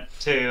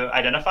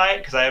identify it?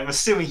 Because I'm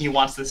assuming he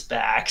wants this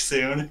back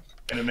soon.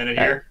 In a minute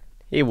here.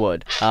 He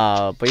would.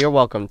 But you're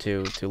welcome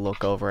to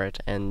look over it,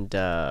 and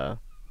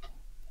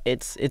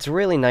it's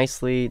really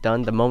nicely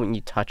done. The moment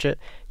you touch it,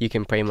 you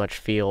can pretty much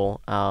feel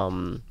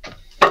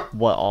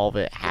what all of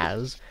it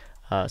has.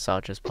 So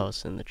I'll just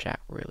post in the chat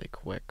really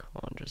quick.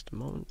 Hold on just a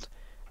moment.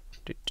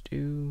 There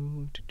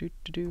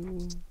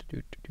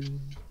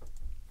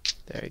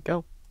you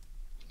go.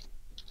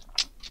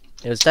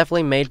 It was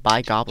definitely made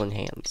by goblin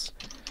hands,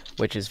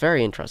 which is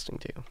very interesting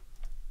too.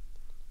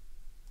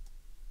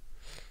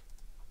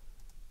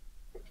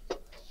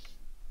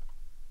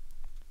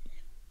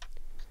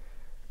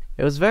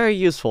 It was very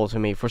useful to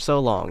me for so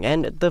long,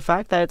 and the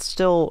fact that it's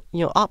still,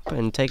 up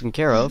and taken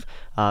care of,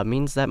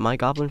 means that my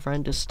goblin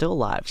friend is still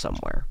alive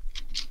somewhere.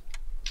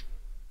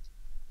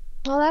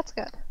 Well, that's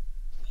good.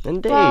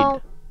 Indeed.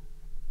 Well,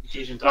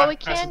 Fusion what we are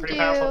some can pretty do...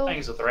 powerful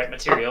things with the right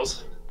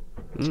materials.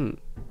 Mm.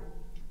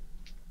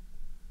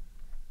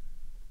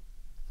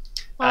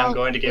 Well, I'm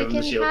going to give him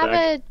the shield we can back.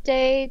 have a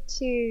day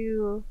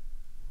to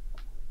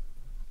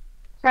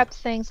prep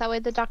things. That way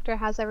the doctor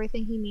has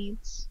everything he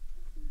needs.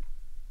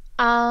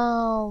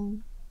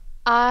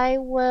 I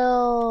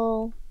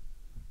will...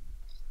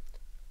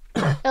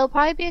 It'll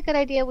probably be a good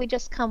idea we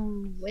just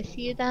come with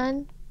you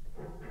then.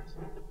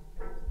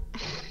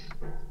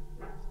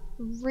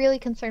 Really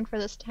concerned for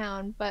this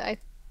town, but I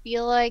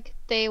feel like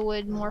they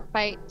would more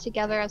fight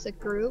together as a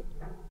group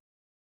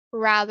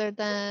rather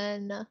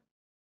than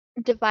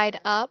divide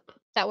up.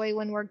 That way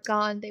when we're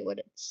gone, they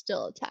would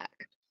still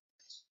attack.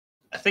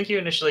 I think you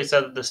initially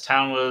said that this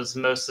town was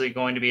mostly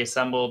going to be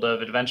assembled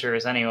of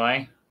adventurers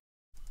anyway.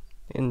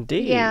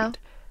 Indeed. Yeah.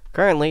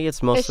 Currently,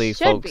 it's mostly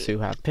should folks be. who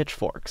have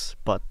pitchforks,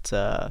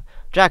 but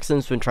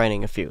Jackson's been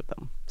training a few of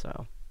them,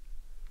 so...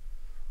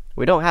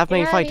 We don't have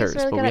many Yeah, he's fighters,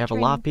 really but good we at have a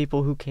lot of training.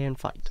 people who can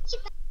fight.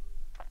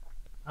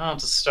 Oh,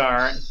 to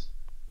start.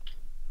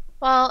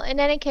 Well, in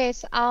any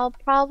case, I'll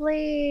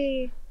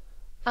probably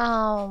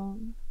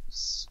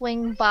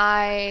swing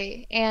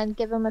by and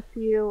give him a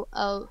few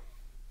of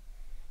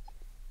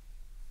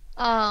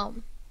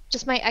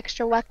just my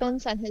extra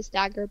weapons and his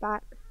dagger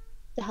back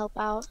to help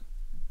out.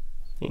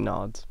 He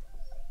nods.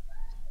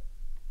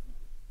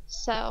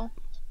 So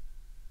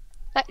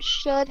that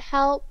should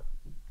help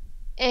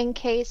in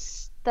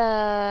case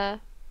the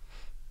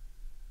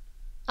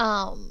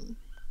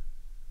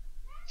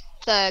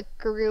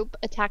group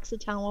attacks the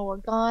town while we're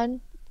gone,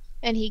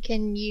 and he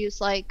can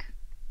use like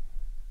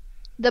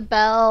the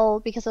bell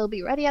because it'll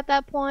be ready at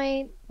that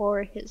point,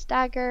 or his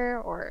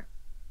dagger, or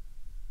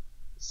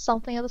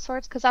something of the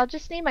sorts. Because I'll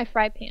just need my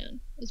fry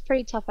pan. It's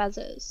pretty tough as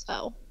is,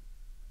 so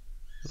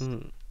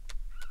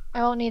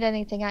I won't need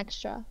anything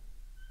extra.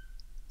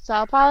 So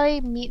I'll probably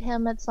meet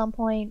him at some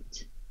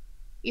point,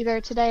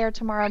 either today or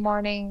tomorrow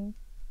morning,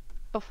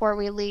 before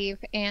we leave,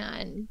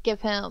 and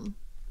give him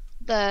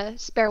the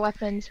spare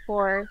weapons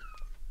for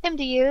him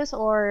to use,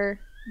 or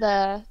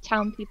the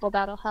town people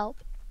that'll help.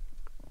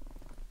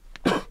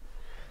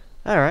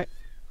 Alright.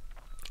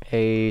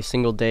 A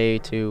single day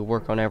to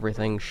work on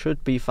everything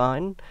should be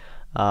fine.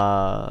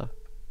 I'll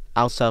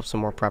set up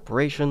some more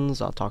preparations.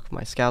 I'll talk with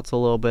my scouts a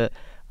little bit.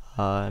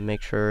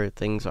 Make sure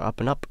things are up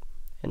and up.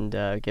 And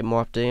get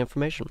more up-to-date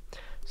information.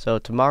 So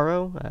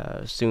tomorrow,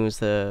 as soon as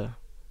the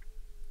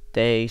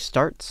day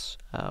starts,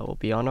 we'll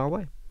be on our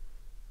way.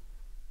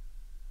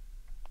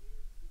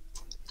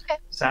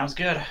 Sounds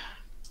good.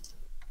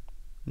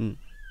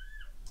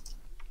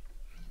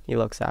 He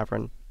looks at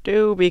Avron.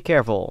 Do be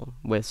careful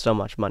with so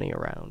much money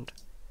around.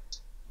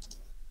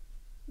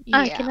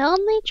 I can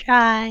only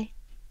try.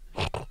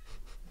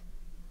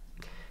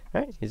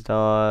 Alright, he's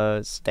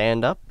gonna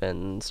stand up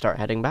and start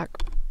heading back.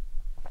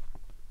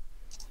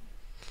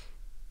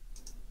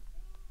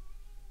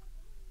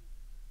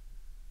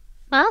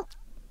 Well,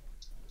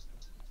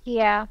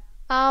 Yeah.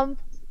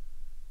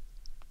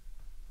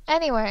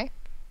 Anyway,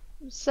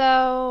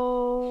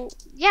 so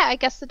yeah, I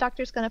guess the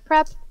doctor's gonna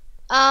prep.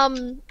 I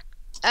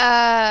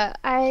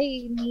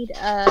need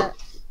a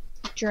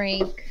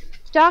drink.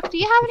 Doc, do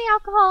you have any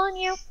alcohol in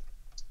you?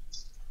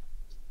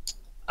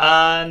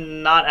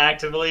 Not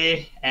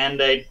actively,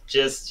 and I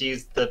just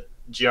used the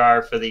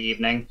jar for the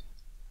evening.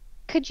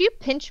 Could you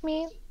pinch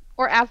me?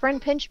 Or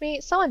Avrin pinch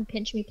me? Someone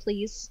pinch me,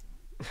 please.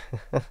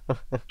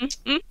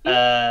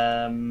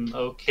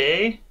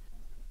 Okay.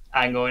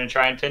 I'm going to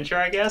try and pinch her,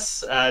 I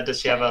guess. Does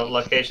she have a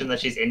location that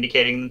she's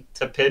indicating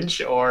to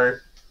pinch,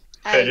 or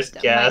could I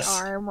just guess?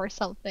 My arm or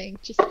something.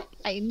 Just,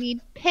 I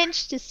need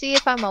pinch to see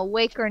if I'm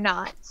awake or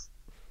not.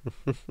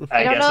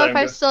 I don't know if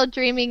I'm still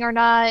dreaming or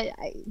not.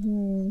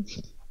 I'm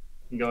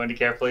going to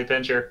carefully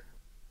pinch her.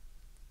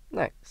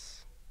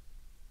 Nice.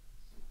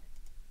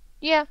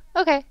 Yeah,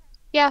 okay.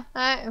 Yeah,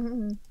 that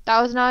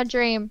was not a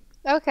dream.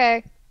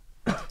 Okay.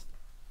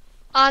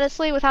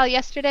 Honestly, with how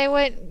yesterday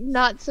went,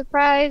 not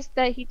surprised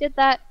that he did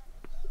that.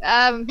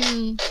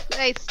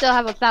 I still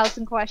have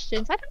 1,000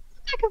 questions. I don't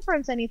think that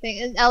confirms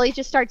anything. And Ellie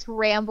just starts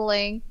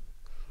rambling.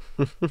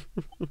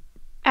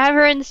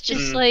 Averin's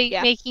just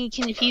making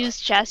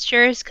confused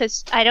gestures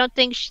because I don't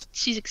think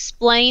she's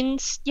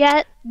explained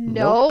yet.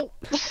 No.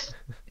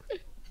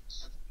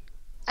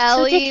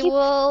 Ellie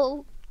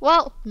will.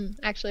 Well,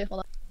 actually, hold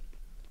on.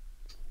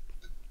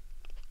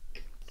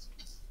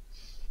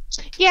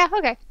 Yeah,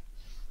 okay.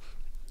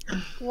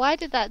 Why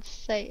did that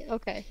say?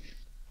 Okay.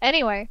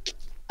 Anyway.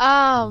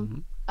 Oh,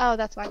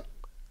 that's why.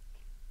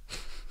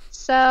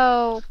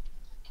 So,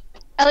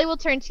 Ellie will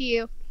turn to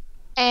you,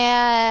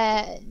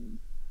 and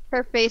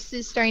her face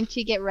is starting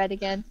to get red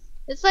again.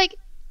 It's like,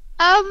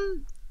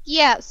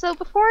 yeah, so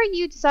before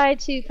you decided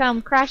to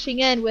come crashing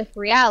in with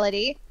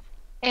reality,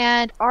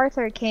 and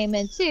Arthur came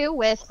in too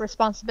with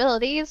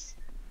responsibilities,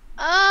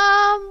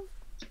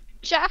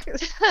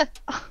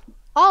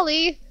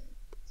 Ollie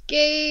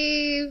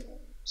gave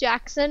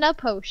Jackson a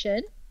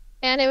potion,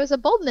 and it was a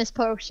boldness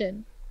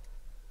potion.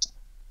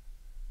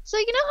 So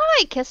you know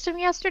how I kissed him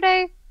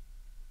yesterday?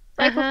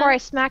 Right before I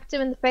smacked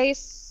him in the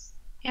face?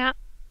 Yeah.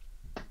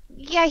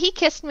 Yeah, he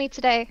kissed me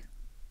today.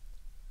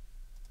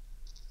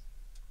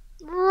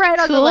 Right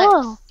on the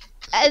lips.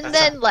 And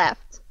then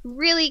left.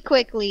 Really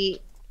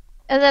quickly.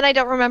 And then I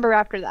don't remember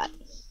after that. And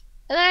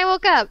then I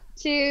woke up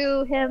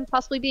to him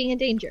possibly being in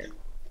danger.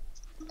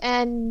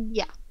 And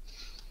yeah.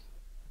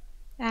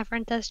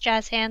 Avrin does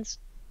jazz hands.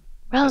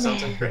 That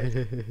sounds like great.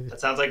 That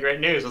sounds like great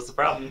news. What's the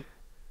problem?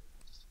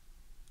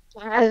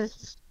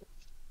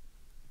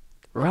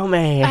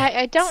 Romance.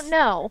 I don't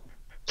know.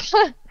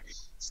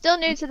 Still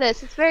new to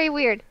this. It's very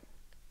weird.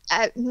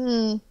 I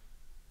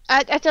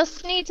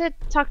just need to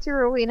talk to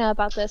Rowena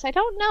about this. I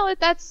don't know if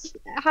that's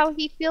how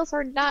he feels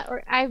or not,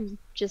 or I'm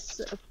just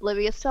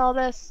oblivious to all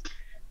this.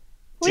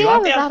 We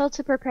have a battle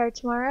to prepare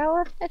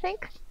tomorrow, I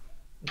think.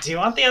 Do you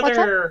want the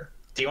other?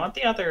 Do you want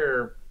the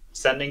other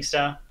sending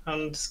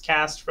stones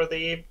cast for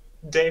the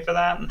day for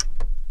that?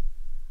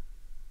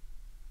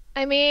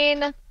 I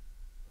mean,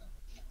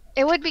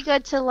 it would be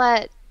good to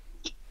let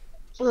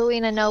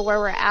Rowena know where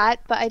we're at,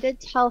 but I did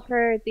tell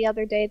her the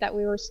other day that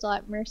we were still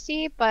at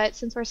Mercy, but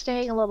since we're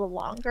staying a little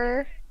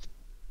longer,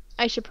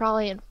 I should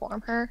probably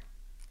inform her.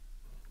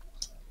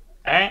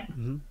 Alright.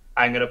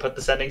 I'm gonna put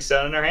the sending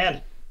stone in her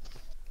hand.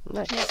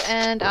 Nice.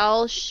 And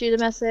I'll shoot a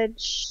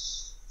message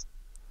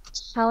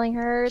telling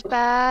her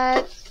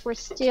that we're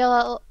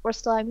still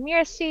at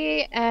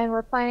Mercy, and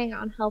we're planning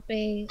on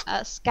helping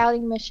a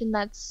scouting mission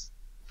that's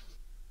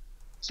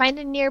kind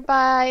of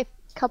nearby,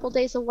 a couple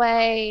days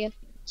away,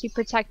 to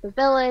protect the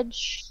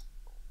village,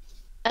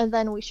 and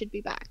then we should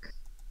be back.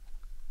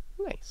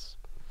 Nice.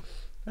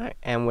 Alright,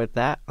 and with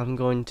that, I'm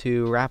going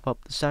to wrap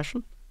up the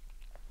session.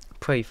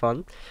 Pretty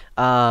fun.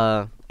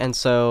 And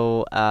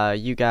so,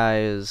 you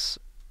guys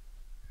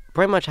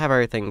pretty much have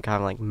everything kind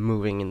of like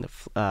moving in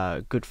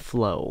the good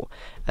flow,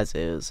 as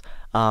is.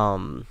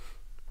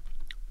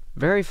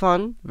 Very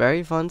fun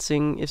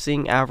seeing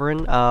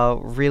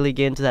Averin really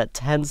get into that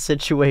tense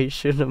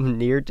situation of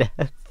near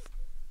death.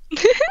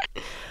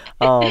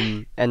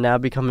 And now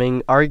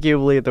becoming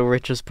arguably the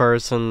richest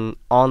person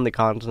on the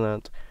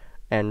continent,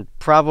 and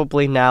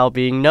probably now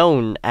being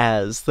known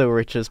as the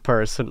richest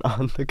person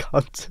on the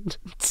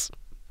continent.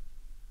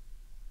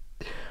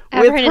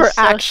 With her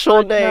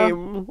actual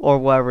name, or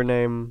whatever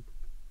name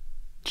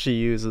she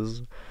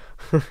uses.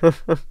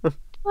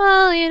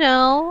 Well, you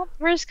know,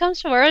 worst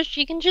comes to worst,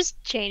 she can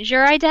just change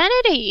her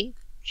identity.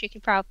 She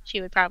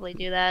would probably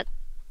do that.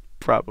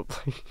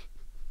 Probably.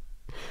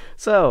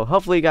 So,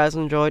 hopefully you guys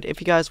enjoyed.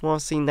 If you guys want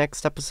to see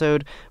next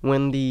episode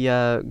when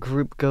the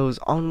group goes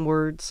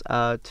onwards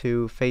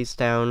to face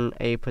down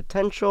a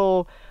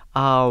potential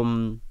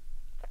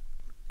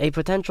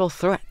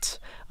threat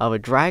of a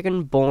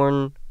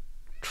dragon-born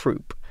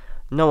troop.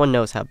 No one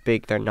knows how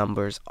big their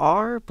numbers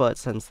are, but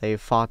since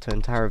they've fought an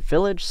entire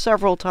village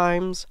several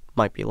times,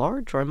 might be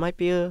large, or it might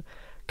be a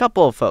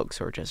couple of folks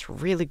who are just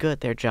really good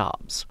at their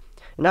jobs.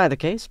 In either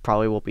case,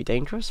 probably will be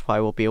dangerous,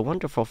 probably will be a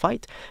wonderful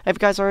fight. If you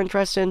guys are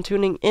interested in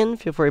tuning in,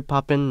 feel free to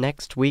pop in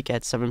next week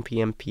at 7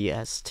 p.m.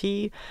 PST.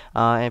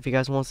 And if you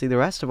guys want to see the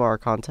rest of our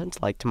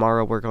content, like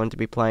tomorrow we're going to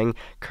be playing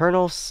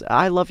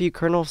I Love You,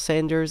 Colonel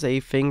Sanders, a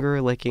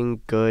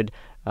finger-licking good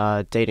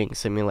dating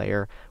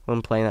simulator.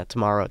 We're playing that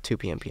tomorrow at 2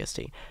 p.m. PST.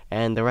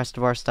 And the rest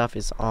of our stuff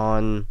is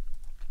on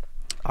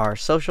our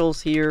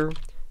socials here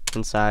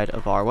inside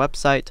of our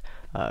website,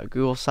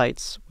 Google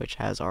Sites, which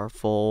has our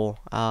full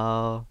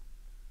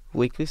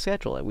weekly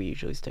schedule that we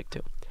usually stick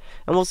to.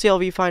 And we'll see all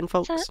of you fine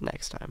folks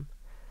next time.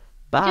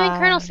 Bye.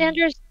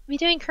 We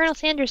doing Colonel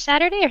Sanders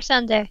Saturday or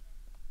Sunday?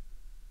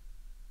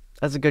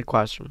 That's a good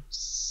question.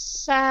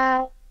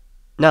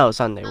 No,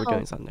 Sunday. We're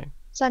doing Sunday.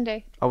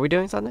 Sunday. Are we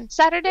doing Sunday?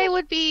 Saturday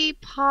would be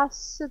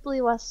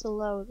possibly West of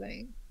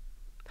Loathing.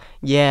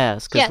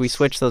 Yes, because we Yes.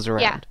 switched those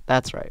around. Yeah.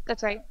 That's right.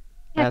 That's right.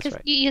 Yeah, That's because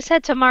right. you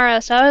said tomorrow,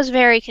 so I was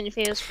very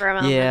confused for a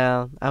moment.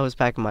 Yeah, I was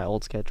back in my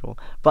old schedule.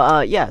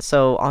 But yeah,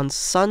 so on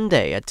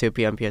Sunday at 2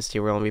 p.m. PST,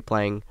 we're going to be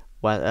playing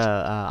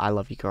I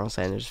Love You, Colonel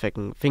Sanders,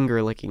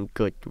 finger-licking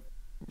good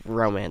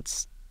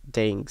romance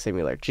dating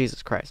simulator.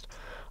 Jesus Christ.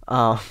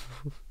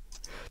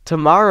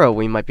 Tomorrow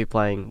we might be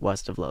playing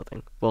West of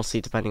Loathing. We'll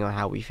see depending on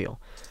how we feel.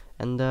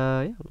 And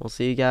yeah, we'll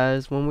see you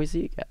guys when we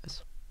see you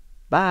guys.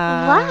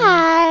 Bye.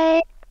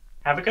 Bye.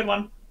 Have a good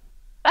one.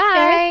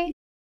 Bye.